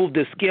hearts. Remove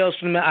the scales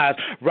from their eyes.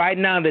 Right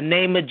now, in the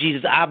name of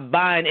Jesus, I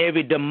bind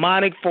every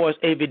demonic force,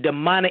 every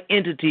demonic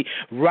entity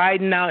right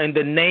now in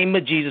the name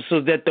of Jesus, so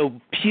that the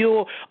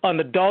pure,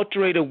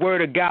 unadulterated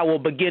word of God will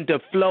begin to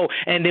flow,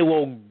 and they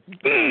will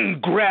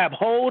grab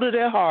hold of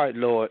their heart,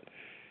 Lord.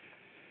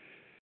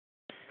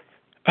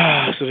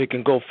 So they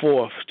can go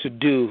forth to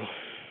do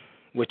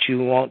what you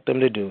want them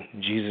to do.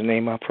 In Jesus'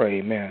 name I pray,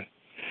 amen.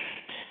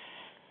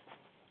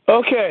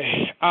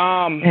 Okay.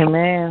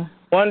 Amen.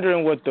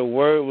 Wondering what the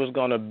word was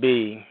going to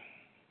be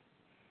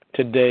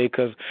today,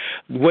 because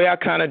the way I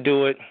kind of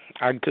do it,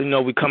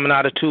 we're coming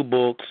out of 2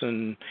 books,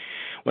 and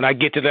when I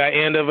get to the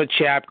end of a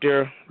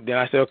chapter, then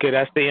I say, okay,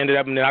 that's the end of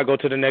that, and then I go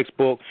to the next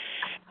book.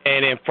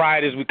 And then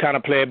Fridays, we kind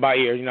of play it by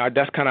ear.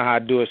 That's kind of how I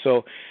do it.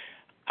 So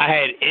I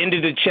had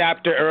ended the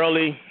chapter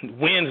early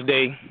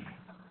Wednesday.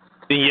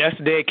 Then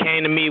yesterday it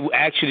came to me,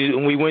 actually,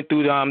 when we went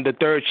through the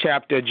 3rd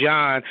chapter of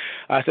John.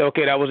 I said,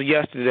 okay, that was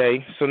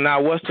yesterday. So now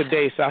what's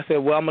today? So I said,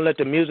 well, I'm going to let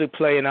the music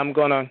play, and I'm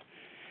going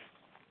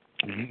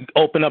to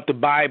open up the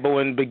Bible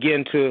and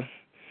begin to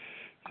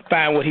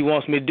find what he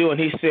wants me to do. And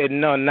he said,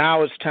 no,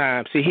 now it's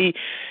time. See,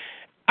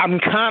 I'm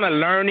kind of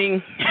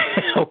learning,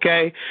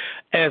 okay,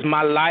 as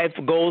my life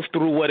goes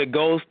through what it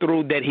goes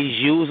through, that he's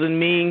using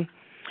me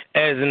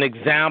as an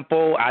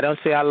example. I don't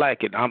say I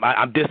like it.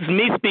 This is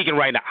me speaking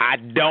right now. I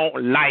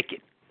don't like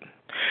it,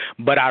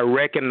 but I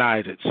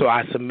recognize it, so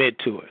I submit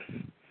to it.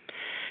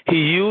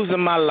 He's using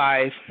my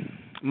life,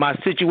 my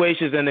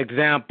situation as an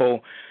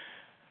example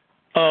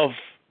of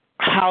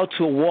how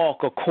to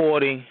walk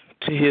according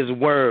to his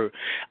word.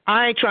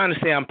 I ain't trying to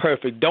say I'm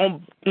perfect.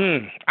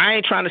 I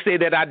ain't trying to say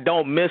that I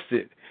don't miss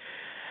it,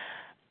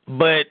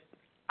 but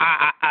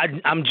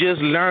I'm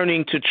just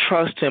learning to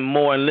trust him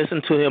more and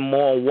listen to him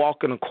more and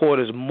walk in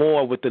accordance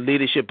more with the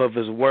leadership of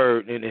his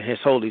word and his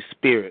Holy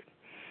Spirit.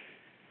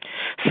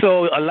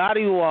 So a lot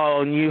of you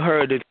all, and you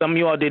heard it, some of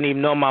you all didn't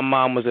even know my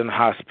mom was in the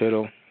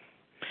hospital.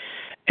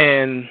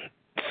 And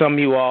some of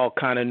you all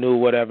kind of knew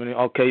whatever.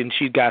 Okay, and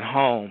she got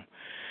home.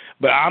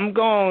 But I'm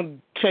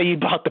going to tell you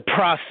about the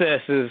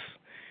processes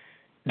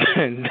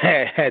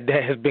that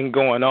has been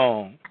going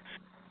on.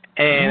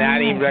 And I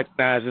didn't even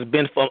recognize it's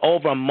been for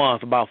over a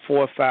month, about 4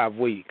 or 5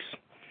 weeks.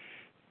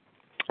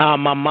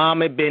 My mom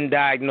had been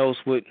diagnosed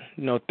with,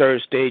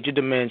 3rd stage of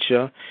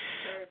dementia,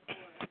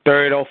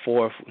 3rd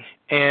or 4th.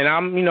 And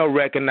I'm,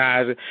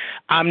 recognizing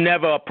I'm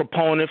never a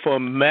proponent for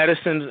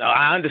medicines.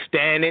 I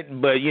understand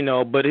it, but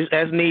it's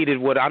as needed.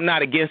 I'm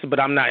not against it, but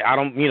I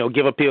don't,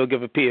 give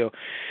a pill.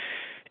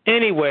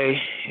 Anyway,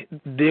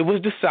 it was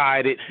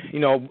decided, the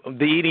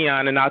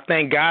Edion, and I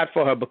thank God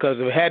for her, because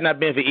if it had not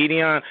been for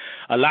Edion,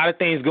 a lot of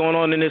things going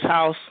on in this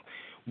house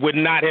would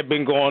not have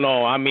been going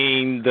on. I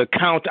mean,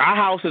 our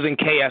house is in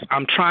chaos.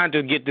 I'm trying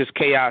to get this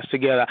chaos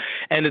together.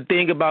 And the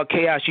thing about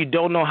chaos, you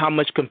don't know how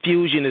much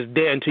confusion is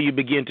there until you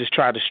begin to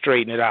try to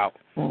straighten it out.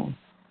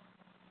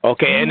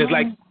 Okay, and it's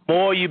like the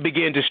more you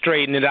begin to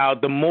straighten it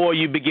out, the more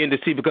you begin to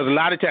see, because a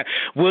lot of times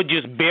we'll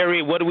just bury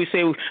it. What do we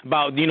say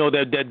about,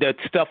 the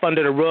stuff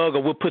under the rug,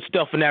 or we'll put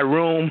stuff in that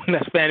room?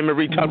 That's Fannie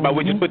Marie talking about.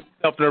 We just put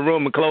stuff in the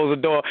room and close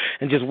the door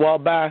and just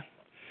walk by.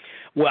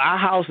 Well, our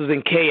house is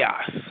in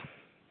chaos.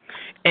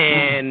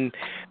 And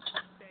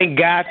thank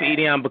God for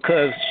Edion,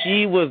 because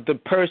she was the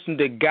person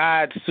that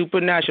God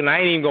supernaturally, I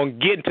ain't even going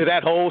to get into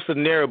that whole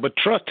scenario, but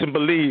trust and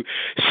believe,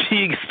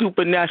 she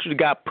supernaturally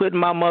got put in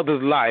my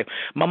mother's life.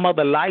 My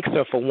mother likes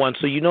her, for one,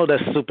 so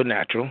that's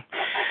supernatural.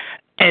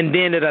 And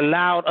then it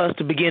allowed us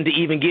to begin to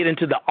even get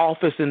into the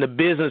office and the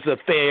business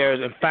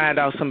affairs and find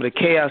out some of the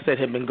chaos that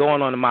had been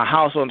going on in my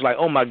household. It's like,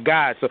 oh, my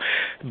God. So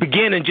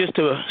beginning just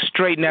to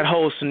straighten that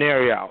whole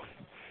scenario out.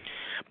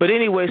 But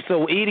anyway,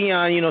 so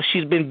Edion,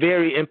 she's been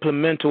very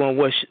implemental in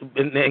what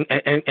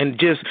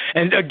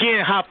and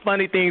again, how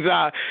funny things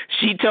are.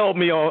 She told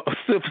me on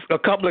a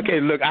couple of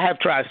occasions, look, I have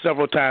tried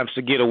several times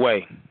to get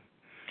away.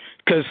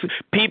 Because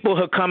people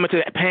who come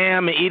into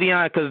Pam and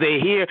Edion, because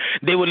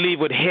they would leave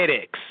with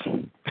headaches.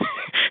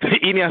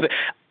 Edion said,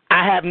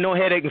 I have no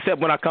headache except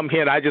when I come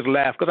here, and I just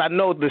laugh, because I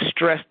know the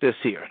stress that's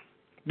here.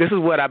 This is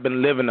what I've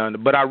been living under.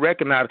 But I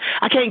recognize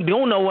I can't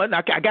do no one.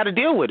 I got to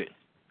deal with it.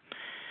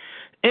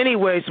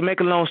 Anyway, to make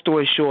a long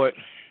story short,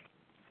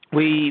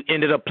 we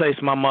ended up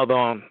placing my mother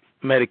on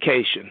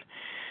medication.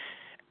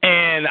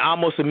 And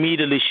almost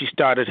immediately she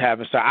started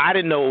having, so I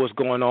didn't know what was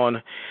going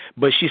on,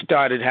 but she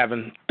started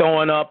having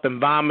throwing up and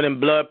vomiting,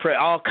 blood pressure,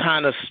 all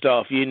kind of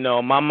stuff,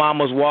 My mom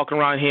was walking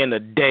around here in a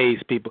daze,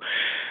 people.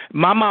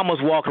 My mom was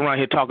walking around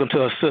here talking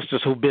to her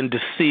sisters who've been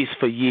deceased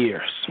for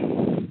years,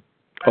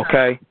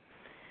 okay?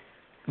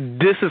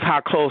 This is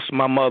how close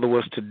my mother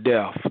was to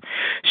death.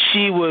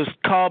 She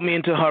called me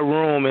into her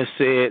room and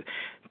said,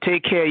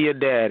 take care of your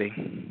daddy.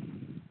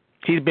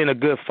 He's been a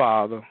good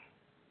father.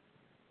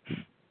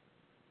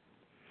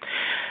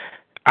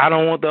 I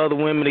don't want the other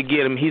women to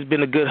get him. He's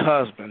been a good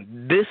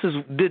husband.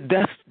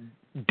 That's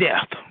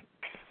death.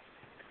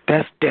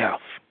 That's death.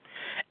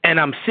 And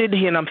I'm sitting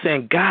here and I'm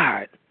saying,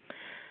 God,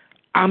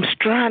 I'm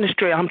trying to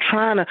stray. I'm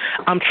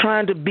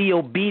trying to be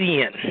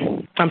obedient.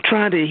 I'm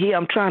trying to hear.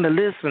 I'm trying to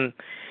listen.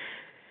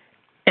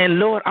 And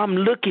Lord, I'm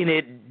looking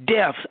at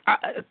death.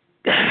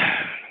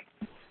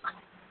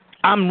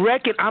 I'm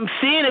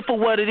seeing it for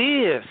what it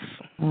is.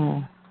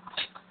 Mm.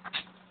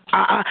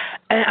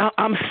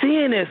 I'm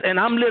seeing this, and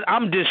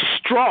I'm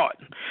distraught.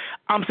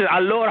 I'm saying,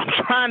 Lord,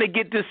 I'm trying to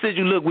get this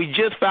situation. Look, we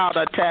just filed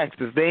our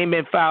taxes. They ain't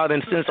been filed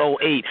since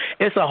 2008.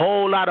 It's a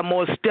whole lot of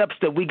more steps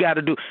that we got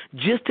to do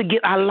just to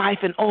get our life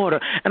in order.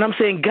 And I'm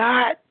saying,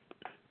 God,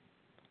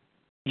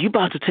 you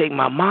about to take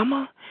my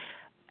mama?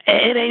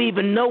 It ain't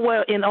even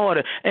nowhere in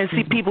order. And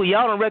see, people,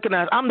 y'all don't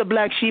recognize I'm the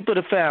black sheep of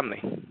the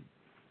family.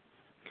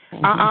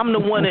 I'm the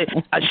one that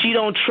she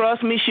don't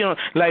trust me. She don't,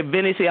 like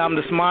Benny said, I'm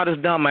the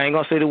smartest dumb. I ain't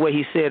gonna say the way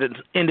he said it,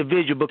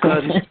 individual,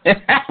 because he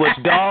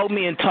would dog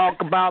me and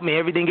talk about me,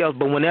 everything else.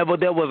 But whenever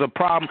there was a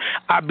problem,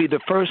 I'd be the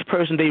first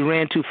person they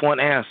ran to for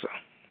an answer.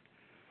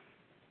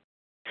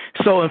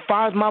 So as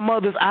far as my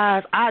mother's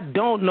eyes, I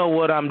don't know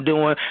what I'm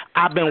doing.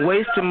 I've been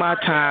wasting my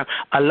time,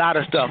 a lot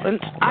of stuff, and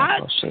I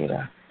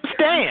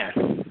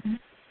understand.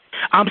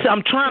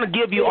 I'm trying to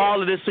give you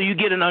all of this so you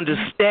get an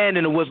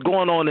understanding of what's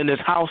going on in this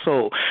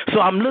household. So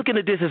I'm looking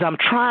at this as I'm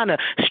trying to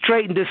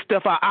straighten this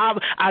stuff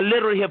out. I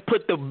literally have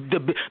put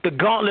the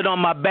gauntlet on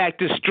my back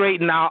to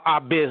straighten out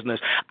our business.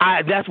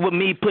 That's what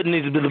me putting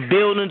the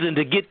buildings and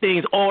to get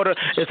things ordered.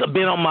 It's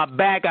been on my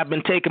back. I've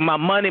been taking my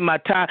money, my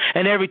time,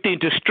 and everything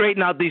to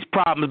straighten out these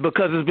problems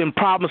because there's been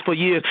problems for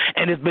years,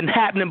 and it's been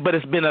happening, but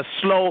it's been a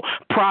slow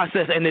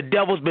process, and the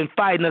devil's been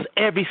fighting us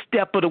every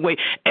step of the way,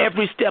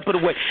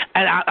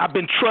 And I've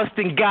been trusting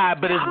God,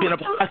 but it's been a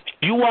process.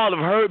 You all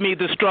have heard me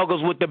the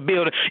struggles with the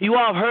building. You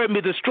all have heard me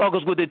the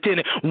struggles with the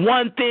tenant.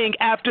 One thing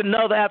after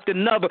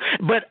another.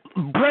 But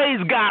praise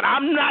God,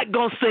 I'm not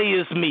gonna say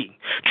it's me.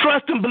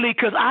 Trust and believe,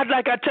 because I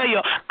tell you,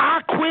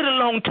 I quit a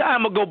long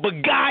time ago,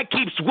 but God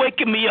keeps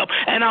waking me up,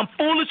 and I'm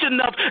foolish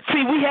enough.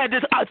 See, we had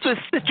this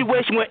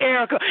situation with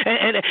Erica,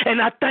 and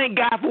I thank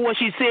God for what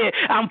she said.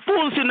 I'm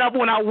foolish enough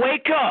when I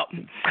wake up,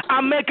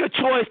 I make a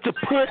choice to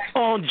put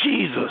on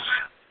Jesus.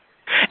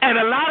 And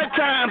a lot of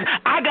times,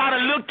 I got to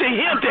look to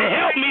him to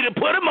help me to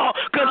put him on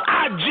because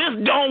I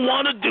just don't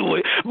want to do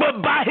it.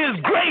 But by his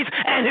grace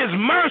and his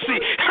mercy,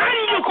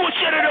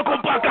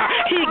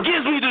 he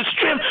gives me the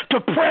strength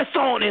to press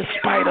on in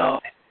spite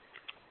of.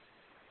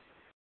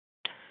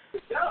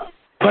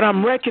 But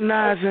I'm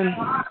recognizing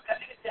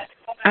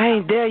I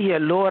ain't there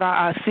yet, Lord.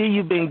 I see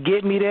you been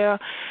getting me there,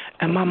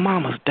 and my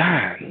mama's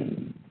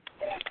dying.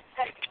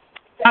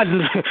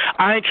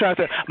 I ain't trying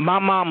to. My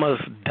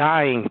mama's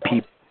dying,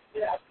 people.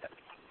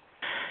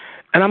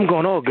 And I'm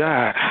going, oh,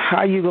 God,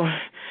 how you going?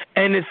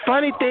 And the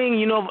funny thing,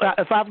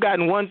 if I've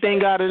gotten one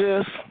thing out of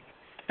this,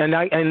 and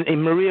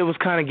Maria was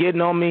kind of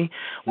getting on me,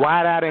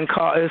 why I didn't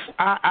call,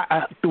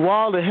 through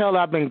all the hell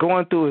I've been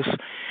going through, is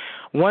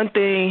one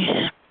thing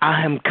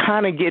I am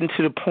kind of getting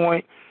to the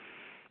point,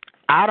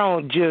 I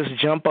don't just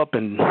jump up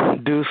and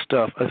do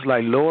stuff. It's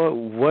like, Lord,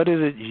 what is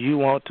it you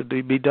want to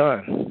be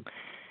done?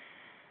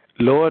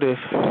 Lord, if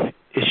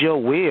it's your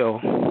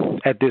will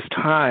at this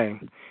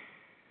time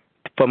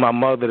for my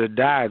mother to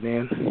die,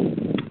 then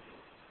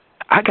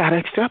I got to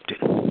accept it.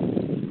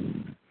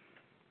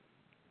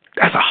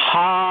 That's a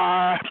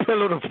hard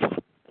pillow to...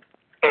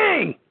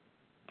 Dang!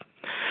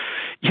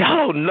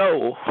 Y'all don't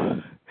know.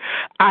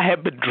 I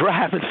have been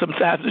driving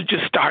sometimes and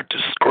just start to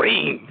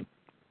scream.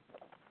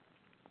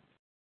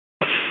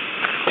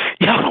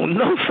 Y'all don't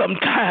know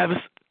sometimes.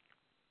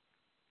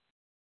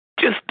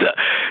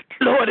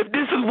 Lord, if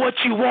this is what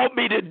you want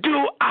me to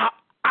do, I'll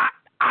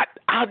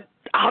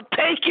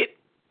take it.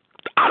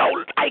 I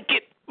don't like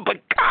it,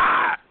 but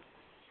God.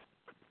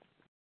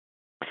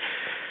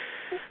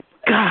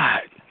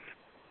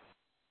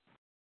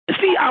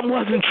 See, I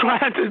wasn't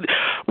trying to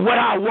what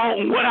I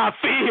want, what I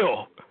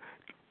feel.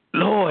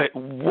 Lord,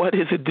 what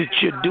is it that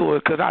you're doing?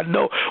 Because I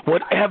know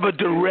whatever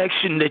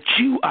direction that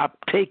you are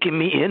taking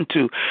me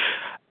into,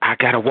 I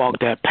got to walk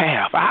that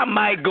path. I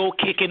might go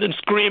kicking and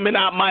screaming.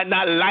 I might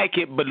not like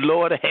it, but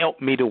Lord,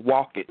 help me to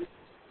walk it.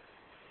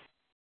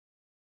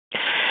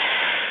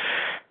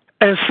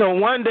 And so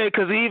one day,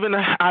 because even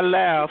I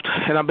laughed,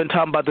 and I've been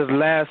talking about this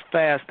last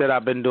fast that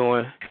I've been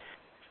doing,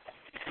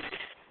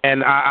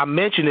 and I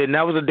mentioned it, and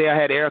that was the day I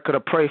had Erica to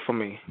pray for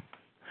me.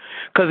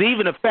 Because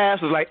even the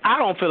fast was like, I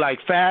don't feel like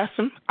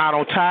fasting. I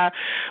don't tire,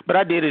 but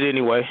I did it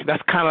anyway.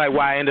 That's kind of like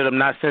why I ended up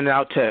not sending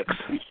out texts.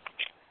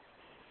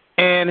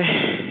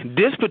 And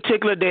this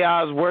particular day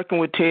I was working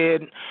with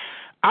Ted.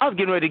 I was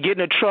getting ready to get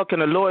in the truck,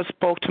 and the Lord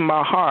spoke to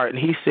my heart, and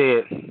he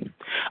said,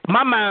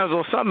 my mind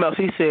was on something else.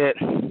 He said,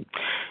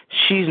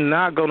 she's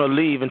not going to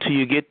leave until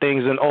you get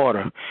things in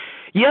order.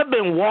 You ever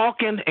been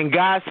walking, and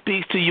God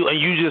speaks to you,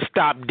 and you just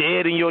stop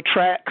dead in your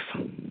tracks?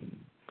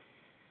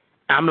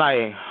 I'm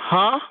like,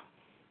 huh?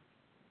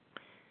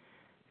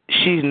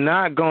 she's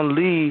not going to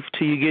leave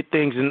till you get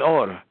things in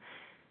order.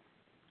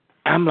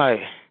 I'm like,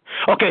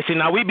 okay, see,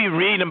 now we be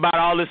reading about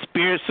all this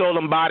spirit, soul,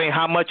 and body, and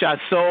how much our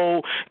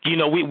soul,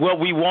 what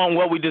we want,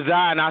 what we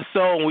desire in our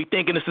soul, and we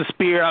thinking it's the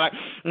spirit. I'm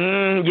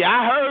like, yeah,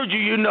 I heard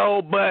you,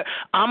 but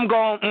I'm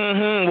going,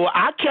 Well,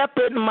 I kept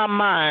it in my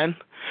mind.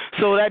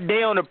 So that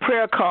day on the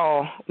prayer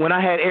call, when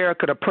I had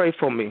Erica to pray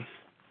for me,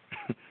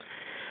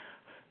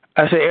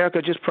 I said,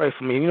 Erica, just pray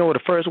for me. You know what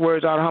the first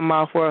words out of her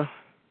mouth were?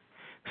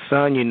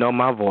 Son, you know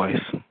my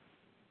voice.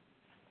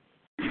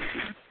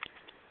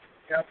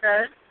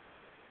 Okay.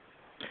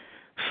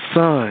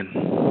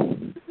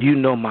 Son, you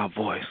know my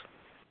voice.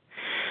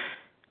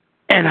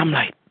 And I'm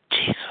like,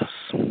 Jesus.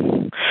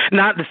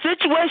 Now, the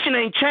situation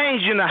ain't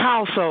changed in the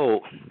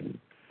household.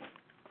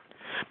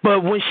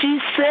 But when she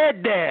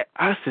said that,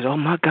 I said, oh,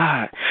 my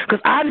God.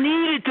 Because I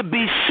needed to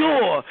be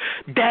sure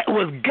that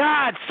was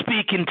God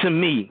speaking to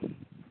me.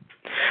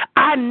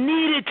 I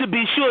needed to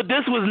be sure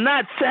this was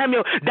not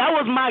Samuel. That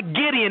was my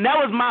Gideon. That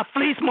was my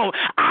fleece moment.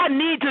 I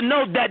need to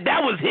know that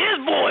that was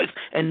his voice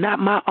and not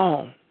my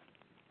own.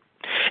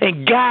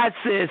 And God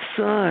said,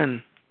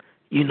 son,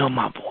 you know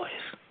my voice.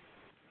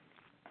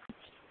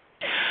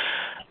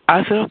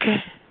 I said,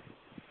 okay.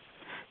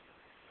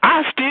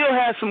 I still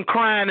had some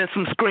crying and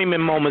some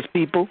screaming moments,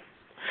 people.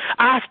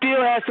 I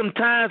still had some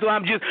times where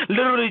I'm just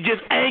literally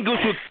just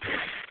anguished with.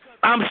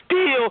 I'm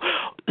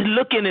still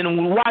looking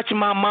and watching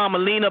my mama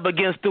lean up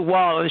against the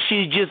wall, and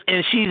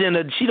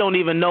she don't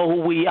even know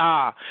who we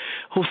are.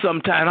 Who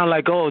sometimes I'm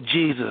like, oh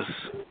Jesus.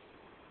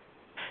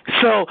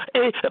 So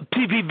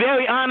to be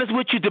very honest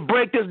with you, to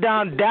break this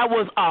down, that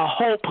was a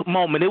hope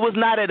moment. It was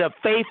not at a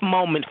faith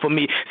moment for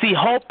me. See,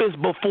 hope is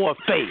before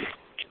faith.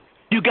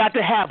 You got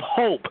to have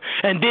hope,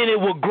 and then it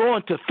will grow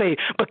into faith,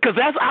 because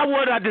that's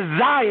what I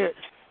desired.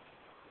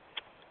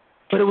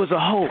 But it was a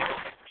hope.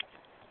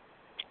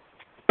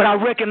 But I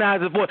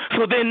recognize it.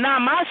 So then now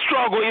my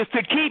struggle is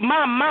to keep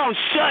my mouth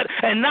shut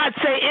and not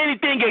say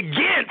anything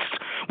against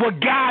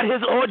what God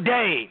has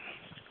ordained.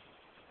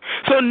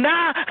 So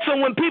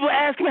when people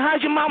ask me,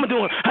 how's your mama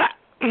doing?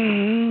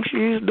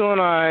 She's doing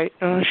all right.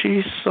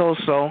 She's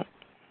so-so.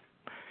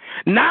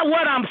 Not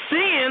what I'm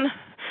seeing,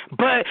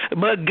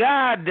 but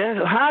God,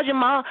 how's your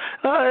mom?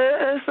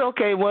 It's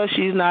okay. Well,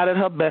 she's not at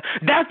her best.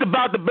 That's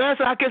about the best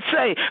I can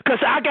say, because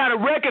I got to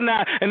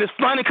recognize, and it's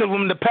funny because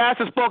when the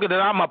pastor spoke that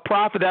I'm a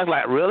prophet, that's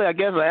like, really? I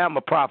guess I am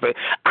a prophet.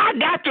 I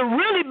got to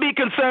really be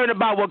concerned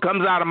about what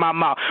comes out of my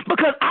mouth,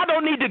 because I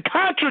don't need to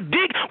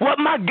contradict what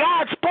my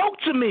God spoke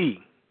to me.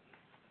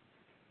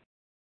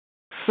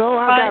 So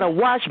I got to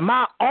watch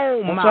my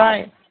own mouth.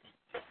 Right.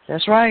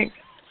 That's right.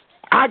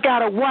 I got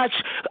to watch.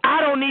 I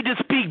don't need to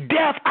speak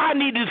death. I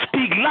need to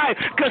speak life.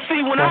 Because,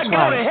 see, when I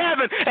go to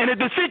heaven and if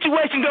the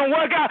situation don't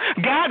work out,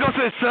 God going to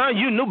say, son,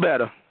 you knew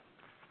better.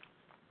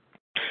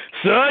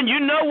 Son, you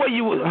know where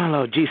you were.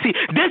 Oh, gee. See,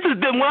 this is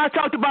when I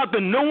talked about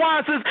the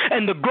nuances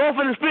and the growth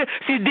in the spirit.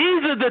 See,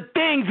 these are the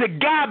things that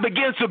God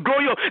begins to grow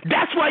you.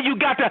 That's why you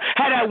got to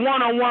have that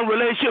one-on-one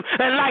relationship.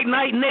 And like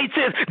Nate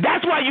says,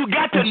 that's why you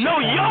got to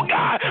know your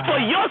God for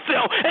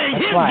yourself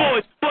and his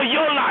voice for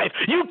your life.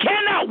 You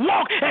cannot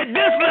walk at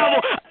this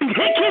level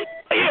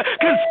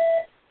because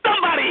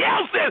somebody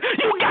else says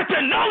you got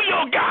to know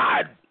your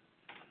God.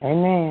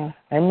 Amen.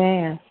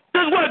 Amen.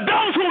 Because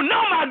those who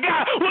know my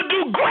God will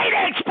do great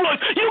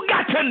exploits. You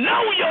got to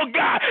know your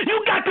God.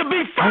 You got to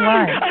be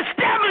firm,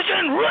 established,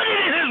 and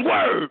rooted in his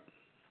word.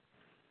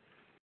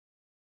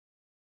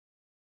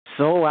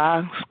 So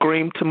I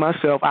screamed to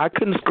myself. I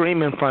couldn't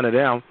scream in front of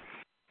them.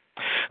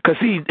 Because,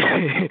 see,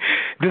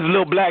 this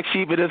little black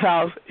sheep in this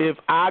house, if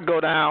I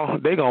go down,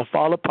 they're going to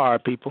fall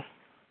apart, people.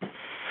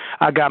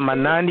 I got my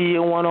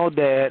 90-year-old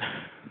dad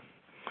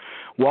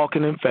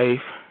walking in faith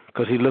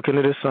because he's looking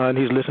at his son.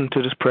 He's listening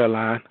to this prayer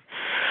line.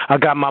 I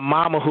got my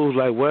mama who's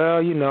like, well,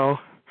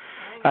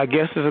 I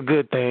guess it's a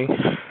good thing.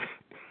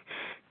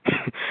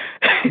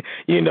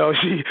 He ain't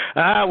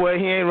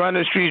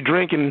running the streets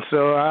drinking,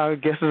 so I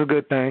guess it's a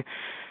good thing.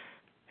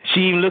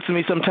 She even looks at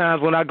me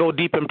sometimes when I go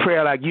deep in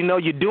prayer like,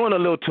 you're doing a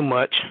little too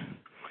much.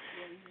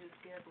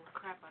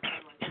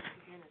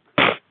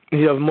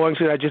 Morgan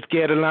said I just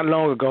scared her not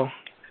long ago.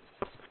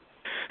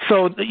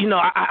 So,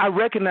 I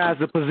recognize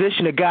the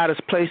position that God has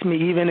placed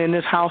me even in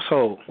this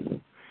household.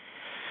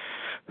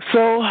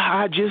 So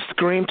I just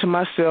screamed to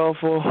myself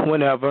or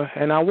whenever,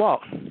 and I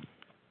walked.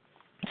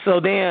 So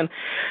then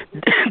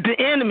the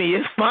enemy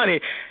is funny.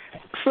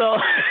 So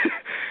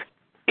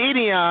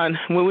Edion,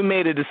 when we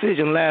made a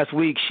decision last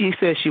week, she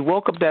said she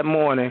woke up that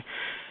morning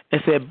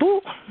and said,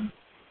 boop,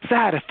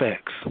 side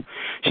effects.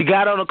 She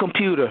got on a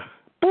computer,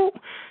 boop,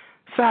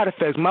 side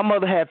effects. My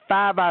mother had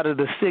 5 out of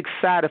the 6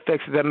 side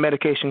effects of that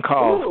medication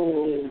caused.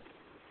 Ooh.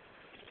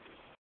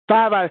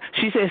 5 out.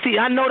 She said, see,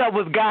 I know that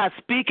was God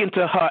speaking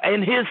to her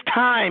in his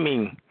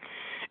timing,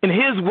 in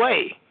his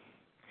way.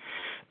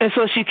 And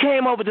so she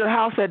came over to the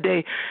house that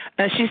day,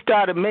 and she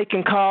started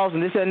making calls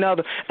and this and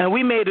another, and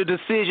we made a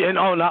decision. And,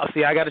 oh, no,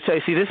 see, I got to tell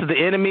you, see, this is the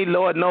enemy.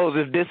 Lord knows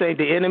if this ain't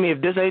the enemy, if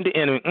this ain't the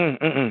enemy.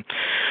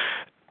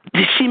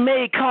 She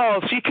made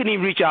calls. She couldn't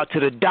even reach out to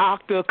the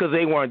doctor because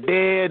they weren't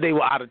there. They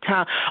were out of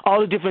town,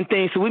 all the different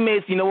things. So we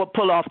made,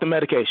 pull off the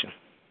medication.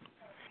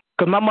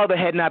 Because my mother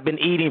had not been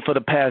eating for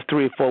the past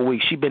 3 or 4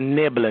 weeks. She'd been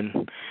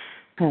nibbling.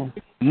 So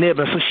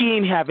she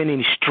ain't having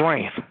any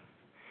strength.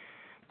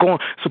 So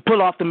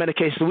pull off the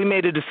medication. So we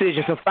made a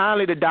decision. So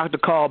finally the doctor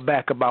called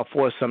back about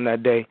 4-something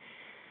that day.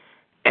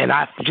 And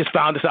I just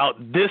found this out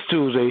this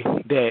Tuesday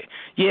that,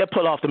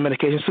 pull off the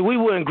medication. So we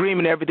were in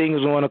agreement. Everything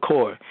was on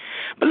accord.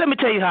 But let me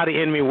tell you how the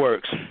enemy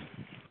works.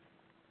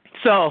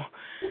 So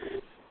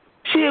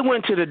she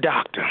went to the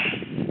doctor.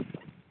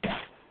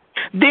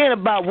 Then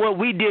about what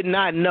we did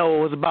not know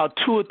was about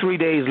 2 or 3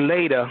 days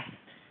later,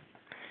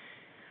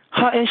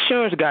 her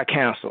insurance got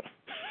canceled.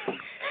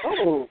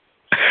 Oh.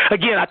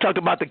 Again, I talked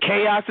about the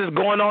chaos that's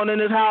going on in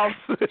this house.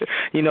 A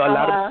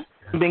lot of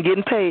people have been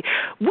getting paid.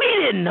 We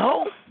didn't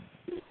know.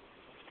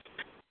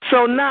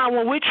 So now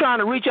when we're trying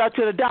to reach out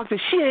to the doctor,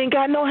 she ain't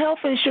got no health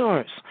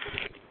insurance.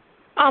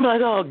 I'm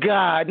like, oh,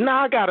 God,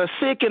 now I got a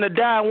sick and a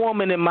dying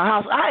woman in my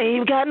house. I ain't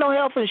even got no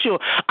health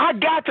insurance. I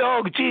got to,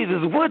 oh, Jesus,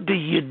 what do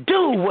you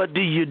do? What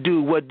do you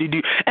do? What do you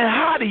do? And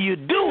how do you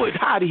do it?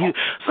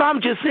 So I'm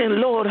just saying,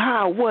 Lord,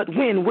 how, what,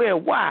 when, where,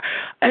 why?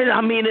 And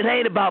I mean, it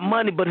ain't about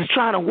money, but it's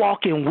trying to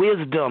walk in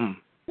wisdom.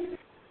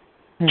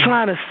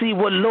 Trying to see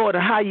what, Lord,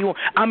 and how you.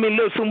 I mean,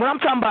 listen, when I'm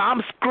talking about,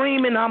 I'm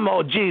screaming.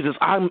 Oh, Jesus,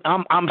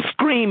 I'm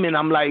screaming.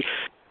 I'm like,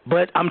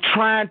 but I'm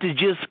trying to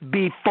just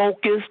be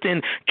focused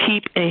and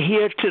keep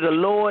adhere to the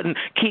Lord and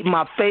keep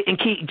my faith and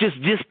keep just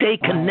stay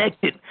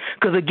connected.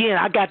 Because again,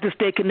 I got to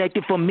stay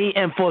connected for me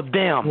and for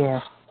them.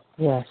 Yes.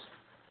 Yes.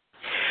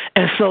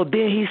 And so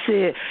then he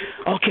said,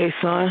 "Okay,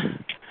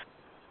 son."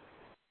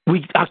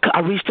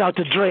 I reached out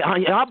to Dre.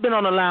 I've been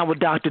on the line with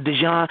Dr.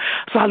 DeJean.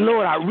 So,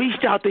 Lord, I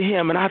reached out to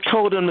him, and I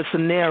told him the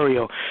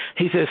scenario.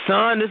 He said,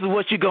 son, this is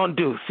what you're going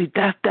to do. See,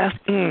 that's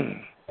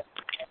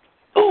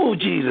oh,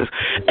 Jesus.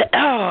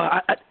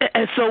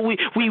 And so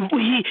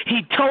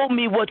he told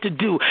me what to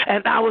do,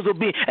 and I was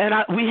obedient. And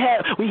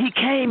he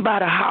came by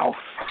the house.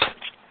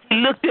 He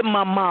looked at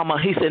my mama.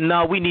 He said,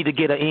 no, we need to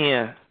get her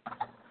in.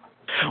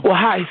 Well,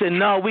 how? He said,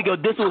 no, we go,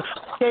 this was,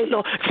 okay,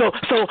 Lord. So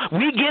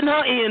we getting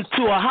her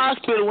into a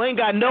hospital. We ain't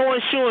got no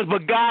insurance,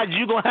 but God,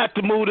 you're going to have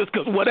to move this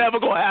because whatever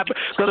going to happen.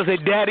 So I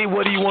said, Daddy,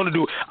 what do you want to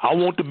do? I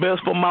want the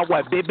best for my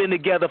wife. They've been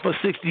together for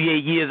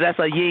 68 years. That's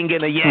a yin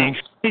and a yang.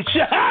 He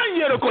said,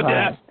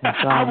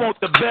 I want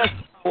the best.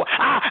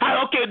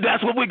 Okay,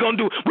 that's what we're going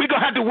to do. We're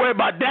going to have to worry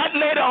about that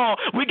later on.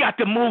 We got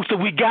to move. So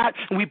we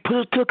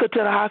took her to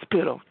the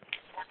hospital.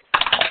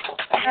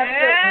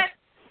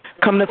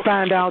 Come to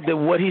find out that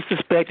what he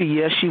suspected,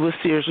 yes, she was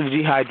seriously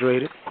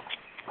dehydrated.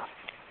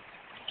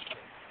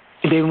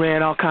 They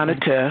ran all kind of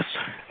tests.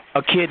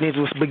 Her kidneys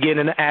was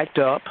beginning to act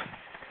up.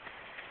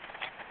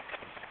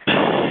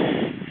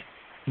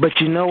 But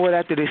you know what?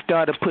 After they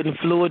started putting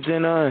fluids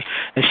in her,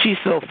 and she's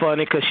so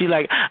funny because she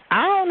like,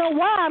 I don't know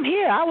why I'm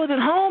here. I was at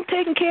home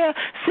taking care of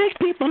sick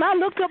people, and I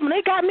looked up and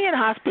they got me in the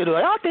hospital.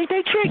 I don't think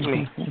they tricked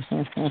me.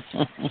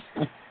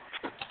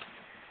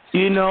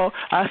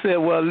 I said,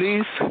 well, at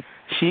least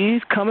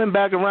she's coming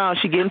back around.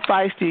 She getting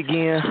feisty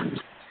again.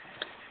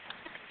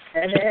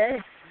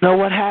 Know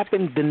what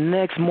happened? The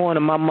next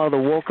morning, my mother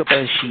woke up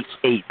and she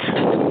ate.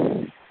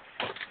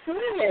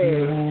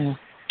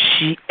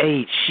 She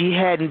ate. She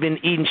hadn't been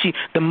eating.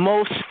 The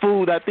most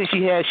food I think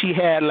she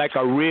had like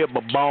a rib,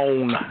 a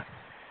bone.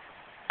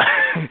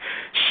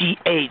 She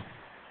ate.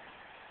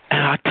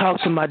 And I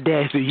talked to my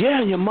dad. He said,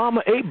 yeah, your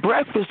mama ate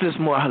breakfast this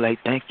morning. I'm like,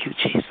 thank you,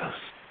 Jesus.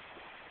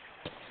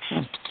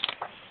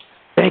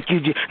 Thank you,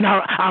 Jesus.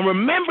 Now, I'm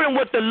remembering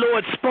what the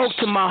Lord spoke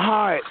to my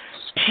heart.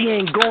 She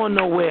ain't going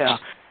nowhere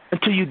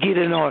until you get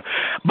in on.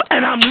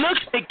 And I'm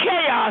looking at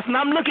chaos, and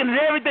I'm looking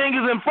at everything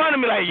is in front of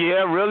me like,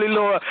 yeah, really,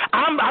 Lord.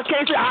 I'm not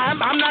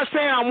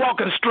saying I'm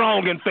walking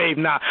strong in faith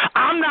now.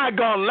 I'm not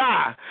going to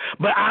lie.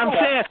 But I'm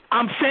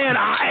saying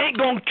I ain't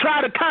going to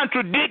try to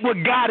contradict what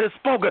God has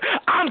spoken.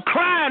 I'm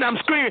crying, I'm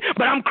screaming,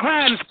 but I'm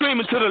crying and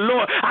screaming to the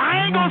Lord.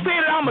 I ain't going to say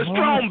that I'm a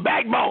strong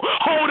backbone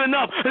holding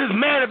up this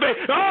man of faith.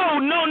 Oh,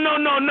 no.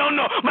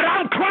 But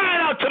I'm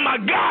crying out to my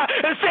God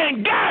and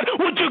saying, God,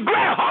 would you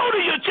grab hold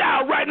of your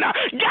child right now?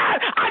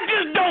 God, I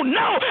just don't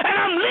know, and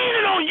I'm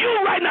leaning on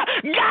you right now.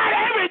 God,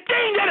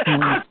 everything that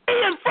I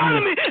see in front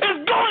of me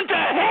is going to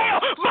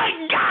hell,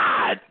 but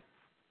God.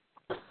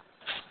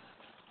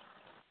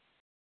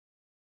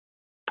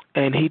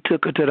 And he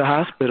took her to the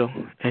hospital,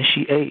 and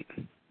she ate.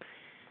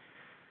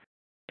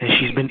 And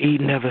she's been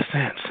eating ever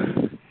since.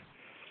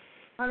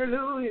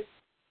 Hallelujah.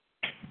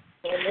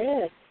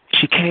 Amen.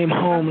 She came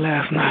home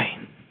last night.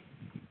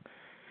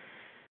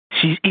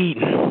 She's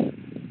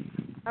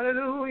eating.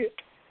 Hallelujah.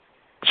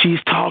 She's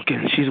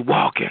talking. She's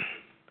walking.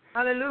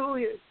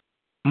 Hallelujah.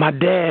 My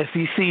dad,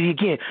 see,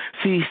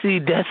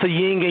 that's a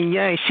yin and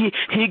yang.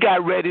 He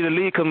got ready to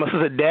leave because my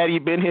sister, Daddy, you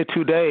been here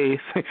 2 days.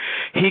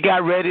 He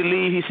got ready to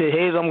leave. He said,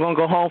 hey, I'm going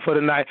to go home for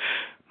the night.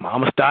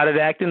 Mama started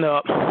acting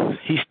up.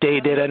 He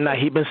stayed there that night.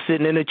 He been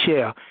sitting in a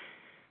chair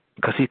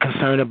because he's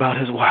concerned about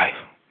his wife.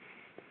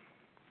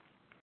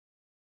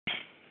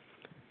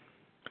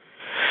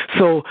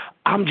 So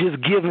I'm just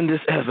giving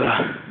this as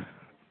a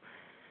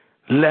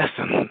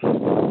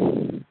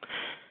lesson.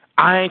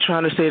 I ain't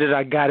trying to say that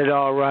I got it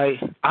all right.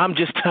 I'm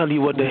just telling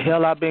you what the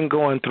hell I've been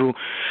going through,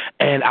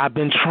 and I've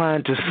been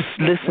trying to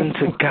listen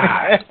to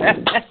God.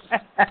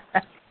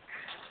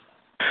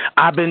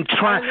 I've been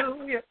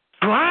trying.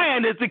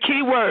 Trying is the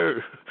key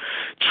word.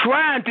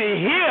 Trying to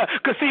hear.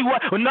 Because, see,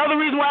 another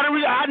reason why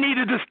I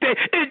needed to stay,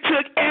 it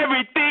took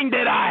everything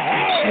that I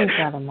had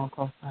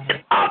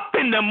up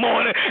in the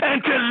morning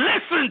and to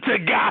listen to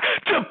God,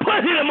 to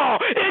put him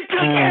on. It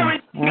took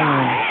everything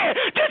I had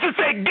just to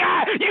say,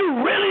 God,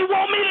 you really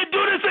want me to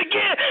do this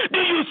again?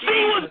 Do you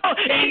see what's going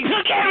on? It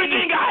took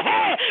everything I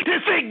had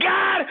to say,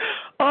 God,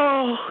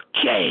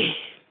 okay.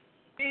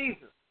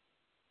 Jesus.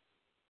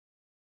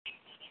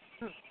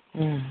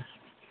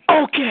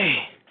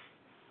 Okay.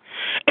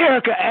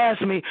 Erica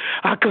asked me,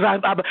 because I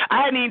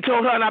hadn't even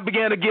told her, and I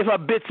began to give her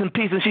bits and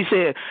pieces. She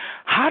said,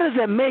 how does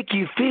that make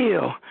you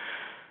feel?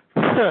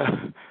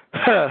 I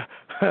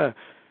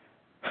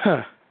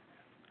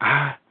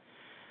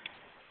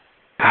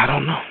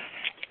don't know.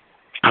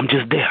 I'm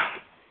just there.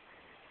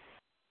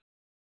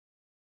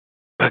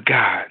 But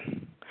God.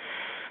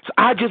 So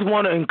I just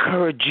want to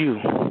encourage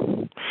you.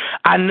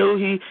 I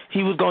knew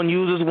he was going to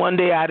use us one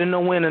day. I didn't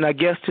know when, and I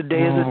guess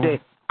today is the day.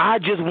 I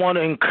just want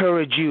to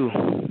encourage you.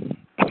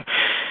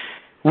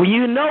 When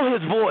you know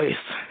his voice.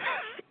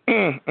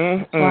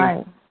 That's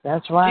right.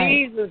 That's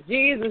right.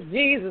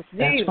 Jesus.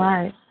 That's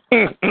right.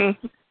 And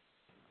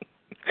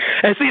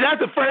see,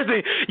 that's the first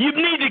thing. You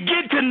need to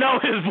get to know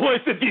his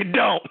voice if you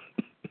don't.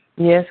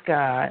 Yes,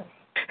 God.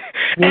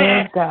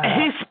 Yes, God.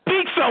 He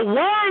speaks a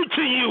word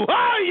to you.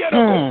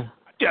 I'm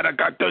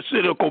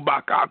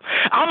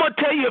going to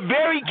tell you a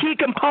very key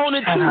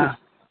component too.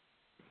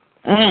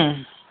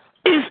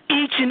 It's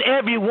each and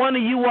every one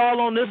of you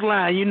all on this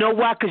line. You know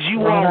why? Because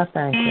you all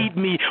feed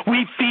me.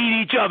 We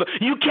feed each other.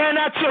 You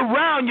cannot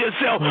surround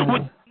yourself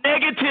with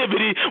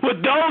negativity,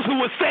 with those who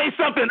would say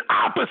something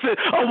opposite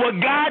of what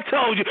God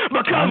told you.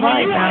 Because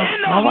when you are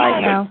in those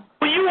moments,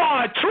 when you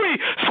are a tree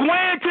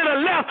swaying to the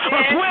left or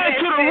swaying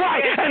to the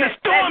right, and the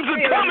storms are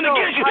coming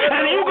against you,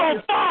 and you're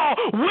going to fall,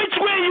 which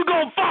way you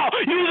going to fall?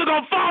 You're either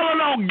going to fall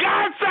along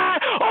God's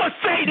side or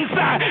Satan's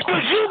side,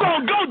 because you're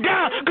going to go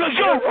down because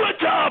you're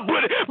rooted up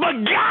with it.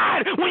 But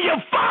God, when you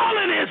fall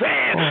in his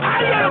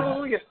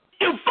hand,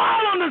 you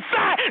fall on the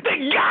side that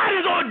God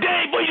has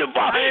ordained for you to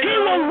fall. He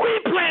will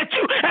replant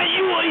you, and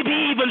you will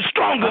be even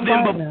stronger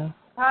than before.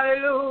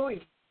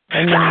 Hallelujah. So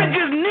I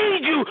just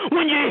need you,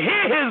 when you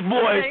hear his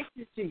voice,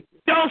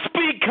 don't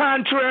speak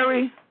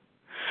contrary.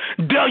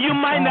 Though you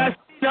might not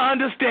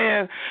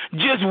understand,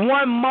 just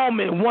one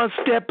moment, one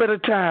step at a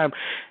time.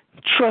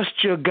 Trust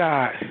your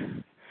God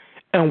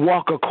and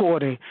walk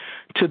according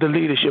to the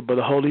leadership of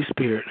the Holy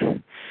Spirit.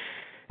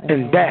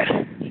 And that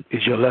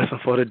is your lesson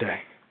for today.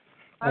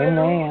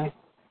 Amen.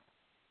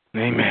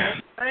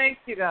 Amen. Thank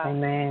you, God.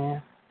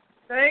 Amen.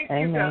 Thank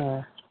you,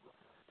 God.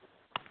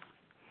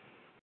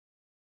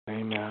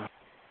 Amen.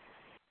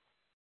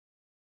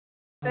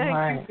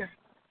 Thank you, God.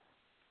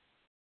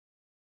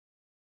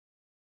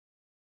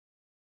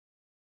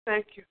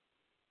 Thank you.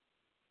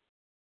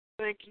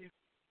 Thank you.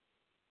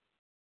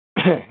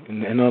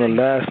 And on the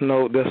last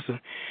note, that's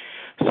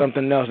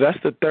something else. That's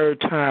the third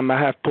time I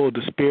have pulled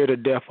the spirit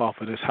of death off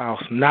of this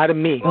house. Not of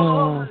me.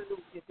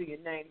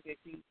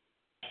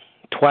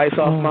 Twice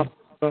off my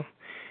father,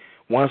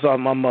 once off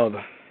my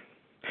mother.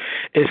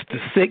 It's the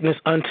sickness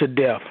unto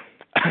death.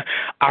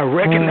 I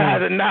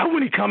recognize it now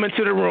when he come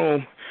into the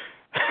room.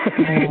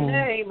 In the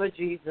name of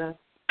Jesus.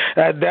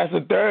 That's the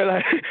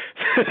third.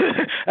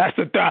 That's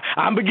the third.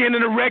 I'm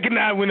beginning to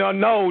recognize when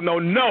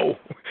no.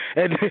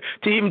 And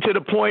even to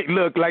the point,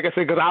 look, like I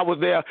said, because I was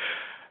there,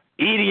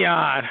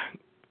 Edion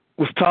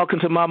was talking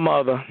to my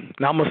mother.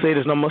 Now I'm going to say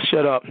this and I'm going to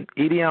shut up.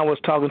 Edion was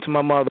talking to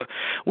my mother.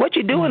 What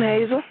you doing,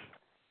 Hazel?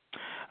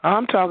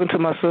 I'm talking to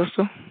my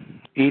sister.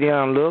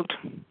 Edion looked.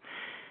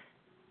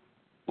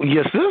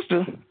 Your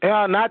sister?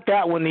 Yeah, not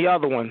that one, the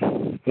other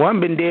one. One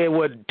been dead,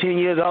 10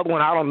 years, the other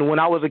one, I don't know. When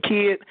I was a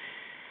kid,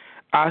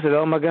 I said,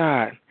 oh, my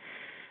God.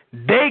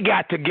 They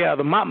got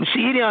together.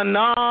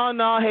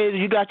 No, Hazel,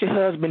 you got your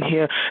husband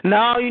here.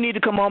 No, you need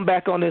to come on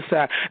back on this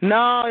side.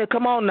 No,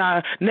 come on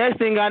now. Next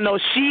thing I know,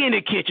 she in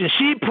the kitchen.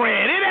 She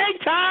praying. It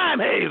ain't time,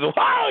 Hazel.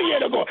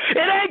 It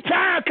ain't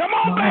time. Come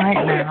on back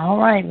over here. All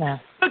right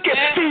now.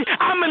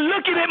 I'm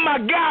looking at my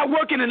God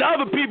working in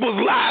other people's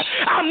lives.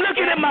 I'm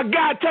looking at my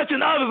God touching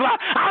others' lives.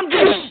 I'm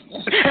just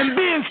and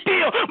being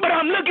still, but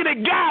I'm looking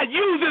at God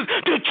uses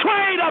to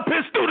train up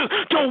his students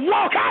to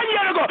walk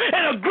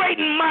in a great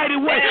and mighty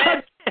way.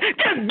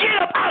 Just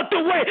get up out the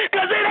way,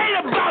 because it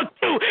ain't about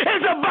you.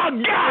 It's about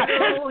God.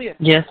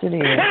 Yes, it is.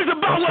 It's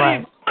about what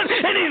he's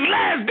done in these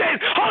last days.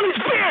 Holy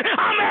Spirit,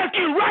 I'm asking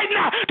you right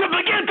now to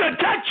begin to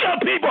touch your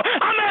people.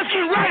 I'm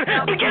asking you right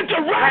now, begin to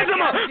rise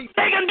them up.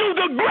 They can do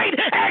the great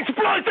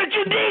exploits that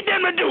you need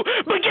them to do.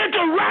 Begin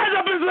to rise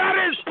up inside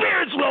of their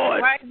spirits,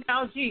 Lord. Right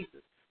now,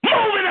 Jesus.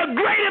 Move in a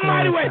great and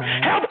mighty way.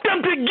 Help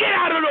them to get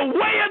out of the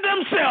way of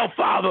themselves,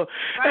 Father,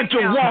 and to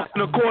walk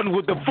in accordance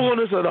with the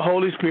fullness of the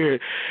Holy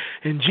Spirit.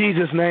 In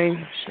Jesus'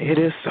 name, it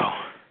is so.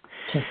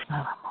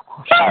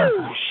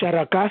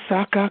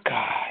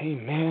 Sharakasakaka.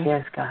 Amen.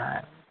 Yes,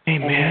 God.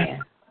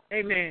 Amen.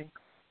 Amen.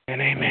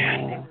 And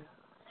amen.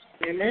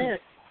 Amen.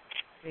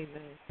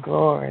 Amen.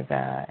 Glory,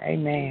 God.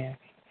 Amen.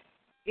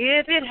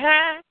 If it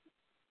had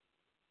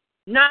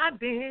not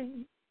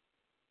been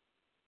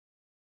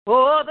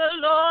for the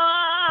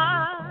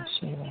Lord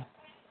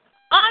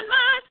on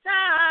my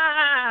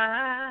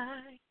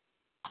side,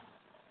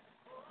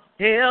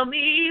 tell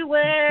me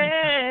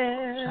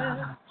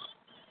where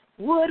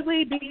would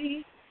we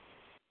be?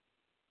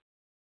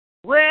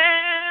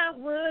 Where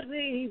would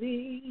we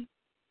be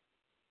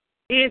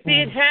if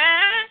it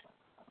had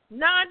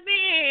not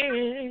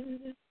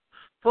been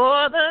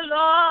for the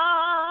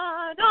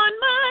Lord on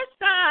my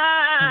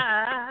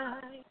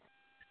side?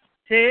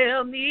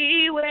 Tell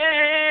me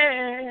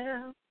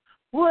where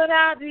would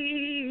I be?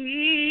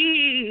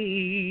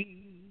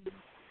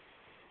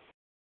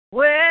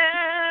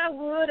 Where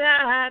would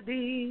I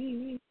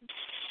be?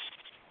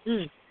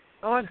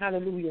 Lord,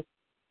 hallelujah.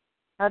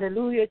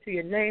 Hallelujah to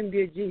your name,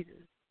 dear Jesus.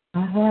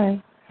 All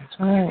right. That's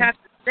right. You have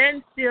to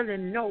stand still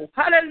and know.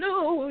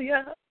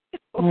 Hallelujah.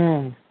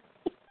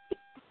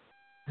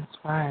 That's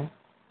right.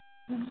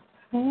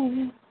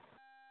 You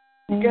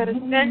got to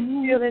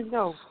stand still and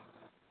know.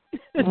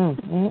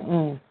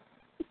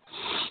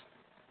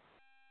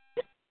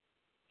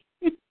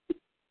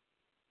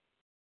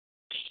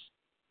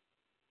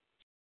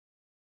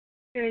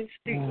 Stand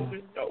still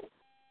and know.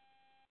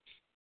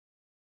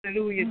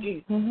 Hallelujah,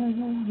 Jesus.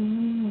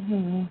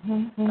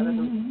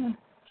 Hallelujah.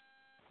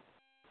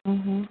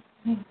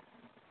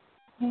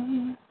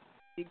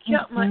 He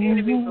kept my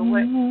enemies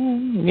away.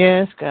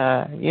 Yes,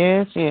 God.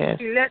 Yes, yes.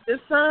 He let the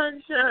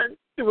sun shine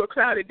through a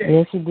cloudy day.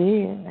 Yes, He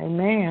did.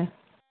 Amen.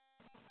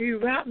 He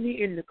wrapped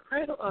me in the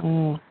cradle of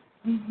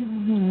I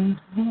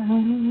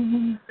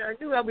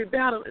knew I'd be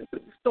battling through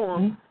the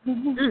storm.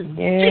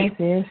 Yes,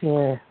 yes,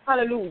 yes.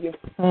 Hallelujah.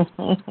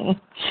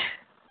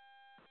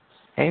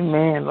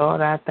 Amen,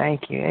 Lord, I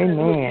thank you.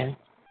 Amen.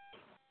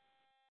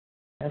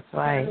 That's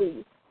right.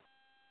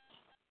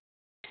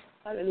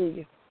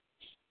 Hallelujah.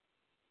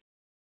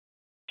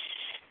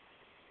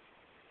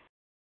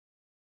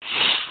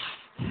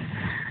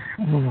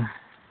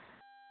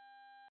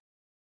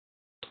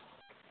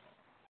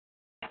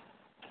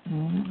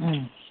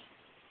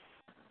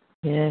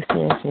 Yes,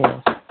 yes,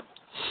 yes.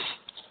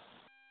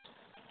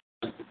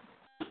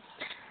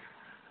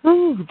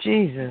 Oh,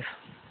 Jesus.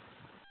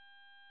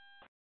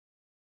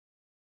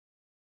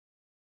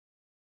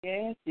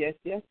 Yes, yes,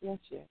 yes, yes,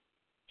 yes.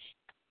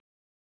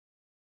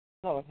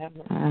 Lord, have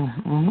mercy.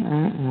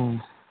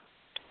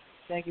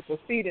 Thank you for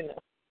feeding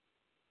us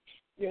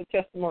your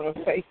testimony of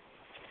faith.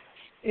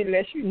 It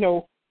lets you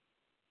know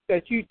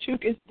that you too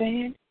can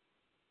stand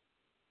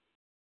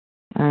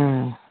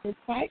and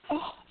fight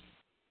off.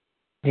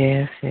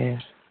 Yes,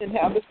 yes. And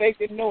have the faith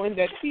in knowing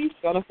that He's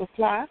going to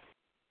supply,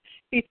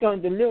 He's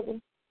going to deliver,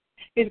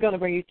 He's going to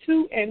bring you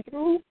to and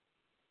through.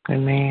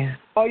 Amen.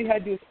 All you have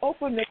to do is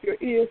open up your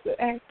ears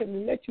to ask Him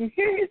and let you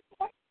hear His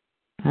voice.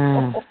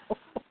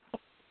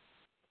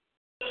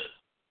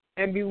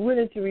 And be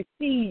willing to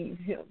receive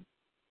Him.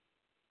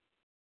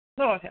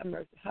 Lord, have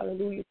mercy.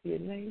 Hallelujah to your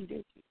name,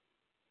 dear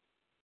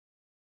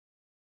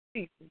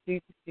Jesus.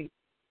 Jesus, Jesus.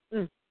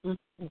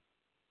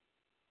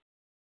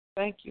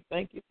 Thank you,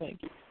 thank you,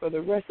 thank you for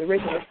the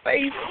restoration of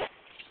faith.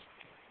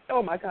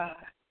 Oh, my God.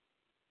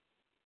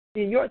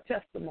 In your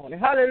testimony.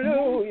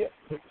 Hallelujah.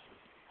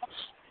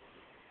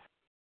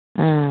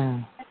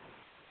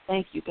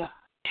 Thank you, God.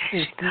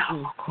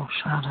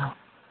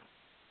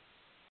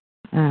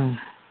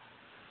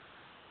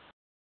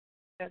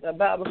 As I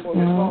bow before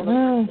your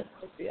throne,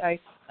 I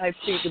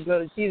plead the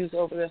blood of Jesus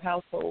over the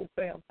household,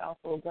 family,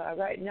 household, God.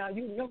 Right now,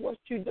 you know what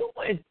you're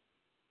doing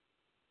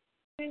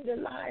in the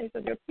lives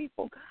of your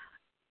people, God.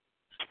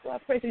 So I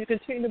pray that you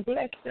continue to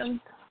bless them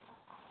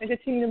and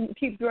continue to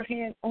keep your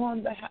hand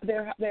on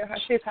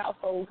his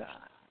household, God.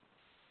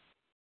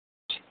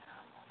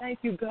 Thank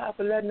you, God,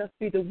 for letting us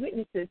be the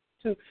witnesses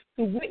to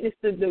witness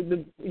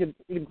the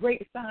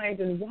great signs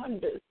and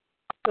wonders,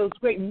 those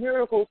great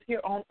miracles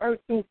here on earth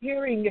through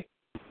hearing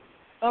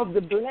of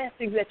the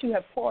blessings that you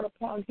have poured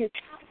upon his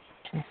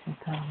house.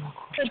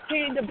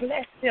 Continue to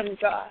bless him,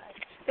 God.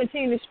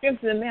 Continue to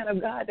strengthen the man of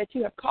God that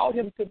you have called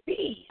him to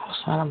be.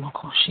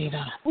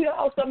 We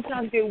all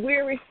sometimes get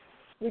weary,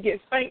 we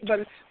get faint,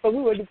 but we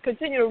will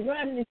continue to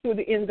run until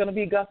the end is going to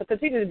be God. So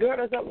continue to gird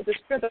us up with the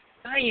strength of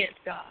science,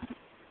 God.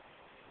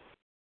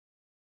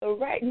 So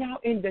right now,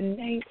 in the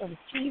name of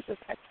Jesus,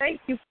 I thank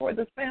you for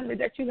the family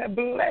that you have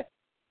blessed.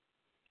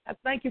 I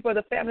thank you for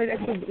the family that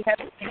you have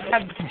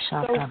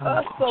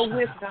so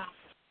with, God.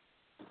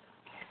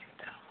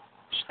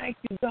 Thank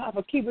you, God,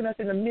 for keeping us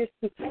in the midst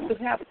to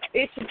have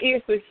itching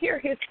ears to hear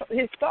his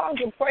songs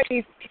of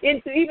praise.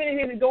 Even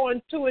if he's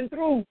going to and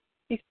through,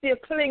 he's still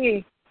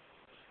clinging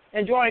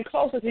and drawing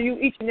closer to you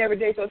each and every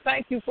day. So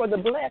thank you for the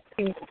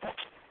blessing.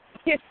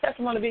 His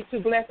testimony be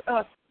to bless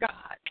us,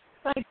 God.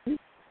 Thank you.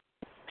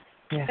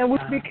 Yes, and we'll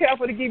God. be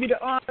careful to give you the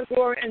honor,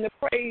 glory, and the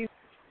praise.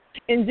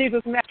 In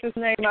Jesus' master's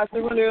name, I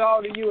surrender it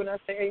all to you, and I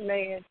say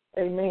amen,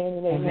 amen,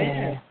 and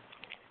amen.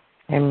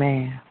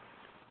 Amen.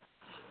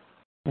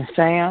 And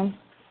Sam?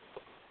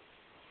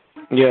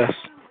 Yes.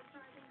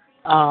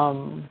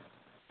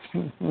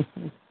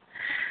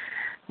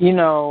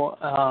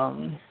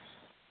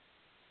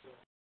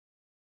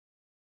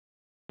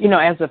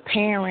 As a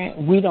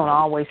parent, we don't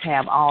always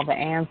have all the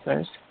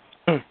answers.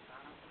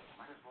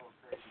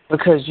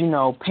 Because,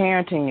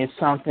 parenting is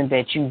something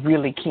that you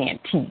really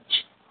can't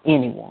teach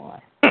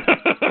anyone.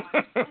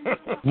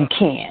 You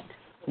can't.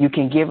 You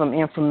can give them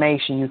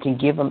information. You can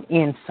give them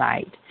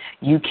insight.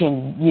 You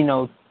can,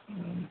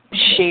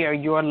 share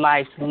your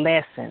life's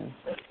lessons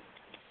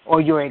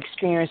or your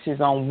experiences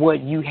on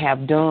what you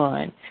have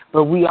done.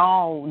 But we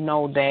all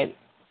know that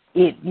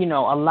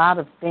a lot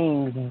of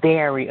things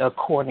vary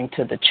according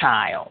to the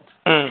child.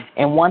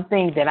 And one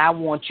thing that I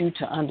want you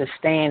to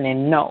understand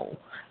and know,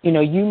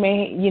 you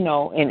may,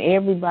 and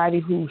everybody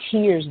who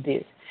hears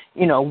this,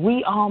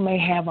 we all may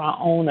have our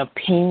own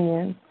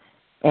opinions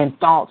and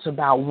thoughts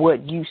about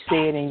what you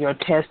said in your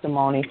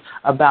testimony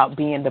about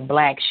being the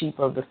black sheep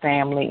of the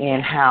family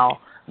and how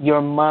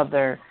your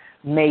mother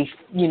may,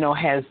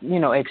 has,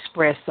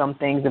 expressed some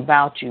things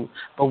about you.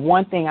 But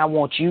one thing I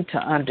want you to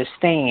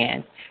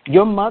understand,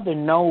 your mother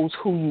knows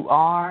who you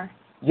are.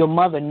 Your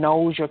mother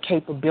knows your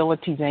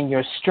capabilities and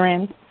your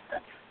strengths.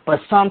 But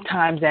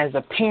sometimes as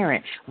a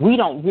parent, we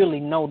don't really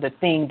know the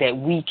thing that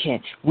we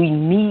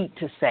need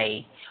to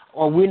say,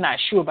 or we're not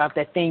sure about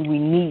that thing we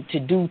need to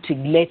do to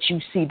let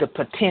you see the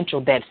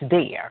potential that's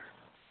there.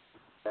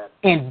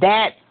 And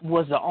that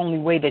was the only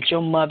way that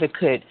your mother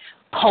could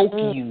poke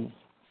you,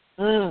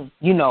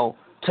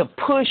 to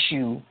push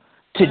you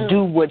to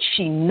do what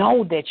she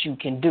know that you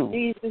can do.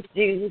 Jesus.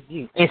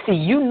 And see,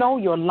 you know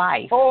your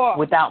life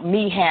without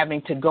me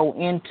having to go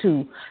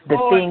into the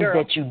things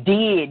that you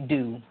did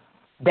do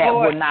that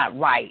were not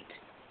right.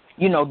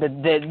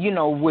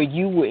 Where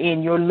you were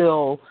in your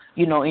little,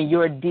 in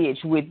your ditch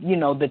with,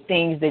 the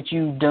things that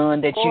you've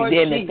done that you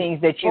did and the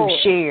things that you've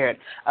shared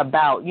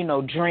about,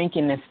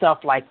 drinking and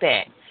stuff like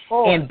that.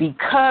 And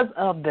because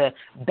of the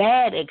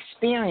bad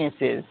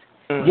experiences,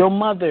 your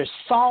mother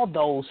saw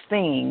those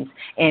things,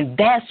 and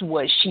that's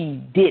what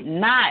she did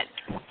not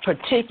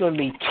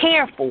particularly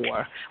care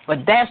for,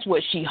 but that's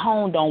what she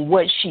honed on,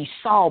 what she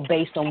saw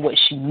based on what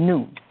she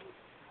knew.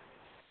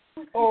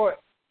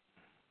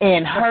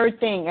 And her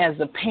thing as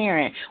a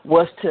parent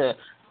was to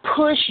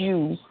push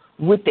you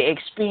with the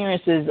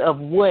experiences of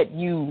what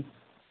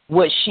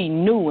she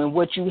knew and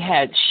what you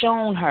had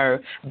shown her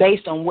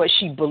based on what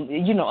she,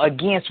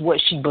 against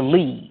what she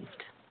believed.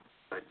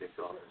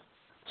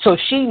 So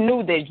she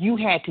knew that you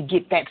had to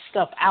get that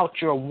stuff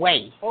out your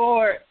way,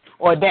 or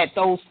that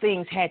those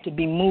things had to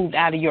be moved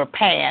out of your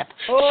path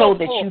so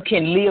that you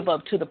can live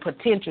up to the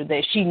potential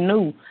that she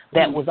knew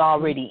that was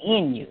already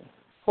in you.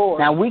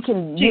 Now we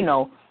can,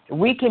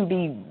 we can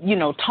be,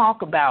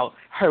 talk about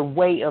her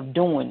way of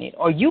doing it,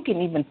 or you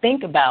can even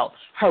think about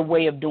her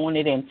way of doing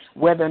it and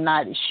whether or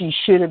not she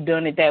should have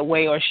done it that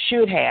way or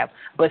should have.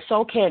 But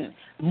so can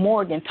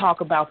Morgan talk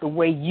about the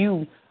way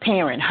you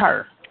parent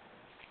her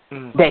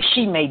that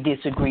she may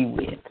disagree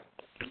with.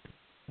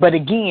 But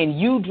again,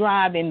 you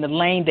drive in the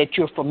lane that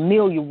you're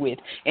familiar with,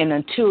 and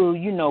until,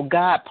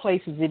 God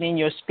places it in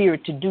your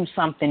spirit to do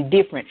something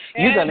different,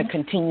 you're going to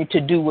continue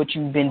to do what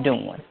you've been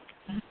doing.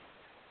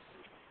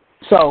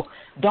 So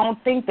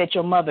don't think that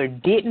your mother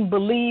didn't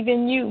believe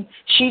in you.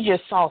 She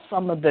just saw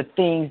some of the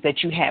things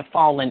that you had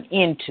fallen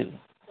into.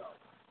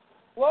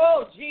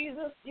 Whoa,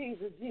 Jesus.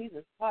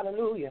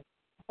 Hallelujah.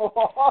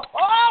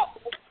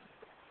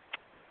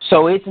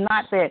 So it's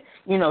not that,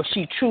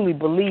 she truly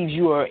believes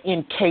you are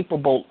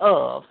incapable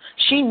of.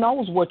 She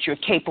knows what you're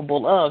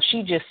capable of.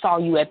 She just saw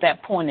you at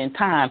that point in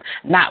time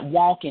not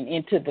walking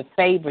into the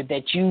favor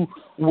that you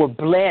were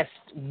blessed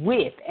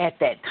with at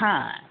that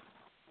time.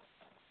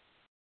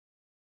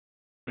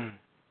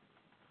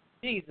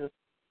 Jesus.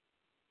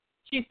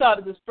 She saw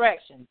the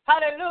distraction.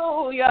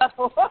 Hallelujah.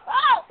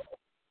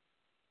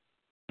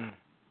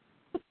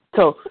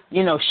 So,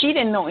 she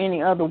didn't know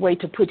any other way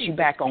to put you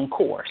back on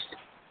course.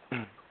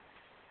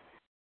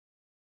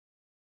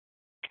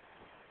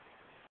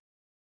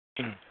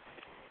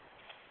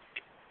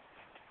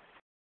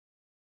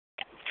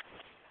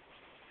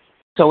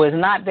 So it's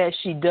not that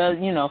she does,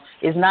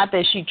 it's not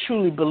that she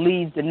truly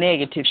believes the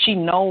negative. She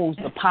knows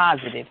the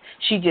positive.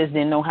 She just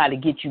didn't know how to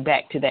get you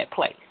back to that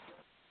place.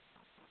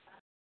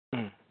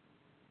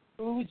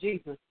 Oh,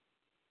 Jesus.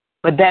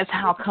 But that's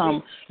how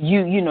come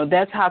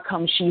that's how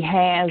come she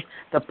has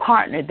the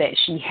partner that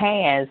she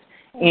has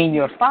in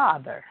your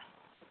father.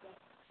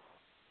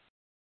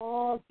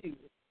 Oh, Jesus.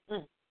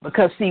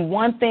 Because, see,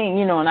 one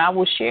thing, and I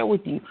will share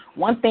with you,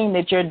 one thing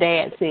that your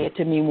dad said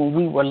to me when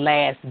we were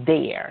last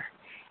there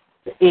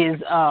is,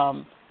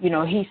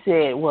 he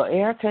said, well,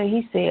 Erica,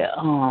 he said,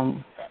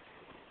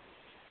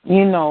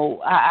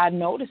 I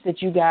noticed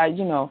that you guys,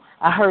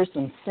 I heard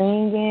some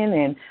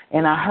singing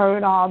and I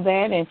heard all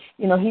that. And,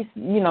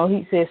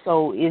 he said,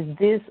 so is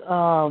this,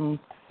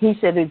 he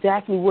said,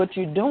 exactly what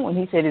you're doing.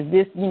 He said, is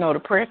this,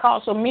 the prayer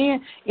call? So me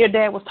and your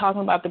dad was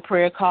talking about the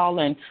prayer call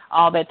and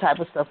all that type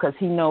of stuff because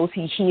he knows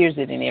he hears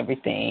it and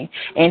everything.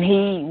 And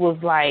he was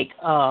like,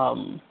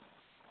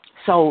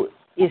 so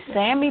is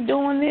Sammy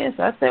doing this?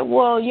 I said,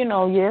 well,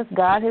 yes,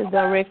 God has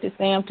directed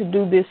Sam to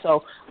do this,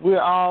 so we're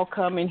all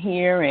coming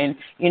here and,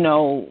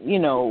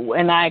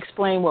 and I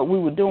explained what we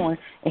were doing,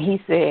 and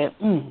he said,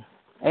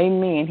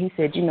 amen. He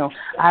said,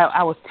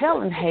 I was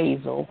telling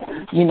Hazel,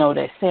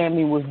 that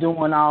Sammy was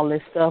doing all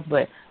this stuff,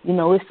 but,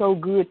 it's so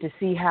good to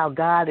see how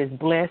God is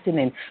blessing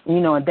and,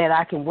 and that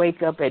I can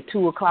wake up at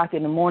 2 o'clock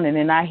in the morning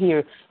and I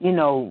hear,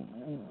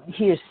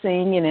 hear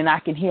singing and I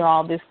can hear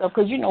all this stuff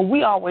because,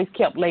 we always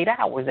kept late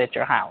hours at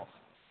your house.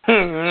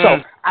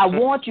 So I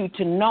want you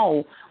to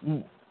know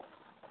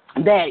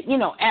that,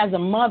 as a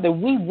mother,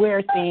 we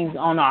wear things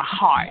on our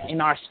heart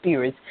and our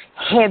spirits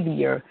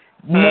heavier,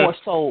 more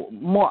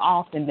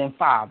often than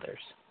fathers.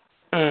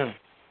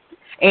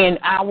 And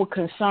our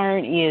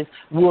concern is,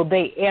 will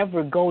they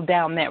ever go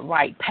down that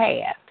right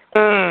path?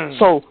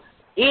 So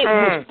it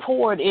was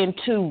poured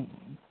into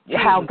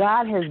how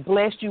God has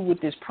blessed you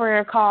with this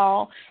prayer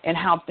call and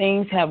how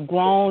things have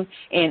grown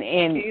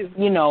and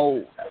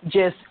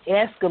just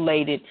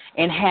escalated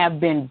and have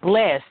been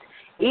blessed.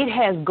 It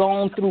has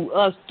gone through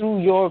us, through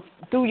your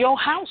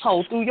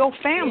household, through your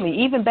family,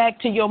 even back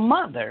to your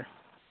mother,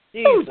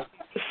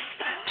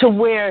 to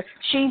where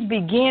she's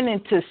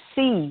beginning to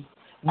see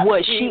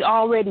what she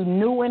already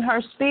knew in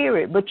her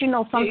spirit. But,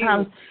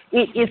 sometimes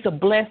it's a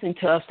blessing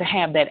to us to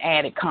have that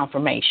added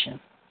confirmation.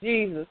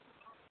 Jesus.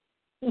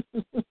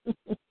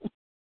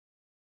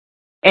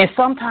 And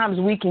sometimes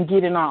we can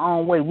get in our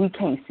own way. We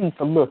can't see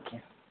for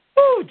looking.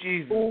 Oh,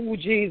 Jesus. Oh,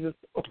 Jesus.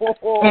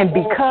 And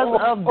because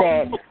of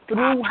that,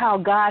 through how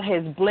God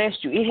has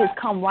blessed you, it has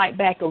come right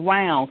back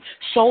around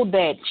so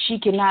that she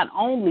can not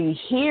only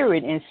hear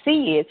it and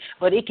see it,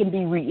 but it can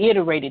be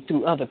reiterated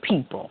through other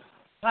people.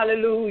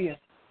 Hallelujah.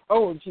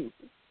 Oh, Jesus.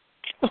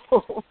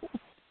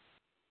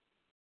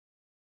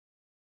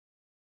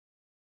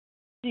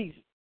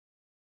 Jesus.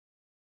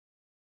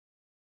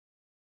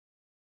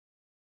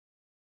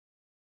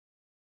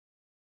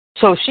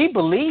 So she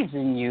believes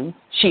in you.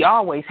 She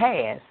always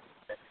has.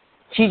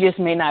 She just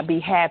may not be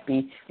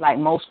happy, like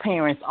most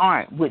parents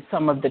aren't, with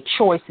some of the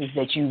choices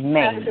that you've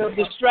made. The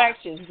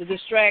distractions.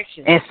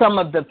 And some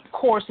of the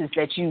courses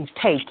that you've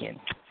taken.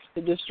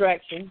 The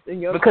distractions.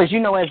 Because,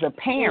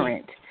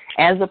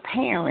 as a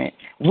parent,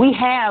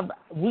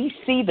 we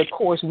see the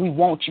course we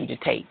want you to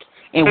take.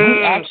 And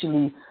we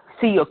actually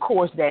see a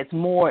course that's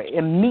more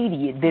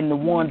immediate than the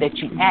one that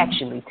you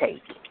actually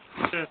take.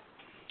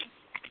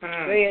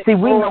 See,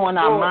 we know in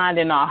our mind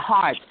and our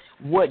hearts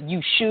what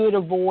you should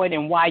avoid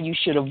and why you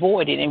should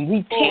avoid it, and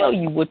we tell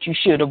you what you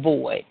should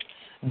avoid.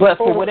 But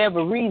for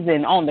whatever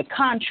reason, on the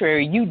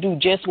contrary, you do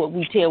just what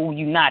we tell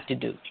you not to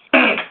do.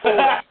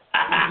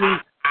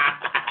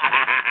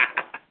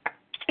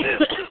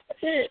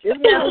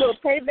 Isn't there a little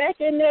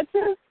payback in there,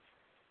 too?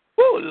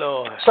 Oh,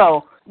 Lord.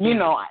 So,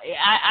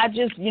 I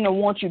just,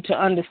 want you to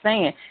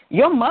understand,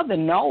 your mother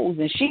knows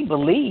and she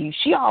believes.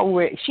 She's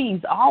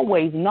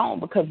always known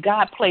because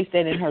God placed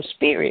that in her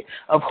spirit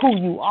of who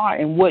you are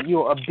and what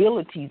your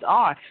abilities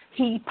are.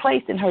 He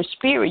placed in her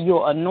spirit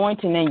your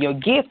anointing and your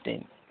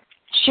gifting.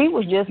 She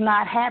was just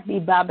not happy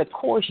by the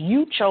course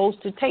you chose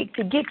to take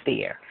to get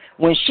there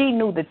when she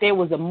knew that there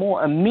was a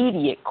more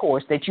immediate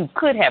course that you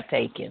could have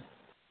taken.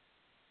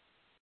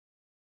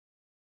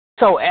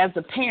 So as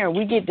a parent,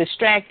 we get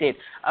distracted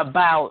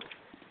about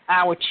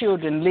our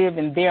children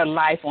living their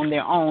life on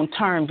their own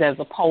terms as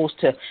opposed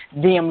to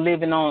them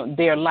living on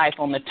their life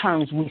on the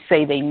terms we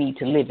say they need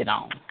to live it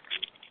on.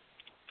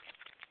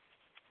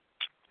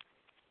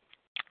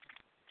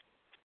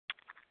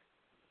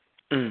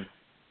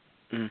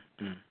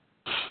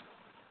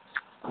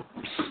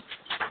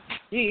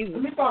 Jesus.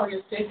 Let me borrow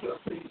your cake,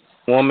 please.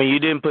 Woman, you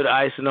didn't put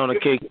icing on the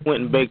cake. You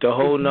went and baked a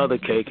whole nother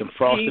cake and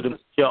frosted them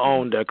with your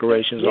own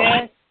decorations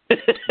on it.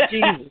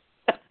 Jesus.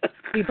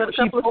 She put a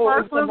couple of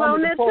sparklers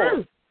on there,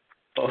 too.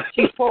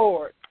 She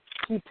poured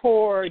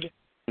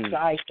the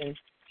icing.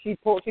 She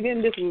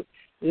didn't just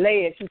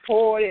lay it. She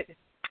poured it.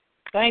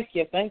 Thank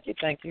you.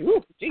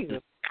 Ooh,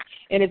 Jesus.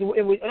 And it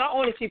was not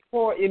only she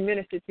poured, it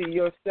ministered to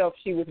yourself,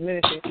 she was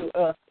ministering to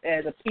us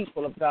as a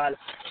people of God,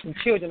 and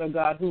children of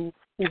God who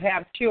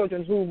have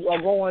children who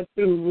are going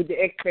through with the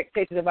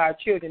expectations of our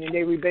children, and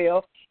they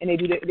rebel, and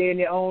they're in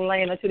their own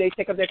lane until they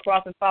take up their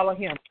cross and follow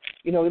him.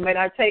 It may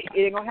not it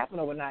ain't going to happen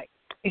overnight.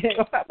 It ain't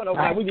going to happen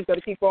overnight. We just got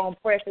to keep on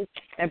pressing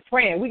and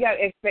praying. We got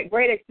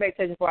great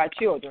expectations for our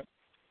children.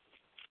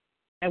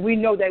 And we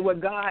know that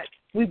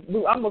we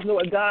almost know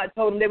what God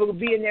told them they will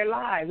be in their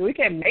lives. We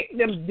can't make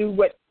them do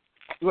what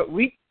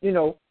we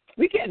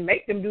can't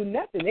make them do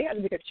nothing. They have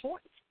to make a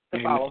choice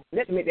to follow.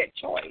 Let them make that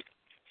choice.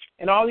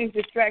 And all these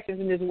distractions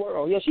in this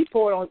world. Yeah, she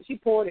poured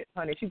it,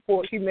 honey.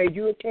 She made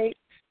you a cake,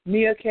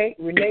 me a cake,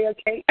 Renee a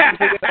cake, she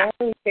made her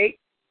own cake,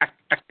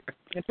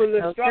 and put a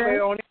little strawberry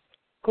on it,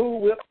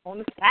 Cool Whip on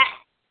the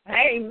side.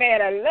 I ain't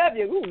mad. I love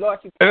you. Ooh, Lord,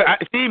 she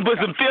put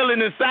some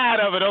feeling inside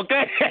of it,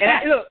 okay?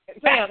 And look,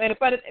 Sam, and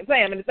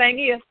the thing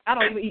is, I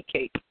don't even eat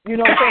cake. You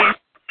know what I'm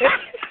saying?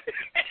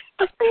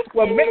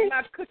 Well, make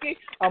my cookie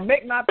or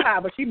make my pie,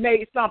 but she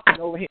made something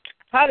over here.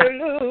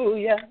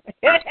 Hallelujah.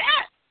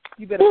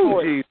 You better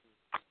pour it.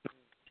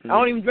 I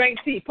don't even drink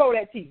tea. Pour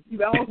that tea. You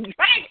don't even drink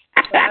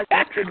it.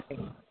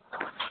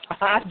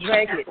 I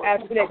drank it. I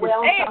sit at the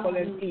table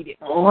and eat it.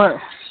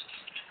 What?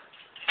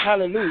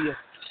 Hallelujah.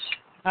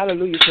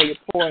 Hallelujah. So you're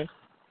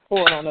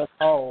pouring on us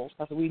all,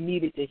 because we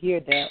needed to hear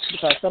that,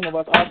 because some of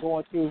us are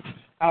going through,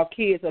 our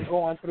kids are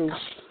going through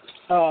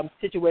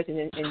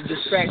situations and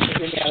distractions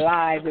in their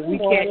lives, and we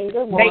can't make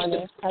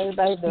them.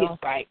 Everybody doing? Yes,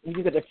 right. And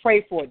you got to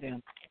pray for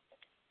them.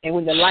 And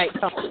when the light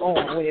comes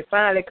on, when it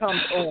finally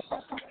comes on,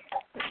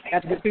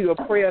 after through your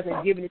prayers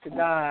and giving it to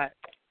God,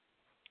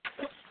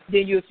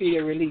 then you'll see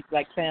a release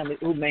like family.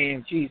 Oh,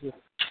 man, Jesus.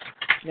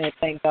 Man,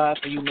 thank God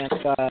for you, man,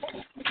 God.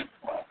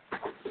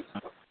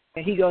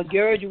 And He going to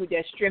gird you with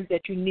that strength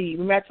that you need.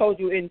 Remember I told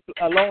you in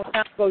a long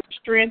time ago,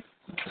 strength.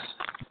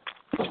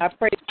 I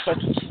prayed for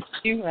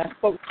you, and I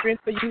spoke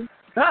strength for you.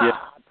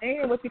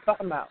 Man, what's He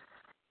talking about?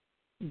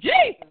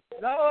 Jesus.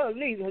 Lord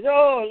Jesus.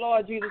 Oh,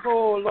 Lord Jesus.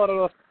 Oh,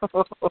 Lord.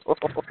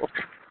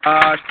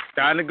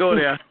 Trying to go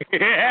there.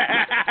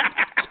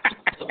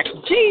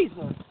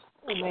 Jesus.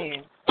 Oh,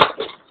 man.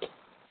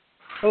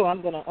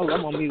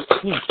 I'm on mute.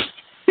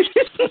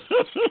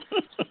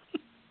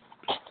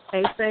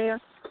 Hey, Sam.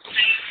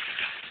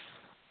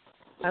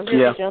 I'm going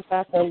to jump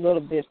out for a little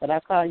bit, but I'll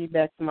call you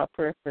back to my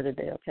prayer for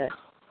today, okay?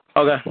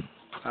 Okay.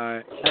 All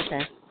right.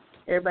 Okay.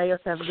 Everybody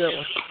else have a good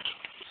one.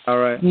 All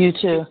right. You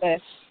too. Okay.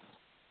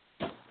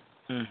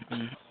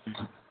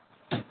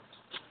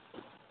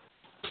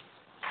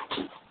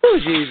 Oh,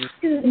 Jesus.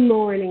 Good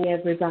morning,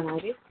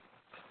 everybody.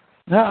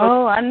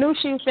 Uh-oh, I knew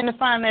she was finna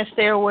find that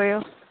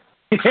stairwell.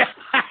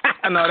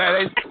 No, that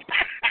ain't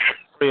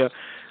Gloria.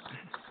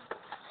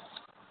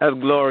 That's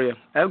Gloria.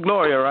 That's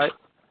Gloria, right?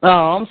 Oh,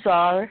 I'm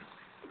sorry.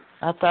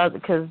 I thought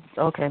because,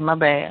 okay, my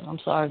bad. I'm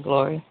sorry,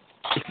 Gloria.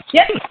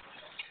 Yep.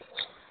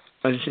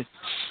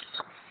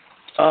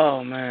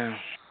 Oh, man.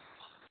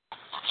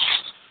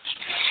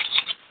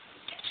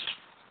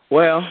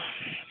 Well,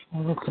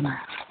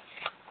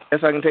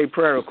 guess I can take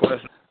prayer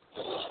requests.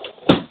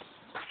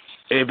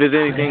 If there's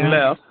anything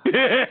left.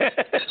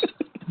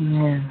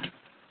 Yeah.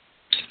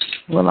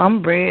 Well,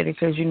 I'm ready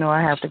because,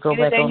 I have to go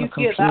back on the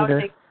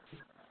computer.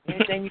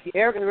 Anything you get,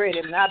 Erica's ready,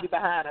 and I'll be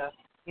behind her.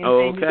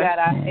 Anything you got,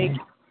 I'll take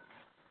it.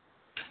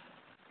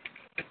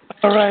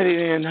 All righty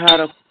then. How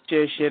to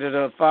shit it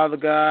up. Father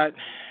God.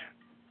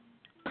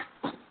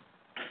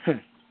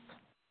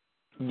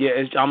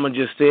 I'm going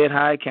to just say it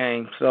how it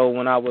came. So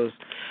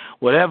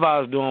whatever I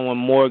was doing when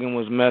Morgan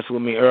was messing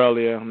with me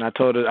earlier, and I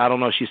told her, I don't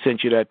know if she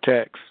sent you that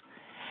text.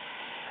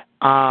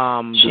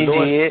 She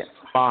did.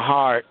 My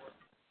heart.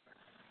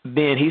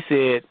 Then he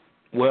said,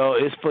 well,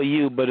 it's for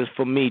you, but it's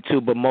for me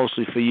too, but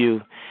mostly for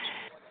you.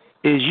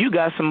 Is you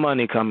got some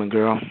money coming,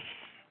 girl.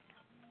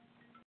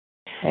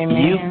 Amen.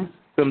 You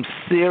some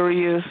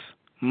serious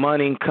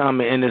money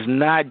coming, and it's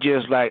not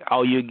just like,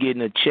 oh, you're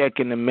getting a check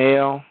in the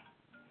mail.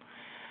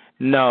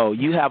 No,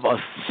 you have a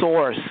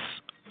source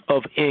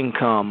of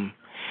income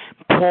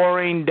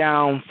pouring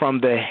down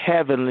from the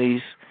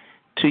heavenlies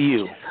to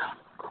you.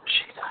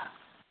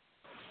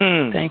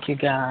 Thank you,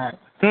 God.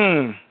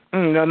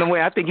 No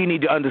way. I think you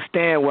need to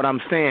understand what I'm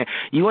saying.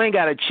 You ain't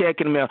got a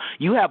check in the mail.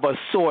 You have a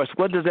source.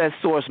 What does that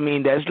source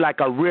mean? That's like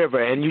a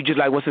river, and you just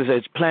like what's it say?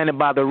 It's planted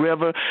by the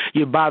river.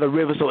 You're by the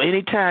river, so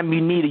anytime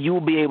you need it, you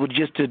will be able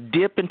just to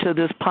dip into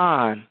this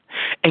pond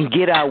and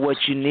get out what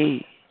you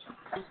need.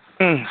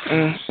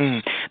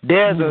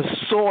 There's a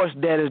source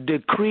that is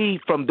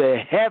decreed from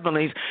the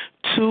heavenlies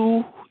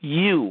to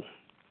you.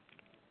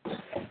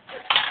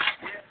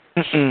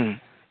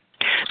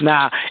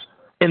 Now,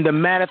 in the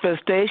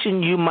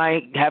manifestation, you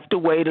might have to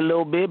wait a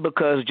little bit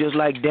because just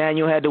like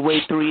Daniel had to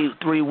wait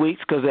three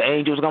weeks because the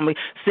angel's going to be,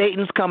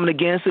 Satan's coming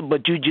against it,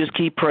 but you just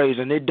keep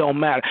praising. It don't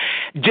matter.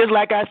 Just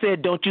like I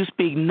said, don't you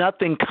speak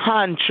nothing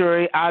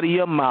contrary out of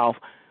your mouth,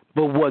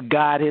 but what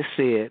God has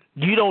said.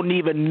 You don't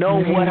even know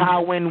what,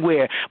 how, when,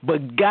 where,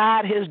 but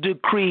God has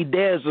decreed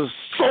there's a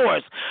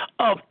source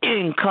of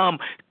income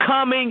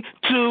coming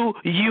to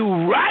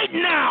you right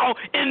now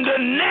in the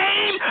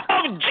name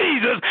of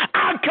Jesus.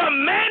 I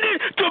command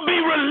it to be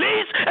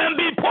released and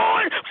be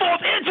poured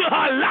forth into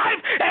her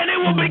life, and it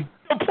will be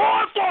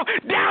poured forth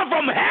down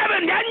from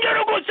heaven.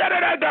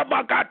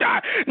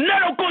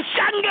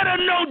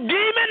 No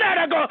demon,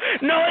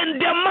 no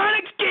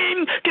demonic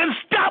scheme can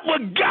stop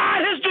what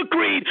God has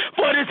decreed,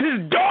 for it is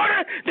his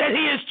daughter that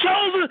he has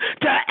chosen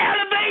to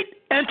elevate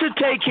and to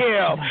take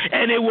care of.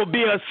 And it will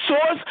be a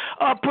source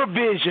of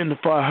provision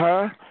for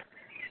her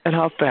and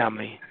her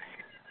family.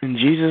 In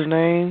Jesus'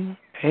 name,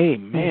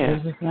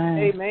 amen. Jesus'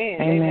 name.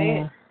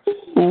 Amen.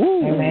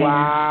 Ooh, amen.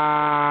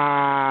 Wow.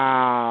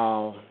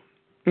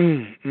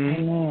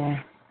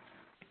 Amen.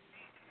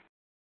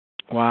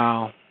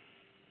 Wow.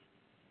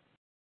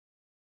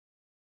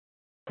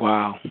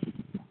 Wow.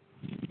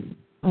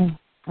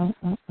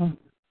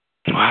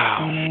 Wow.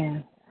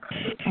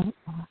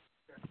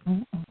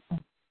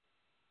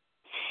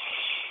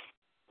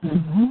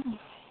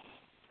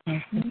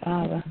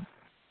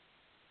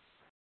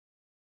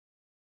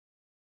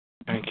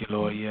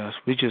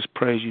 We just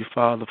praise you,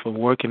 Father, for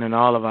working in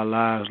all of our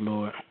lives,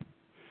 Lord.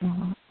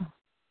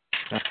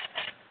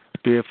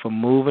 Spirit, for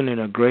moving in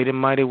a great and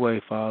mighty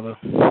way, Father.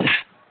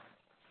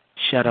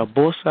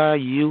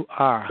 Shadabosa, you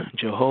are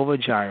Jehovah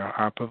Jireh,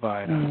 our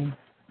provider.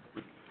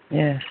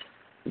 Yes.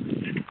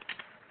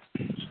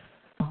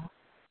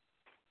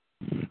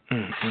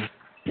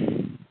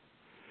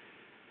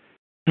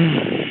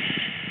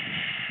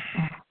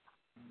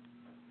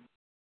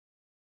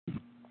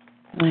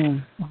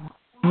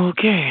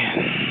 Okay.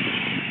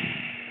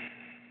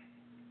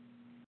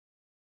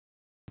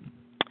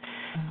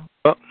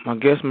 Oh, I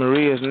guess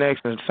Maria's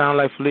next. And it sounds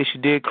like Felicia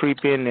did creep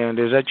in there.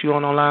 Is that you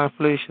on the line,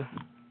 Felicia?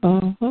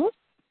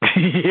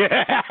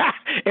 Yeah.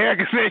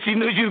 Erica said she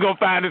knew she was going to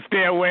find a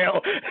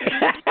stairwell.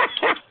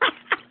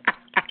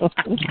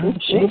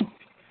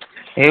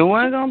 It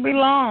wasn't going to be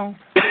long.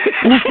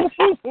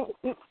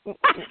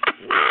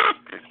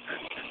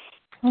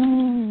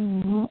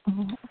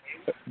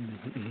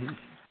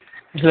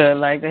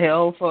 Like the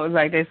old folks,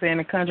 like they say in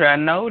the country, I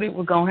knowed it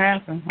was going to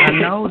happen. I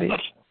knowed it.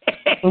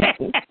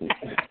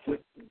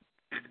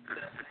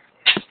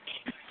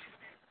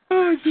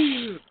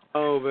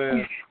 Oh,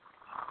 man.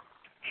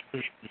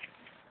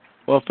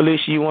 Well,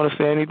 Felicia, you want to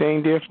say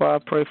anything, dear, before I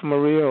pray for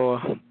Maria?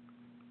 Or?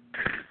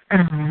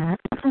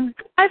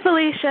 Hi,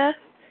 Felicia.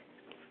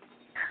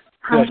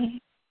 Hi.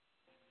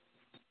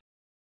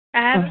 I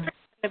haven't heard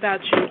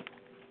about you.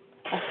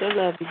 I still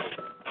love you.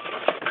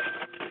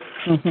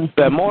 Is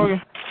that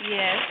Morgan?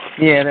 Yes.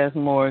 Yeah, that's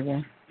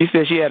Morgan. He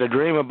said she had a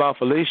dream about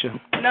Felicia.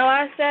 No,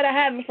 I said I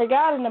hadn't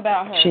forgotten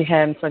about her. She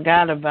hadn't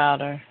forgot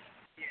about her.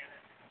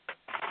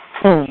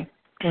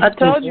 I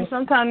told you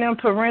sometimes them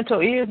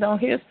parental ears don't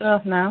hear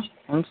stuff now.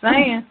 I'm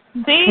saying.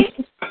 See?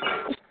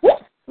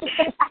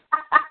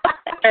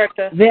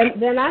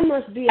 Then I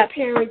must be a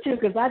parent too,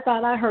 because I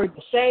thought I heard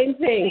the same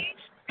thing.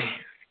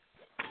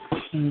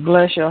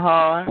 Bless your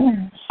heart.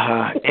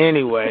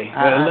 Anyway,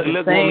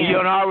 look, you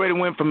already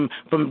went from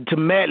to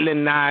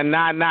meddling now.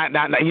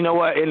 You know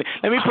what? And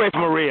let me pray for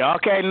Maria.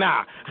 Okay,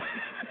 now.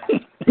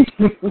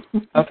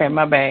 Okay,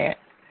 my bad.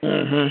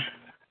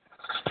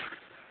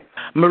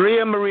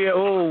 Maria,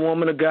 oh,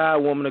 woman of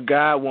God.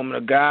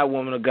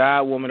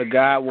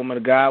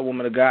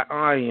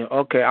 Oh, yeah.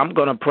 Okay, I'm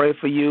gonna pray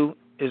for you.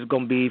 It's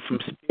gonna be from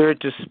spirit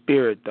to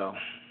spirit, though.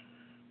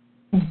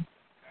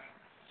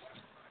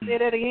 Say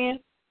that again.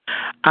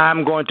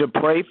 I'm going to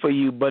pray for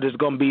you, but it's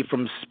going to be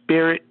from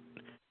spirit.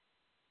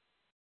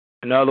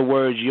 In other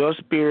words, your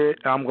spirit,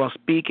 I'm going to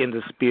speak in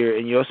the spirit,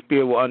 and your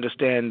spirit will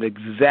understand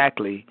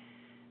exactly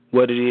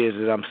what it is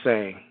that I'm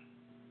saying.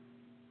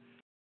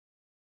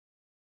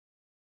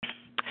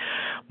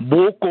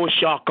 Boko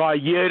shaka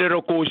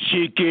yereko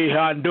shiki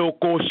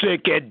handoko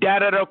seke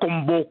darako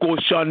boko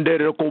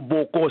shandereko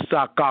boko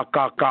saka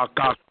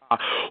kaka.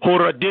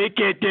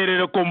 Horadeke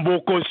tere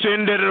komboko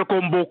sendere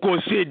komboko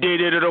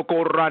sidere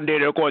ko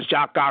randere ko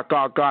shaka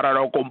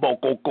kakara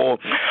komboko ko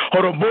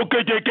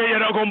horoboke teke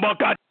yara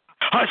kombaka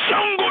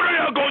hashangore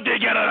ya go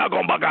teke yara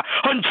kombaka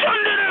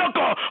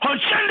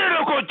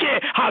hanchandere ko te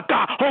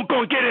haka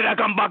honko kere ra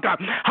kombaka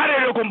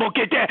harere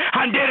komboke te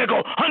handere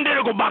ko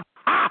baka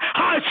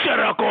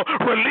hasharako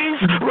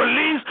release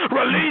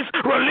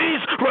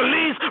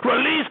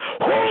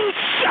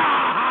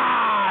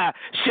husha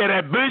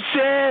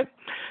sherebuse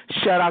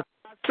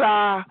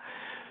Sharakata,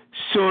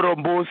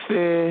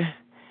 Sorobose,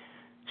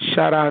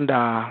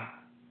 Sharanda.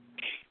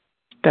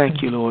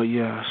 Thank you, Lord,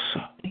 yes.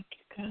 Thank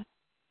you, God.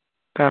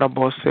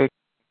 Karabose,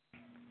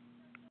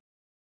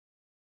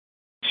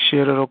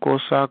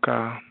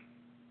 Shirokosaka.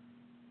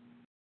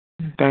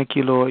 Thank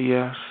you, Lord,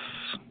 yes.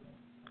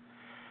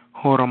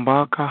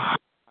 Horambaka.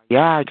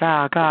 Yeah,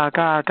 ga,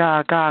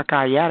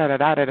 yada,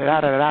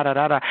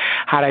 da.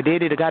 How I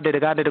did it, got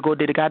it, go.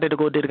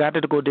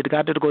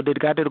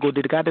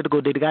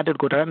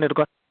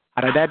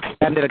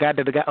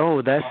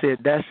 Oh, that's it.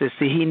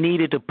 See, he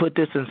needed to put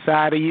this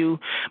inside of you,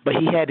 but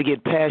he had to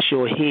get past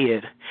your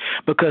head.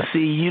 Because, see,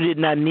 you did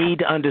not need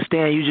to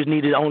understand. You just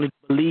needed to only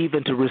believe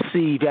and to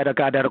receive.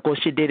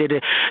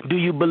 Do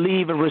you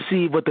believe and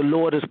receive what the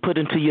Lord has put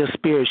into your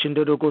spirit?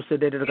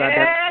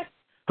 Yes.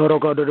 Right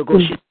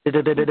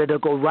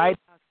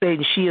now,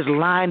 Satan, she is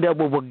lined up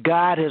with what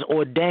God has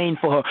ordained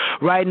for her.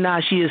 Right now,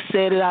 she has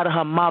said it out of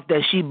her mouth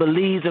that she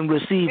believes and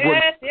receives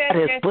what God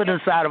has put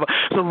inside of her.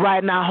 So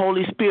right now,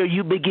 Holy Spirit,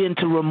 you begin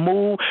to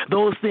remove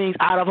those things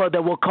out of her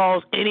that will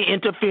cause any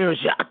interference.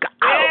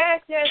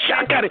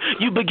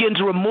 You begin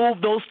to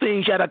remove those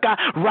things.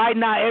 Right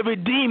now, every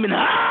demon,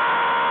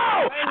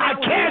 I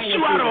cast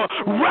you out of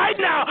her. Right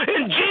now,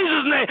 in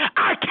Jesus' name,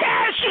 I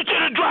cast you to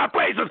the dry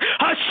places.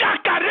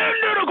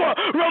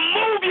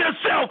 Remove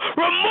yourself.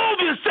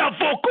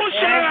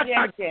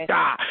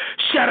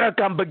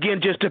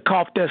 Begin just to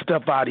cough that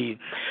stuff out of you.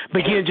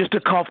 Begin just to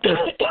cough that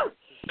stuff.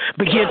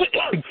 Begin to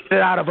get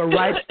it out of her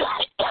right now.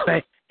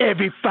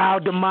 Every foul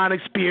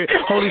demonic spirit,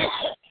 Holy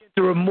Spirit,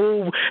 to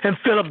remove and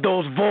fill up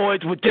those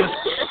voids with just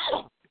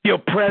your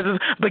presence.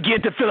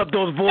 Begin to fill up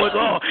those voids.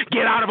 Oh,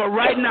 get out of her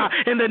right now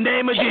in the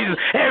name of Jesus.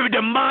 Every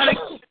demonic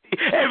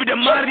Every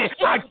demonic,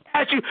 I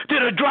cast you to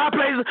the dry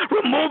places.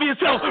 Remove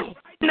yourself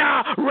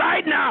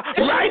right now.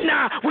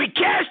 We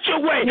cast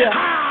your way.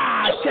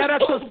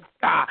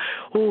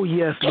 Oh,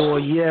 yes,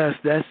 Lord. Yes,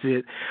 that's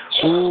it.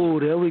 Oh,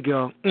 there we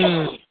go.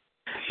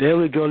 There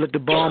we go. Let the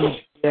balm of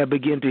Gilead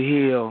begin to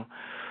heal.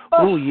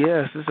 Oh,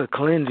 yes, it's a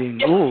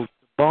cleansing. Oh,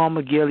 balm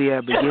of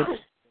Gilead begin to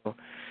heal.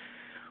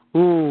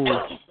 Oh,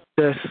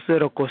 the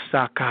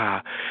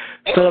Sirokosaka.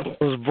 Fill up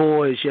those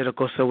voids,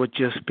 Yerokosa, with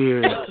your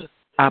spirit.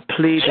 I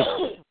plead the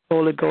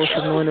Holy Ghost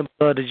anointed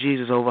blood of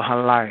Jesus over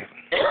her life.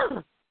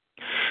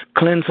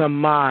 Cleanse her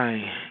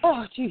mind.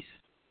 Oh, Jesus.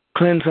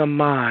 Cleanse her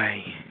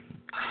mind.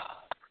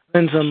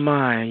 Cleanse her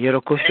mind.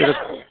 Yerokosa.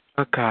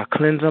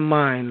 Cleanse her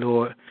mind,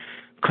 Lord.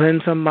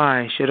 Cleanse her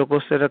mind.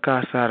 Shirokosa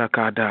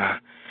Sarakada.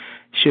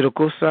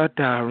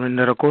 Shirokosata.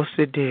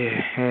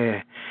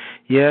 Renderokoside.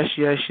 Yes,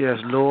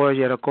 Lord.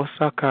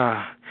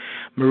 Yerokosaka.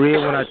 Maria,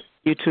 when I take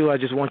you to, I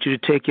just want you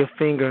to take your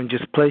finger and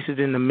just place it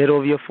in the middle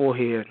of your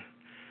forehead.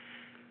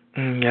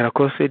 You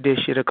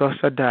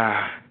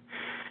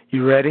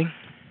ready?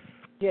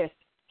 Yes.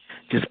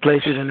 Just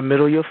place it in the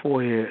middle of your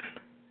forehead.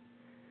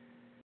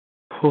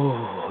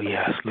 Oh,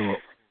 yes, Lord.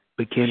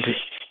 Begin to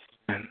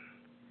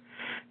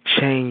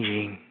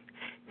changing,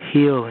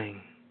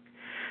 healing,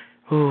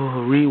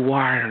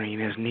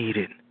 rewiring as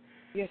needed.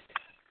 Yes.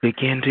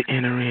 Begin to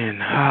enter in.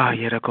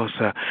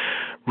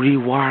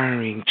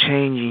 Rewiring,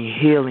 changing,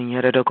 healing.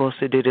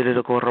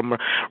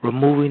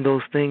 Removing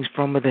those things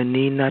from her that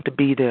need not to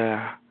be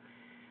there.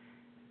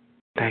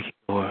 Thank you,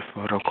 Lord,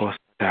 for the course.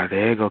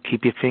 There you go.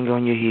 Keep your finger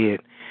on your head.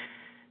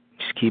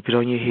 Just keep it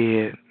on your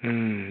head.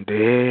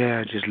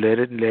 There. Just let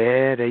it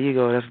there. There you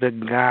go. That's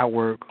letting God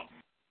work.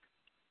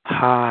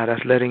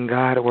 That's letting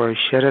God work.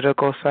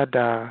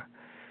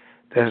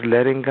 That's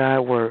letting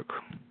God work.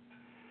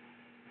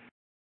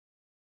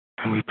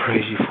 And we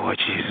praise you for it,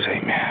 Jesus.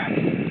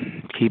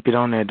 Amen. Keep it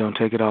on there. Don't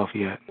take it off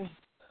yet.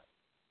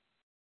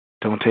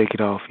 Don't take it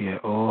off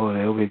yet. Oh,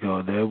 there we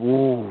go. There. Yeah.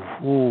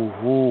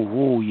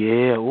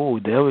 Oh,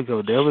 there we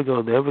go. There we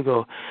go. There we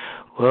go.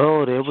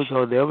 Oh, there we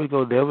go. There we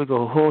go. There we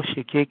go. Oh,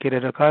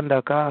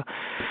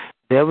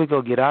 there we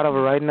go. Get out of it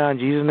right now in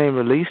Jesus' name.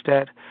 Release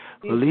that.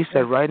 Release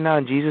that right now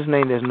in Jesus'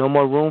 name. There's no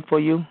more room for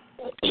you.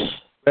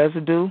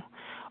 Residue.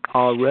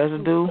 All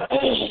residue.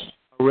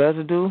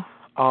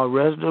 All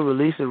residue.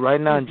 Release it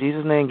right now in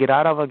Jesus' name. Get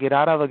out of it. Get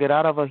out of it. Get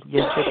out of it.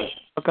 Yes,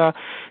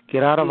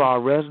 get out of our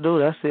residue.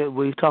 That's it.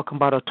 We're talking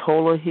about a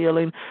total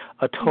healing,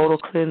 a total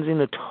cleansing,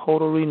 a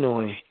total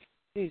renewing.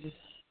 Jesus.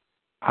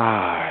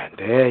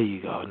 There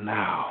you go.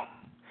 Now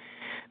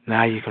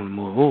you can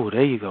move. Oh,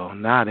 there you go.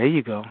 Now, there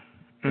you go.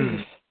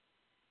 There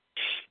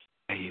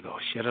you go.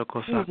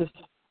 Jesus.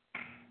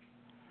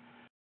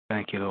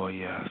 Thank you, Lord.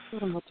 Yes.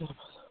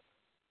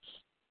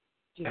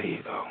 There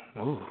you go.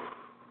 Ooh.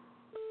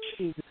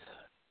 Jesus.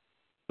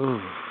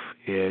 Ooh.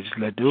 Yeah, just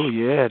let do.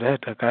 Yeah,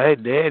 that's okay.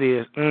 There it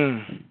is.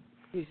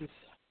 Jesus.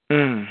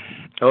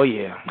 Oh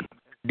yeah,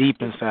 deep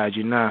inside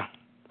you now.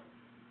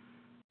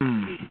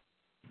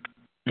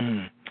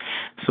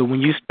 So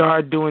when you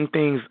start doing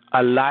things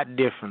a lot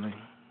differently,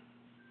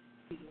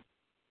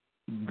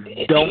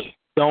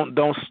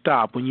 don't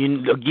stop. When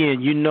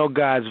you know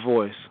God's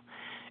voice,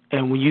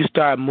 and when you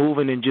start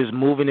moving and just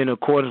moving in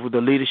accordance with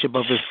the leadership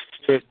of His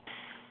Spirit,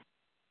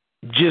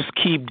 just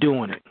keep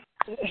doing it.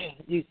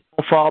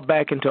 Don't fall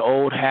back into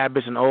old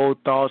habits and old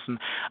thoughts and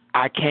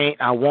I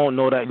won't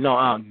know that.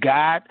 No,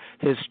 God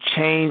has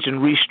changed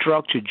and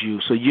restructured you.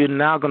 So you're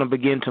now going to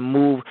begin to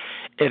move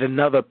at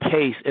another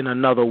pace, in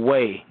another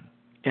way,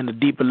 in a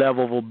deeper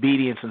level of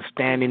obedience and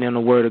standing in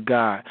the Word of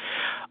God.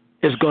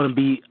 It's going to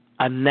be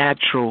a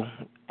natural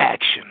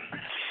action.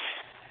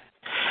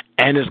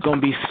 And it's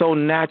going to be so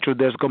natural,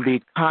 there's going to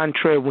be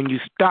contrary when you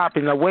stop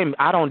and like, wait a minute,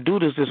 I don't do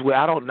this way.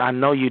 I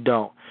know you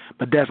don't.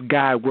 But that's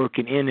God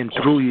working in and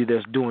through you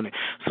that's doing it.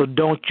 So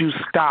don't you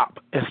stop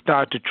and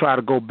start to try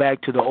to go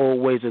back to the old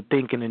ways of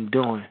thinking and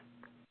doing.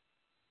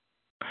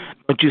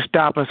 Don't you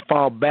stop and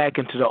fall back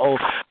into the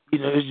old.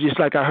 It's just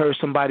like I heard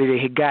somebody that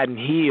had gotten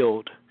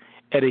healed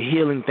at a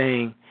healing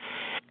thing,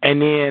 and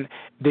then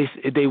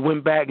they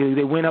went back.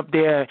 They went up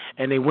there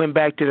and they went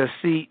back to the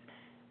seat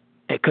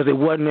because they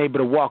wasn't able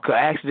to walk. An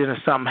accident or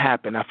something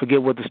happened. I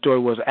forget what the story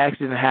was. An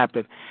accident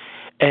happened.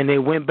 And they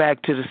went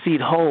back to the seat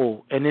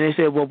whole. And then they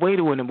said, well, wait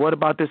a minute, what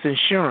about this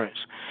insurance?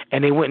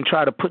 And they went and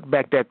tried to put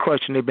back that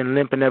crutch, and they've been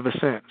limping ever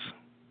since.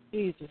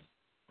 Jesus.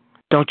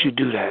 Don't you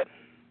do that.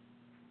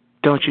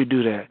 Don't you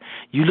do that.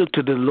 You look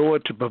to the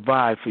Lord to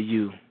provide for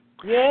you.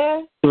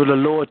 Yeah. To the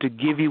Lord to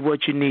give you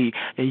what you need.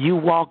 And you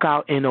walk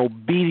out in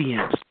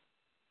obedience.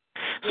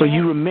 So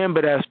you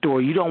remember that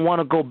story. You don't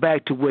want to go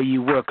back to where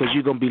you were because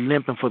you're going to be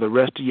limping for the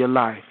rest of your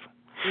life.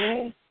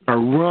 Yeah. Or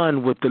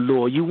run with the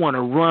Lord. You want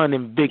to run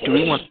in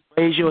victory. You want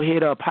to raise your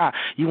head up high.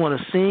 You want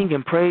to sing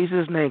and praise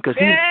His name because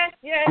He's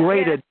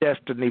greater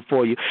destiny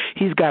for you.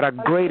 He's got a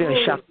greater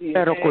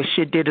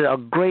a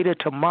greater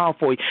tomorrow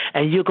for you.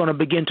 And you're going to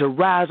begin to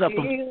rise up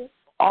and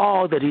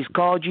all that He's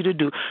called you to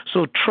do.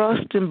 So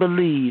trust and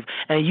believe.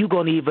 And you're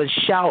going to even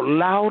shout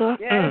louder.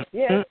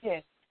 Yes.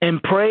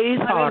 and praise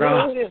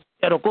harder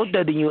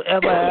than you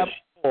ever have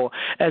before,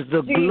 as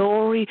the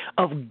glory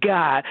of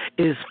God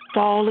is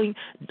falling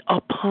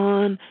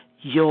upon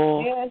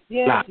your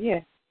life.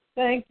 Yes.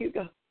 Thank you,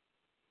 God.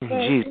 In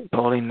Jesus'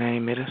 holy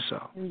name, it is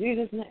so. In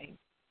Jesus' name.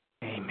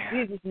 Amen.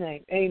 In Jesus'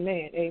 name.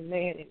 Amen.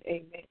 Amen and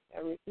amen. I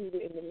receive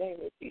it in the name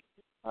of Jesus.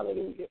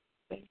 Hallelujah.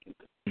 Thank you,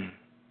 God.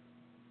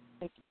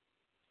 Thank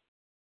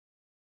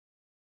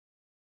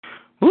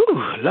you.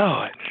 Ooh,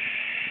 Lord.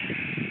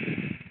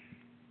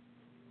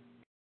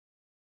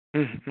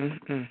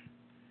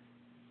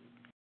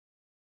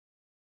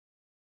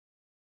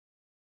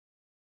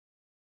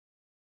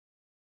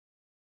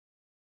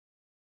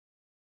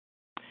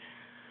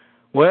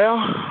 Well,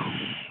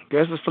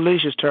 guess it's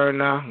Felicia's turn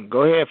now.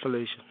 Go ahead,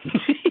 Felicia.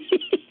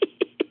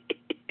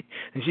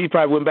 And she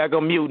probably went back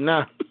on mute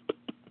now.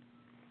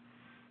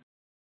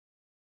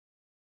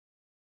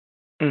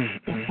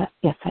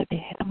 Yes, I did.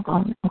 I'm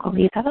going to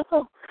read that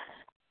also.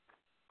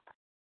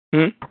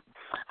 I'm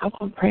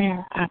going to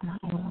prayer. I'm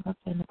not going to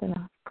say anything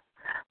else.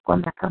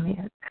 Going back on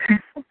here.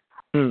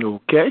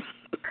 Okay.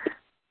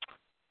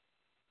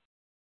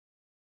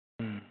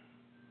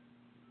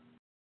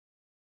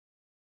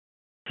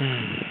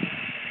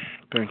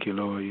 Thank you,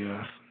 Lord,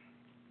 yes.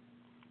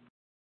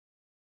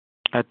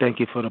 I thank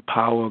you for the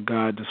power of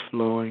God that's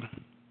flowing.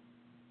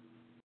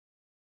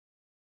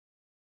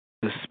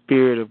 The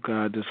Spirit of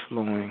God that's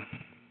flowing.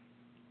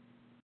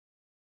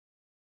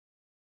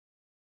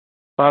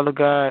 Father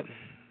God,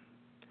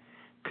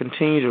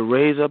 continue to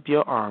raise up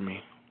your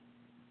army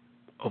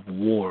of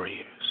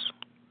warriors.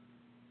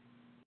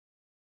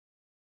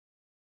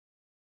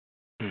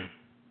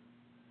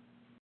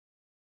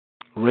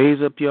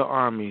 Raise up your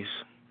armies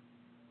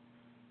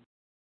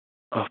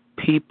of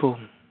people,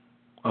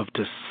 of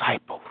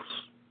disciples,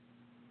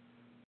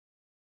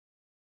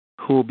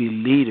 who will be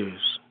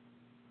leaders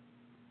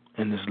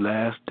in this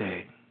last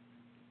day,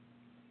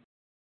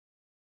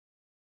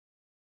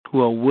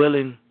 who are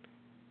willing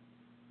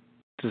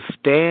to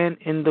stand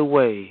in the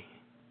way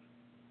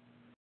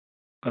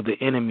of the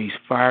enemy's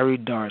fiery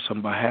darts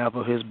on behalf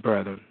of his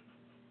brethren.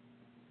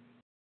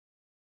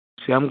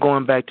 See, I'm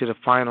going back to the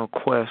Final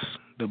Quest,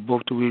 the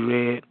book that we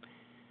read,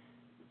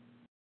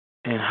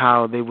 and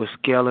how they were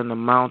scaling the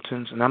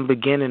mountains, and I'm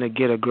beginning to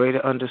get a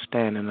greater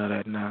understanding of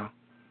that now.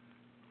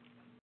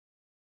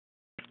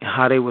 And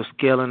how they were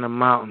scaling the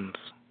mountains,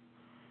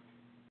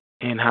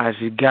 and how as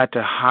it got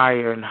to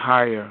higher and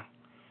higher,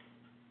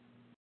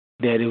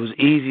 that it was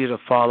easier to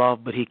fall off,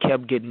 but he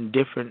kept getting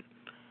different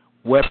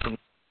weapons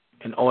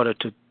in order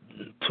to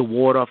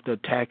ward off the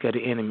attack of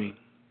the enemy.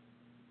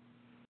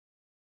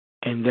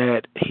 And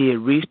that he had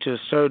reached a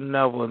certain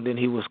level, and then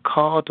he was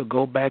called to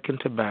go back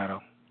into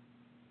battle.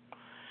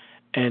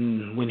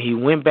 And when he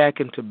went back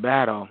into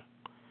battle,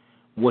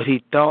 what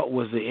he thought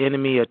was the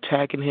enemy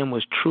attacking him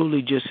was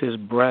truly just his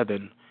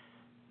brethren.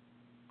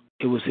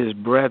 It was his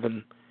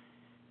brethren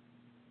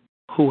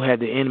who had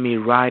the enemy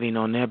riding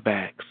on their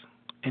backs.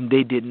 And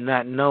they did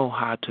not know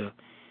how to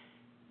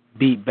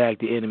beat back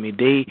the enemy.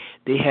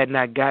 They had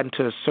not gotten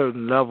to a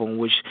certain level in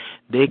which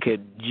they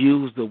could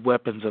use the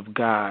weapons of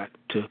God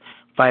to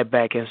fight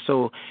back. And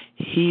so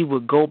he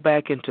would go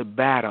back into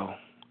battle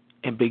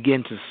and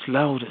begin to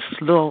slew,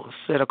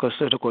 SLEW,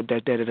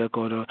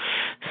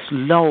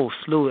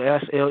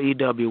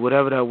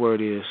 whatever that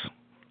word is,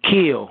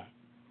 kill,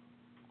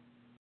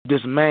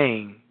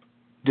 dismay,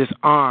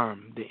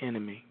 disarm the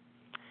enemy.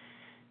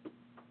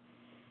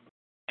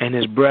 And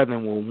his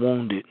brethren were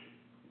wounded.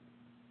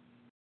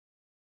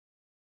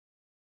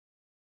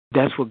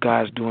 That's what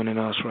God's doing in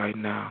us right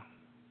now.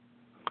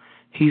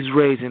 He's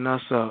raising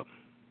us up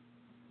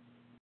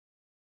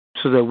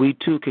so that we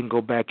too can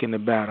go back into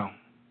battle.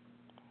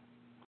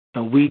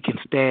 And we can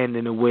stand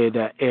in the way of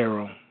that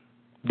arrow,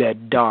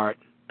 that dart,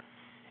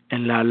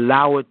 and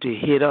allow it to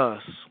hit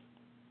us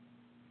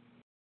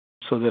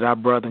so that our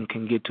brethren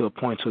can get to a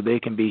point so they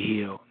can be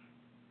healed.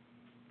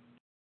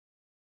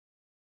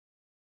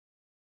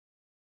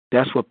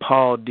 That's what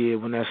Paul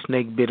did when that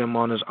snake bit him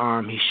on his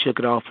arm. He shook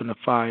it off in the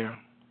fire.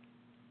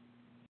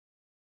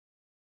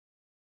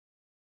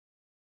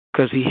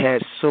 Because he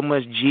had so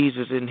much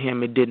Jesus in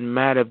him, it didn't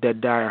matter if that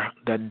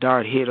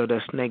dart hit or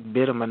that snake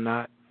bit him or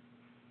not.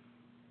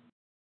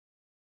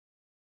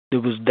 There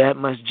was that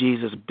much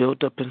Jesus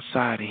built up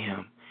inside of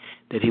him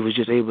that he was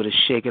just able to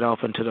shake it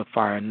off into the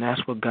fire. And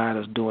that's what God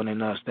is doing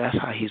in us. That's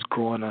how he's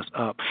growing us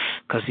up.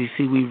 Because, you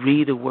see, we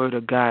read the word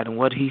of God, and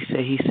what he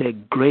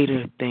said,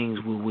 greater things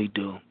will we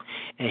do.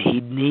 And he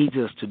needs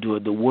us to do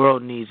it. The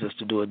world needs us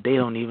to do it. They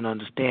don't even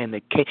understand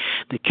the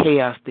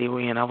chaos they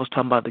were in. I was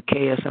talking about the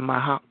chaos in my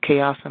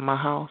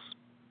house.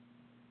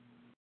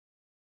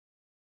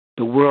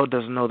 The world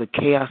doesn't know the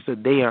chaos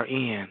that they are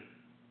in.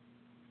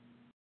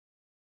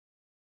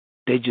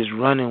 They just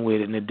running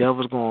with it, and the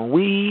devil's going,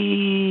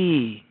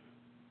 wee.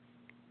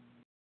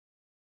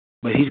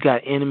 But he's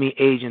got enemy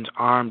agents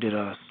armed at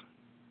us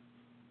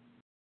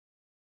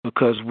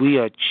because we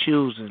are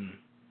choosing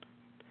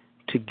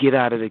to get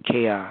out of the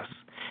chaos.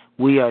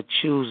 We are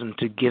choosing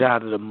to get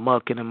out of the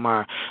muck and the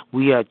mire.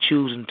 We are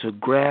choosing to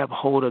grab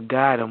hold of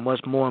God, and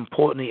what's more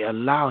importantly,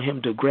 allow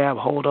Him to grab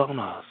hold on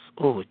us.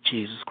 Oh,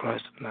 Jesus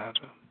Christ of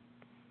Nazareth.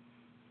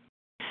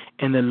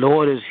 And the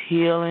Lord is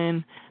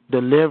healing,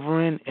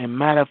 delivering, and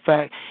matter of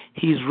fact,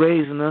 He's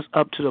raising us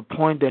up to the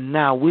point that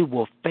now we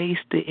will face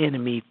the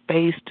enemy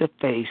face to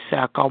face,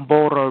 and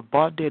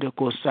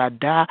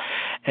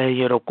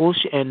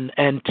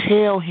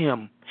tell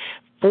him,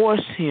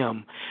 force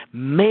him,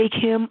 make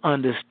him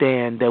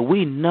understand that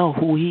we know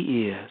who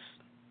he is.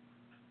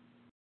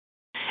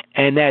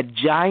 And that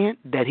giant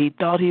that he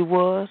thought he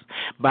was,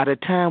 by the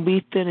time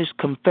we finish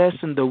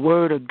confessing the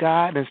Word of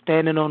God and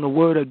standing on the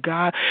Word of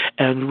God,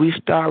 and we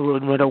start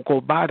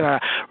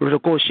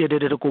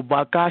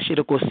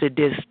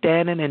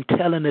standing and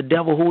telling the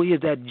devil who he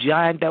is, that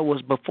giant that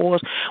was before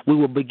us, we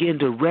will begin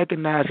to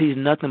recognize he's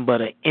nothing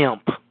but an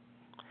imp,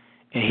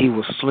 and he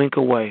will slink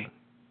away.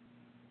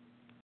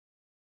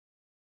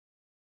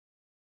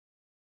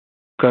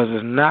 Because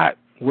it's not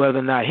whether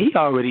or not he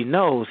already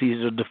knows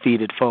he's a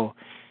defeated foe.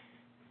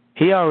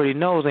 He already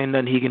knows ain't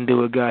nothing he can do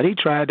with God. He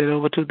tried it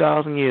over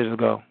 2,000 years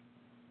ago.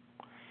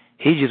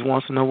 He just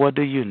wants to know, what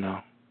do you know?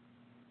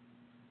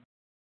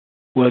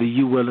 What are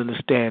you willing to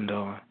stand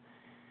on?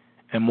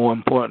 And more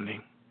importantly,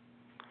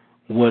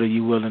 what are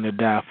you willing to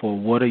die for?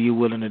 What are you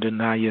willing to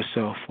deny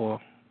yourself for?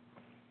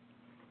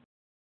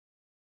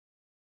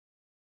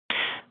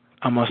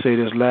 I'm going to say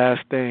this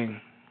last thing,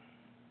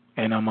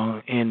 and I'm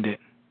going to end it.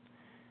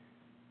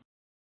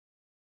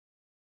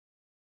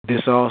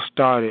 This all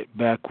started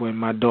back when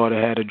my daughter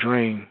had a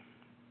dream.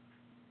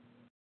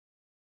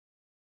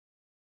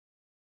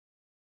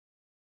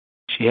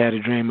 She had a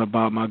dream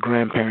about my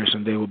grandparents,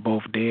 and they were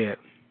both dead.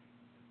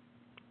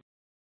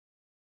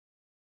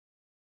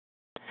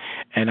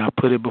 And I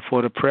put it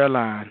before the prayer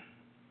line.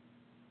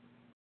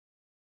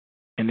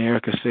 And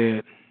Erica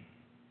said,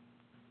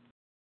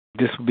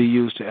 this will be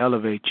used to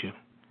elevate you.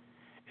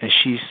 And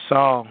she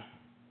saw,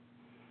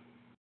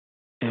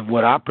 and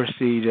what I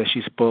perceived as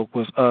she spoke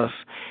was us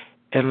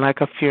in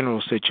like a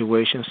funeral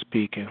situation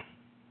speaking.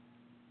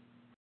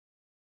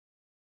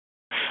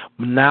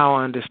 Now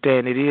I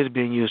understand it is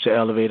being used to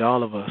elevate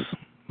all of us,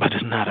 but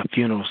it's not a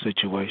funeral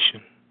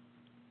situation.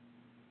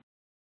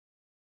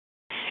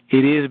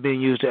 It is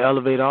being used to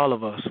elevate all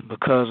of us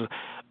because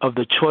of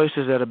the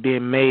choices that are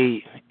being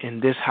made in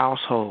this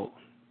household.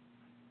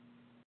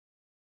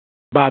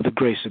 By the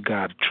grace of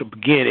God.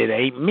 Again, it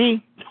ain't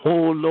me.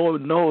 Oh,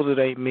 Lord knows it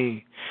ain't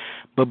me.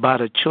 But by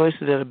the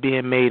choices that are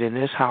being made in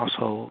this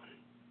household,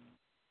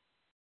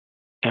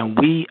 and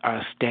we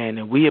are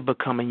standing, we are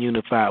becoming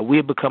unified, we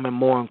are becoming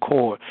more in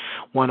accord,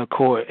 one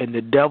accord. And the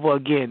devil,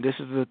 again, this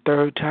is the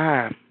third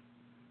time.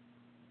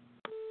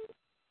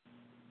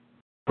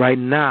 Right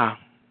now,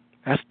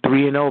 that's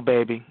 3-0,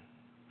 baby.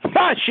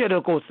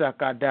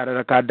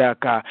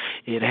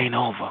 It ain't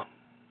over.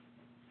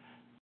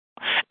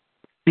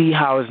 See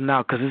how it's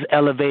now, because it's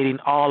elevating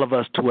all of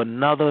us to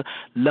another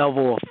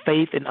level of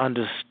faith and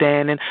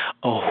understanding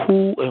of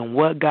who and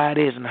what God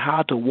is and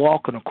how to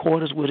walk in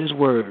accordance with His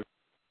Word.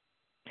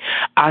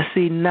 I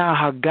see now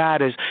how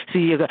God is,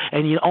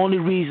 and the only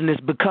reason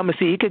it's becoming,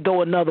 it could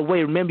go another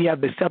way. Remember, you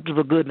have the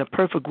acceptable, good, and the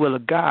perfect will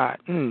of God.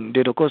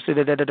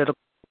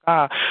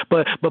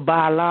 But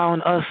by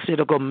allowing us,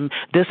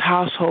 this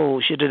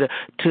household,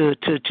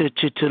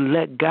 to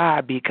let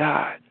God be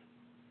God,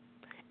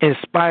 in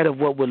spite of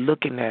what we're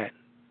looking at.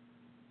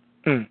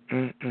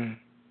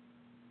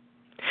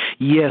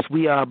 Yes,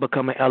 we are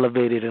becoming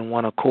elevated in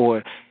one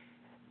accord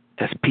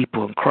as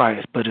people in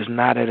Christ, but it's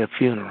not at a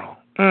funeral.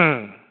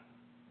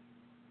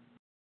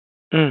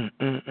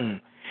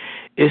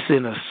 It's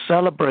in a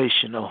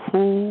celebration of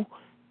who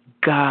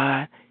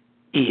God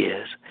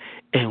is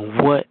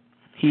and what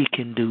He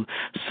can do.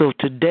 So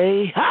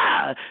today,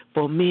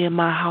 for me and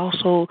my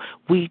household,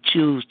 we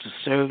choose to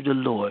serve the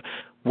Lord.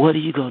 What are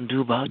you going to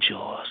do about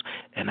yours?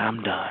 And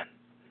I'm done.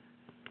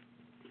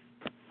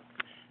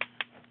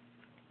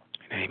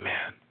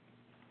 Amen.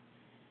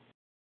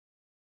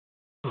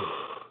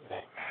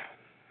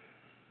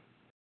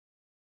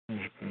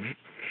 Amen.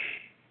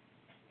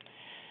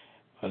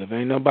 Well, if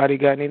ain't nobody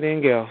got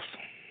anything else.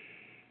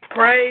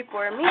 Pray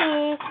for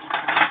me.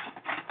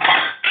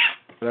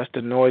 That's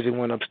the noisy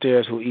one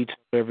upstairs who eats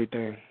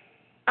everything.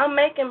 I'm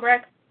making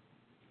breakfast.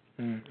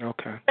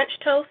 Okay. French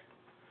toast.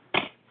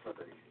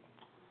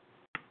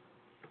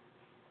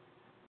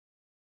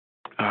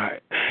 All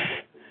right.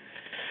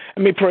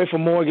 Let me pray for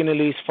Morgan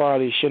Elise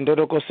Farley.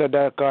 Shindoroko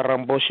Sadaka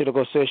Rambo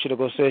Shidoko Se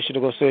Shidoko Se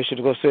Shidoko Se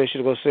Shidoko Se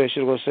Shidoko Se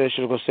Shidoko Se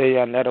Shidoko Se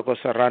Yanadoko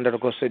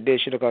Sarandako Sede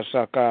Shidoko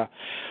Saka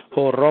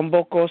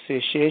Horomboko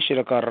Se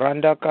Shidoko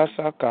Randa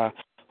Kasaka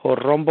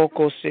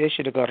Horomboko Se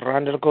Shidoko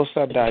Randako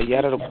Sada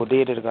Yarako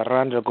Dede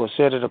Randako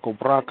Sedako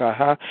Braka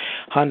Ha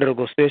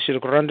Handako Se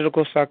Shidoko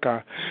Randako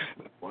Saka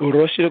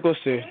Uroshidoko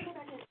Se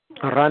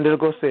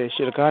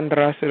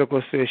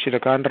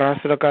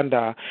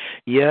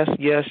Yes,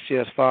 yes,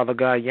 yes, Father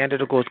God.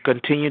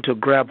 Continue to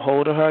grab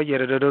hold of her.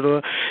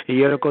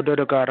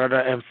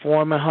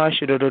 Informing her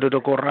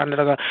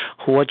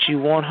what you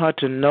want her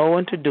to know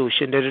and to do.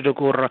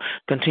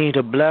 Continue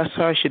to bless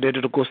her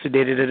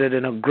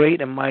in a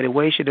great and mighty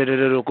way.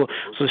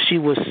 So she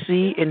will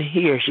see and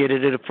hear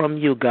from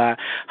you, God.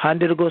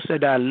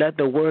 Let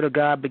the word of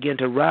God begin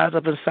to rise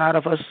up inside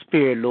of her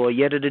spirit, Lord.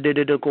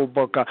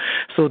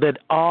 So that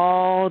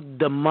all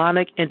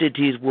demonic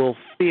entities will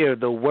fear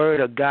the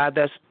word of God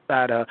that's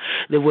inside her.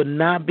 They will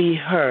not be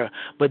her,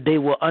 but they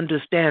will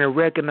understand and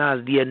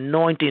recognize the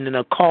anointing and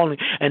the calling,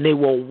 and they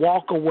will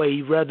walk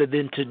away rather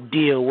than to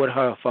deal with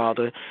her,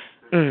 Father.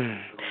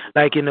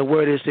 Like in the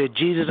word it said,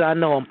 Jesus I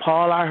know and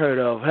Paul I heard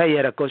of. Hey,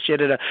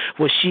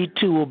 well, she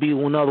too will be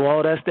another.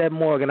 Oh, that's that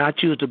Morgan. I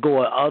choose to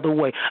go another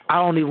way. I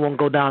don't even want to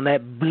go down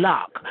that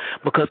block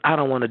because I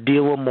don't want to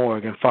deal with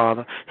Morgan,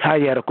 Father.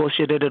 Let her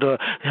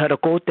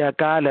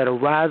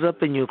rise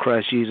up in you,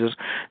 Christ Jesus.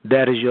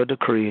 That is your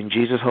decree. In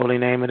Jesus' holy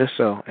name it is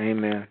so.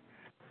 Amen.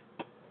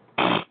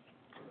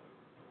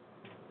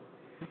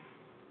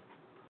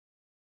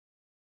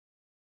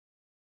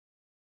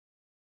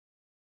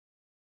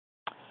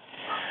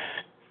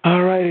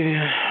 All righty.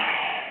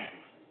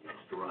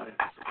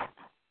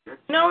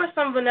 You know where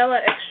some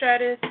vanilla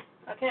extract is?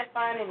 I can't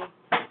find any.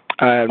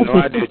 I have no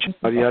idea.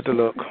 You have to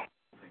look.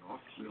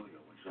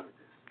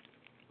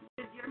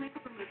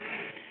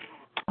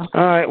 All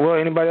right. Well,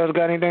 anybody else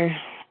got anything?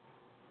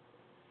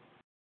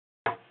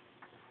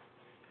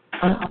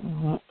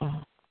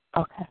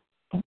 Okay.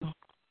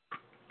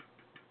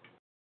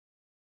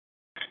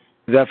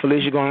 Is that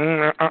Felicia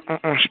going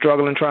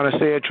struggling, trying to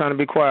say it, trying to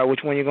be quiet?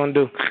 Which one you going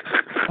to do?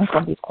 I'm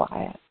going to be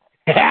quiet.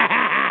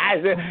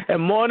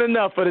 And more than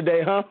enough for the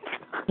day, huh?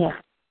 Yeah.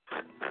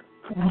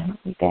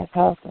 You guys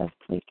helped us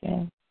this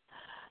weekend.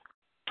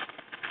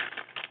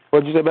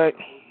 What'd you say, babe?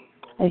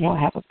 Y'all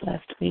have a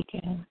blessed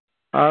weekend.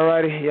 All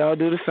righty. Y'all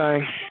do the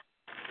same.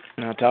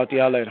 And I'll talk to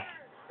y'all later.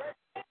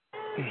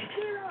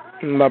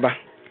 Bye-bye.